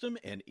immune system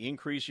and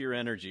increase your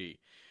energy.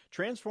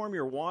 Transform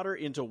your water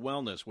into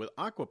wellness with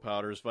Aqua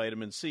Powders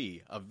Vitamin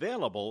C,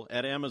 available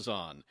at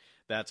Amazon.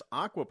 That's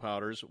Aqua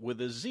Powders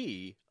with a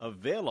Z,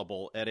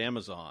 available at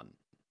Amazon.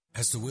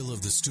 As the will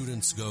of the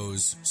students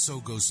goes, so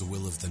goes the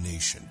will of the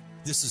nation.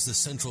 This is the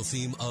central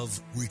theme of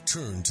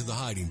Return to the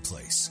Hiding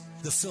Place,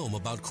 the film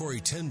about Corrie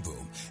ten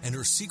Boom and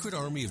her secret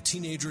army of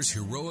teenagers'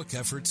 heroic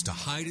efforts to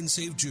hide and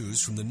save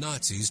Jews from the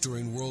Nazis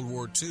during World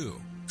War II.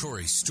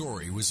 Corrie's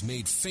story was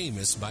made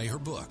famous by her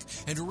book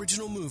and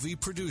original movie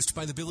produced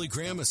by the Billy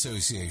Graham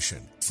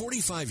Association.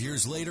 45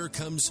 years later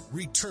comes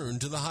Return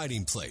to the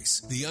Hiding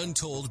Place, the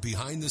untold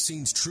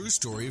behind-the-scenes true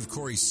story of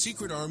Corrie's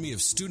secret army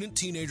of student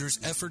teenagers'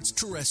 efforts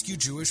to rescue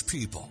Jewish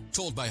people.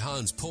 Told by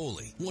Hans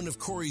Poley, one of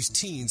Corrie's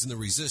teens in the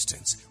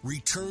Resistance,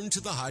 Return to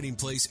the Hiding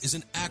Place is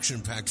an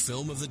action-packed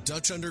film of the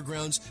Dutch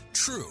Underground's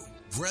true,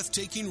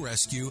 breathtaking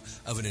rescue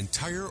of an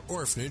entire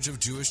orphanage of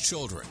Jewish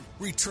children.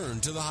 Return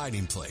to the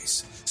Hiding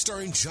Place,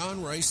 starring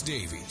John Rhys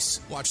Davies.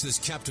 Watch this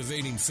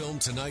captivating film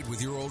tonight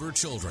with your older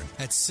children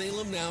at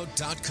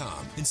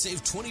salemnow.com and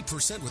save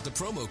 20% with the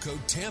promo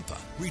code TAMPA.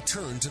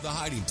 Return to the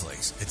Hiding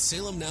Place at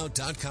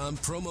salemnow.com,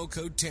 promo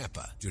code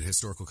TAMPA. Due to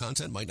historical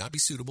content, might not be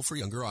suitable for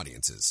younger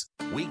audiences.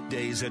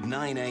 Weekdays at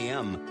 9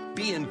 a.m.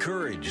 Be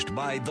encouraged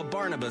by The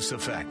Barnabas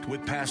Effect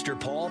with Pastor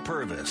Paul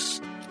Purvis.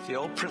 The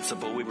old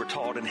principle we were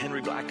taught in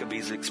Henry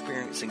Blackaby's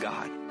Experiencing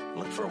God.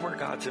 Look for where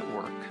God's at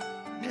work.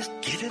 Just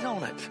get in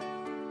on it.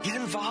 Get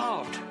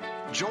involved.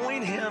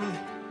 Join Him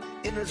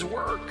in His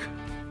work.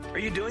 Are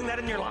you doing that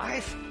in your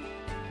life?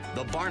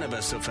 The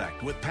Barnabas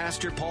Effect with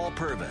Pastor Paul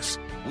Purvis.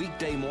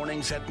 Weekday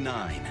mornings at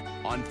 9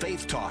 on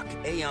Faith Talk,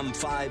 AM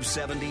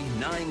 570,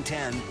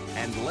 910,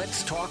 and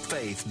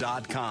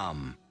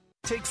letstalkfaith.com.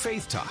 Take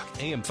Faith Talk,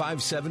 AM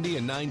 570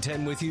 and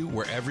 910 with you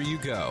wherever you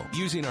go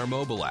using our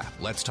mobile app,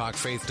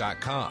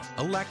 letstalkfaith.com,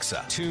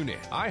 Alexa, TuneIn,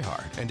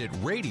 iHeart, and at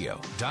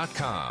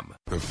radio.com.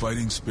 The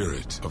fighting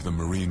spirit of the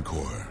Marine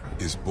Corps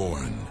is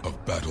born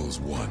of battles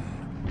won.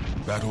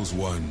 Battles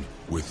won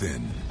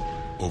within,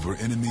 over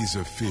enemies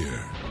of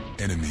fear,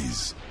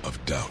 enemies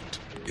of doubt.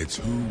 It's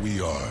who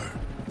we are.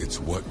 It's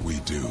what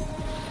we do.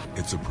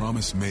 It's a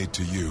promise made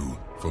to you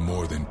for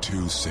more than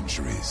 2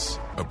 centuries.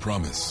 A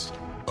promise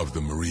of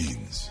the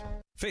Marines.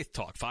 Faith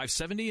Talk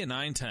 570 and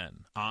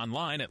 910.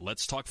 Online at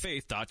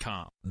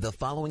letstalkfaith.com. The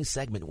following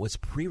segment was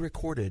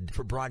pre-recorded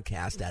for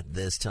broadcast at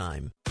this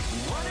time.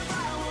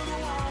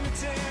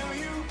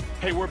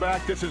 Hey, we're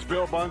back. This is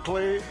Bill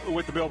Bunkley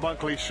with the Bill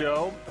Bunkley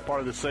Show, a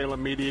part of the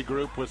Salem Media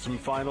Group, with some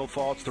final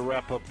thoughts to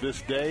wrap up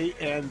this day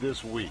and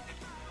this week.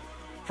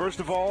 First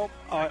of all,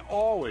 I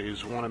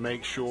always want to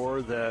make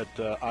sure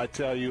that I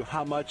tell you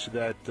how much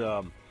that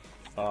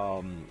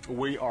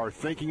We are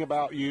thinking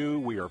about you.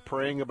 We are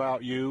praying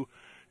about you.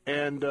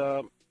 And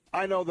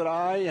I know that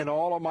I and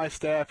all of my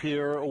staff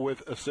here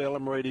with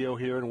Salem Radio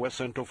here in West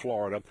Central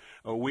Florida,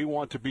 we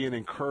want to be an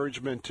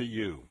encouragement to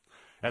you.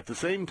 At the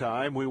same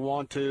time, we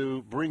want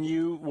to bring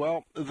you,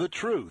 well, the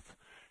truth.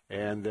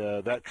 And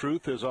that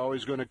truth is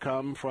always going to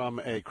come from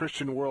a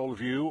Christian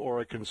worldview or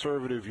a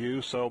conservative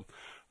view. So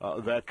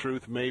that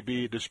truth may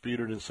be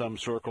disputed in some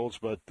circles,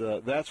 but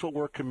that's what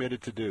we're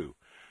committed to do.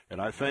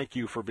 And I thank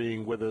you for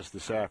being with us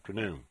this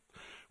afternoon.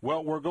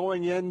 Well, we're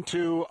going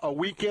into a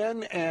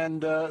weekend,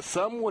 and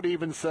some would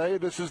even say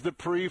this is the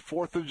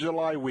pre-4th of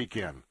July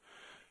weekend.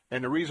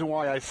 And the reason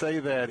why I say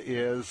that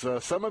is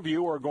some of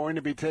you are going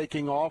to be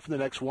taking off in the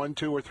next 1,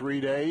 2, or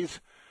 3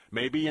 days,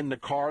 maybe in the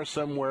car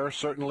somewhere.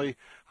 Certainly,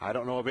 I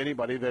don't know of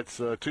anybody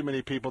that's too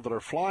many people that are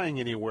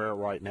flying anywhere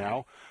right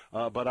now.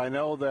 But I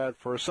know that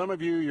for some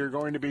of you, you're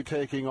going to be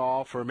taking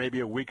off for maybe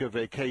a week of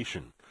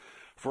vacation.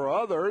 For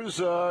others,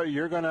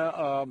 you're going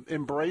to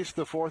embrace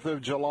the 4th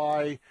of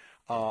July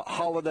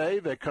holiday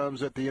that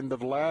comes at the end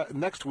of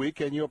next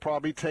week, and you'll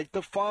probably take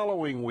the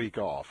following week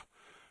off.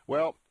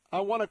 Well,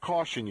 I want to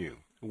caution you.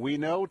 We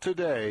know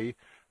today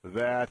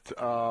that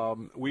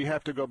we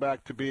have to go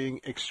back to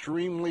being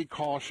extremely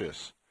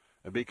cautious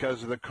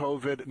because of the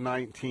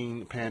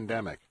COVID-19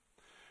 pandemic.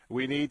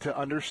 We need to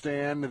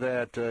understand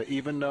that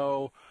even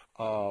though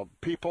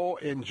people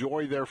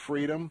enjoy their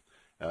freedom,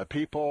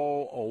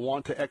 people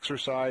want to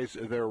exercise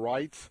their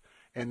rights,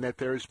 and that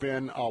there's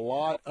been a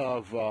lot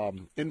of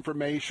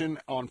information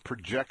on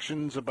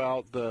projections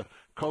about the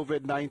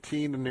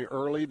COVID-19 in the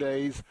early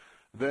days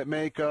that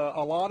make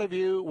a lot of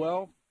you,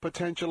 well,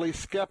 potentially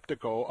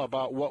skeptical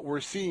about what we're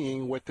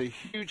seeing with the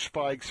huge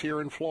spikes here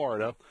in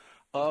Florida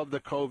of the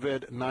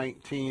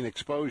COVID-19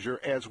 exposure,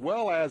 as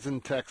well as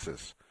in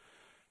Texas.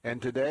 And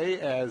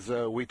today, as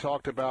we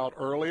talked about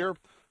earlier,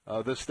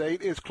 the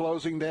state is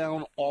closing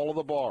down all of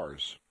the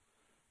bars.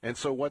 And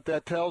so what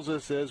that tells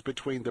us is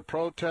between the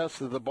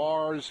protests of the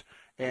bars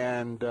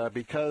and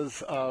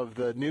because of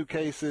the new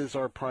cases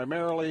are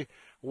primarily,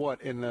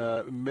 in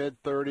the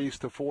mid-30s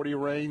to 40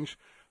 range,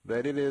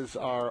 that it is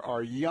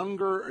our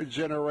younger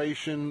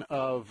generation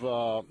of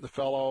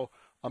fellow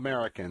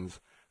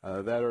Americans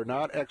that are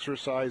not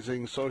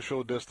exercising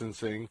social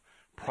distancing,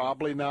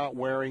 probably not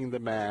wearing the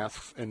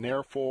masks, and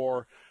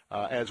therefore,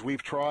 as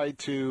we've tried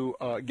to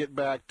get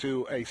back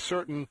to a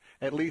certain,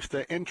 at least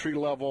an entry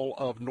level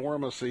of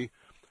normalcy,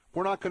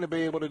 we're not going to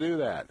be able to do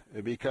that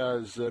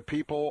because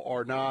people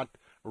are not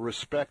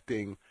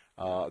respecting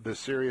the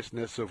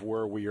seriousness of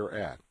where we are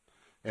at.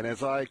 And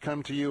as I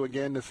come to you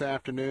again this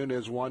afternoon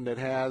as one that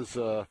has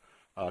a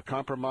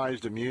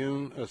compromised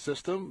immune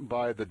system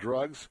by the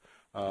drugs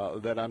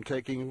that I'm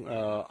taking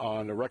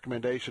on the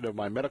recommendation of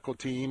my medical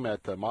team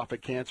at the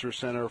Moffitt Cancer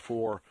Center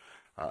for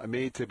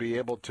me to be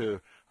able to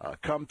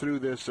come through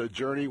this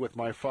journey with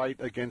my fight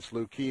against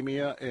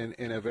leukemia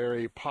in a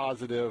very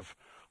positive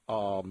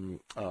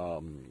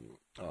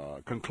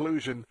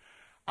conclusion,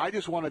 I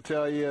just want to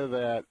tell you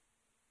that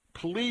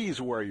please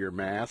wear your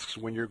masks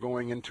when you're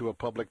going into a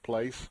public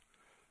place.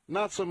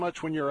 Not so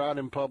much when you're out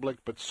in public,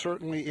 but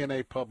certainly in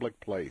a public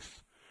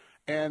place.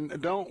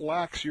 And don't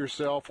lax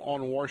yourself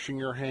on washing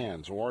your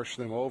hands. Wash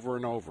them over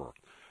and over.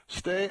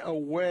 Stay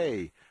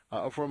away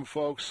from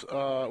folks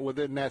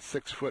within that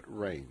 6-foot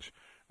range.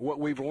 What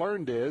we've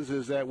learned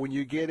is that when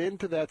you get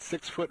into that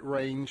 6-foot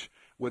range,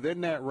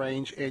 within that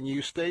range, and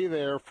you stay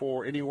there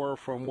for anywhere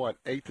from,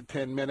 8 to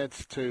 10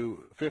 minutes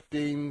to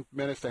 15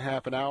 minutes to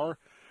half an hour,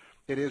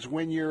 it is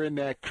when you're in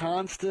that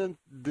constant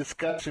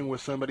discussion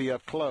with somebody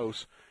up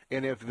close,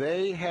 and if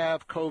they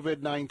have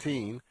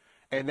COVID-19,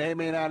 and they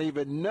may not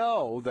even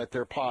know that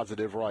they're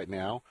positive right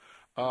now,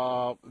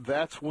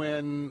 that's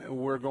when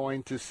we're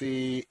going to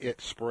see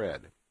it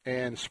spread.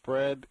 And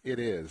spread it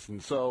is.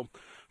 And so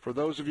for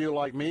those of you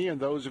like me and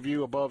those of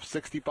you above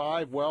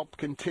 65, well,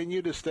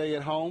 continue to stay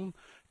at home.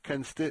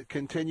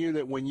 Continue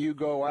that when you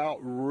go out,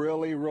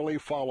 really, really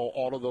follow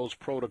all of those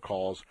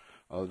protocols.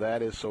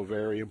 That is so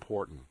very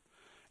important.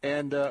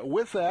 And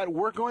with that,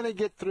 we're going to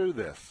get through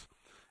this.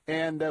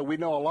 And we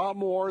know a lot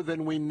more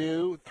than we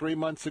knew 3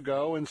 months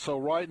ago. And so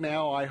right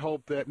now, I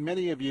hope that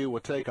many of you will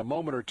take a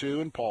moment or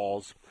two and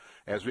pause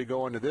as we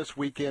go into this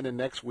weekend and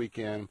next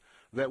weekend,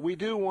 that we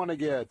do want to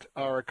get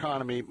our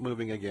economy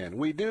moving again.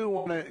 We do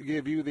want to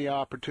give you the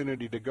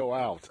opportunity to go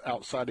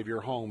outside of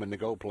your home and to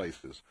go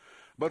places.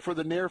 But for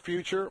the near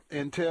future,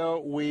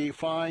 until we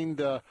find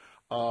a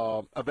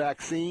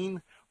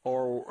vaccine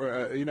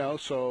or,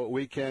 so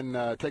we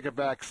can take a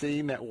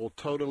vaccine that will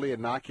totally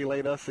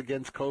inoculate us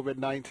against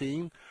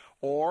COVID-19,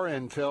 or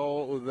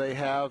until they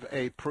have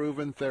a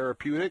proven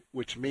therapeutic,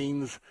 which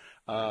means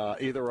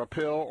either a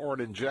pill or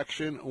an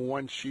injection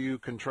once you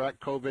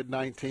contract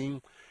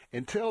COVID-19.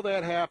 Until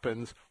that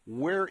happens,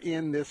 we're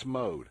in this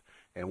mode.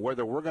 And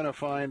whether we're going to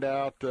find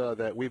out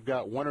that we've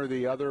got one or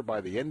the other by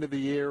the end of the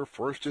year,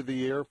 first of the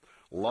year,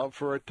 love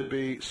for it to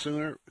be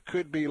sooner,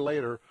 could be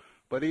later.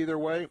 But either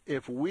way,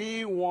 if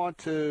we want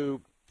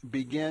to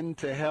begin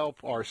to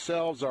help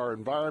ourselves, our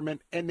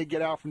environment, and to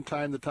get out from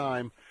time to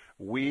time,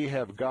 we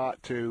have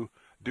got to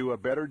do a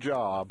better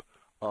job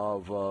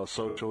of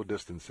social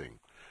distancing.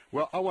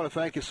 Well, I want to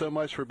thank you so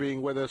much for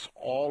being with us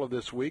all of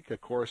this week.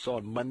 Of course,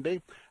 on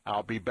Monday,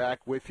 I'll be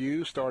back with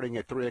you starting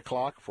at 3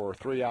 o'clock for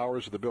 3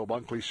 hours of the Bill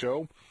Bunkley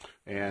Show.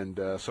 And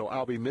so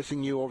I'll be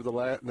missing you over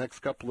the next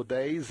couple of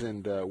days,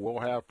 and we'll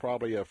have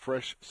probably a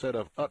fresh set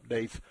of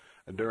updates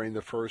during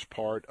the first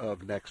part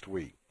of next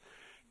week.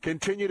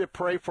 Continue to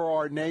pray for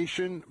our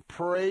nation.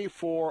 Pray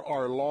for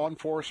our law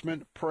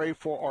enforcement. Pray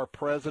for our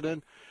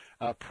president.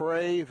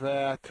 Pray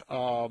that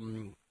all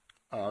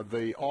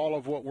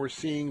of what we're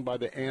seeing by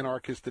the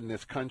anarchists in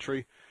this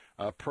country,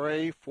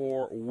 pray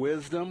for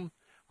wisdom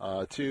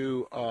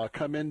to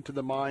come into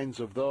the minds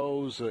of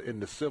those in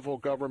the civil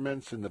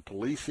governments and the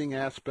policing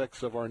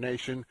aspects of our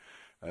nation,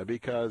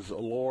 because,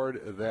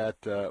 Lord,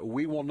 that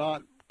we will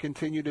not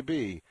continue to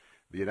be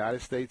the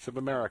United States of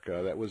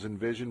America that was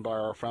envisioned by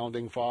our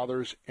founding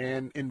fathers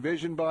and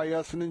envisioned by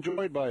us and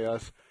enjoyed by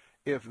us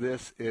if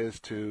this is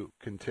to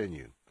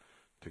continue.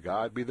 To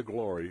God be the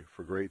glory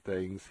for great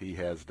things he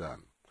has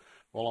done.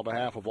 Well, on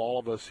behalf of all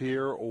of us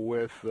here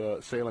with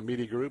Salem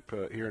Media Group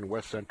here in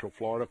West Central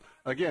Florida,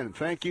 again,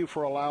 thank you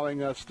for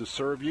allowing us to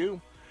serve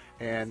you.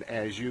 And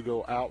as you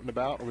go out and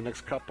about over the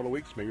next couple of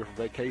weeks, maybe you're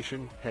for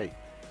vacation, hey,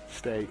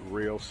 stay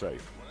real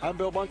safe. I'm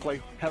Bill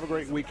Bunkley. Have a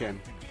great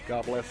weekend.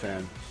 God bless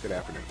and good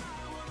afternoon.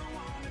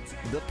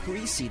 The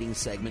preceding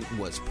segment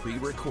was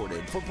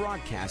pre-recorded for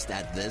broadcast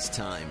at this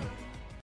time.